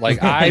wish.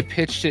 Like, I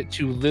pitched it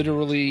to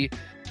literally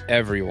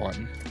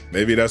everyone.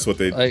 Maybe that's what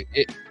they like.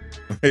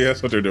 Maybe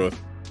that's what they're doing.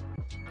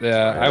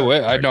 Yeah,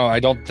 I know. I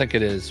don't think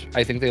it is.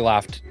 I think they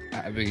laughed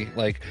at me.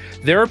 Like,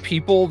 there are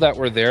people that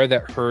were there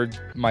that heard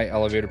my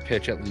elevator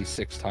pitch at least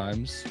 6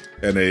 times,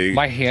 and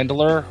my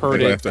handler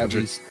heard it at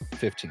least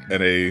 15.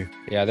 And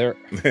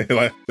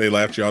they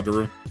laughed you out the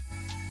room.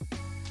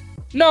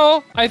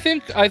 No, I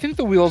think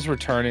the wheels were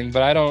turning,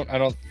 but I don't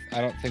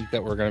think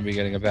that we're going to be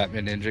getting a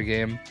Batman Ninja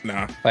game.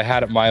 Nah. If I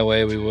had it my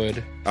way, we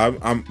would.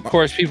 Of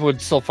course, people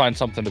would still find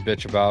something to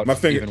bitch about,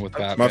 even with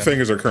Batman. My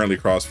fingers are currently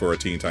crossed for a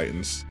Teen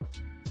Titans.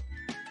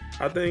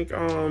 I think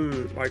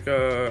like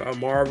a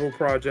Marvel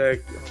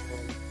project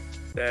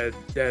that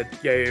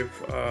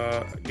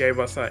gave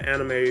us an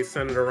anime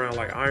centered around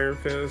like Iron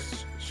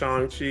Fist,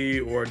 Shang-Chi,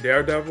 or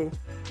Daredevil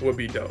would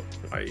be dope.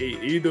 Like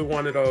either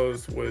one of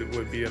those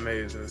would be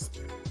amazing.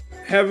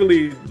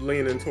 Heavily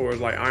leaning towards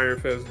like Iron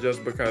Fist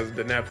just because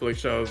the Netflix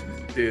shows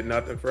did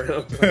nothing for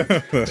him.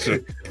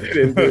 They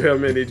didn't do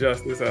him any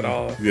justice at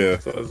all. Yeah.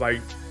 So it's like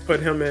put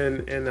him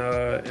in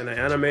an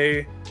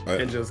anime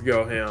and just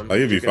go ham. Oh,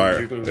 you'd be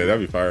fire. Yeah, that'd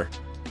be fire.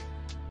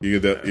 They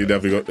could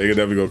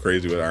definitely go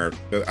crazy with Iron.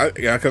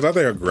 Because I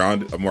think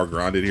a more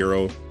grounded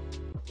hero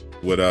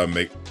would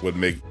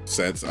make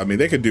sense. I mean,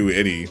 they could do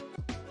any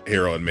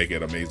hero and make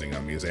it amazing.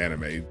 I mean, it's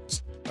anime.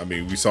 I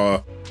mean, we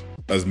saw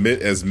as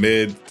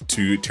mid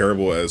to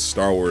terrible as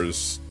Star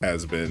Wars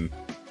has been.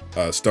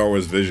 Star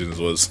Wars Visions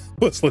was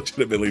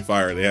legitimately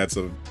fire. They had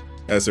some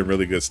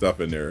really good stuff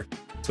in there.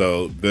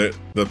 So the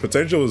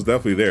potential is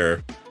definitely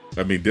there.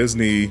 I mean,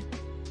 Disney,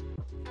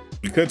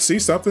 you could see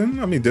something.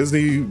 I mean,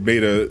 Disney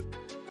made a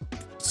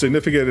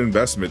significant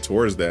investment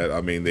towards that.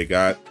 I mean, they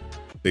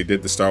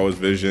did the Star Wars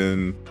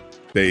Vision.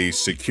 They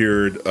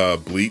secured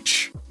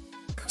Bleach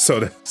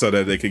so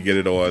that they could get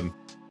it on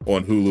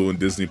Hulu and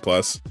Disney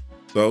Plus.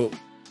 So,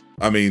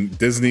 I mean,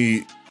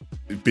 Disney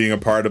being a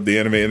part of the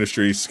anime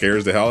industry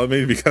scares the hell out of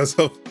me because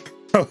of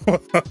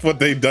what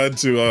they've done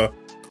to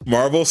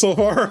Marvel so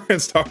far in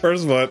Star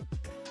Wars. But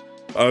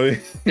I mean,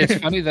 it's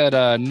funny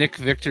that Nick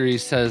Victory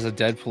says a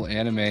Deadpool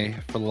anime.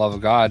 For the love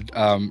of God,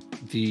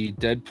 the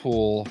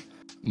Deadpool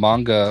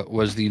manga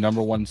was the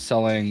 #1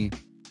 selling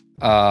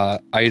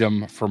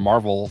item for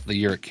Marvel the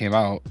year it came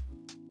out.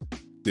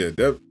 Yeah,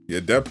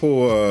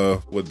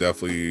 Deadpool would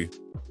definitely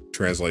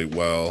translate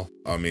well.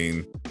 I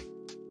mean,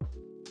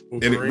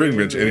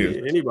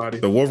 anybody.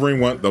 The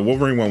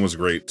Wolverine one was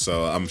great.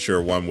 So I'm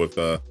sure one with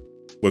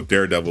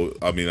Daredevil.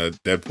 I mean,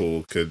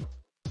 Deadpool could,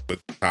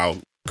 with how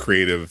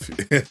creative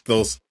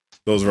those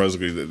runs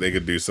could be, they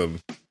could do some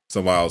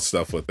wild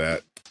stuff with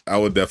that. I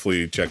would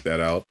definitely check that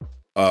out.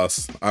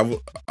 I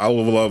would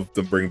love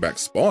to bring back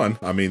Spawn.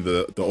 I mean,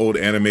 the old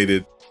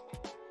animated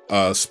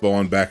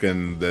Spawn back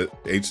in the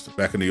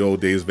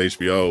old days of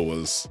HBO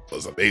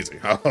was amazing.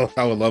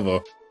 I would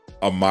love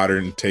a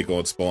modern take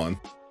on Spawn.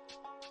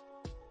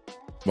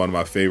 One of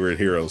my favorite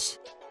heroes.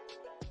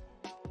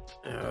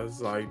 Yeah, it's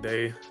like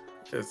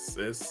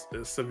it's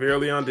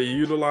severely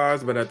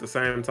underutilized, but at the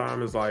same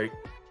time, it's like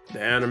the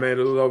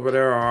animators over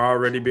there are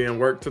already being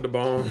worked to the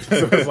bone.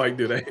 So it's like,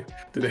 do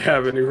they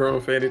have any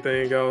room for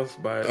anything else?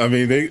 But I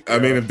mean,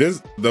 if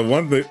this the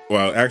one thing,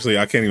 well, actually,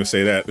 I can't even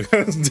say that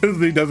because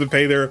Disney doesn't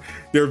pay their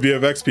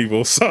VFX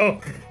people. So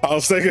I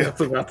was thinking,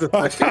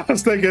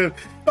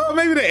 oh,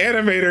 maybe the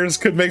animators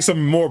could make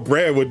some more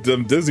bread with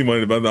them Disney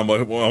money. But I'm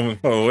like, well,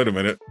 wait a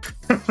minute.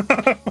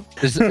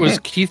 Was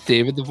Keith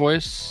David the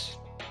voice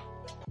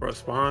for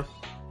Spawn?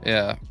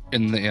 Yeah,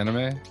 in the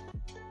anime.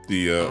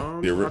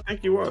 I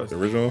think he was. The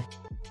original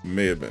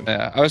may have been.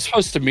 Yeah, I was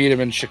supposed to meet him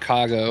in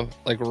Chicago,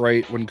 like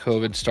right when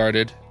COVID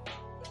started.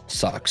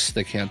 Sucks.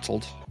 They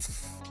canceled.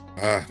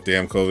 Ah,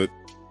 damn COVID.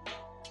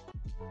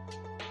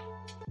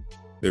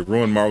 They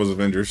ruined Marvel's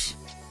Avengers.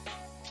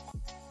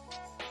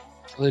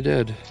 They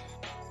did.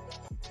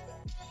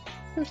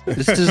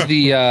 This is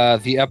the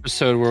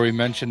episode where we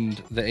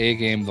mentioned the A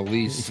game the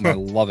least, and I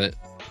love it.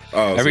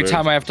 Oh, every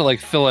time I have to like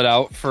fill it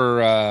out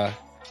for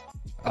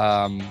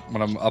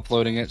when I'm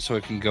uploading it so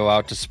it can go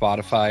out to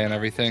Spotify and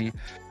everything,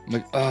 I'm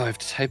like, oh, I have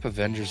to type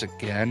Avengers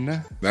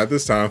again. Not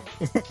this time.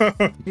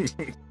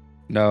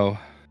 No,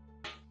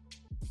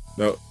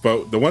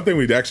 but the one thing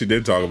we actually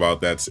did talk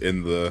about that's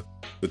in the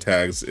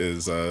tags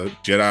is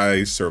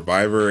Jedi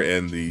Survivor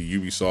and the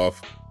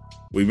Ubisoft.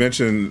 We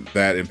mentioned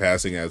that in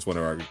passing as one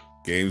of our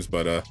games,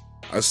 but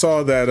I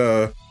saw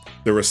that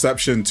the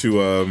reception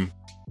to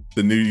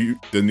the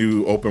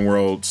new open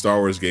world Star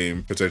Wars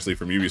game potentially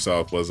from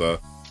Ubisoft was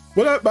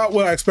about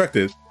what I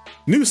expected.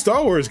 New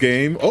Star Wars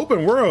game,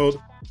 open world.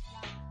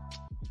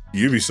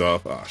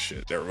 Ubisoft. Oh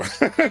shit, never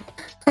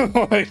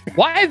mind.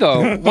 Why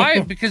though? Why?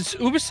 Because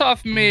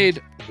Ubisoft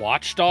made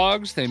Watch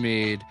Dogs, they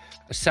made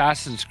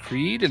Assassin's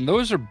Creed, and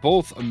those are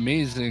both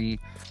amazing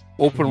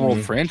open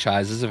world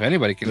franchises. If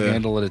anybody can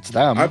handle it, it's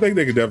them. I think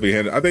they could definitely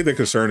handle it. I think the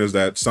concern is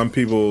that some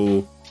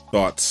people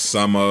thought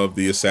some of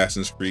the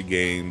Assassin's Creed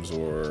games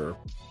were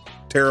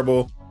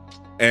terrible,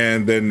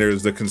 and then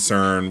there's the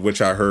concern,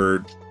 which I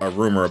heard a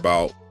rumor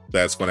about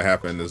that's going to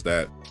happen, is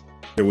that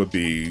there would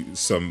be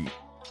some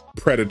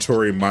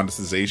predatory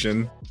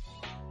monetization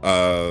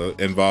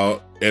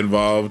involved.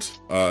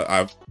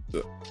 I've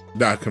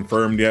not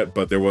confirmed yet,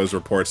 but there was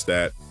reports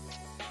that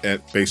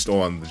based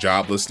on the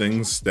job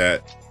listings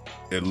that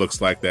it looks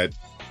like that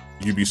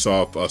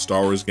Ubisoft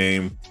Star Wars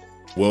game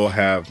will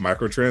have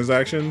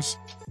microtransactions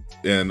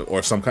or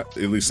at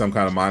least some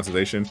kind of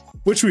monetization,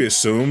 which we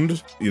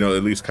assumed,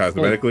 at least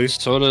cosmetically.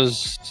 So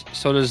does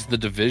The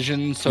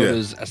Division,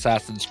 does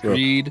Assassin's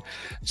Creed,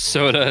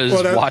 so does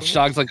Watch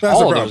Dogs,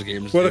 all of those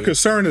games. Well, the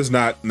concern is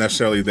not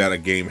necessarily that a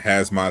game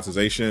has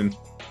monetization,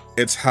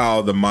 it's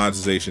how the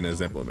monetization is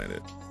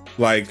implemented.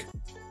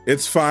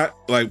 It's fine.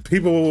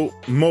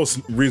 Most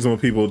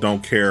reasonable people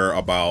don't care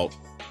about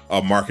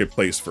a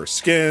marketplace for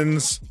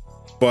skins,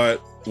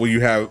 but when you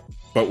have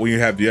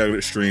the other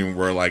extreme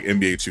where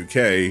NBA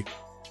 2K,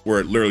 where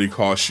it literally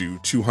costs you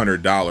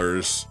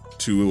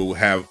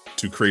 $200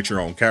 to create your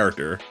own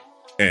character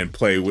and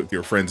play with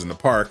your friends in the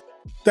park,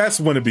 that's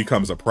when it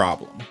becomes a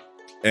problem.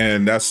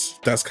 And that's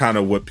kind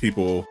of what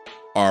people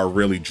are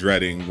really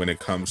dreading when it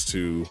comes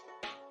to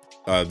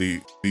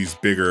these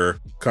bigger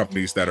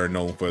companies that are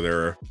known for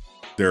their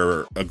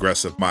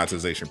aggressive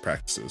monetization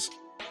practices.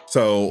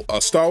 So a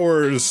Star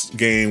Wars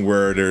game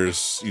where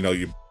there's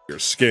your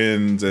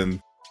skins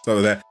and stuff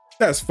like that,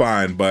 that's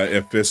fine. But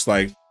if it's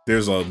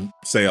there's a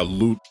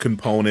loot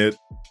component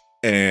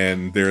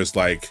and there's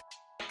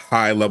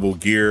high level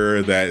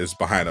gear that is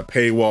behind a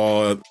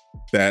paywall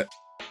that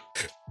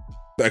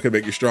could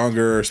make you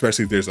stronger,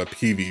 especially if there's a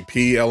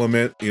PvP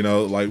element, we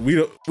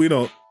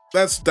don't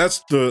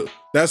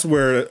that's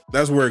where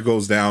it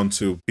goes down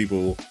to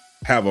people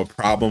have a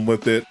problem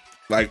with it.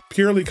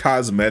 Purely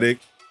cosmetic,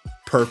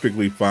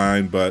 perfectly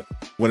fine, but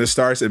when it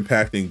starts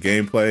impacting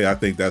gameplay, I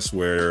think that's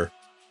where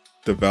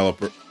these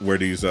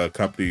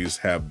companies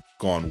have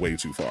gone way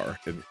too far.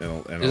 Is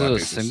it a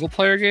single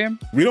player game?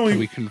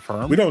 We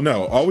confirm. We don't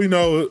know. All we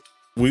know,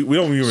 we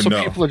don't even know.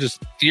 So people are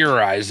just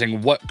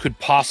theorizing what could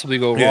possibly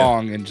go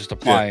wrong and just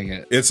applying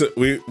it.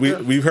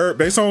 We've heard,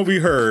 based on what we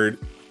heard,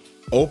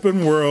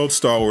 open world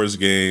Star Wars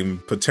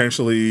game,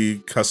 potentially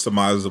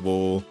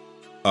customizable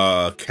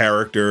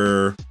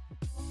character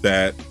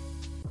that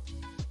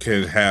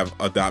can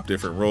adopt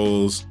different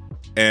roles,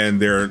 and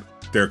they're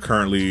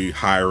currently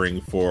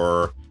hiring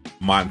for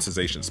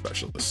monetization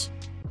specialists.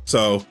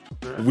 So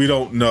we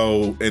don't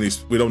know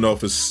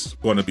if it's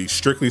going to be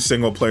strictly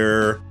single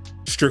player,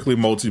 strictly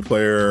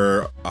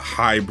multiplayer, a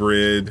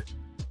hybrid.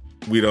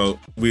 We don't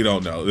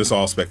know. This is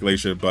all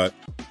speculation, but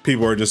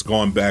people are just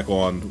going back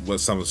on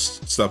what some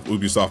stuff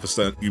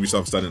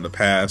Ubisoft's done in the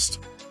past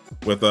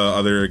with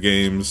other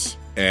games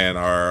and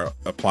are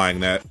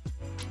applying that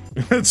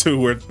to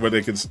where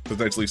they can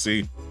potentially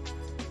see.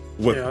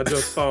 I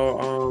just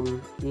saw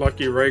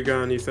Lucky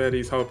Raygun. He said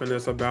he's hoping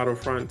it's a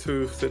Battlefront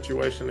 2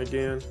 situation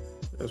again,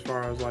 as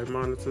far as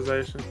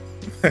monetization.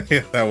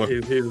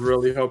 He's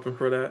really hoping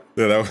for that.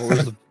 Yeah, what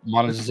was the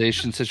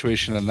monetization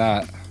situation in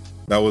that?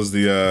 That was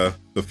the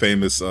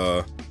famous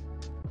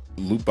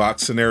loot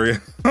box scenario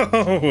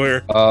where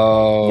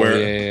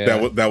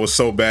that was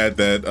so bad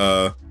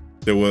that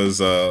there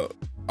was I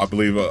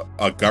believe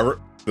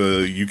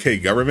the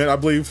UK government, I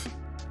believe,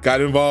 got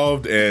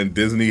involved, and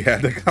Disney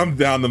had to come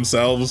down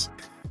themselves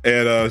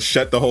and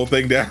shut the whole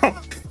thing down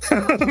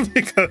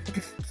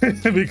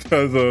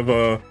because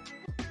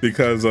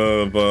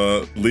of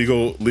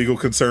legal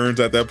concerns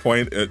at that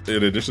point,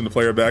 in addition to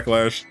player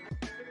backlash.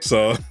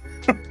 So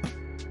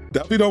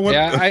definitely don't want.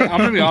 Yeah, I'm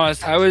gonna be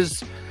honest. I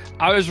was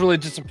really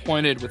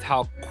disappointed with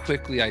how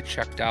quickly I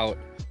checked out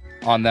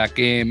on that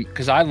game,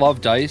 because I love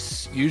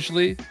dice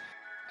usually.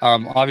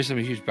 Obviously, I'm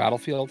a huge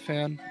Battlefield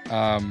fan.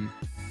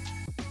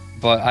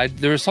 But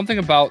there was something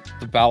about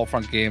the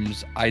Battlefront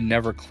games I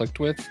never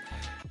clicked with.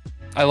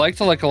 I liked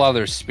a lot of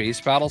their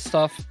space battle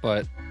stuff,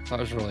 but that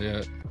was really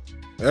it.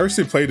 I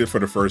actually played it for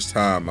the first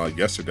time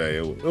yesterday.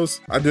 I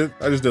just did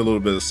a little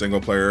bit of single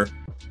player.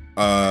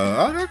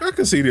 I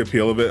can see the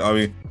appeal of it. I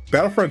mean,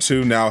 Battlefront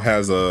 2 now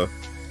has a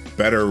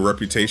better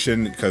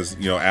reputation because,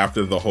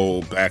 after the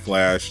whole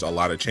backlash, a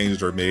lot of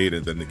changes were made,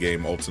 and then the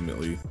game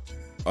ultimately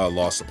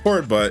lost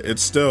support. But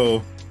it's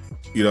still,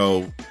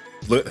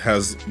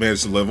 has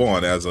managed to live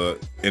on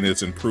in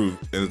its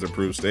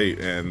improved state,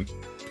 and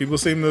people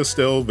seem to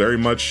still very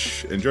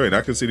much enjoy it.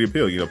 I can see the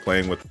appeal,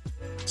 playing with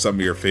some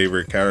of your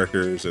favorite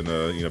characters in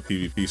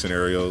PvP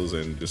scenarios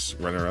and just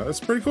running around. It's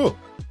pretty cool.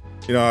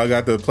 I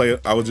got to play.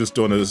 I was just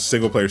doing a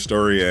single player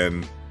story,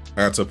 and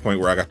I got to a point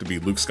where I got to be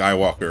Luke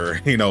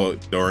Skywalker.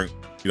 During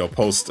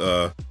post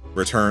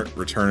Return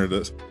of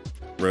the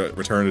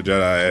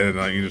Jedi,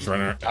 and you just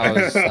run around. That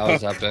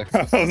was epic.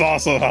 That was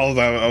awesome. I was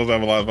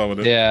having a lot of fun with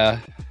it. Yeah.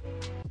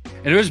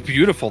 And it was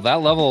beautiful.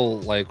 That level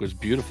was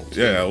beautiful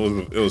too. Yeah,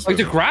 it was the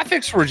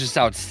graphics were just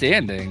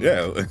outstanding.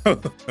 Yeah.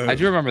 I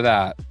do remember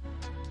that.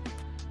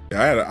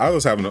 Yeah, I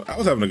was having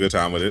a good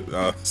time with it.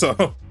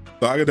 So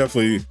I could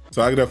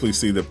definitely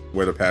see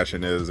where the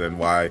passion is and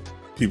why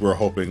people are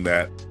hoping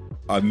that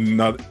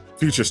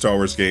future Star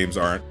Wars games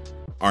aren't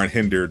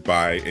hindered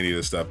by any of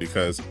this stuff,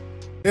 because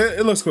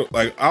it looks cool.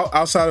 Like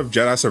outside of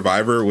Jedi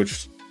Survivor,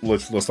 which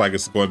looks like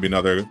it's going to be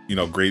another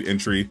great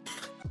entry.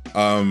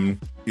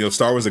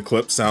 Star Wars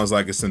Eclipse sounds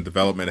like it's in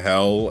development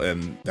hell,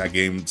 and that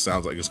game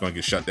sounds like it's going to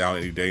get shut down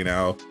any day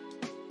now.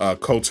 The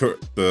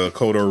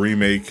KOTOR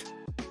remake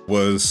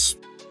was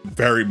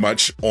very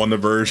much on the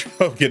verge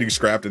of getting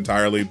scrapped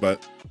entirly,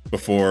 but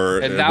before,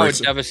 and that would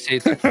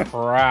devastate the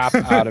crap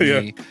out of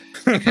me,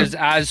 because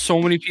as so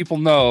many people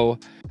know,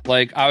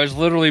 I was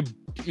literally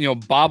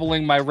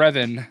bobbling my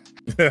Revan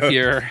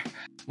here.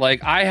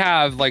 I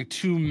have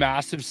 2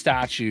 massive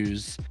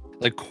statues,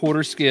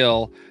 quarter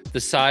scale,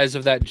 the size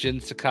of that Jin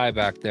Sakai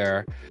back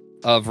there,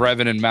 of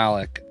Revan and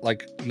Malik.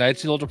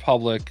 Knights of the Old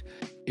Republic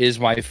is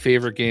my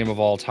favorite game of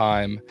all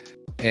time,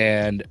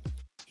 and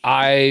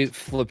I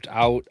flipped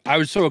out. I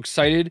was so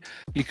excited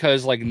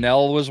because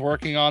Nell was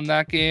working on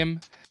that game,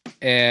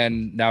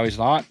 and now he's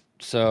not.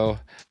 So,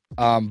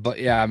 but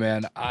yeah,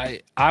 man,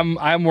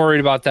 I'm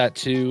worried about that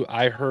too.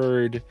 I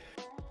heard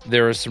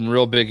there were some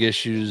real big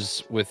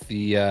issues with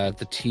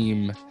the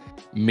team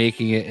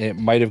making it. It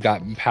might have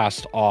gotten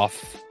passed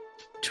off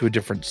to a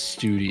different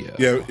studio.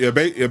 Yeah.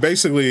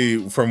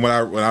 Basically, from when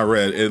I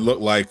read, it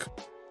looked like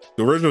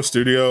the original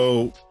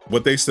studio,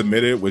 what they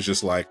submitted was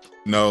just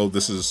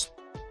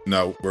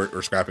no,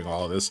 we're scrapping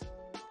all of this.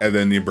 And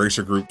then the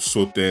Embracer Group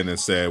swooped in and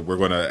said, we're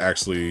going to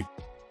actually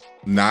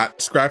not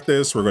scrap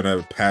this. We're going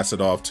to pass it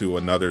off to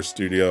another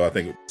studio. I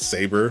think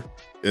Saber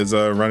is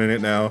running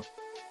it now,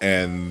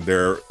 and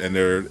they're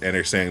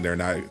saying they're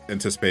not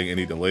anticipating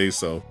any delays.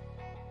 So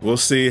we'll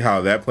see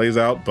how that plays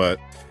out. But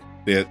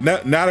yeah,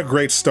 not a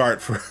great start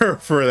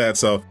for that.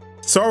 So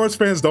Star Wars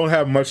fans don't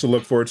have much to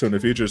look forward to in the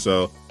future.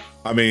 So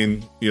I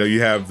mean, you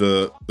have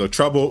the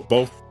trouble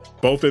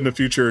both in the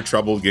future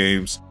troubled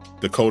games,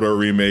 the KOTOR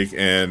remake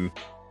and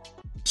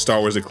Star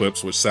Wars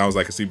Eclipse, which sounds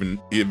like it's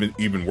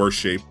even worse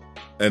shape.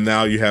 And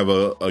now you have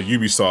a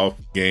Ubisoft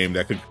game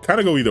that could kind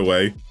of go either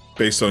way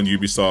based on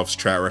Ubisoft's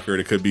track record.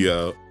 It could be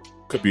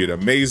an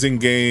amazing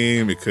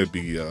game. It could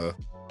be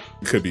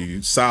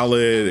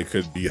solid. It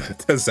could be a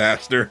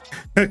disaster.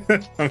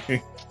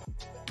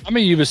 I'm a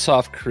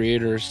Ubisoft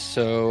creator,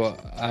 so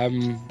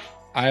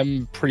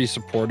I'm pretty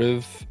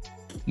supportive.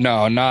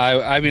 No,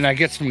 I mean, I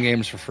get some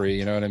games for free.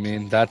 You know what I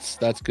mean? That's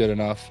good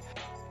enough.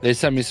 They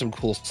sent me some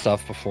cool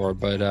stuff before,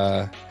 but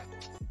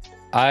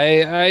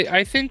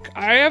I think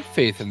I have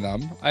faith in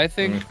them. I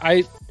think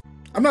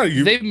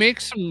they make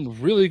some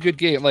really good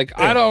game.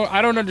 I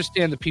don't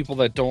understand the people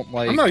that don't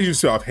like. I'm not a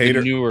Ubisoft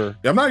hater. Newer.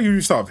 I'm not a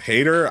Ubisoft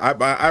hater. I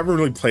haven't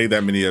really played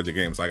that many of the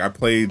games. I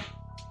played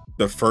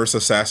the first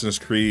Assassin's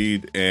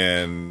Creed,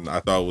 and I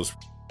thought it was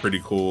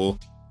pretty cool.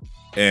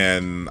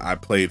 And I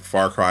played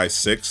Far Cry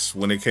 6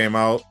 when it came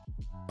out.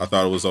 I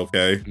thought it was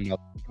okay.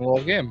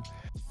 World game.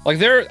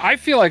 I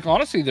feel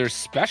honestly they're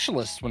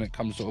specialists when it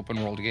comes to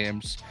open world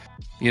games.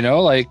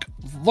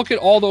 Look at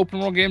all the open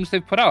world games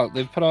they've put out.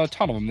 They've put out a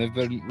ton of them. They've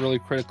been really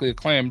critically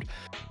acclaimed.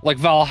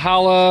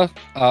 Valhalla,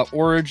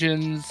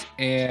 Origins,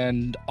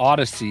 and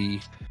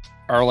Odyssey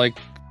are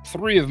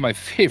 3 of my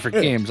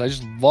favorite games. I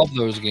just love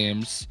those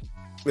games.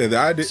 Yeah,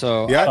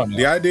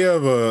 the idea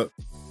of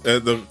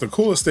the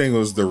coolest thing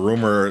was the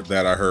rumor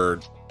that I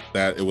heard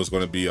that it was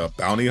going to be a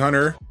bounty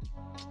hunter.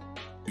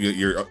 Be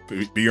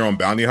your own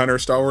bounty hunter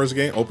Star Wars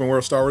game, open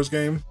world Star Wars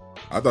game.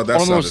 I thought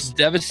that's one of the most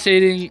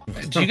devastating.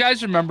 Do you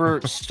guys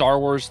remember Star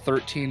Wars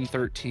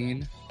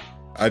 1313?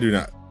 I do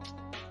not.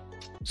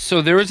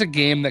 So there was a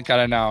game that got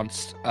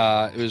announced.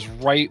 It was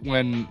right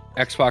when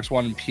Xbox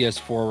One and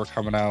PS4 were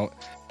coming out.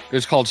 It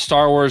was called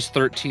Star Wars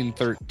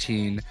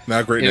 1313.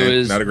 Not a great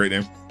name. Not a great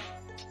name.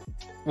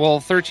 Well,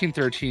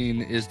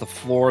 1313 is the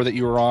floor that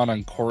you were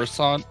on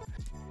Coruscant.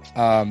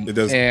 It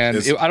does, and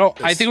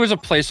I think it was a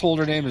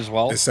placeholder name as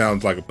well. It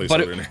sounds like a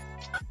placeholder name.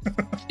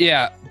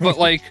 Yeah, but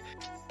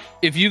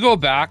if you go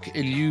back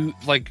and you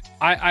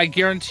I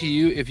guarantee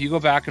you, if you go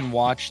back and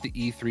watch the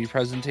E3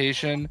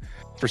 presentation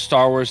for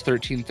Star Wars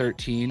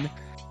 1313,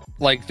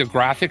 the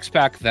graphics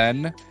back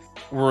then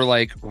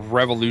were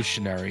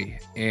revolutionary,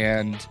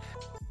 and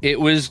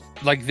it was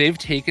they've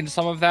taken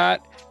some of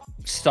that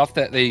stuff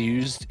that they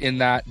used in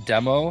that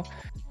demo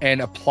and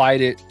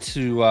applied it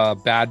to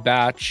Bad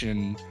Batch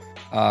and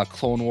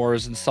Clone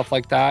Wars and stuff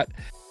like that,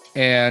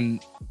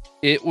 and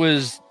it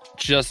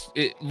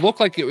looked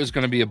like it was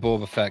going to be a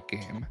Boba Fett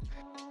game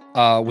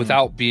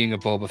without being a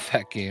Boba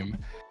Fett game,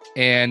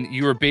 and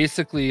you were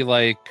basically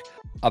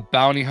a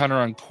bounty hunter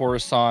on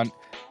Coruscant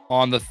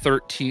on the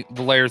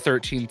layer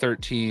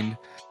 1313,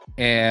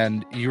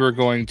 and you were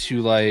going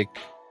to like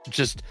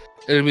just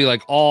it'd be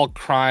like all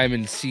crime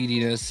and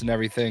seediness and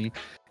everything,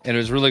 and it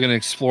was really going to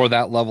explore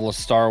that level of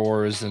Star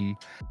Wars. And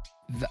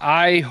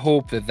I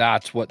hope that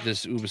that's what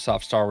this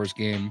Ubisoft Star Wars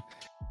game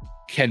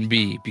can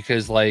be,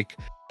 because like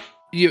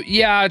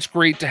it's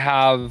great to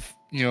have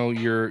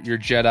your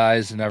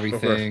Jedis and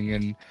everything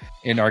and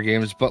in our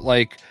games, but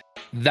like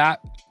that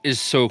is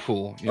so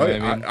cool. You know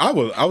what I mean?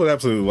 I would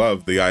absolutely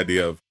love the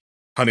idea of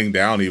hunting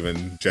down even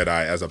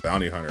Jedi as a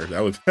bounty hunter.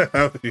 That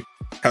would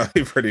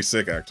be pretty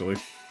sick, actually.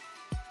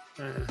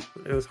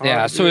 It was hard.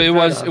 Yeah, so it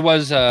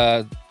was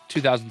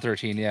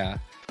 2013. Yeah,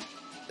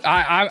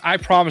 I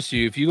promise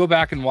you, if you go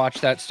back and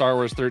watch that Star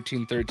Wars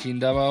 1313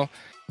 demo,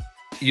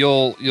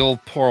 you'll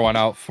pour one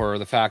out for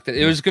the fact that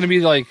it was going to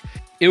be like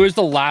it was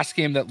the last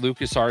game that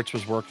LucasArts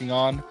was working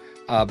on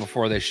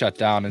before they shut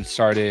down and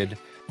started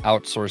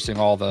outsourcing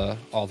all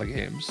the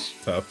games.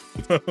 Tough.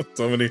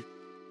 so many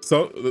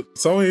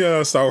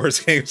Star Wars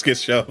games get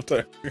shelved.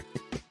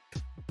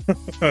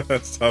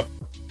 That's tough.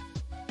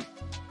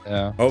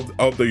 Yeah. I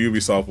hope the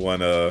Ubisoft one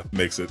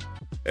makes it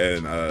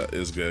and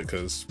is good,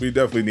 because we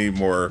definitely need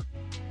more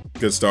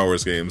good Star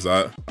Wars games.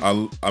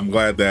 I'm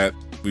glad that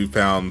we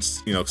found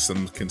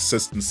some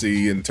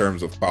consistency in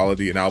terms of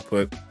quality and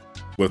output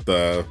with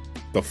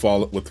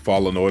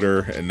Fallen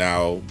Order, and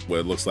now what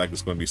it looks like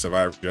it's going to be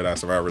Jedi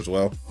Survivor as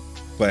well.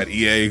 Glad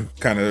EA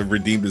kind of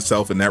redeemed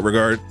itself in that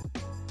regard.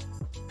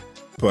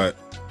 But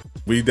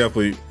we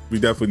definitely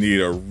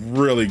need a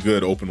really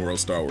good open world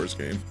Star Wars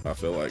game, I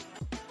feel like,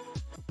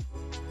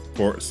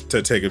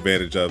 to take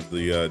advantage of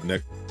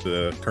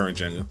the current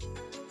gen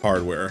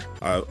hardware.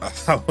 I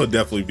would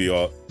definitely be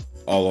all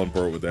on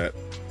board with that,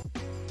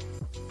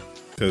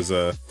 because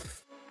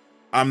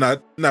I'm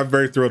not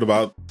very thrilled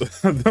about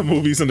the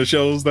movies and the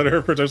shows that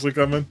are potentially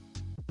coming.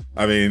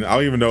 I mean, I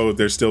don't even know if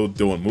they're still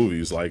doing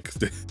movies. Like,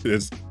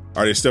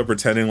 are they still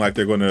pretending like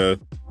they're going to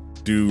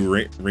do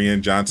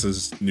Rian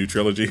Johnson's new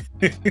trilogy?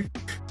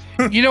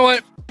 You know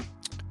what?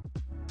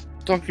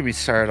 Don't get me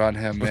started on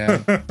him,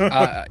 man.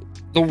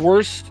 The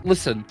worst.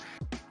 Listen,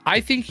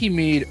 I think he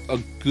made a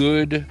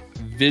good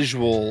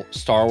visual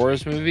Star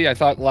Wars movie. I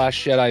thought Last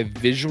Jedi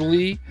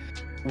visually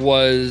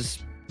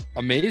was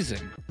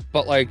amazing,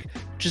 but like,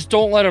 just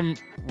don't let him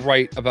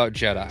write about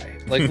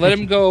Jedi. Like, let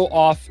him go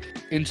off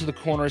into the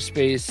corner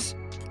space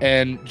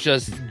and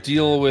just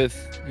deal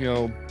with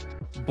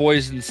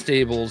boys in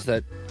stables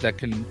that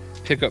can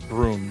pick up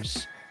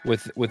brooms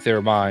with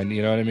their mind.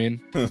 You know what I mean?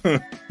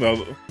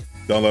 No,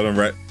 don't let him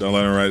write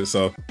it.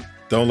 So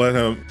don't let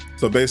him.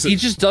 So basically, he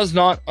just does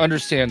not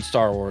understand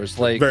Star Wars.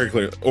 Like, very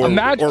clear. Or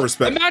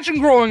respect. Imagine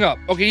growing up.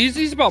 Okay,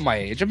 he's about my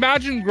age.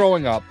 Imagine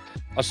growing up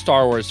a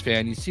Star Wars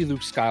fan. You see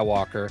Luke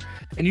Skywalker,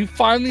 and you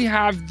finally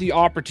have the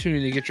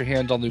opportunity to get your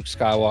hands on Luke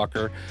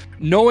Skywalker,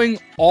 knowing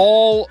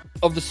all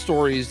of the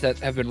stories that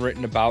have been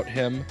written about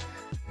him,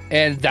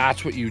 and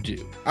that's what you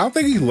do. I don't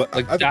think he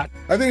like that.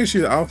 I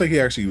don't think he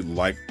actually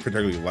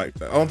particularly liked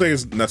that. I don't think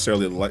it's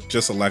necessarily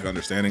just a lack of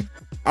understanding.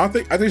 I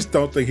just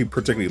don't think he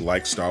particularly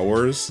liked Star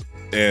Wars,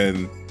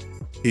 and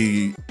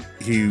he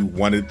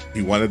wanted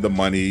the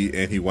money,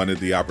 and he wanted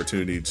the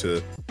opportunity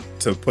to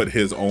put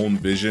his own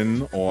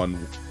vision on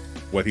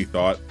what he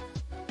thought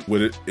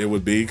it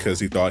would be, because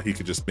he thought he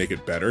could just make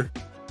it better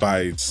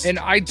by and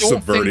I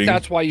don't think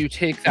that's why you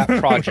take that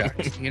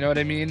project. You know what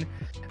I mean?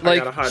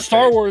 Like,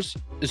 Star Wars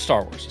is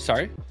Star Wars.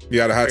 Sorry? You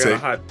got a hot take? A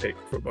hot take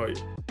for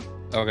both.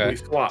 Okay. We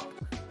swap.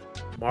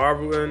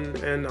 Marvel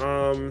and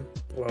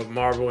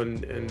Marvel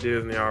and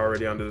Disney are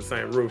already under the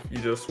same roof. You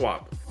just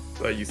swap.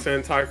 So you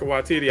send Taika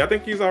Waititi. I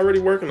think he's already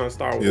working on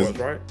Star Wars,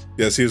 right?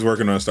 Yes, he's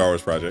working on a Star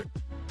Wars project.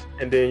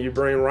 And then you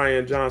bring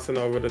Rian Johnson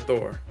over to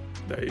Thor.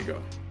 There you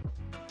go.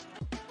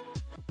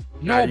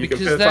 No,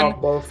 because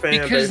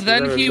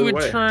then he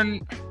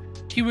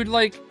would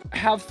like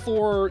have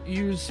Thor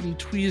use some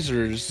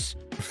tweezers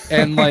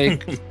and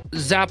like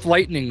zap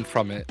lightning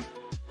from it.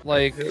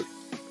 Like,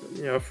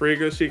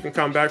 Frigga, she can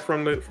come back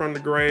from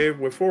the grave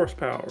with force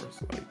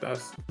powers. Like,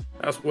 that's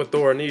what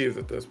Thor needs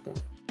at this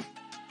point.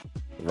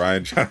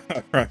 Ryan,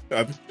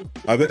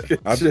 I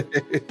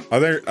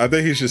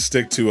think he should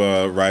stick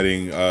to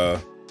writing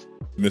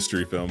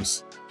mystery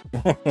films.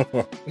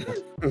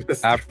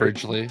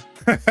 Average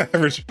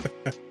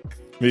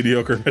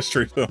mediocre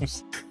mystery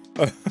films.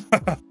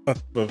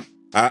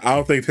 I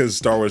don't think his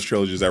Star Wars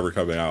trilogy is ever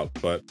coming out,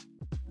 but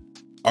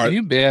can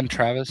you ban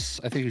Travis?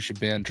 I think you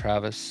should ban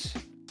Travis.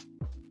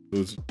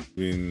 Who's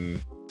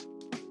been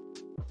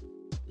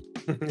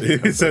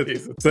he said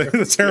he's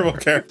a terrible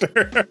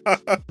character.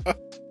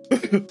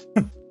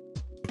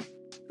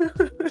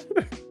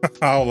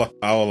 I'll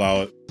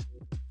allow it.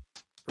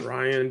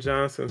 Rian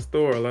Johnson's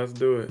Thor. Let's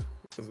do it.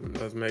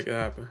 Let's make it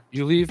happen.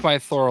 You leave my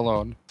Thor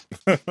alone.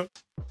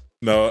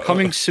 No.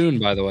 Coming soon,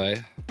 by the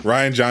way.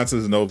 Rian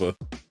Johnson's Nova.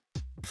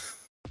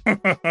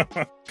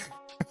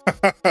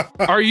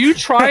 Are you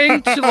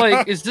trying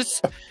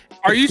to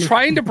are you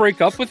trying to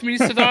break up with me,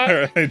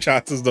 Sadat? Rian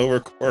Johnson's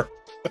Nova Corps.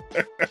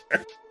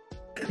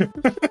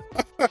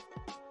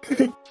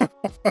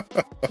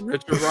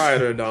 Richard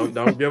Rider.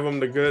 Don't give him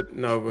the good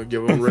Nova.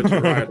 Give him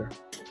Richard Rider.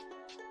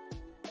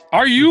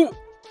 Are you?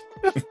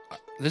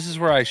 This is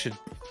where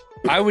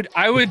I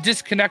would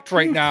disconnect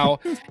right now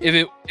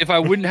if I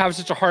wouldn't have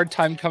such a hard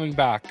time coming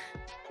back.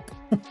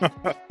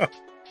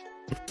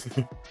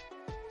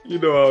 You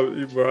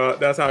know, bro,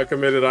 that's how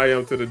committed I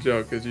am to the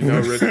joke. Because you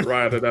know, Richard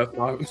Rider,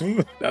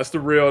 that's the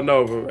real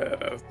Nova,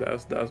 man.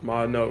 That's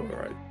my Nova,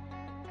 right?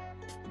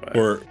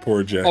 But,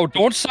 poor Jack. Oh,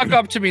 don't suck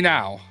up to me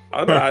now.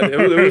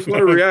 it was for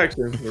the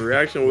reaction. The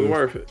reaction was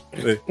worth it.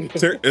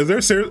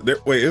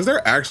 Is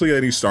there actually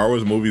any Star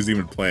Wars movies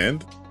even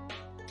planned?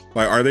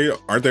 Like,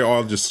 aren't they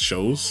all just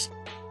shows?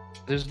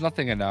 There's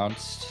nothing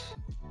announced.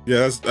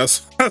 Yeah,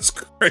 that's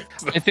great.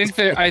 I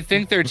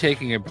think they're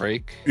taking a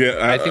break. Yeah,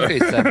 I think they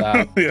said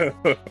that. Yeah.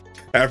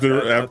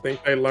 After I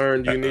think they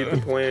learned you need to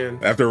plan.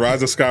 After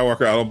Rise of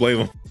Skywalker, I don't blame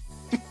them.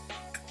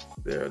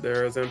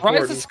 There is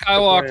important. Rise of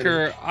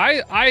Skywalker.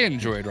 I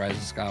enjoyed Rise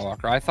of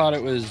Skywalker. I thought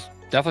it was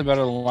definitely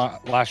better than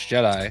Last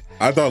Jedi.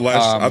 I thought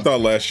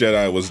Last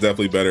Jedi was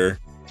definitely better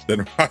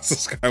than Rise of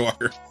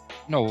Skywalker.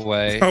 No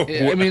way.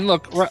 I mean,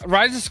 look,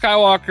 Rise of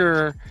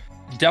Skywalker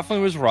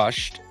definitely was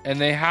rushed, and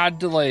they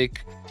had to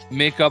like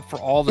make up for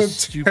all the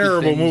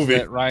stupid things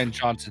that Rian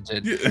Johnson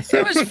did. Yeah.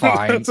 It was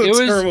fine.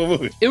 Terrible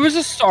movie. It was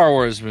a Star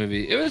Wars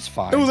movie. It was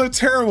fine. It was a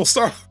terrible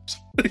Star Wars.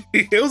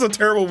 It was a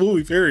terrible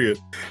movie. Period.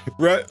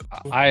 Right.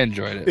 I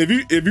enjoyed it.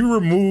 If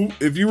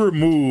you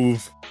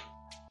remove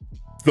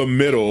the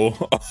middle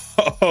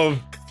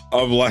of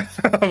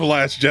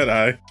Last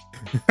Jedi,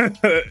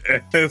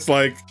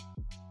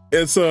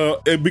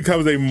 it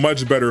becomes a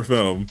much better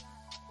film,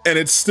 and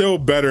it's still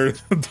better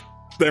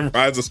than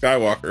Rise of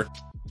Skywalker.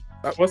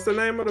 What's the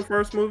name of the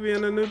first movie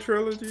in the new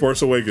trilogy?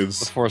 Force Awakens.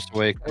 The Force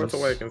Awakens. Force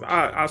Awakens.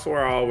 I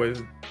swear I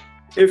alwaait.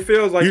 It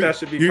feels like that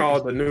should be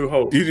called The New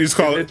Hope. You just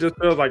call it. It just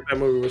feels like that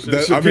movie was.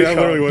 I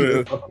literally what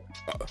it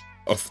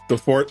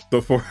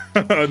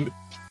is.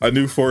 A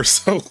new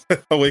Force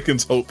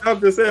Awakens hope. I'm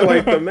just saying,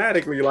 like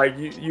thematically, like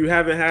you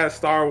haven't had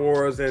Star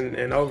Wars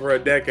in over a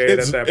decade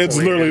at that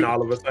point, and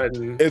all of a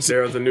sudden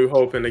there's a New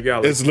Hope in the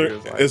galaxy.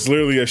 It's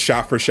literally a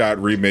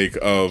shot-for-shot remake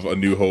of A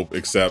New Hope,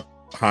 except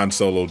Han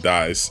Solo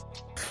dies.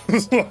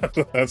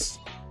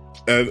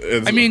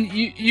 I mean,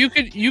 you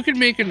could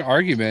make an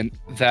argument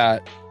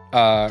that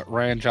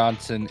Rian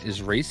Johnson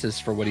is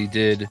racist for what he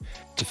did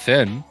to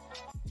Finn.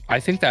 I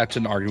think that's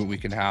an argument we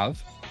can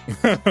have.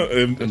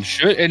 and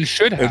should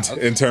have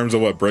in terms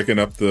of what breaking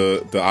up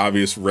the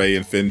obvious Rey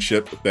and Finn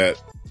ship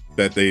that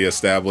they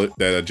established,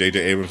 that J.J.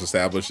 Abrams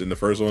established in the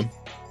first one.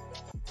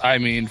 I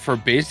mean, for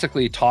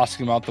basically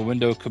tossing him out the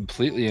window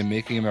completely and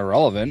making him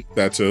irrelevant.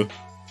 That too.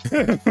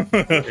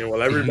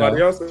 Well,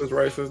 everybody else is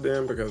racist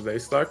then because they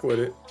stuck with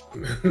it.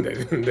 they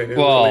didn't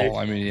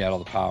I mean, he had all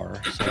the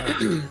power.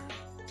 So.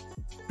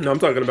 No, I'm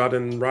talking about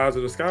in Rise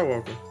of the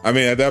Skywalker. I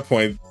mean, at that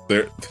point,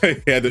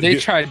 they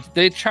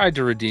tried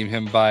to redeem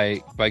him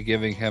by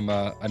giving him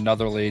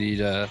another lady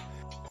to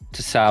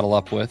saddle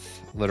up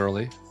with,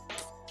 literally.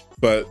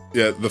 But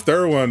yeah, the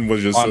third one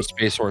was just on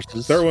space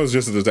horses. Third one was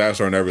just a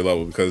disaster on every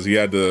level because he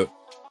had to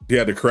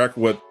correct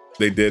what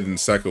they did in the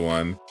second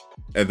one,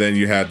 and then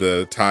you had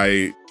to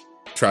try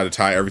to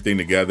tie everything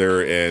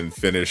together and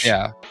finish.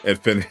 Yeah.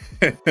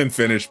 And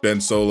finish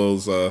Ben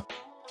Solo's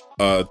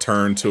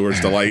turn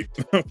towards the light.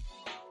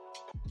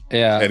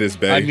 Yeah, at his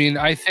bay. I mean,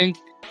 I think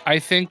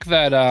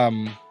that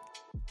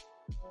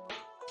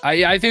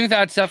I think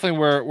that's definitely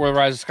where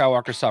Rise of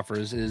Skywalker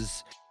suffers.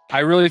 Is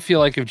I really feel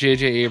like if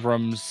J.J.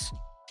 Abrams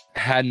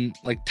hadn't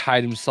like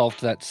tied himself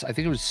to that, I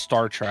think it was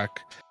Star Trek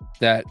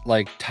that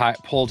like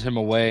pulled him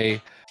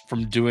away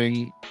from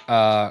doing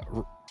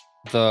the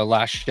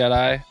Last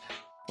Jedi.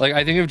 Like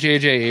I think if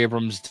J.J.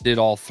 Abrams did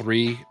all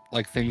three,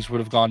 like things would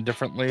have gone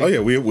differently. Oh yeah,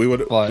 we would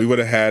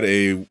have had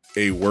a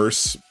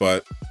worse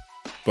but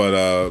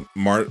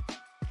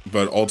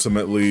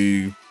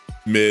ultimately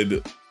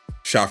mid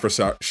shot for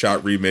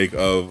shot remake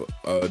of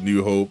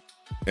New Hope,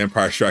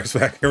 Empire Strikes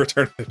Back, and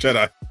Return of the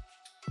Jedi.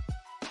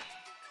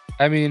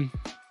 I mean,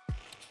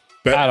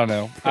 I don't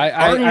know.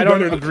 I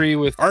don't agree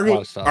with a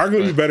lot of stuff.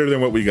 Arguably better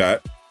than what we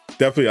got.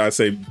 Definitely, I'd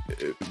say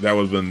that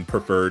would have been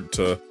preferred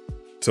to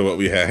what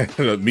we had.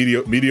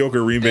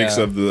 Mediocre remakes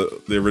of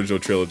the original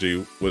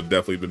trilogy would have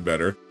definitely been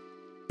better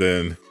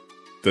than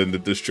the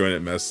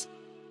disjointed mess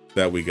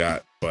that we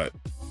got. But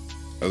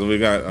as we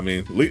got, I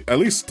mean, at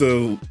least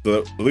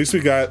we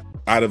got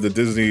out of the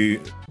Disney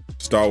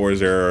Star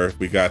Wars era,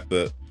 we got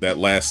that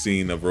last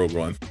scene of Rogue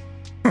One.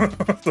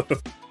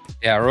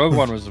 Yeah, Rogue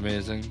One was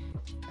amazing.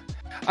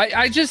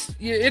 I just,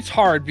 it's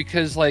hard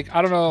because like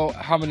I don't know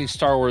how many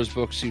Star Wars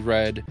books you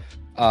read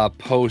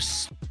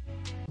post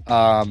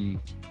Return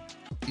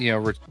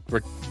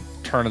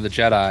of the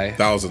Jedi.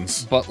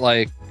 Thousands. But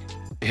like,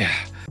 yeah,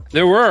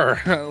 there were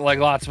like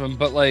lots of them,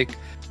 but like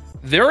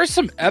there are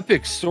some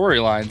epic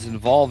storylines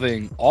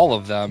involving all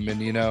of them.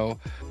 And,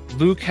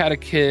 Luke had a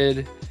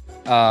kid,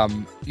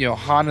 Han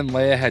and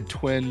Leia had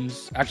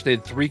twins. Actually,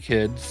 they had 3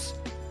 kids.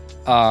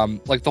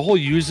 Like the whole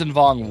Yuuzhan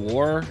Vong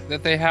war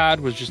that they had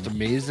was just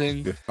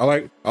amazing. Yeah, I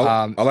like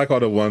all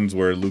the ones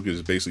where Luke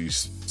is basically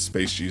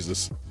space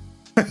Jesus.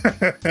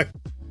 But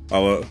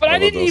I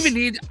didn't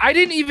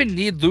even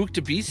need Luke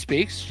to be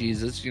space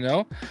Jesus, you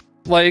know?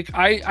 Like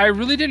I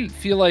really didn't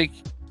feel like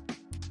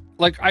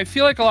I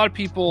feel like a lot of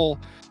people,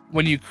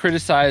 when you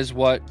criticize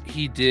what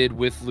he did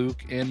with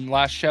Luke in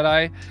Last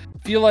Jedi,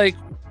 feel like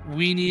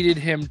we needed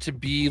him to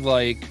be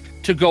like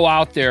to go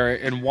out there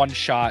and one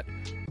shot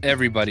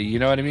everybody, you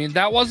know what I mean?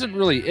 That wasn't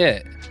really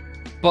it.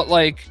 But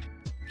like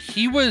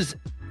he was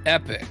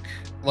epic.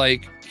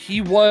 Like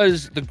he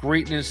was the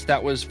greatness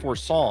that was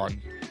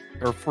foreseen.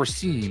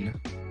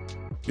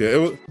 Yeah,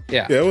 it was.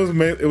 Yeah, it was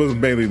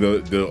mainly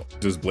the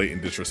just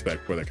blatant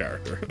disrespect for the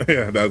character.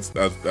 Yeah, that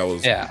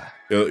was. Yeah.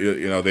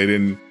 You know, they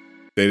didn't.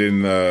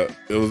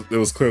 It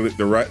was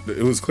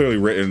clearly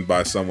written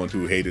by someone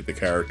who hated the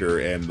character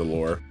and the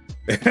lore,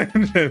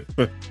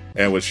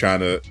 and was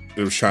trying to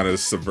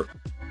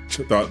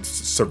thought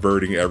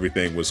subverting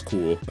everything was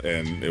cool,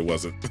 and it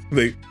wasn't.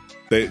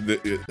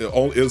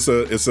 It's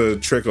a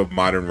trick of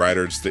modern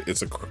writers.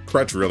 It's a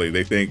crutch, really.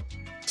 They think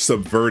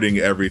subverting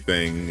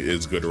everything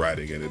is good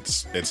writing, and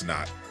it's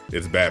not.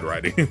 It's bad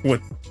writing.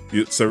 when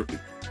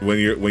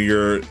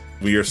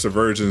your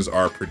subversions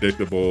are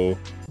predictable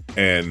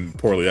and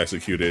poorly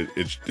executed,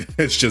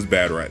 it's just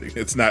bad writing.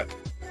 It's not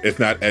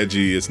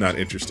edgy. It's not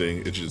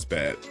interesting. It's just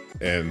bad.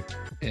 And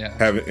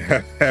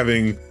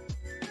having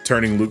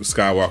turning Luke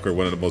Skywalker,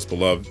 one of the most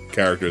beloved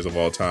characters of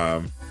all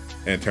time,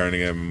 and turning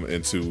him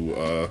into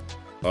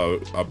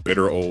a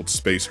bitter old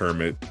space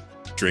hermit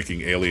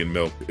drinking alien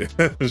milk,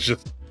 it was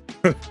just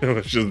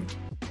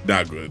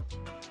not good.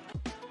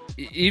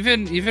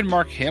 Even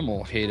Mark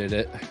Hamill hated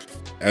it,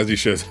 as he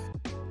should.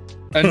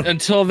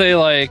 until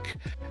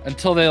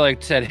they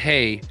said,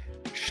 "Hey,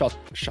 shut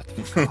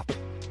the fuck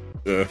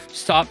up.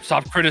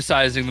 Stop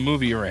criticizing the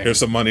movie you're in. Here's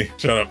some money.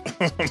 Shut up."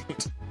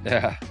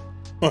 Yeah.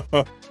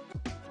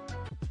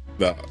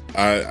 No,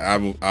 I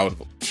would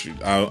shoot.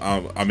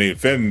 I mean,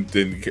 Finn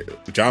didn't.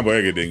 John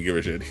Boyega didn't give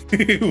a shit.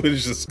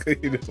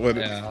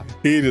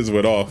 He just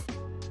went off.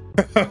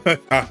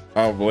 I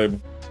don't blame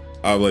him.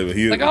 I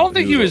don't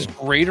think he was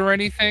great or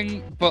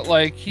anything, but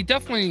like he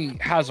definitely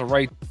has a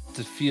right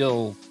to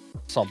feel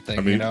something.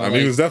 I mean, you know?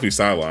 He was definitely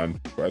sidelined.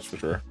 That's for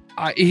sure.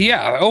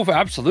 Yeah. Oh,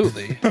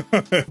 absolutely.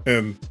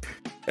 and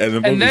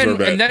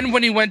then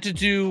when he went to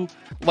do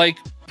like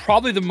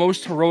probably the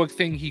most heroic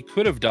thing he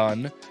could have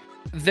done,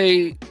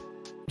 they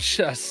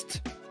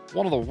just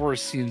one of the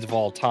worst scenes of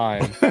all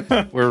time,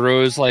 where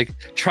Rose,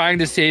 like trying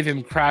to save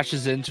him,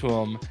 crashes into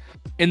him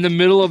in the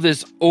middle of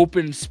this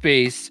open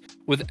space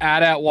with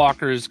AT-AT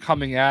walkers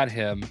coming at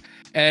him,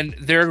 and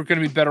they're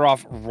going to be better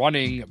off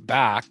running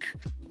back.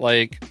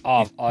 Like,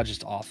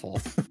 just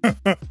awful.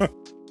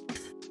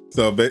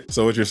 So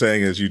what you're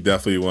saying is you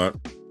definitely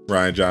want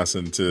Rian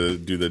Johnson to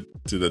do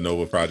the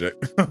Nova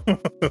project.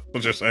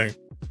 What you're saying?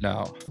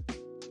 No.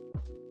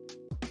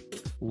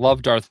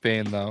 Love Darth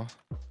Bane though.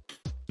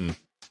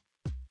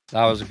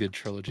 That was a good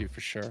trilogy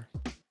for sure.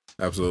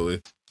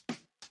 Absolutely.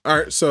 All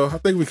right, so I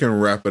think we can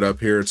wrap it up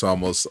here. It's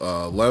almost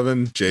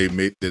 11. Jay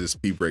did his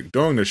pee break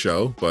during the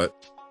show, but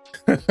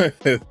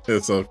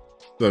it's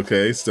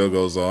okay. Still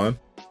goes on.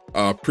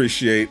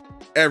 Appreciate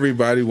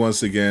everybody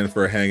once again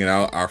for hanging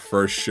out. Our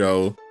first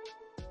show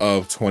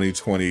of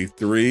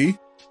 2023.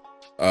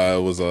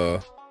 It was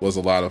a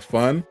lot of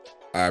fun.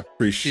 I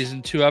appreciate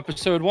Season 2,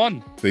 Episode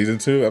 1. Season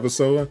 2,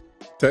 Episode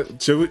 1.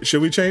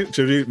 Should we change?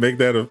 Should we make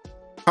that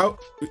how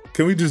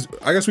can we just?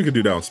 I guess we could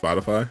do that on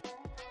Spotify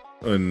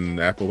and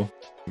Apple.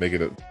 Make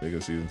it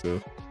season 2.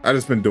 I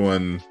just been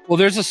doing. Well,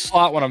 there's a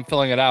slot when I'm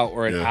filling it out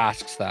where it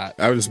asks that.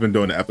 I've just been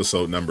doing the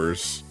episode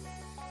numbers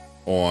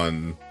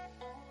on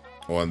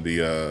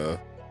the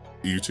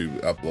YouTube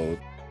upload.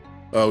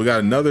 We got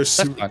another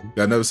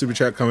super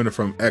chat coming in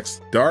from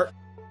X Dark.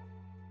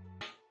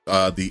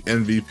 The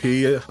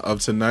MVP of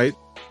tonight.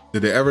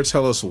 Did they ever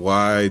tell us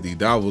why the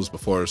novels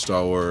before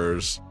Star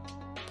Wars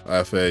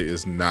FA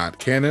is not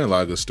canon? A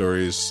lot of the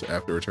stories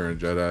after Return of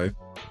the Jedi.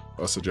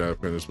 Also, Jedi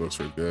Apprentice books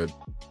were good.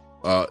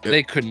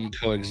 They couldn't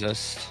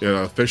coexist.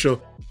 Yeah, official.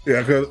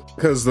 Yeah,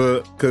 because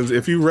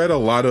if you read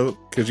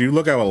because you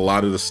look at a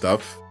lot of the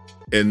stuff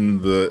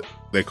in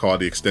they call it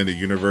the extended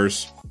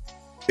universe,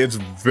 it's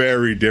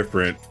very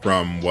different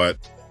from what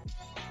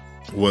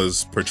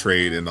was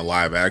portrayed in the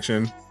live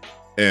action,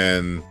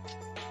 and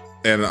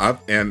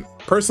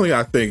personally,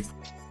 I think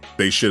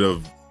they should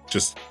have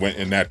just went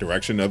in that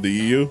direction of the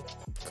EU,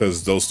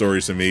 because those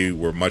stories to me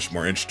were much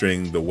more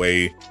interesting. The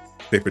way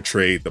they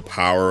portrayed the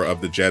power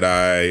of the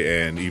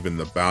Jedi and even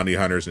the bounty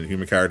hunters and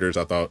human characters,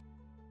 I thought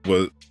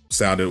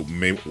sounded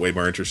way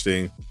more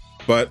interesting.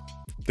 But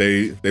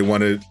they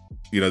wanted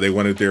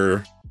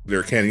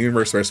their canon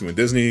universe, especially when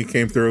Disney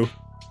came through,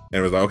 and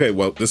it was like, okay,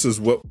 well, this is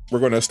what we're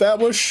going to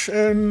establish,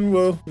 and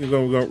we're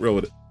going to roll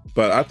with it.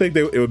 But I think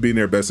it would be in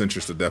their best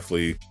interest to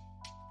definitely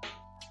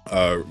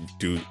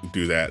do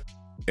that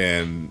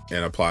and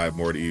apply it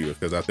more to EU,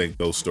 because I think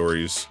those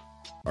stories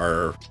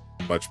are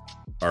much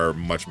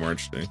more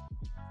interesting.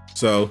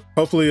 So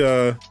hopefully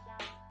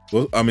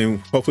well, I mean,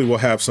 hopefully we'll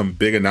have some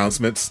big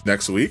announcements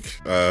next week.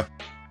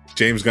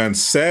 James Gunn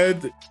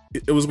said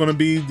it was going to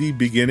be the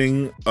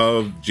beginning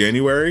of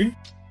January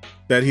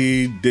that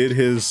he did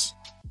his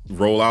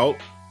rollout.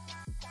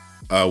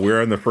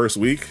 We're in the first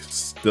week,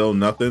 still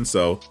nothing.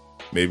 So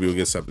maybe we'll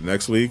get something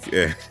next week.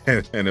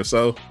 And if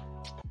so,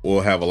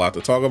 we'll have a lot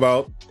to talk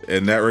about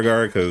in that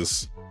regard,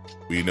 because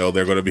we know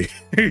they're going to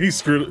be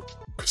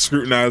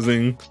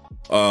scrutinizing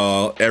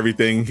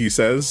everything he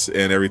says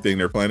and everything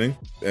they're planning.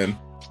 And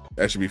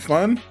that should be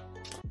fun.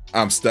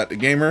 I'm Stat the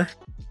Gamer.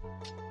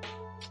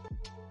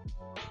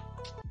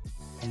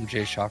 I'm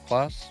Jay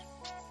Shotglass.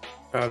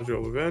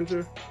 Casual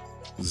Avenger.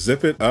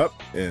 Zip it up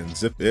and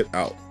zip it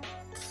out.